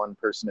where one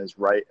person is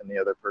right and the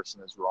other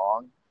person is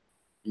wrong.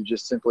 You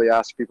just simply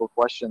ask people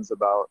questions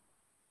about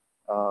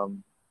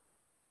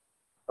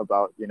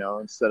you know,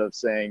 instead of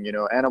saying, you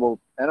know, animal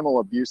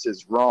abuse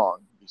is wrong,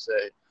 you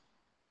say,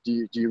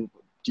 do you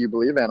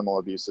believe animal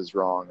abuse is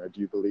wrong, or do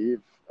you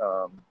believe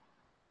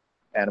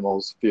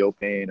animals feel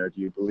pain, or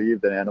do you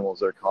believe that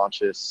animals are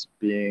conscious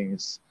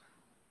beings?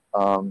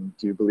 Do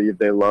you believe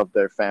they love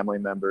their family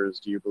members?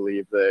 Do you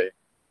believe they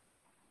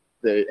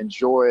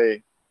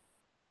enjoy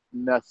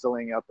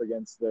nestling up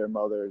against their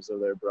mothers or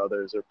their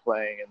brothers, or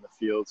playing in the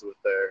fields with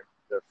their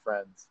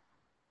friends?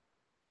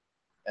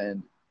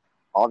 And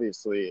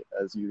obviously,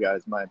 as you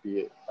guys might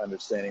be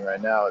understanding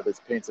right now,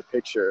 this paints a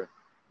picture,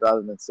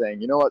 rather than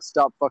saying, you know what,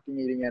 stop fucking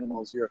eating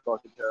animals, you're a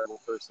fucking terrible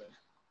person,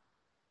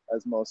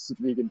 as most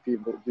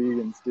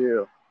vegans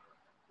do.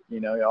 You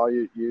know,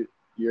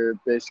 you're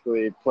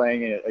basically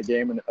playing a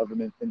game of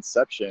an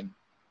Inception.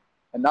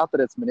 And not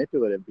that it's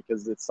manipulative,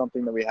 because it's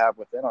something that we have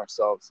within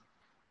ourselves.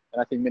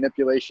 And I think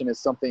manipulation is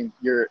something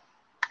you're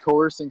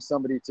coercing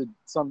somebody to do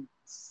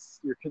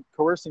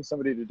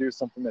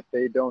something that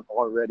they don't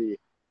already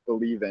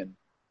believe in.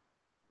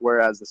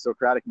 Whereas the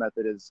Socratic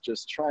method is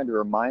just trying to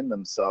remind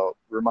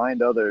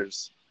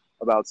others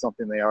about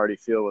something they already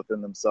feel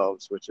within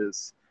themselves, which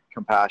is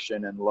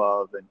compassion and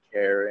love and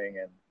caring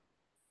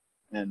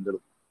and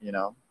you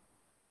know.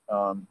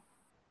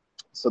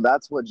 So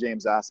that's what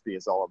James Aspey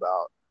is all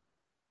about.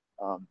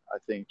 I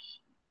think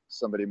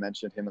somebody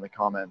mentioned him in the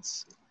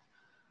comments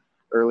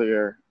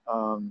earlier,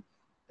 and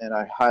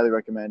I highly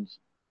recommend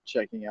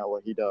checking out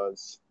what he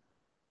does.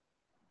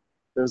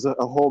 There's a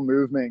whole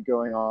movement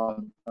going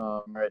on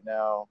right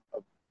now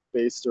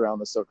based around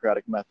the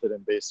Socratic method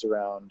and based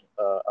around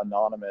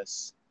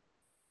Anonymous,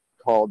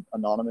 called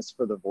Anonymous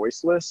for the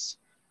Voiceless.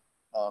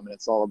 And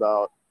it's all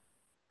about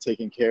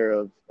taking care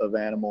of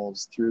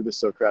animals through the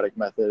Socratic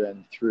method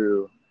and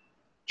through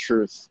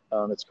truth.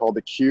 It's called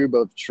the Cube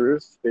of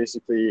Truth.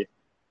 Basically,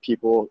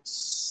 people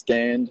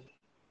stand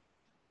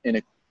in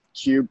a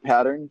cube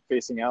pattern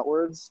facing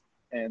outwards,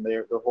 and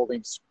they're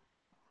holding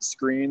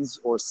screens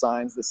or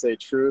signs that say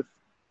truth,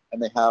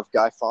 and they have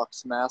Guy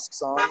Fawkes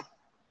masks on,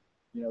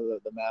 you know,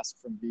 the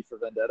mask from V for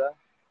Vendetta.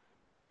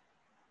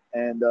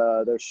 And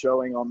they're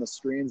showing on the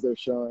screens, they're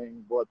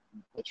showing what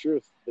the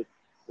truth,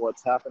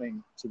 what's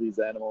happening to these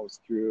animals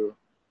through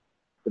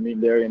the meat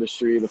and dairy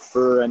industry, the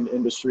fur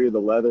industry, the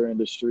leather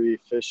industry,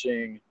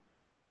 fishing.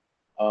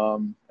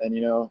 And,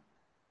 you know,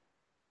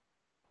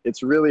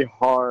 it's really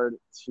hard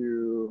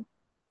to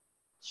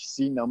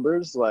see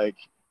numbers like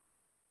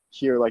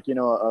here, like, you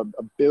know,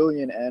 a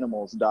billion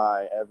animals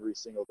die every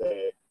single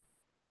day,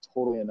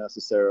 totally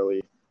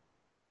unnecessarily.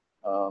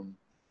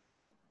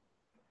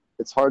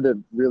 It's hard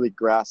to really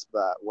grasp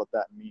what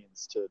that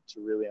means, to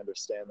really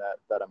understand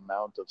that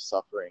amount of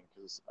suffering,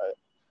 because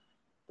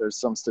there's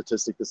some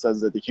statistic that says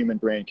that the human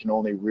brain can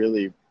only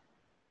really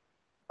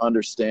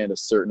understand a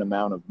certain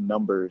amount of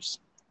numbers,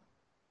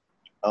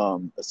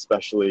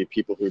 especially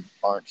people who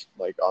aren't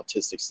like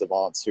autistic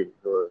savants who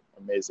are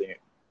amazing at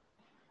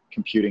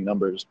computing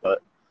numbers.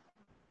 But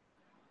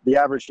the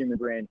average human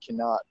brain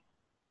cannot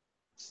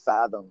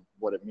fathom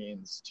what it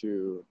means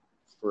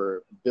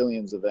for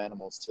billions of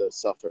animals to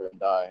suffer and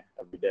die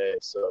every day.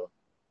 So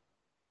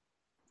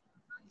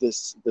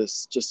this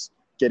just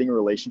getting a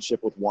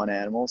relationship with one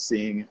animal,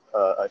 seeing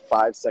a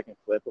 5-second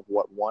clip of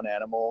what one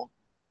animal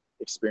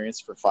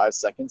experienced for 5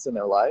 seconds in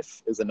their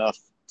life is enough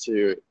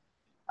to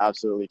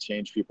absolutely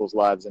change people's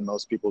lives. And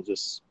most people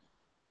just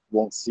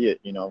won't see it,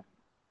 you know,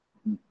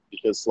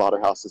 because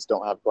slaughterhouses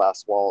don't have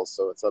glass walls.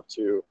 So it's up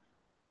to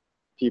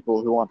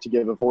people who want to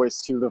give a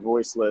voice to the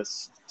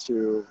voiceless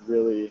to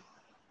really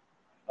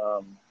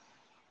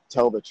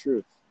tell the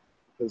truth,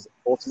 because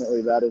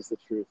ultimately that is the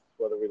truth,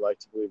 whether we like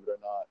to believe it or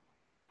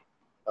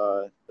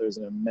not. There's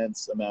an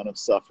immense amount of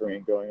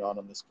suffering going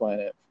on this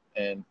planet,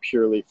 and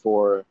purely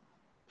for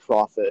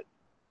profit,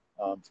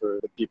 for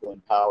the people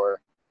in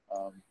power,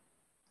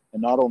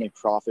 and not only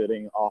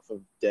profiting off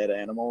of dead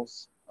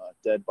animals,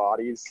 dead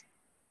bodies,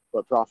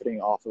 but profiting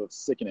off of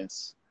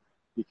sickness.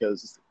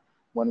 Because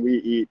when we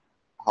eat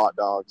hot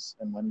dogs,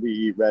 and when we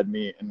eat red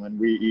meat, and when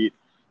we eat,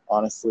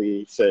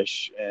 honestly,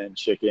 fish and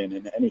chicken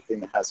and anything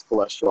that has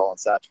cholesterol and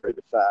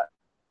saturated fat,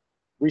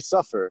 we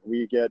suffer.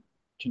 We get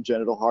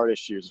congenital heart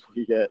issues.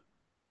 We get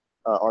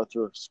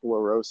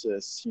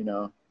atherosclerosis, you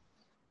know.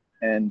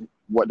 And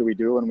what do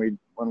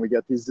when we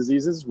get these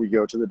diseases? We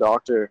go to the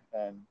doctor,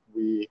 and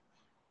we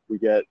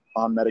get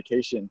on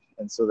medication.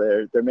 And so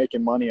they're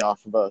making money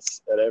off of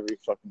us at every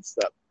fucking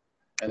step.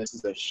 And this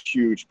is a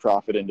huge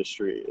profit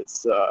industry.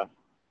 It's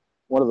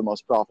one of the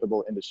most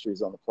profitable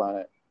industries on the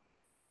planet.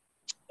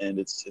 And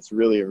it's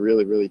really a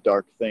really, really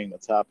dark thing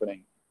that's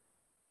happening.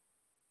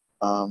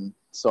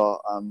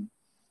 So I'm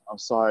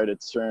sorry to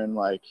turn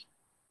like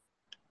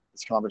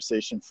this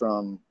conversation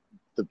from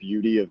the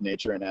beauty of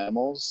nature and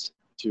animals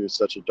to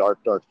such a dark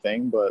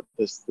thing, but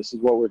this is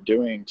what we're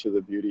doing to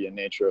the beauty and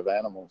nature of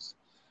animals.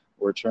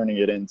 We're turning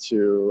it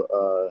into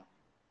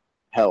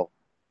hell,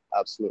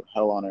 absolute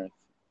hell on earth,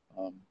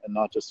 and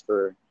not just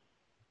for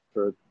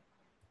the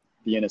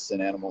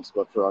innocent animals,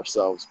 but for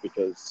ourselves.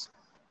 Because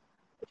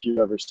if you've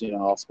ever seen a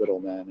hospital,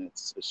 man,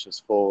 it's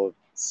just full of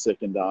sick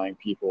and dying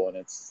people, and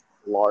it's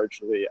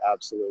largely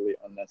absolutely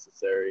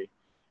unnecessary,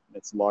 and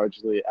it's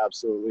largely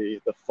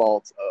absolutely the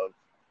fault of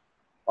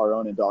our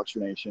own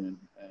indoctrination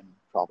and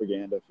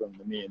propaganda from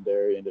the meat and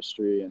dairy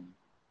industry. And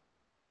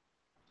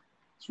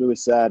it's really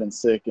sad and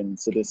sick and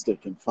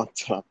sadistic and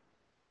fucked up,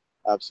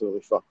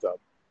 absolutely fucked up.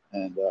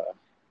 And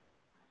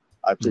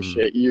I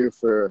appreciate you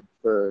for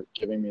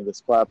giving me this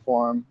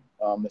platform.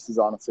 This is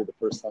honestly the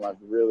first time I've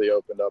really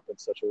opened up in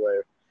such a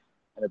way,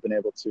 and have been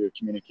able to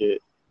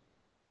communicate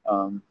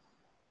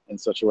in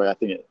such a way. I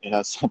think it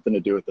has something to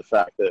do with the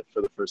fact that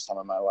for the first time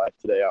in my life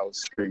today, I was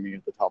screaming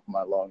at the top of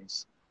my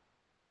lungs.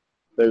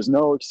 There's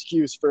no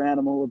excuse for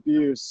animal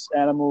abuse.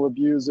 Animal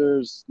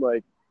abusers,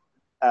 like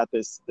at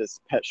this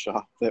pet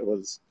shop that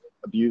was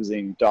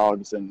abusing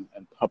dogs and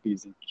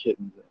puppies and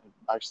kittens,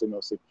 actually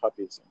mostly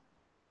puppies.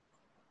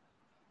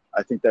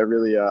 I think that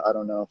really, I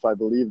don't know if I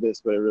believe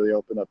this, but it really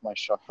opened up my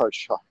heart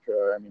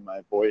chakra. I mean,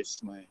 my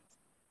voice,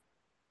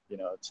 you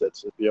know, to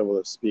be able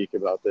to speak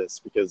about this.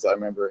 Because I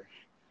remember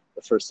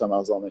the first time I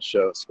was on this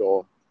show,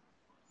 Skull,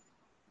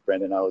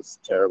 Brendan, I was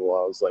terrible.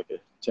 I was like a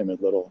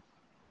timid little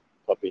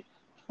puppy.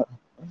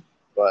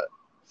 But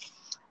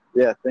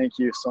yeah, thank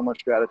you so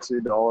much.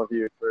 Gratitude to all of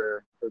you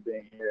for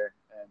being here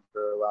and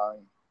for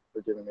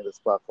giving me this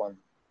platform,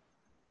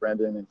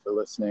 Brendan, and for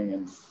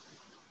listening.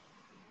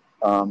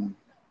 And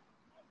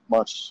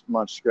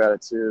much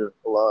gratitude,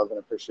 love, and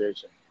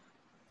appreciation.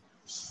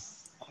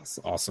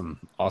 Awesome.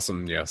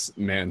 Yes,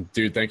 man,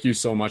 dude, thank you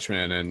so much,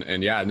 man.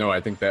 And yeah, no, I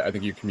think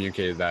you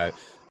communicated that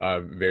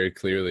very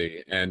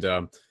clearly.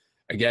 And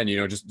again, you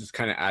know, just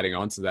kind of adding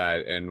on to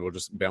that, and we'll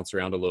just bounce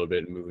around a little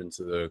bit and move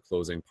into the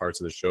closing parts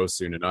of the show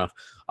soon enough.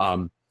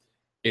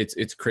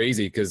 It's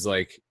crazy because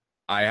like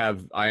I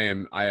have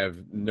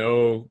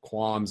no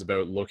qualms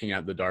about looking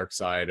at the dark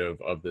side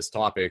of this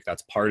topic.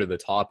 That's part of the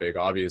topic,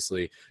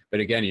 obviously. But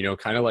again, you know,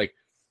 kind of like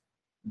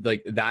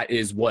that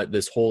is what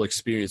this whole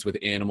experience with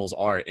animals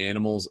are.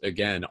 Animals,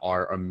 again,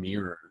 are a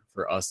mirror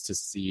for us to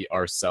see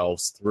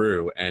ourselves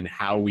through, and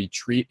how we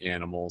treat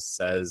animals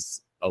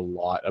says a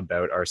lot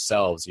about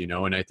ourselves, you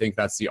know. And I think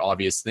that's the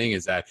obvious thing,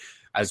 is that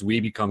as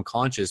we become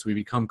conscious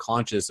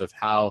of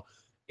how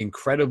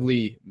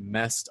incredibly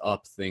messed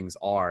up things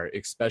are,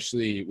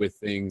 especially with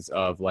things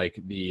of like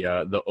the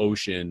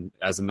ocean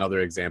as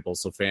another example.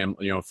 So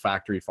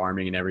factory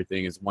farming and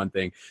everything is one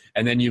thing,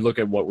 and then you look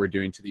at what we're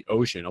doing to the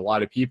ocean. A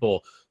lot of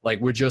people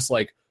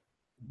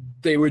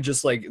they would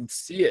just like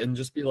see it and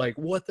just be like,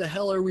 what the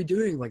hell are we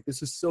doing? Like,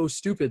 this is so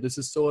stupid. This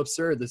is so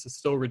absurd. This is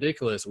so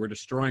ridiculous. We're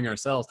destroying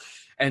ourselves.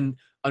 And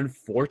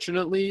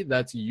unfortunately,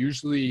 that's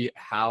usually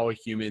how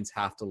humans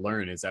have to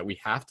learn, is that we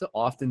have to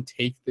often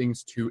take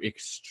things to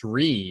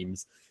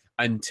extremes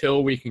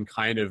until we can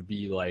kind of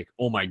be like,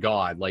 oh my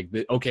God, like,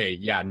 okay,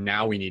 yeah,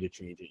 now we need to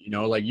change it. You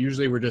know, like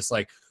usually we're just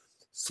like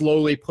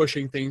slowly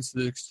pushing things to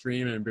the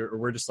extreme, and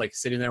we're just like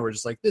sitting there. We're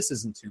just like, this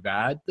isn't too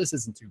bad.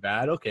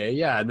 Okay,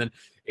 yeah. And then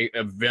it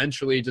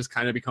eventually just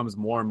kind of becomes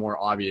more and more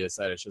obvious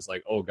that it's just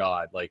like, oh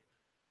God, like,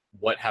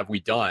 what have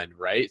we done?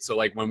 Right. So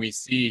like when we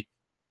see,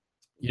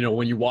 you know,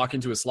 when you walk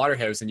into a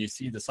slaughterhouse and you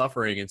see the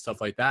suffering and stuff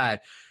like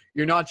that,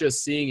 you're not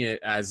just seeing it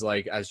as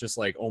just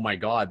like, oh my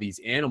God, these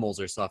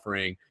animals are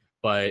suffering,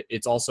 but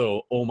it's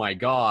also, oh my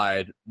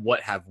God,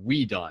 what have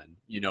we done?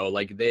 You know,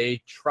 like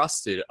they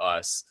trusted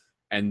us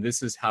and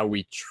this is how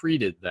we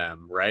treated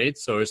them, right?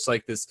 So it's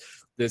like this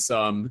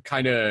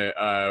kind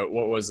of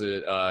what was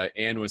it?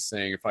 Anne was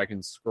saying, if I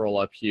can scroll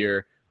up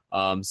here.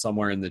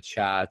 Somewhere in the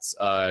chats,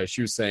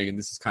 she was saying, and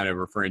this is kind of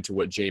referring to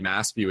what Jay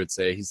Maspy would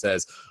say. He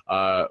says,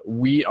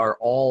 we are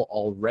all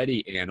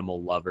already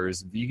animal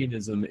lovers.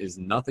 Veganism is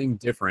nothing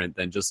different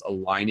than just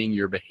aligning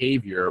your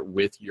behavior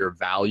with your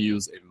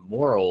values and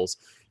morals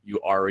you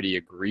already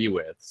agree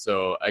with.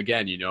 So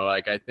again, you know,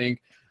 like I think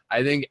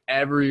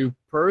every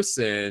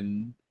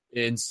person,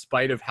 in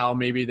spite of how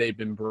maybe they've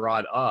been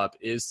brought up,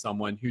 is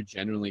someone who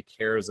genuinely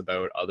cares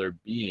about other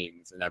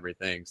beings and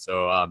everything.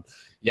 So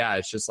yeah,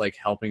 it's just like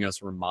helping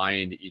us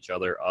remind each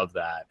other of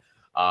that.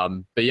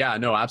 But yeah,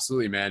 no,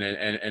 absolutely, man.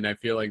 And I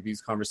feel like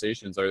these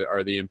conversations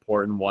are the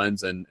important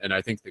ones. And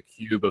I think the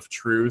cube of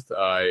truth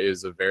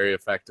is a very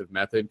effective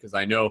method, because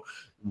I know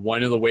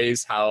one of the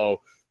ways how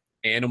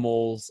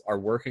animals are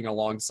working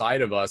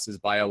alongside of us is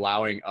by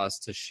allowing us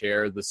to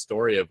share the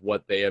story of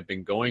what they have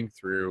been going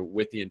through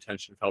with the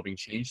intention of helping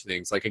change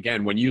things. Like,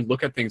 again, when you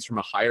look at things from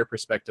a higher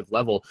perspective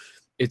level,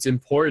 it's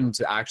important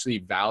to actually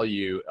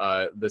value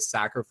the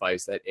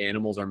sacrifice that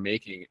animals are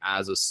making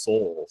as a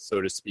soul, so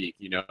to speak,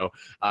 you know,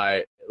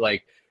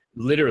 like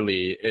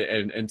literally,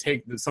 and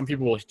take, some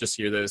people will just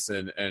hear this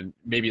and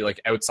maybe like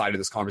outside of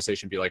this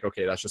conversation be like,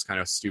 okay, that's just kind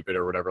of stupid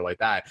or whatever like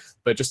that.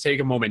 But just take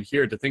a moment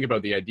here to think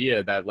about the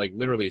idea that, like,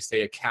 literally,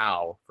 say a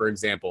cow, for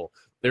example,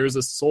 there is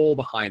a soul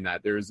behind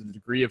that. There is a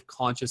degree of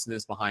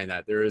consciousness behind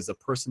that. There is a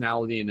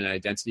personality and an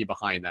identity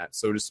behind that,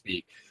 so to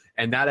speak.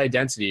 And that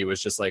identity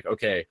was just like,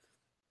 okay,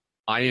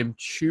 I am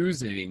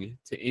choosing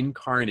to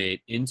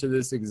incarnate into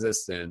this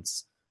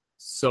existence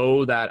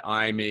so that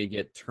I may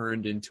get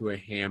turned into a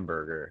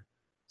hamburger,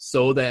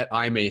 so that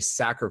I may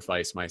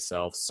sacrifice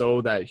myself,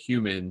 so that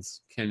humans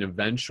can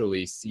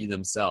eventually see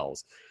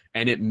themselves.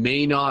 And it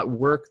may not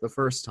work the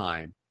first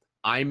time.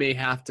 I may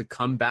have to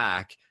come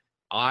back.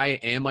 I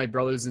and my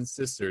brothers and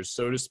sisters,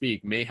 so to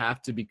speak, may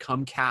have to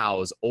become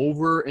cows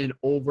over and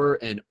over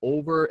and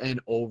over and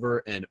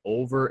over and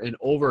over and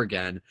over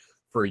again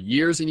for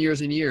years and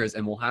years and years,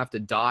 and we'll have to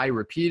die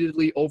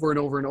repeatedly over and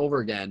over and over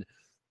again,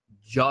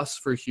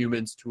 just for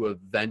humans to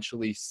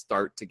eventually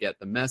start to get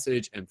the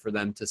message and for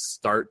them to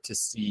start to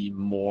see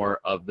more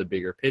of the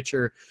bigger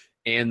picture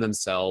and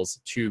themselves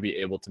to be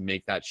able to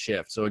make that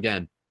shift. So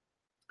again,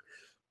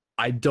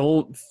 I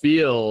don't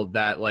feel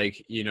that,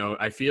 like, you know,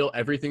 I feel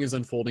everything is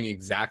unfolding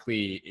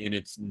exactly in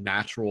its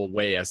natural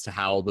way as to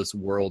how this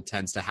world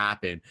tends to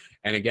happen.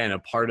 And again, a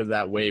part of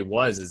that way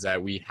is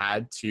that we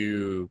had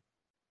to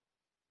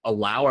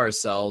allow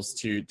ourselves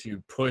to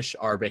push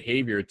our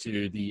behavior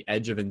to the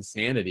edge of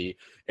insanity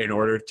in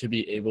order to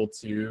be able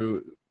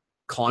to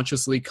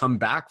consciously come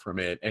back from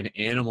it. And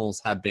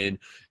animals have been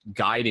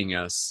guiding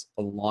us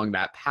along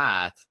that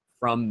path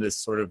from this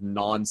sort of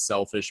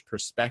non-selfish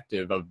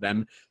perspective of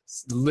them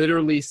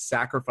literally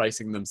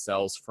sacrificing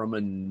themselves from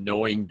a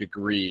knowing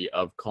degree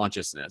of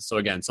consciousness. So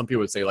again, some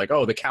people would say like,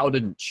 oh, the cow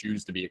didn't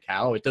choose to be a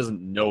cow. It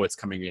doesn't know it's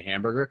coming to a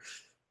hamburger.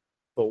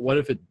 But what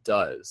if it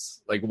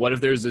does? Like, what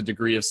if there's a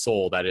degree of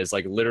soul that is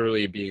like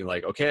literally being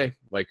like, okay,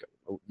 like,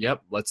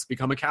 yep, let's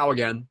become a cow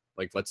again.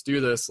 Like, let's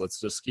do this.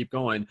 Let's just keep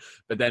going.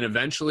 But then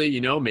eventually,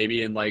 you know,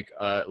 maybe in like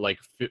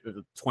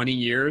 20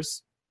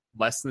 years,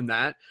 less than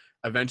that,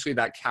 eventually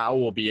that cow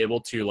will be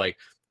able to like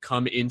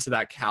come into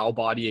that cow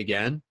body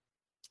again.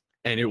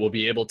 And it will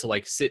be able to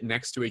like sit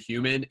next to a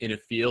human in a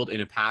field,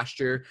 in a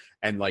pasture,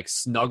 and like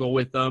snuggle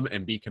with them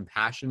and be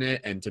compassionate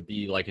and to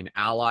be like an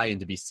ally and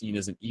to be seen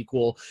as an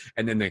equal.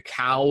 And then the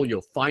cow,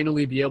 you'll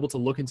finally be able to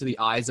look into the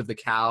eyes of the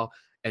cow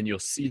and you'll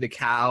see the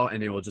cow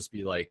and it will just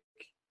be like,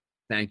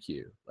 thank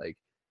you. Like,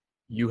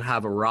 you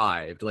have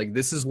arrived. Like,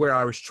 this is where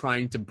I was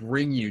trying to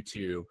bring you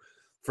to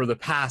for the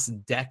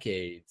past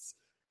decades.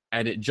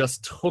 And it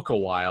just took a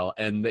while,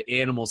 and the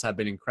animals have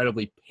been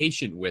incredibly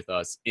patient with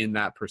us in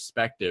that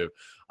perspective.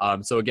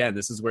 So again,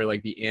 this is where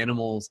like the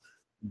animals,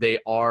 they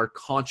are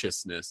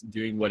consciousness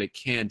doing what it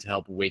can to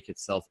help wake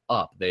itself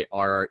up. They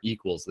are our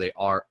equals. They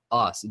are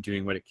us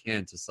doing what it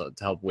can to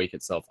help wake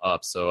itself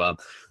up. So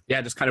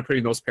yeah, just kind of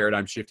putting those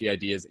paradigm shifty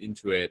ideas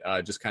into it,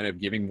 just kind of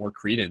giving more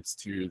credence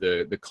to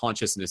the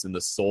consciousness and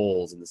the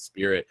souls and the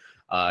spirit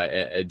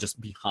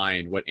just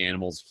behind what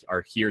animals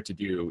are here to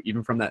do,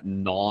 even from that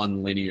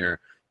non-linear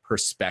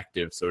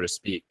perspective, so to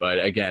speak.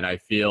 But again, I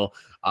feel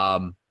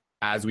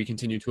as we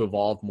continue to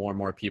evolve, more and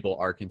more people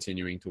are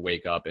continuing to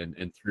wake up,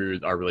 and through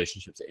our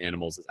relationship to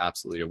animals is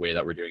absolutely a way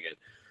that we're doing it.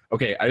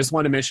 Okay, I just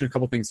want to mention a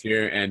couple things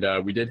here,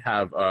 and we did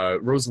have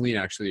Rosaline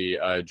actually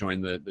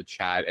join the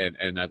chat,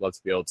 and I'd love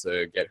to be able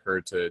to get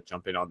her to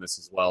jump in on this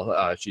as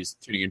well. She's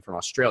tuning in from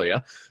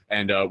Australia,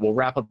 and we'll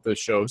wrap up the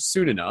show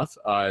soon enough.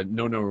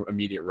 No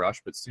immediate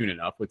rush, but soon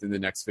enough, within the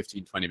next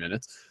 15-20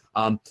 minutes.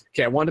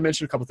 Okay, I wanted to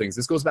mention a couple things.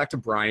 This goes back to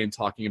Brian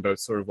talking about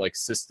sort of like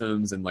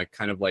systems and like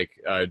kind of like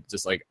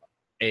just like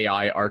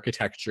AI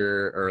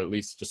architecture, or at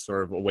least just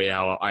sort of a way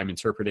how I'm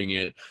interpreting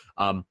it.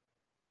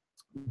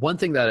 One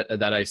thing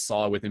that I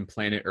saw within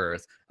Planet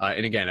Earth,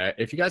 and again,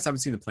 if you guys haven't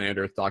seen the Planet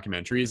Earth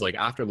documentaries, like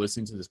after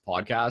listening to this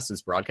broadcast,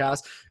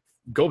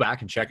 go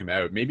back and check them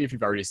out. Maybe if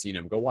you've already seen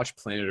them, go watch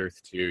Planet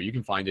Earth 2. You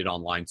can find it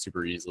online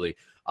super easily.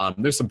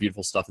 There's some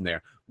beautiful stuff in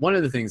there. One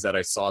of the things that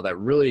I saw that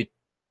really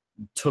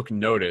took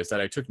notice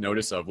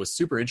of was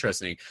super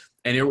interesting,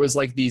 and it was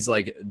like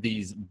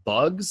these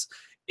bugs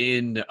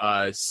in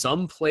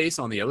some place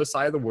on the other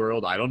side of the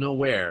world. I don't know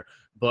where,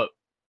 but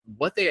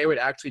what they would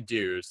actually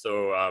do.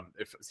 So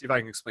see if I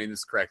can explain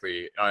this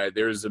correctly.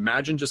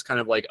 Imagine just kind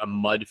of like a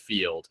mud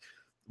field.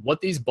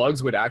 What these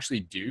bugs would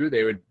actually do,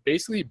 they would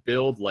basically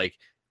build like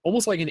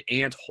almost like an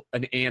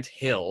ant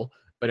hill,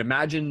 but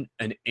imagine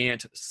an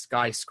ant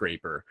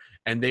skyscraper.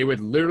 And they would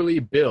literally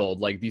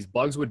build, like these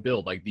bugs would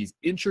build like these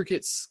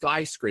intricate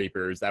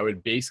skyscrapers that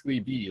would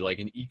basically be like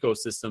an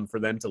ecosystem for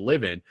them to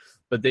live in.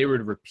 But they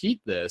would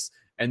repeat this.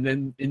 And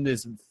then in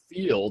this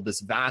field,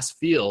 this vast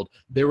field,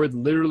 there would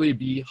literally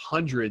be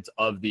hundreds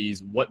of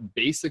these, what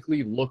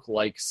basically look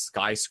like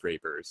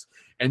skyscrapers.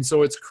 And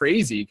so it's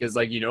crazy because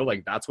like,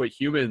 that's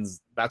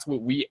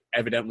what we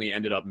evidently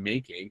ended up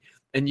making.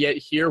 And yet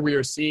here we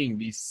are seeing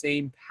these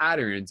same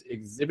patterns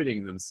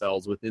exhibiting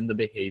themselves within the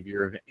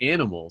behavior of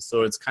animals.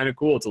 So it's kind of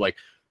cool to like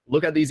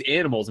look at these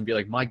animals and be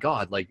like, my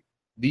God, like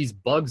these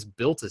bugs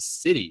built a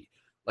city.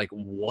 Like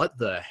what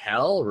the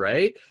hell,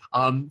 right?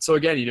 So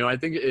again, I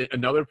think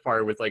another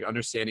part with like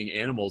understanding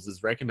animals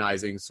is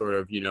recognizing sort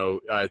of,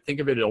 think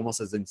of it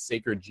almost as in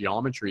sacred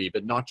geometry,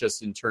 but not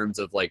just in terms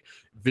of like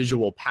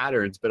visual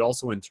patterns, but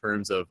also in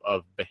terms of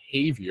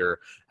behavior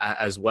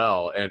as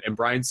well. And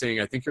Brian's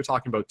saying, I think you're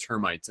talking about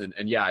termites, and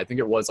yeah, I think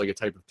it was like a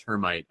type of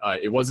termite.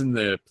 It was in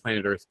the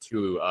Planet Earth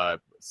 2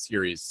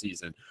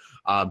 season.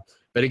 But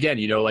again,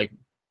 like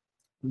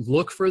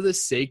look for the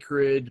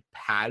sacred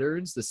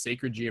patterns, the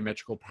sacred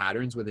geometrical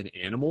patterns within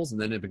animals,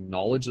 and then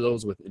acknowledge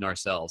those within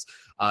ourselves.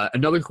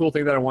 Another cool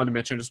thing that I wanted to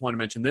mention, I just want to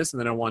mention this, and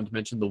then I wanted to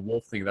mention the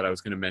wolf thing that I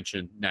was going to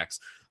mention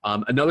next.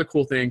 Another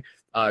cool thing,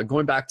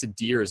 going back to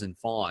deers and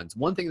fawns,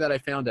 one thing that I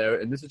found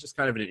out, and this is just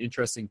kind of an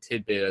interesting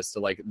tidbit as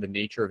to like the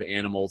nature of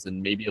animals,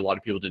 and maybe a lot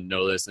of people didn't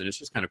know this, and it's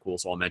just kind of cool,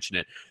 so I'll mention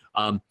it.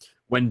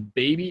 When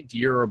baby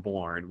deer are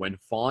born, when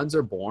fawns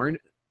are born,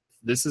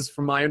 this is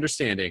from my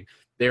understanding,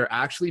 they're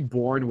actually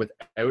born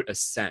without a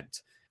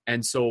scent.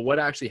 And so what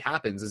actually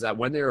happens is that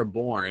when they are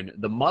born,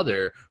 the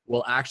mother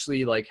will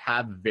actually like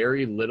have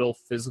very little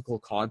physical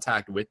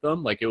contact with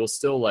them. Like it will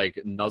still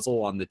like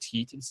nuzzle on the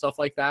teat and stuff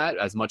like that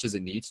as much as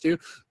it needs to,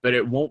 but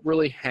it won't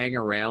really hang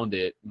around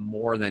it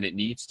more than it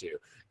needs to.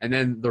 And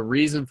then the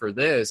reason for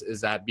this is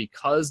that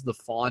because the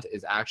fawn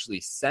is actually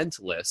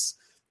scentless,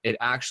 it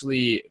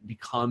actually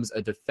becomes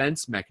a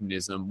defense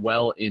mechanism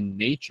well in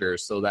nature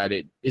so that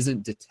it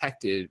isn't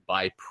detected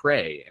by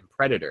prey and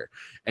predator.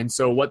 And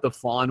so what the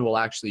fawn will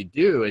actually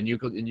do, and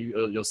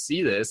you'll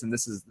see this, and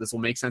this will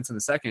make sense in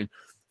a second,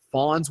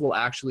 fawns will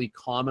actually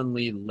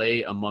commonly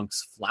lay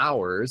amongst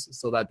flowers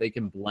so that they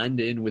can blend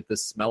in with the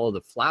smell of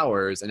the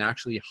flowers and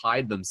actually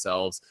hide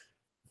themselves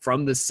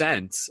from the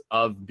scent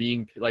of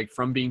being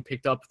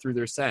picked up through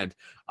their scent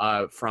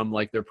from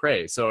like their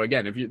prey. So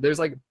again,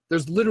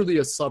 there's literally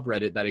a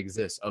subreddit that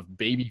exists of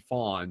baby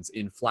fawns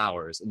in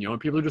flowers, and and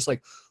people are just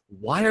like,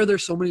 why are there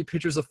so many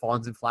pictures of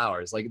fawns in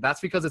flowers? Like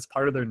that's because it's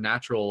part of their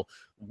natural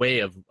way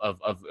of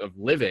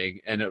living.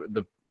 And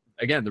the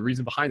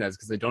reason behind that is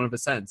because they don't have a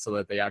scent, so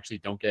that they actually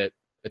don't get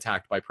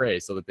attacked by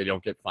prey, so that they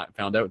don't get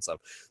found out and stuff.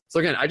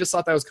 So again, I just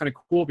thought that was kind of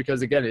cool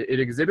because again,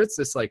 it exhibits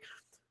this like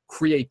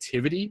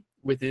creativity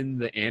within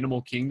the animal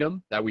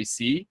kingdom that we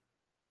see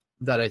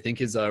that I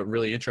think is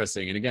really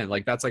interesting. And again,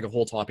 like that's like a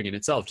whole topic in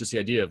itself, just the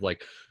idea of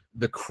like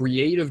the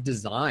creative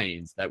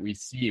designs that we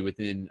see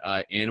within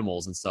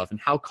animals and stuff,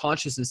 and how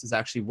consciousness is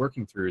actually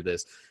working through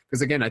this.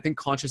 Because again, I think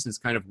consciousness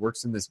kind of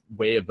works in this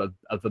way of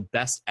a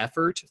best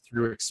effort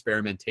through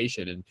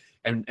experimentation,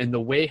 and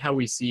the way how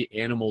we see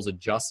animals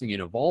adjusting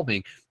and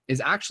evolving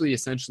is actually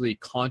essentially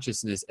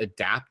consciousness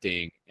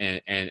adapting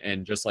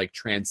and just like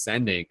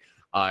transcending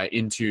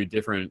into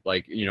different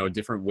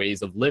different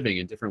ways of living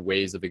and different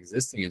ways of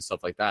existing and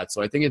stuff like that.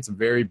 So I think it's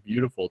very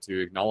beautiful to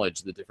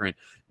acknowledge the different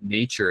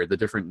nature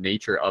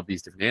of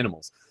these different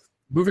animals.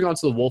 Moving on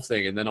to the wolf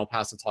thing, and then I'll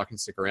pass the talking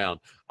stick around.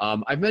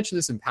 I've mentioned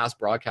this in past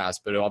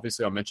broadcasts, but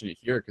obviously I'll mention it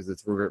here because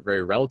it's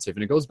very relative,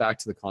 and it goes back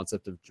to the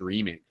concept of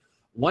dreaming.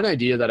 One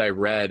idea that I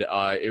read,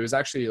 it was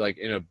actually like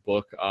in a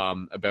book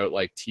about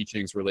like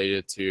teachings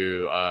related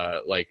to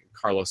like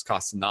Carlos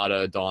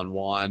Castaneda, Don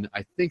Juan.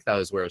 I think that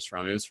was where it's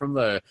from. It was from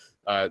the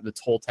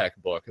Toltec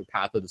book, The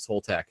Path of the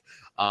Toltec.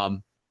 I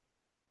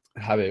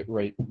have it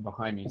right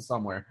behind me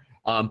somewhere.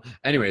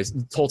 Anyways,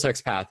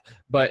 Toltec's Path.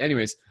 But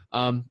anyways,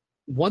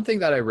 one thing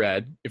that I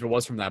read, if it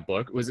was from that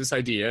book, was this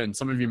idea, and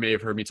some of you may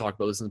have heard me talk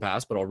about this in the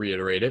past, but I'll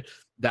reiterate it,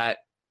 that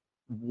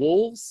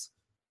wolves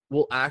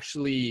will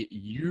actually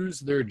use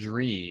their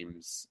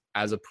dreams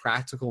as a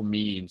practical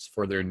means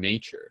for their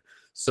nature.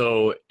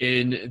 So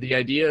in the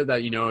idea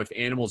that, if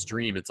animals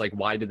dream, it's like,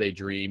 why do they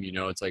dream?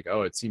 It's like,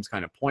 oh, it seems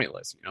kind of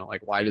pointless,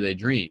 like, why do they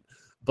dream?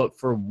 But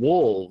for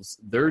wolves,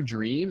 their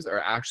dreams are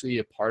actually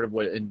a part of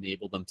what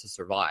enabled them to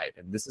survive.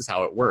 And this is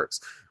how it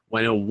works.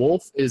 when a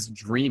wolf is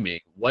dreaming,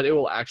 what it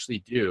will actually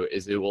do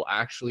is it will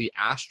actually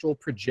astral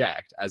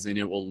project, as in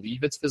it will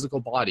leave its physical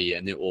body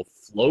and it will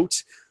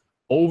float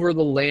over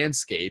the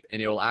landscape,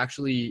 and it will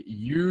actually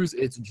use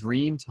its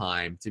dream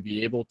time to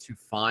be able to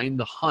find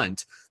the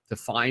hunt, to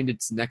find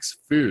its next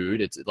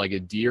food. It's like a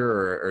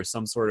deer or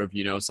some sort of,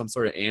 some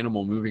sort of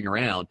animal moving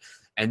around.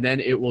 And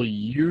then it will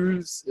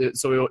use,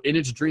 so in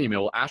its dream, it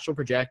will astral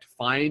project,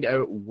 find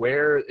out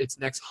where its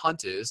next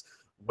hunt is,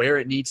 where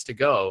it needs to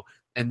go.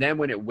 And then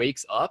when it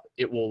wakes up,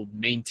 it will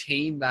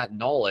maintain that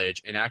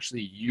knowledge and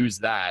actually use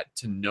that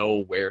to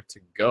know where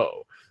to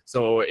go.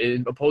 So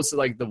in opposed to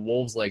like the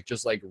wolves, like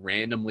just like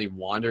randomly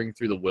wandering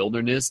through the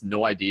wilderness,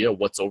 no idea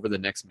what's over the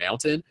next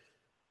mountain.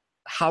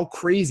 How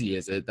crazy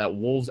is it that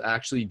wolves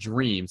actually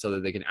dream so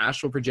that they can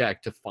astral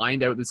project to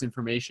find out this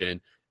information,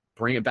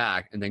 bring it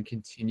back, and then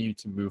continue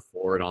to move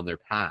forward on their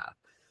path?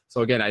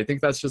 So again, I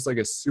think that's just like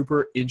a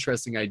super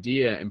interesting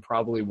idea, and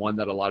probably one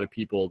that a lot of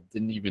people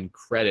didn't even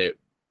credit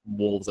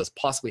wolves as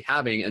possibly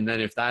having. And then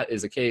if that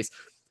is the case,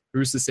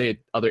 who's to say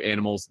other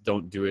animals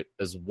don't do it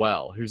as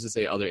well? Who's to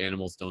say other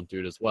animals don't do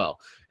it as well?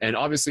 And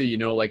obviously,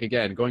 like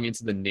again, going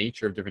into the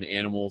nature of different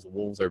animals,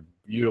 wolves are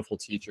beautiful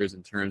teachers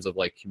in terms of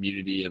like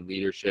community and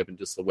leadership and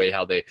just the way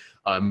how they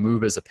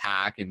move as a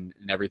pack and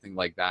everything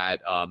like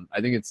that.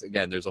 I think it's,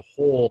 again, there's a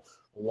whole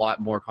lot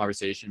more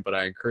conversation, but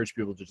I encourage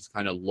people to just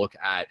kind of look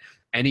at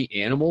any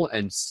animal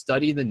and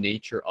study the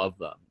nature of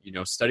them.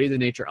 Study the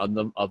nature of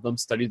them,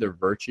 study their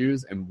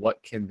virtues, and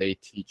what can they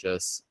teach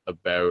us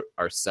about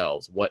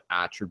ourselves? What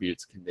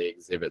attributes can they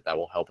exhibit that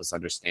will help us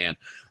understand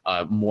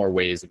more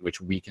ways in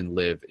which we can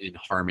live in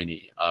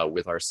harmony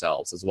with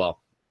ourselves as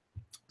well.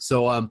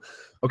 So,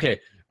 okay.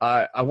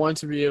 I want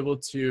to be able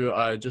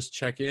to just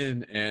check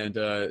in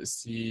and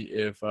see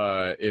if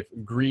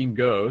Green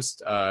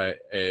Ghost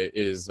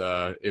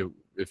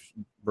if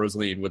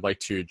Rosaline would like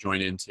to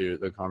join into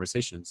the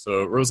conversation.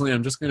 So Rosaline,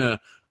 I'm just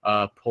gonna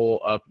pull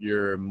up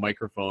your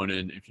microphone,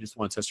 and if you just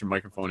want to test your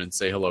microphone and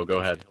say hello, go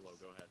ahead.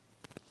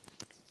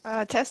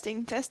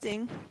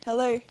 Testing.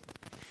 Hello.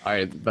 All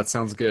right, that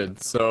sounds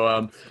good.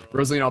 So,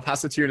 Rosaline, I'll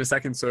pass it to you in a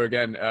second. So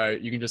again,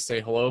 you can just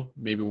say hello,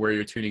 maybe where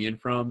you're tuning in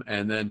from,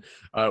 and then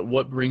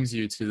what brings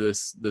you to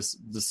this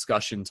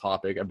discussion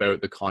topic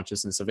about the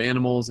consciousness of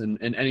animals, and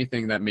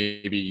anything that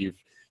maybe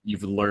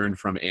you've learned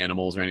from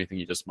animals, or anything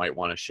you just might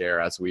want to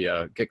share as we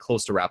get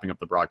close to wrapping up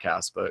the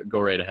broadcast. But go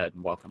right ahead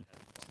and welcome.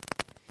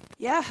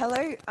 Yeah,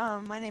 hello.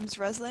 My name's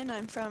Rosalind.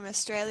 I'm from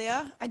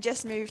Australia. I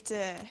just moved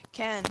to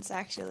Cairns,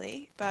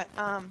 actually, but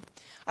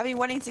I've been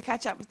wanting to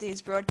catch up with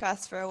these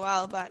broadcasts for a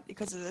while, but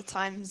because of the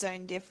time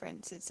zone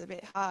difference, it's a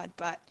bit hard.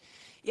 But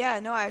yeah,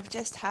 no, I've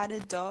just had a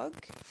dog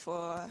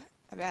for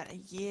about a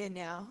year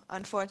now.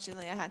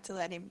 Unfortunately, I had to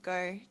let him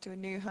go to a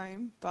new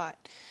home,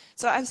 but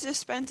so I've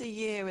just spent a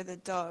year with a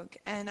dog.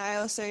 And I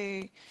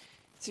also,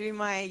 through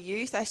my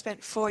youth, I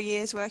spent 4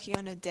 years working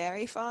on a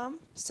dairy farm.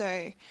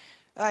 So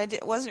I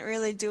wasn't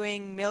really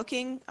doing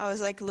milking. I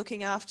was like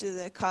looking after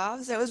the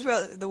calves. It was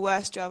really the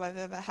worst job I've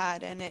ever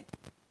had, and it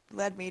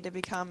led me to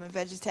become a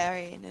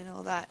vegetarian and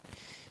all that.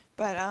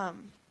 But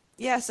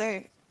yeah,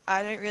 so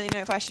I don't really know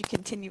if I should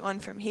continue on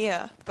from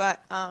here.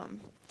 But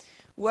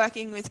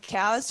working with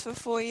cows for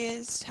 4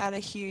 years had a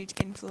huge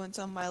influence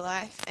on my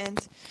life,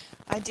 and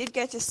I did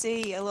get to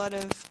see a lot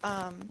of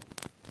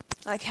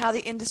like how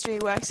the industry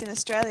works in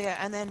Australia,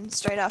 and then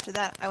straight after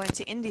that I went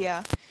to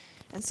India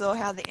and saw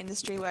how the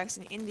industry works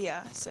in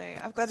India. So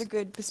I've got a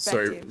good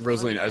perspective. Sorry,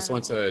 Rosaline, I just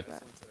want to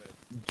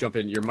jump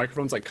in. Your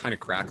microphone's like kind of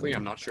crackly.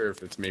 I'm not sure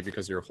if it's maybe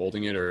because you're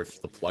holding it or if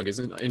the plug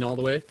isn't in all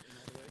the way.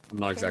 I'm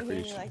not exactly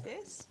Can you hear me like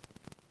this?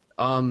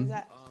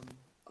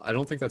 I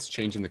don't think that's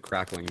changing the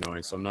crackling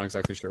noise, so I'm not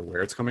exactly sure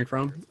where it's coming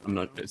from.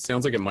 It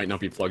sounds like it might not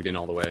be plugged in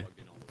all the way.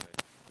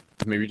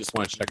 Maybe you just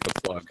want to check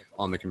the plug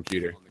on the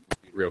computer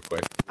real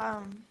quick.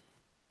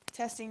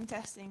 Testing.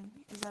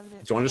 Is that a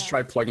bit? Do you want to just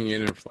try plugging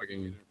in and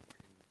plugging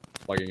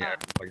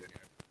out?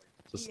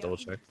 Just double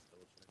check.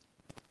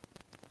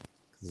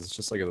 Because it's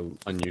just like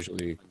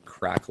unusually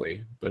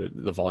crackly, but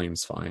the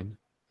volume's fine.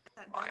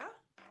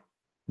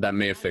 That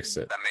may have fixed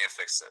it.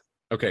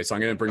 Okay, so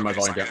I'm going to bring my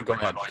volume down. Go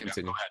ahead,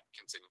 continue.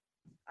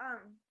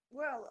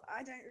 Well,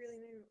 I don't really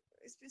know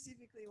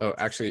specifically. Oh,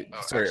 actually,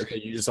 sorry.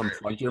 Okay, you just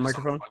unplugged your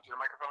microphone?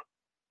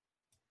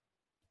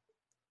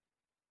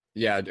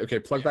 Yeah, okay,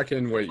 plug back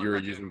in what you were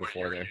using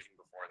before there.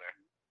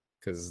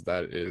 Because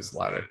that is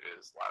louder.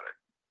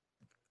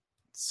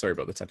 Sorry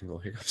about the technical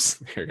hiccups.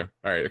 There you go.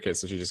 All right, okay,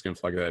 so she's just going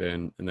to plug that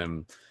in, and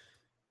then...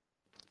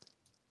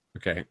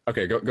 Okay,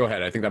 go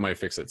ahead. I think that might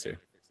fix it too.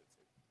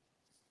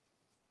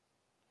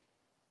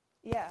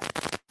 Yeah,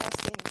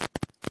 testing.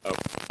 Oh. A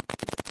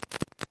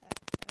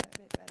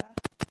bit better.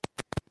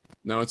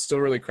 No, it's still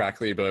really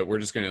crackly, but we're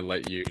just going to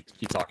let you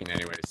keep talking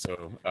anyway,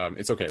 so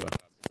it's okay though.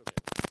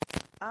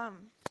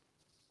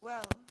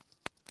 Well,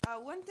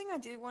 one thing I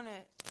did want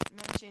to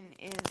mention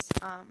is,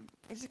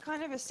 it's a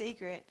kind of a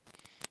secret,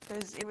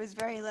 because it was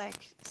very,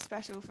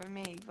 special for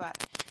me, but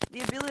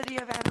the ability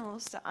of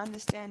animals to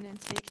understand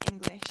and speak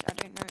English, I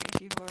don't know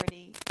if you've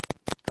already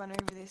gone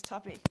over this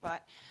topic,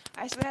 but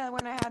I swear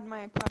when I had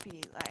my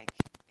puppy, like,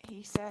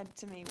 he said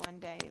to me one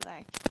day,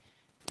 like,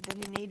 that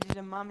he needed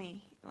a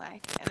mummy,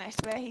 like, and I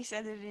swear he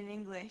said it in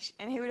English,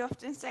 and he would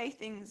often say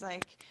things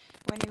like,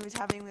 when he was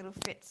having little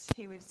fits,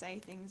 he would say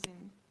things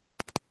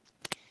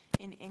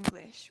in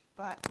English.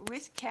 But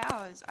with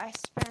cows, I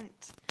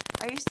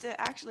used to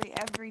actually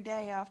every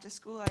day after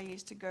school, I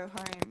used to go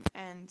home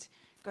and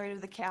go to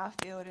the cow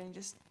field and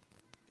just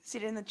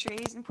sit in the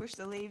trees and push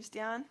the leaves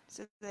down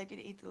so they could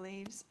eat the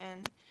leaves.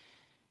 And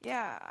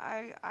yeah,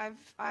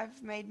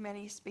 I've made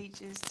many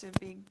speeches to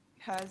big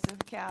herds of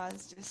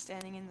cows just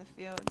standing in the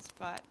fields,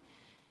 but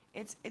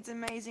it's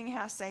amazing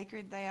how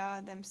sacred they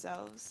are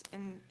themselves,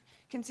 and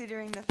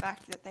considering the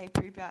fact that they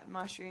poop out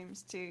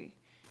mushrooms too.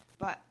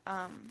 But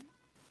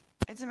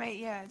it's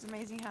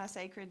amazing how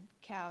sacred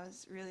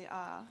cows really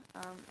are,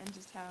 and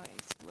just how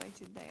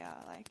exploited they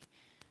are. Like,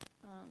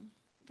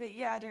 but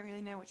yeah, I don't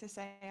really know what to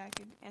say. I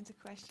could answer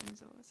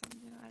questions or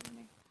something. I don't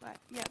know. But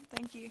yeah,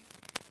 thank you.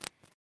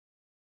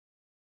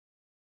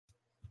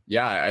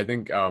 Yeah, I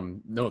think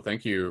no,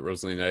 thank you,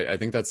 Rosaline. I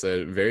think that's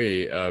a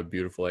very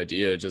beautiful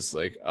idea. Just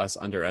like us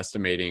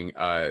underestimating,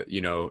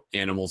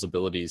 animals'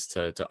 abilities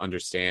to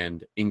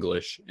understand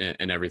English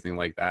and everything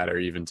like that, or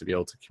even to be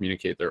able to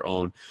communicate their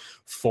own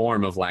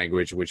form of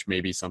language, which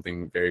may be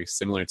something very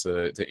similar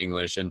to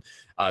English. And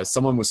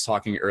someone was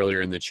talking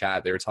earlier in the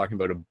chat. They were talking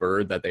about a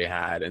bird that they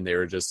had, and they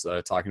were just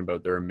talking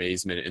about their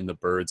amazement in the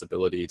bird's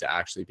ability to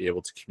actually be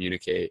able to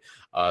communicate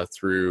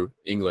through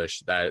English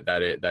that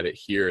it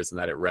hears and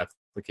that it replicates,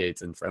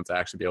 and for them to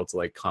actually be able to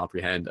like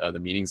comprehend the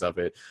meanings of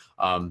it.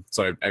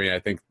 So I mean, I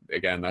think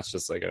again, that's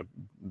just like a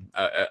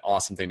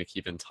awesome thing to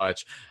keep in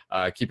touch,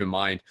 keep in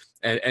mind.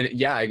 And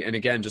yeah, and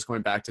again, just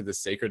going back to the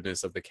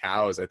sacredness of the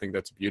cows, I think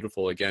that's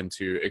beautiful again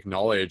to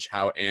acknowledge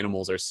how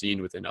animals are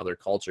seen within other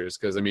cultures.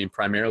 Because I mean,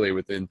 primarily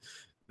within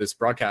this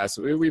broadcast,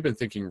 we've been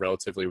thinking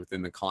relatively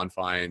within the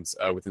confines,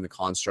 within the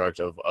construct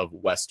of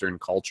Western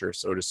culture,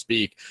 so to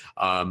speak.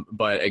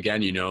 But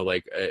again,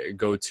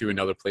 go to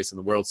another place in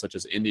the world, such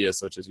as India,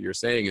 such as you're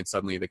saying, and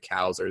suddenly the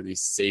cows are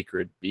these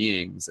sacred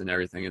beings and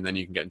everything. And then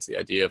you can get into the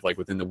idea of like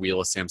within the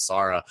wheel of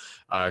samsara,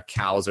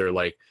 cows are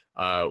like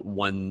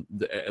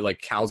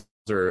cows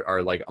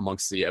are like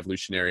amongst the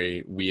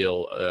evolutionary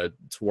wheel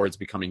towards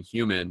becoming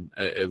human.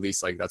 At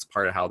least like that's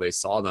part of how they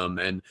saw them.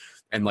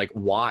 And like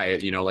why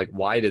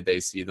did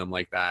they see them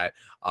like that?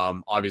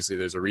 Obviously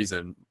there's a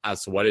reason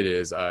as to what it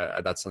is.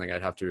 That's something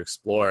I'd have to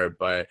explore,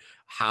 but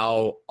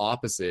how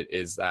opposite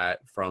is that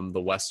from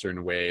the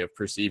Western way of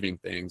perceiving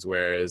things,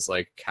 whereas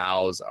like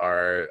cows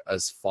are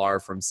as far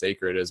from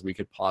sacred as we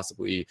could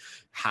possibly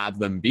have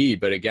them be.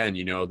 But again,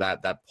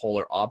 that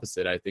polar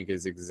opposite, I think,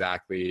 is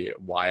exactly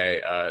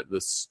why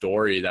the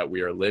story that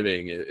we are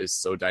living is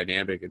so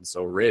dynamic and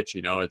so rich.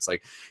 It's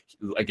like,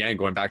 again,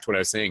 going back to what I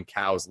was saying,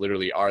 cows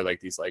literally are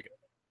like these like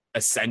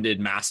ascended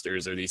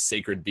masters, or these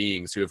sacred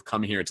beings who have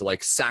come here to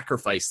like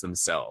sacrifice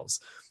themselves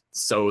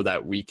so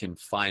that we can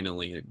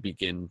finally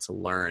begin to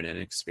learn and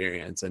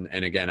experience. And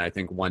again, I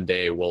think one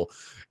day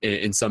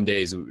in some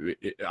days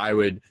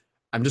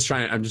I'm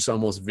just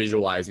almost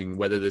visualizing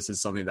whether this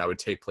is something that would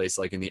take place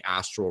like in the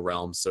astral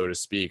realm, so to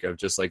speak, of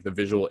just like the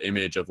visual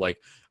image of like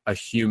a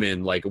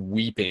human like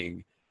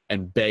weeping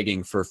and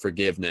begging for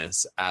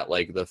forgiveness at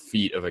like the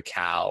feet of a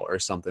cow or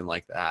something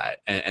like that.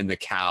 And the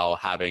cow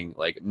having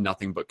like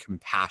nothing but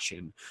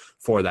compassion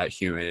for that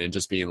human and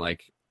just being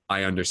like,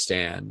 I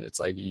understand.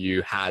 It's like,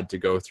 you had to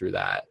go through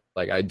that.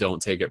 Like, I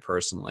don't take it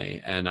personally.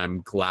 And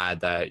I'm glad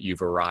that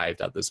you've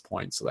arrived at this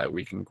point so that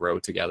we can grow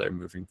together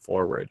moving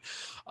forward.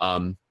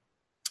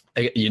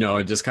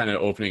 Just kind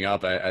of opening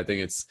up, I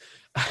think it's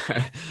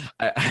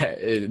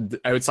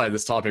outside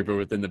this topic, but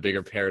within the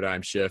bigger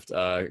paradigm shift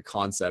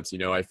concepts,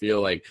 I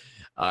feel like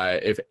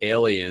if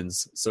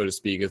aliens, so to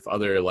speak, if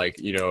other like,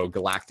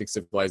 galactic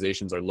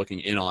civilizations are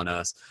looking in on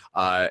us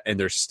and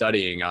they're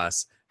studying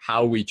us,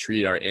 how we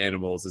treat our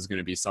animals is going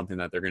to be something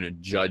that they're going to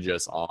judge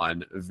us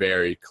on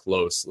very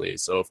closely.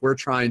 So if we're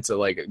trying to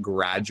like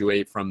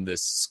graduate from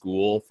this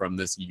school, from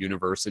this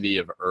university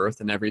of Earth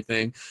and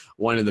everything,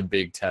 one of the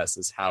big tests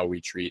is how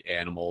we treat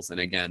animals. And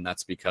again,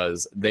 that's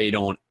because they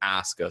don't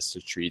ask us to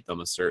treat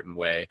them a certain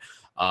way.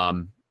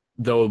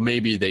 Though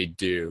maybe they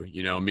do,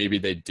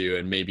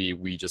 and maybe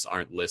we just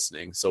aren't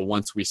listening. So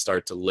once we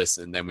start to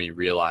listen, then we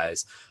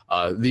realize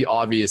the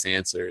obvious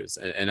answers.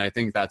 And I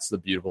think that's the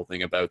beautiful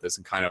thing about this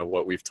and kind of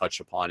what we've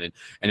touched upon.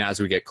 And as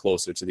we get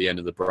closer to the end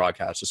of the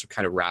broadcast, just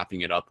kind of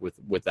wrapping it up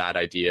with that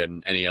idea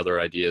and any other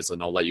ideas.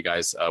 And I'll let you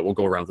guys, we'll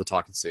go around the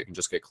talking stick and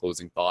just get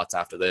closing thoughts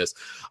after this.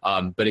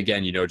 But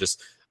again,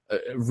 just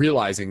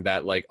realizing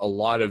that like a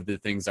lot of the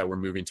things that we're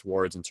moving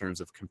towards in terms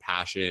of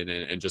compassion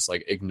and just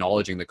like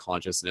acknowledging the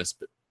consciousness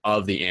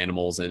of the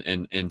animals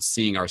and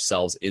seeing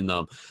ourselves in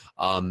them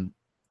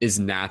is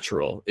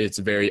natural. It's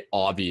very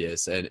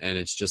obvious, and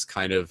it's just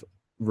kind of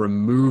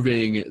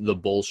removing the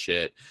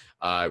bullshit,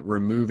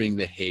 removing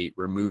the hate,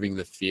 removing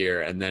the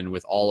fear, and then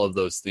with all of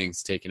those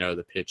things taken out of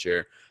the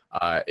picture,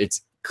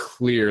 it's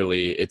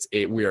clearly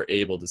we are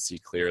able to see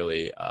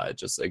clearly,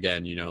 just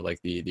again, you know, like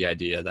the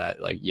idea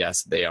that like,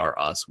 yes, they are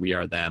us, we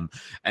are them.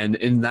 And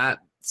in that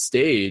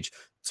stage,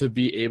 to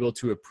be able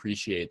to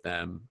appreciate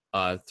them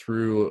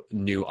through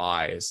new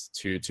eyes,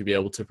 to be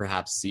able to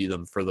perhaps see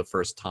them for the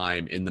first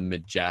time in the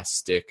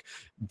majestic,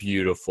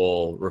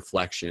 beautiful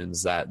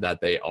reflections that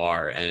they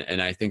are. And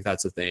I think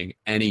that's a thing.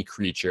 Any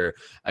creature,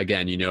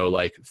 again, you know,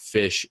 like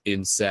fish,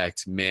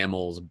 insect,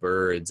 mammals,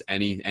 birds,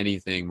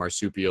 anything,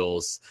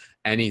 marsupials,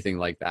 anything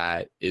like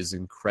that is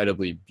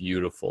incredibly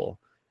beautiful.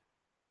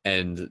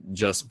 And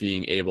just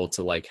being able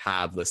to like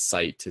have the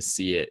sight to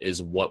see it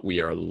is what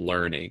we are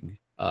learning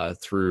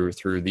through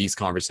these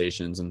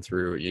conversations and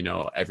through, you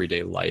know,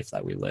 everyday life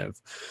that we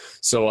live.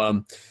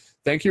 So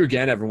thank you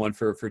again, everyone,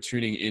 for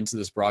tuning into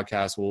this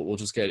broadcast. We'll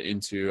just get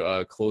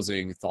into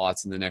closing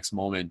thoughts in the next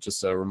moment.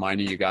 Just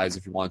reminding you guys,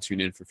 if you want to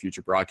tune in for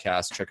future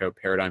broadcasts, check out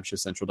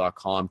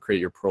ParadigmShiftCentral.com, create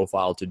your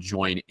profile to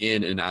join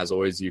in. And as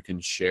always, you can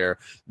share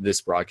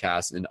this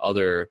broadcast and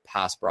other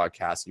past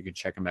broadcasts. You can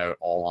check them out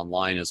all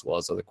online, as well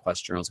as other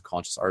Quest Journals and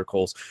Conscious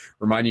articles.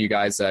 Reminding you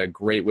guys that a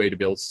great way to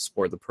be able to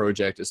support the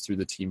project is through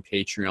the team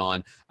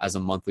Patreon as a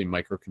monthly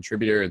micro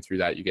contributor. And through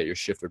that, you get your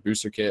Shifter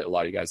Booster Kit. A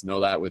lot of you guys know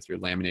that, with your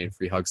laminated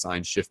free hug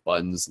sign, shift buttons,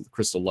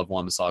 crystal love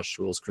wand massage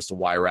tools, crystal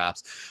wire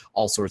wraps,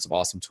 all sorts of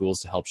awesome tools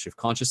to help shift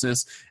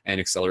consciousness and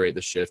accelerate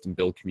the shift and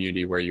build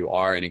community where you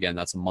are. And again,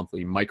 that's a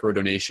monthly micro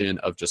donation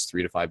of just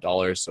 $3 to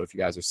 $5. So if you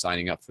guys are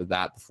signing up for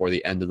that before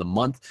the end of the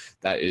month,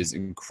 that is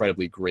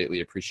incredibly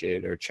greatly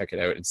appreciated. Or check it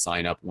out and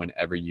sign up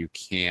whenever you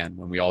can.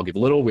 When we all give a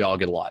little, we all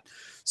get a lot.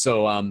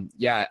 So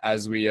yeah,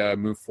 as we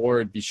move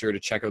forward, be sure to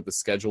check out the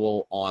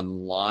schedule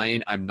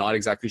online. I'm not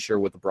exactly sure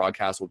what the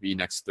broadcast will be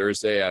next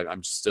Thursday.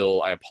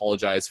 I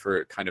apologize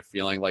for kind of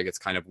feeling like it's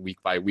kind of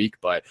week by week,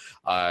 but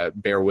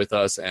bear with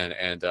us,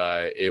 and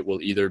it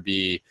will either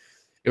be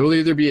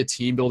a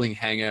team building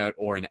hangout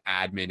or an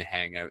admin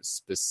hangout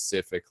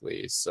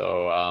specifically.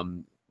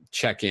 So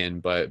check in,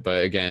 but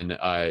again,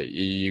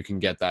 you can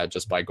get that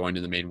just by going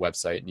to the main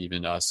website and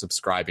even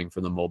subscribing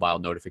for the mobile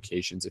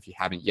notifications if you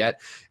haven't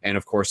yet. And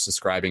of course,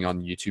 subscribing on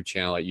the YouTube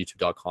channel at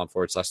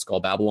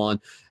youtube.com/SkullBabylon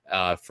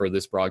for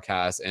this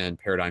broadcast, and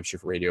Paradigm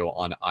Shift Radio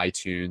on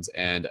iTunes.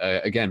 And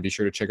again, be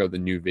sure to check out the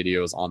new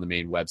videos on the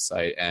main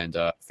website and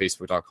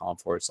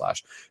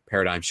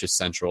facebook.com/Paradigm Shift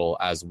Central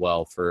as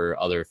well for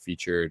other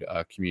featured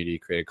community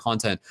created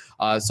content,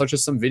 such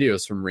as some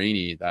videos from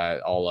Rainey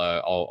that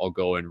I'll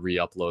go and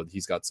re-upload.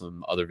 He's got some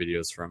other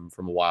videos from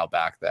a while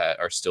back that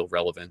are still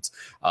relevant.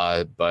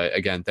 But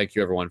again, thank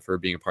you everyone for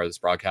being a part of this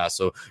broadcast.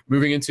 So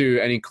moving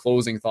into any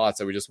closing thoughts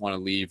that we just want to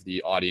leave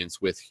the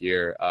audience with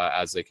here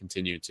as they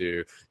continue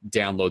to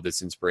download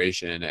this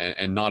inspiration,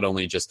 and not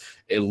only just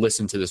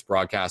listen to this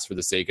broadcast for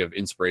the sake of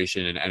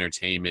inspiration and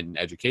entertainment and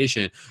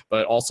education,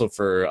 but also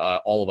for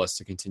all of us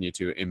to continue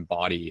to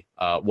embody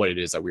what it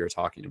is that we are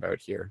talking about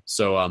here.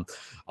 So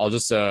I'll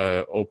just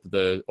open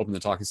the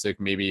talking stick.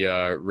 Maybe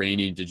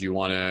Rainey, did you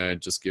want to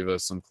just give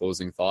us some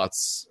closing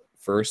thoughts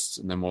first,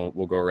 and then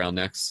we'll go around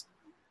next?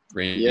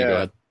 Rainey, go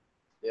ahead.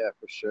 Yeah,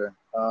 for sure.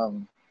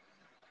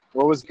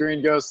 What was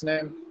Green Ghost's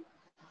name?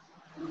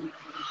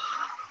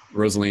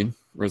 Rosaline.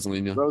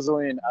 Yeah.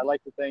 Rosaline, I'd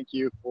like to thank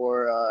you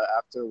for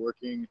after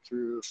working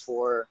through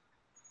 4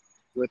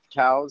 with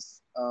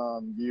cows,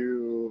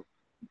 you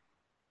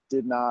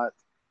did not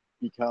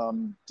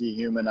become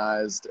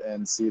dehumanized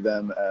and see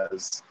them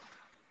as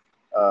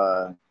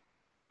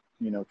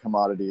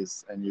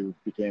commodities, and you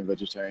became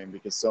vegetarian,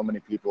 because so many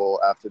people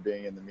after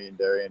being in the meat and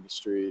dairy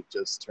industry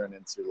just turn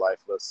into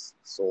lifeless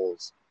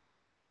souls,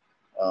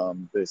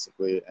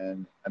 basically.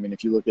 And I mean,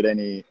 if you look at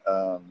any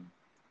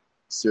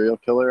serial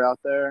killer out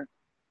there,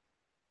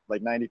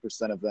 like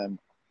 90% of them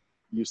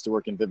used to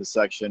work in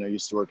vivisection, or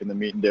used to work in the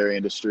meat and dairy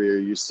industry, or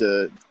used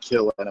to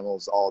kill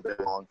animals all day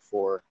long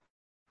for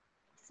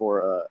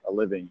a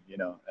living,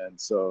 and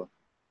so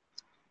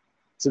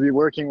to be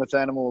working with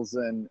animals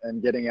and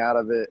getting out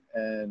of it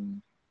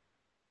and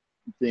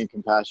being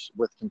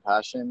with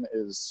compassion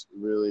is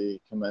really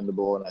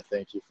commendable, and I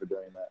thank you for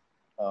doing that.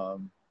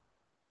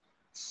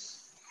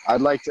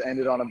 I'd like to end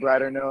it on a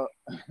brighter note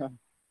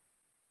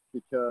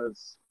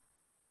because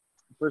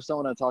first I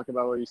want to talk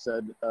about what you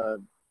said,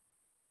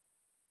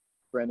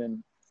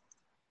 Brendan.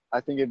 I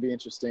think it'd be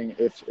interesting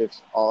if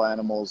all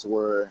animals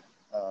were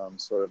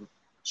sort of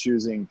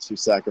choosing to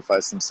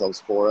sacrifice themselves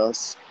for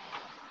us.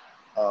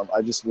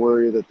 I just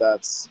worry that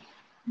that's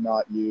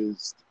not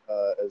used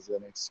as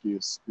an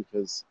excuse,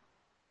 because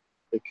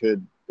it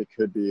could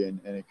be, and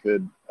it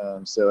could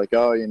say like,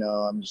 oh,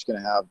 I'm just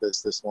going to have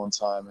this one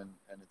time, and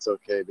it's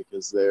okay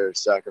because they're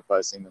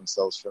sacrificing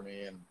themselves for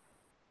me. And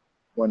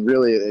when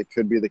really it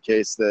could be the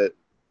case that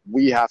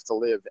we have to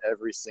live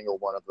every single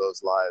one of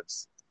those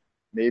lives.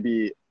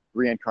 Maybe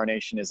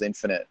reincarnation is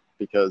infinite,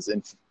 because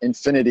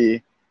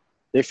infinity,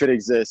 if it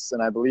exists,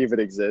 and I believe it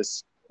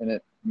exists, and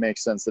it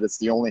makes sense that it's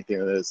the only thing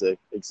that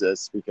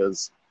exists,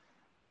 because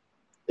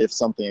if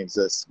something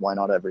exists, why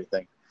not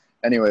everything?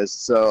 Anyways,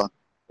 so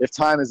if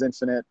time is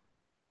infinite,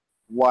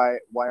 why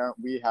aren't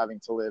we having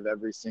to live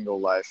every single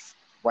life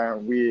why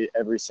aren't we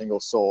every single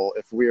soul?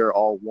 If we are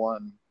all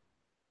one,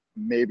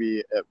 maybe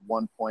at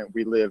one point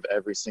we live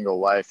every single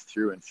life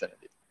through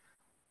infinity.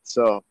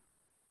 So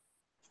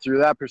through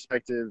that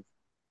perspective,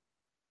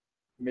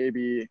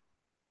 maybe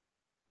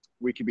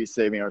we could be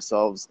saving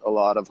ourselves a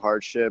lot of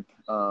hardship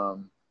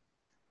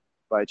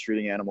by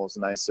treating animals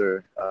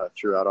nicer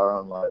throughout our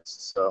own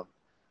lives. So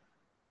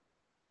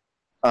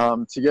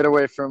to get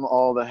away from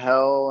all the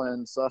hell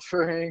and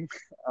suffering,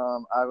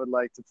 I would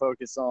like to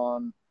focus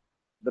on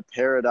the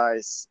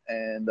paradise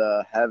and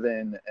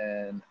heaven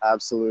and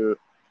absolute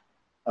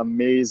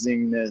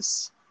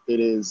amazingness it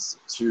is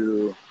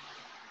to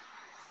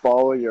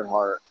follow your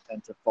heart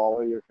and to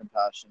follow your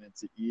compassion and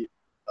to eat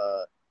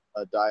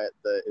a diet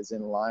that is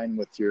in line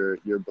with your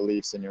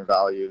beliefs and your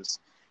values.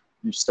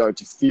 You start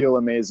to feel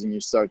amazing.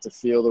 You start to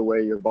feel the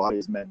way your body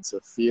is meant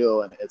to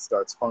feel, and it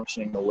starts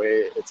functioning the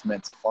way it's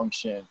meant to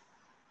function.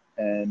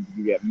 And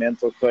you get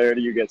mental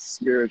clarity, you get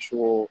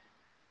spiritual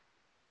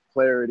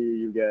clarity,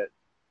 you get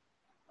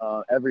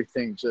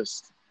everything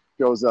just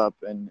goes up.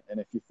 And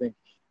if you think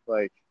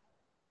like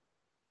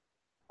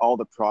all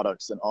the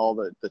products and all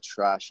the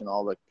trash and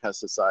all the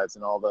pesticides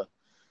and all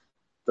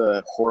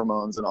the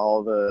hormones and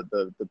all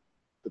the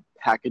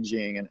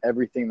packaging and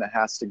everything that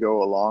has to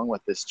go along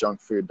with this junk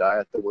food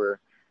diet that we're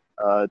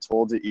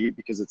told to eat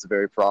because it's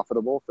very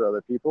profitable for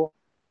other people,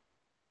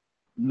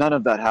 none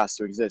of that has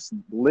to exist.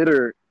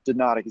 Litter did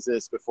not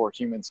exist before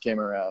humans came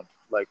around.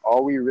 Like,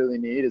 all we really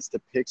need is to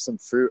pick some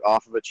fruit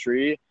off of a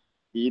tree,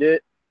 eat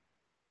it,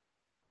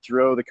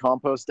 throw the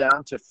compost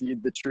down to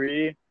feed the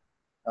tree,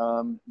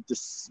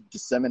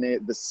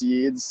 disseminate the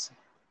seeds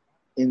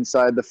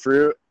inside the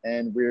fruit,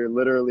 and we're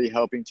literally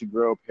helping to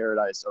grow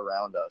paradise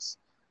around us.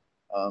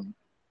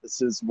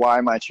 This is why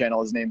my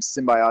channel is named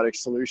Symbiotic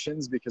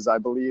Solutions, because I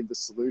believe the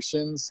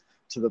solutions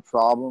to the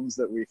problems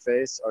that we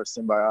face are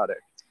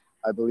symbiotic.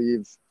 I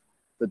believe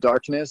the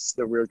darkness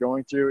that we're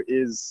going through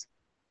is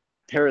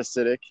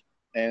parasitic,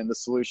 and the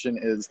solution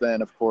is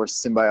then, of course,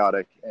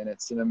 symbiotic. And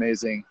it's an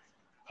amazing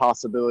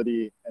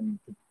possibility and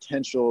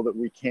potential that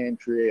we can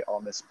create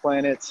on this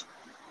planet.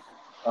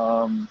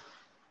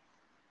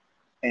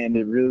 And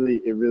it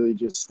really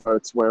just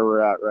starts where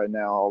we're at right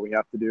now. All we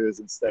have to do is,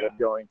 instead of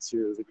going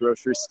to the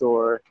grocery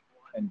store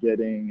and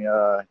getting,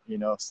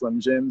 Slim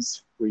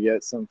Jims, we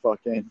get some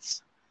fucking,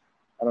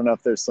 I don't know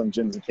if there's Slim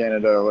Jims in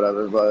Canada or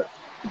whatever, but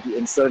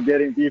instead of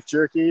getting beef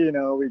jerky,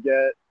 we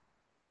get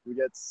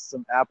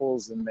some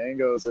apples and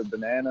mangoes or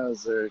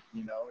bananas, or,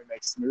 we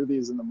make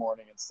smoothies in the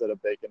morning instead of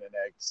bacon and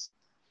eggs.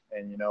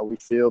 And, we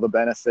feel the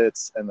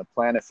benefits, and the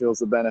planet feels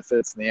the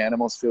benefits, and the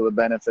animals feel the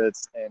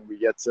benefits, and we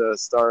get to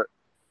start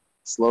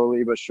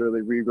slowly but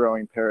surely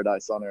regrowing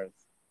paradise on Earth.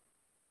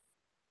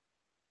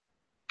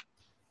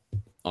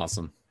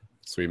 Awesome.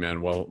 Sweet,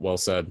 man. Well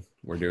said.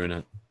 We're doing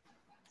it.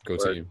 Go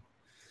Word. team.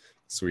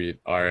 Sweet.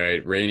 All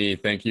right. Rainey,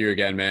 thank you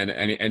again, man.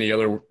 Any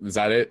other, is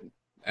that it?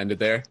 End it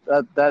there?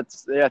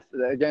 That's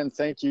again,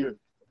 thank you.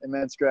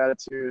 Immense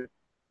gratitude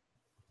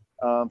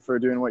for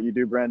doing what you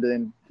do,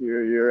 Brendan.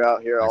 You're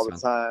out here all the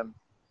time.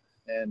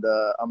 And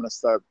I'm gonna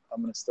start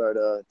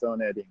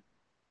donating.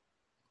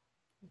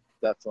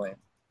 Definitely.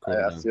 Cool,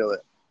 I feel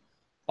it.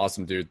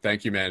 Awesome, dude.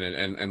 Thank you, man.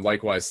 And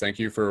likewise, thank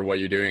you for what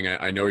you're doing.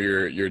 I know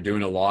you're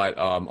doing a lot.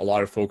 A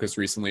lot of focus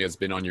recently has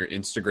been on your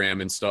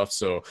Instagram and stuff.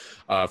 So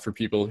for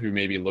people who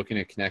may be looking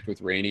to connect with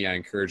Rainey, I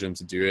encourage them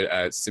to do it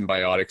at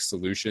Symbiotic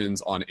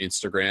Solutions on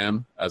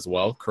Instagram as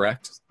well.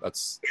 Correct?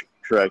 That's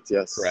correct.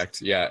 Yes.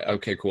 Correct. Yeah.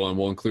 Okay, cool. And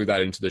we'll include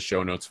that into the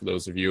show notes for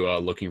those of you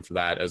looking for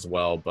that as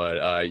well.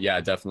 But yeah,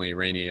 definitely,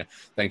 Rainey,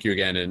 thank you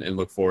again, and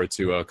look forward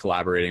to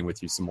collaborating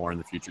with you some more in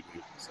the future,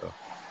 dude. So.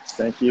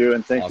 Thank you,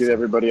 and thank you to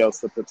everybody else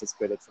that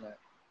participated tonight.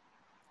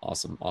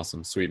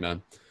 Awesome. Sweet,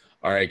 man.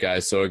 All right,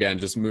 guys. So again,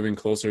 just moving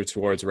closer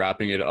towards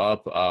wrapping it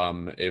up.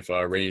 If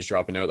Rainey's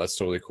dropping out, that's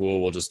totally cool.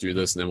 We'll just do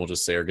this, and then we'll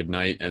just say our good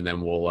night, and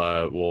then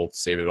we'll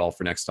save it all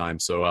for next time.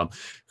 So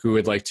who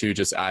would like to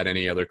just add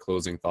any other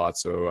closing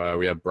thoughts? So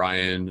we have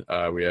Brian,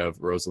 we have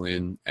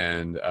Rosalind,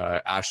 and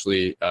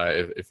Ashley.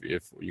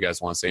 If you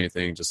guys want to say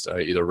anything, just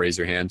either raise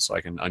your hand so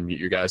I can unmute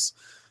you guys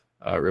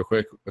real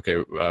quick.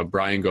 Okay,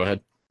 Brian, go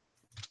ahead.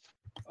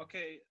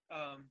 Okay,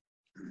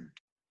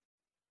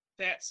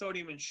 fat,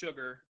 sodium, and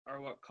sugar are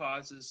what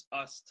causes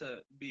us to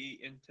be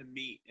into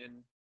meat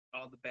and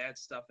all the bad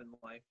stuff in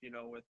life,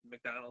 with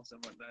McDonald's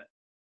and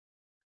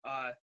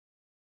whatnot.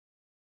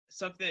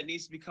 Something that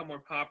needs to become more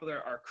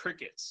popular are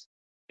crickets.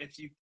 If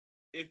you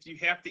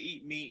have to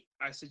eat meat,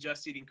 I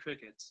suggest eating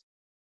crickets,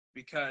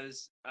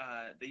 because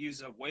they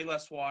use way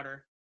less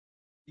water.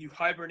 You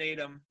hibernate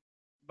them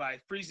by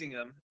freezing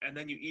them, and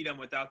then you eat them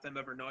without them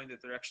ever knowing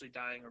that they're actually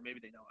dying, or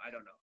maybe they know, I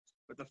don't know.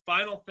 But the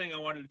final thing I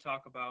wanted to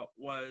talk about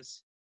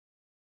was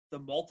the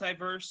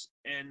multiverse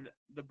and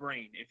the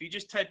brain. If you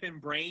just type in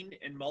brain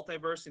and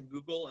multiverse in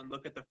Google and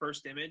look at the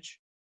first image,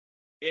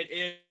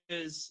 it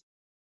is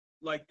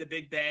like the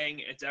Big Bang.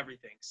 It's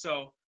everything.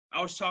 So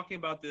I was talking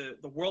about the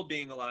world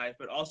being alive,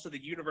 but also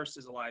the universe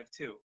is alive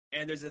too.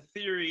 And there's a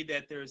theory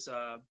that there's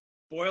a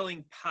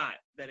boiling pot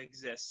that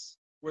exists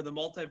where the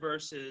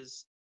multiverse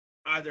is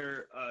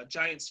either a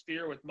giant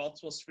sphere with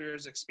multiple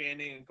spheres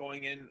expanding and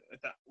going in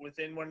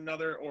within one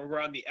another, or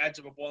we're on the edge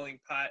of a boiling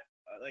pot,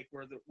 like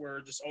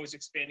we're just always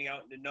expanding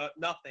out into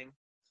nothing,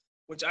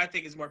 which I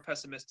think is more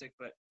pessimistic.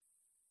 But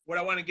what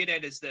I want to get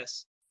at is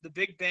this: the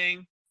Big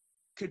Bang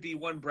could be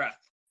one breath,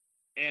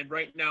 and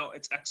right now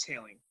it's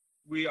exhaling.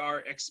 We are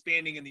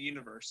expanding in the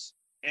universe,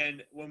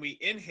 and when we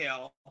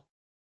inhale,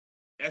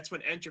 that's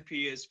when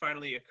entropy has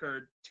finally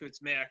occurred to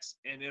its max,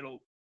 and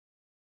it'll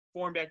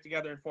form back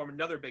together and form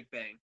another Big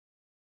Bang.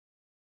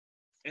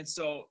 And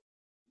so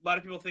a lot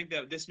of people think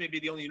that this may be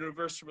the only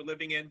universe we're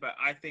living in, but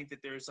I think that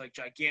there's like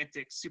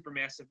gigantic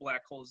supermassive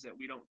black holes that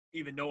we don't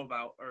even know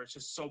about, or it's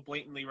just so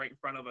blatantly right in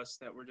front of us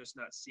that we're just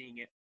not seeing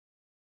it.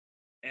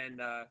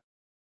 And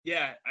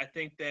yeah, I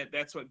think that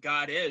that's what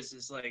God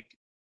is like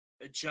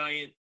a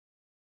giant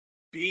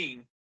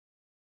being.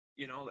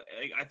 You know,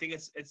 I think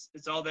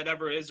it's all that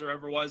ever is or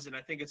ever was, and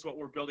I think it's what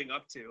we're building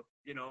up to.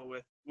 You know,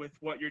 with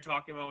what you're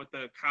talking about with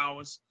the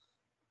cows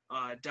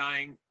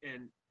dying,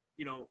 and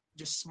you know,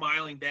 just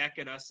smiling back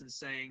at us and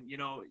saying, you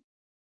know,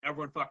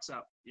 everyone fucks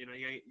up. You know,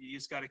 you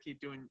just got to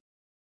keep doing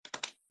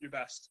your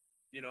best.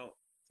 You know,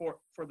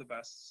 for the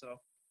best. So,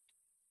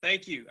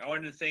 thank you. I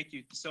wanted to thank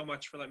you so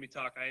much for letting me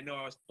talk. I know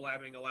I was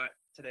blabbing a lot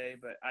today,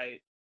 but I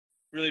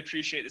really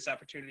appreciate this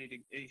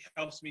opportunity. It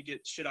helps me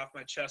get shit off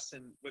my chest,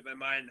 and with my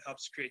mind, it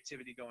helps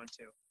creativity going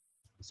too.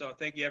 So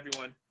thank you,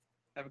 everyone.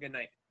 Have a good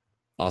night.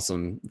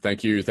 Awesome.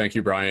 Thank you,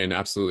 Brian.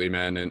 Absolutely,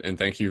 man. And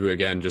thank you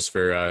again just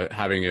for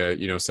having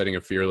setting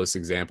a fearless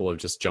example of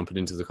just jumping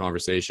into the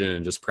conversation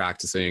and just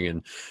practicing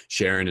and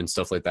sharing and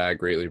stuff like that.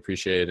 Greatly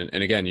appreciate it.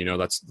 And again, you know,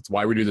 that's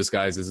why we do this,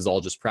 guys. This is all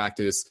just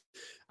practice.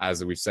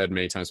 As we've said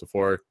many times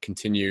before,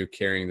 continue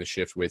carrying the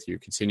shift with you,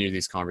 continue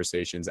these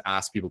conversations,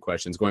 ask people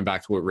questions. Going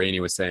back to what Rainey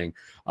was saying,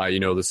 you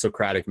know, the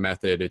Socratic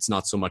method, it's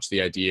not so much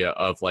the idea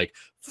of like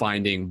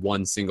finding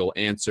one single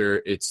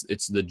answer.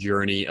 It's the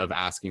journey of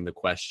asking the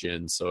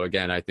question. So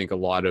again, I think a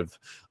lot of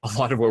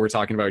what we're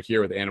talking about here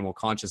with animal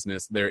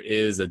consciousness, there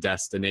is a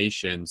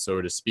destination,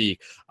 so to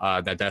speak.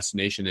 That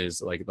destination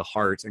is like the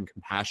heart and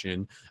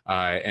compassion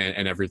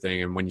and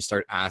everything. And when you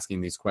start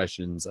asking these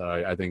questions,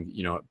 I think,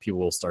 you know,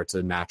 people will start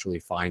to naturally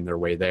find their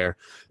way there.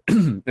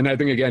 And I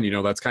think, again, you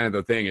know, that's kind of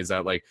the thing, is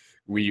that like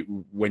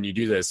when you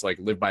do this, like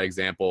live by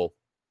example,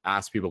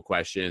 ask people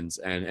questions,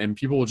 and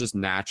people will just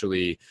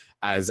naturally,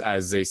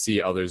 as they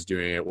see others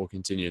doing it, will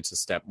continue to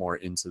step more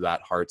into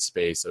that heart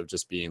space of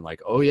just being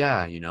like, oh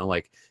yeah, you know,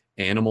 like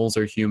animals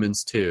are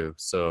humans too.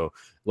 So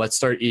let's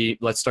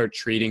start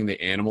treating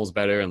the animals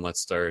better, and let's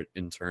start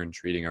in turn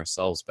treating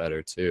ourselves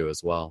better too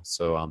as well.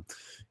 So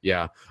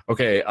yeah.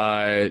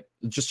 Okay.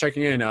 Just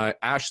checking in.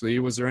 Ashley,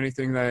 was there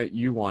anything that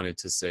you wanted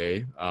to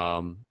say?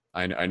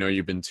 I know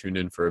you've been tuned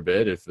in for a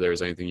bit. If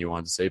there's anything you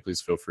want to say,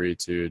 please feel free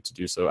to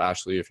do so.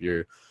 Ashley, if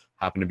you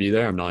happen to be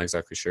there, I'm not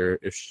exactly sure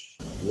if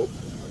whoop.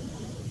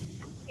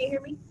 Can you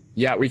hear me?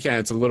 Yeah, we can.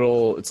 It's a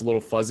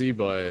little fuzzy,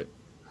 but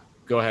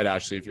go ahead,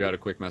 Ashley, if you had a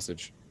quick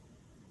message.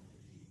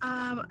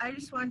 I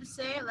just wanted to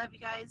say I love you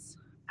guys.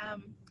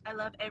 I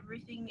love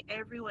everything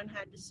everyone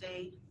had to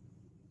say.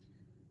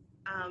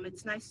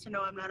 It's nice to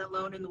know I'm not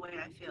alone in the way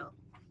I feel.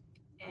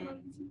 And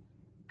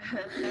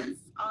that's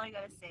all I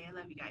gotta say. I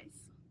love you guys.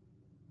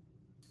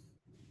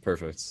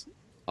 Perfect.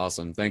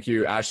 Awesome. Thank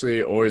you,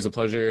 Ashley. Always a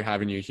pleasure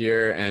having you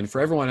here. And for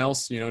everyone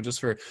else, you know,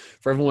 just for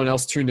everyone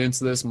else tuned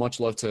into this, much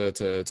love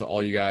to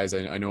all you guys.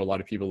 I know a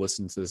lot of people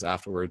listen to this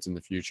afterwards in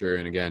the future.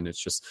 And again,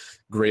 it's just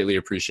greatly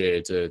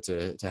appreciated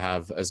to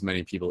have as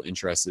many people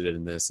interested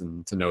in this,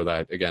 and to know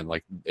that, again,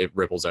 like it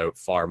ripples out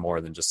far more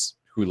than just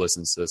who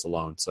listens to this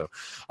alone. So,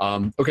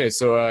 okay.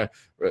 So,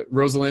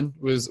 Rosalind,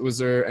 was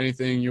there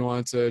anything you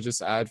want to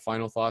just add?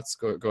 Final thoughts?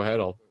 Go ahead.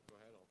 I'll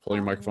pull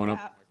your microphone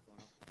up.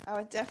 I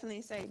would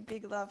definitely say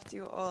big love to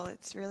you all.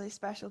 It's really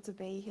special to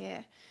be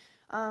here.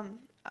 I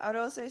would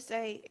also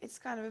say it's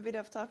kind of a bit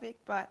off topic,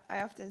 but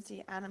I often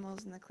see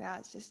animals in the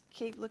clouds. Just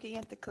keep looking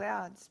at the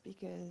clouds,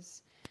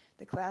 because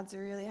the clouds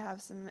really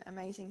have some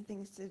amazing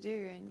things to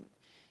do, and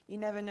you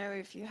never know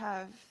if you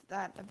have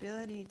that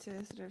ability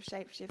to sort of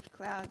shapeshift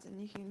clouds,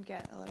 and you can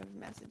get a lot of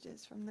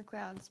messages from the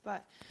clouds.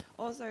 But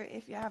also,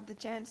 if you have the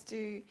chance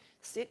to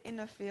sit in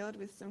a field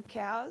with some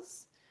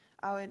cows,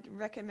 I would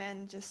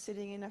recommend just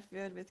sitting in a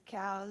field with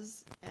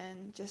cows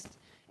and just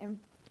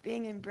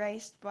being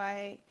embraced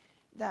by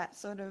that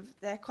sort of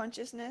their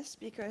consciousness,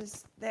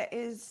 because there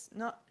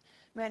aren't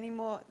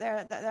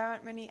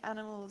many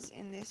animals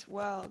in this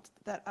world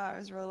that are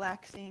as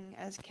relaxing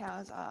as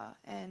cows are,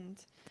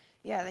 and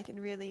yeah, they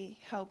can really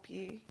help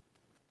you.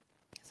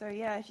 So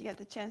yeah, if you get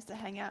the chance to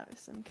hang out with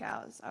some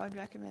cows, I would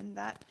recommend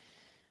that.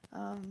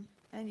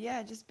 And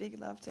yeah, just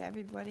big love to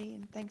everybody,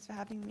 and thanks for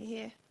having me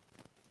here.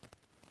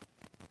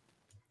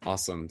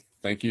 Awesome.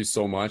 Thank you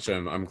so much.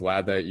 I'm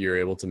glad that you're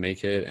able to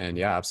make it. And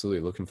yeah,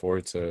 absolutely looking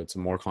forward to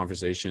more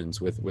conversations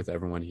with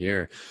everyone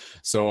here.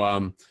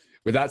 So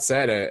with that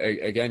said,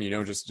 again,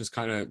 just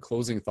kind of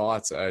closing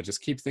thoughts,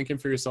 just keep thinking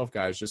for yourself,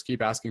 guys. Just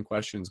keep asking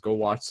questions. Go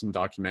watch some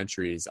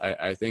documentaries.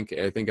 I think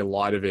a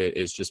lot of it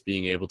is just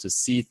being able to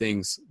see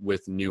things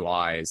with new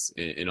eyes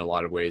in a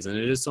lot of ways. And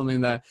it is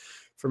something that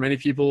for many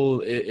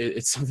people,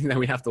 it's something that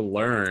we have to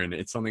learn.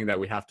 It's something that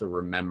we have to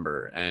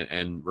remember,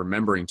 and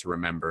remembering to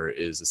remember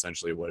is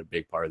essentially what a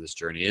big part of this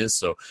journey is.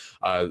 So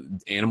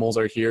animals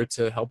are here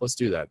to help us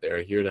do that.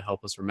 They're here to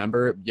help us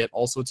remember, yet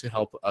also to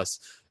help us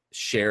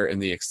share in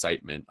the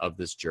excitement of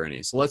this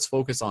journey. So let's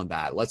focus on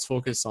that. Let's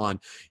focus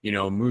on,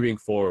 moving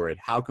forward.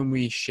 How can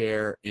we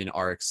share in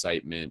our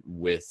excitement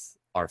with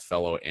our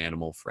fellow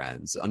animal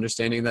friends,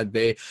 understanding that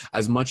they,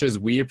 as much as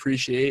we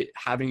appreciate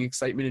having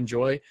excitement and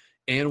joy,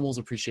 animals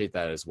appreciate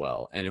that as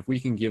well. And if we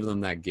can give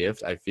them that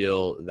gift, I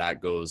feel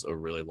that goes a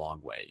really long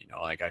way.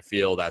 I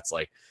feel that's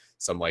like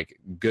some like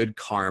good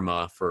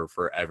karma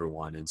for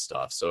everyone and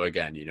stuff. So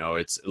again,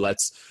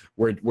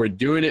 we're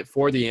doing it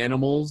for the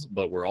animals,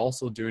 but we're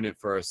also doing it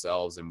for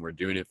ourselves, and we're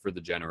doing it for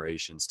the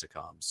generations to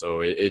come.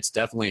 So it's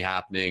definitely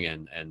happening,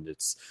 and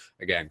it's,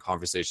 again,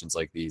 conversations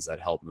like these that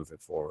help move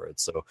it forward.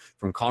 So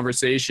from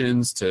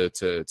conversations to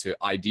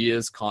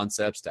ideas,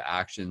 concepts, to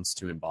actions,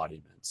 to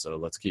embodiment. So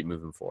let's keep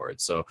moving forward.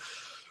 So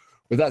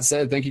with that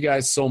said, thank you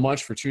guys so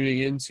much for tuning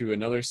in to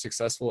another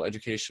successful,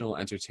 educational,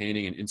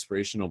 entertaining, and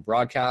inspirational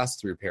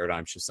broadcast through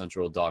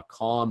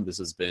ParadigmShiftCentral.com. This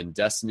has been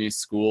Destiny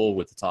School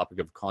with the topic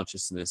of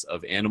consciousness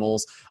of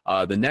animals.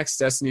 The next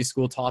Destiny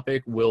School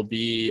topic will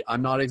be,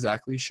 I'm not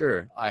exactly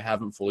sure. I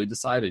haven't fully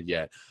decided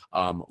yet.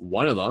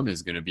 One of them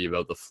is going to be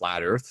about the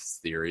flat Earth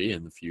theory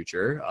in the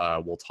future.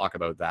 We'll talk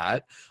about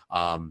that.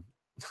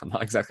 I'm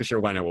not exactly sure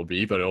when it will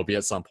be, but it'll be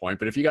at some point.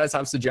 But if you guys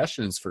have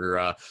suggestions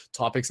for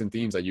topics and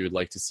themes that you would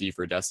like to see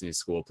for Destiny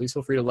School, please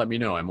feel free to let me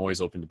know. I'm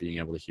always open to being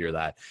able to hear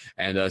that.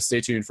 And stay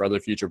tuned for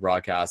other future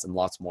broadcasts and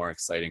lots more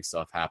exciting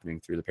stuff happening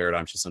through the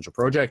Paradigm Shift Central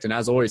project. And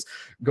as always,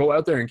 go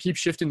out there and keep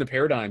shifting the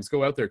paradigms.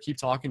 Go out there, keep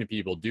talking to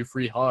people, do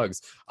free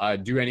hugs,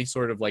 do any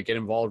sort of get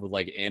involved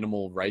with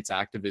animal rights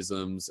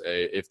activisms.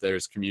 If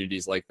there's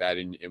communities like that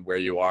in where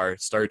you are,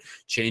 start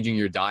changing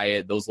your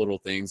diet. Those little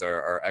things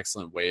are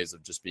excellent ways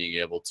of just being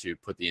able to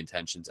put the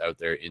intentions out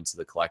there into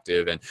the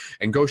collective,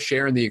 and go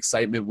share in the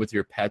excitement with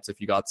your pets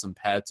if you got some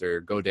pets,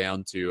 or go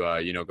down to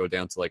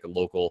like a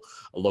local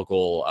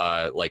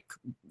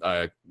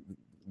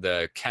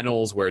the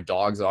kennels where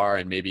dogs are,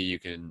 and maybe you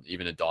can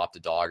even adopt a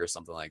dog or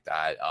something like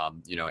that.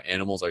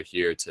 Animals are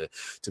here to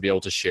be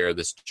able to share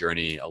this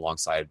journey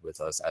alongside with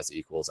us as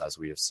equals, as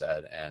we have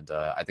said. And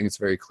I think it's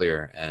very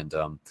clear. And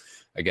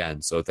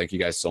again, so thank you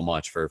guys so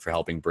much for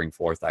helping bring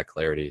forth that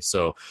clarity.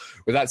 So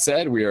with that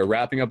said, we are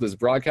wrapping up this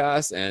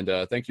broadcast, and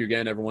thank you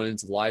again, everyone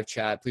into the live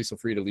chat. Please feel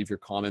free to leave your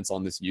comments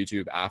on this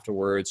YouTube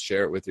afterwards,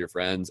 share it with your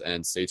friends,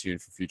 and stay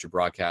tuned for future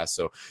broadcasts.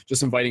 So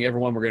just inviting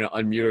everyone, we're going to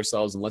unmute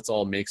ourselves, and let's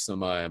all make some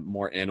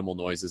more animal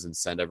noises and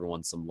send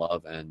everyone some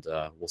love, and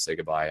we'll say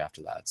goodbye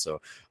after that. So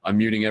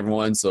unmuting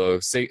everyone. So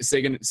say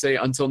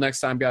until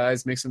next time,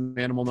 guys. Make some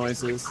animal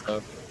noises.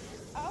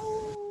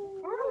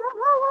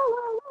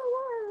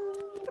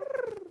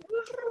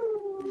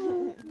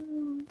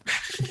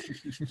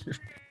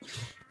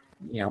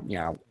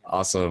 Yeah.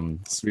 Awesome.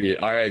 Sweet.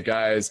 All right,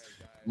 guys.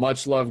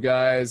 Much love,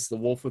 guys. The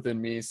wolf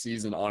within me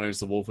sees and honors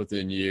the wolf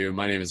within you.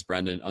 My name is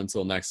Brendan.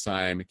 Until next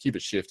time, keep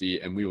it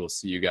shifty, and we will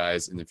see you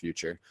guys in the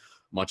future.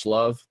 Much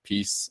love,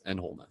 peace, and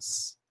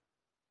wholeness.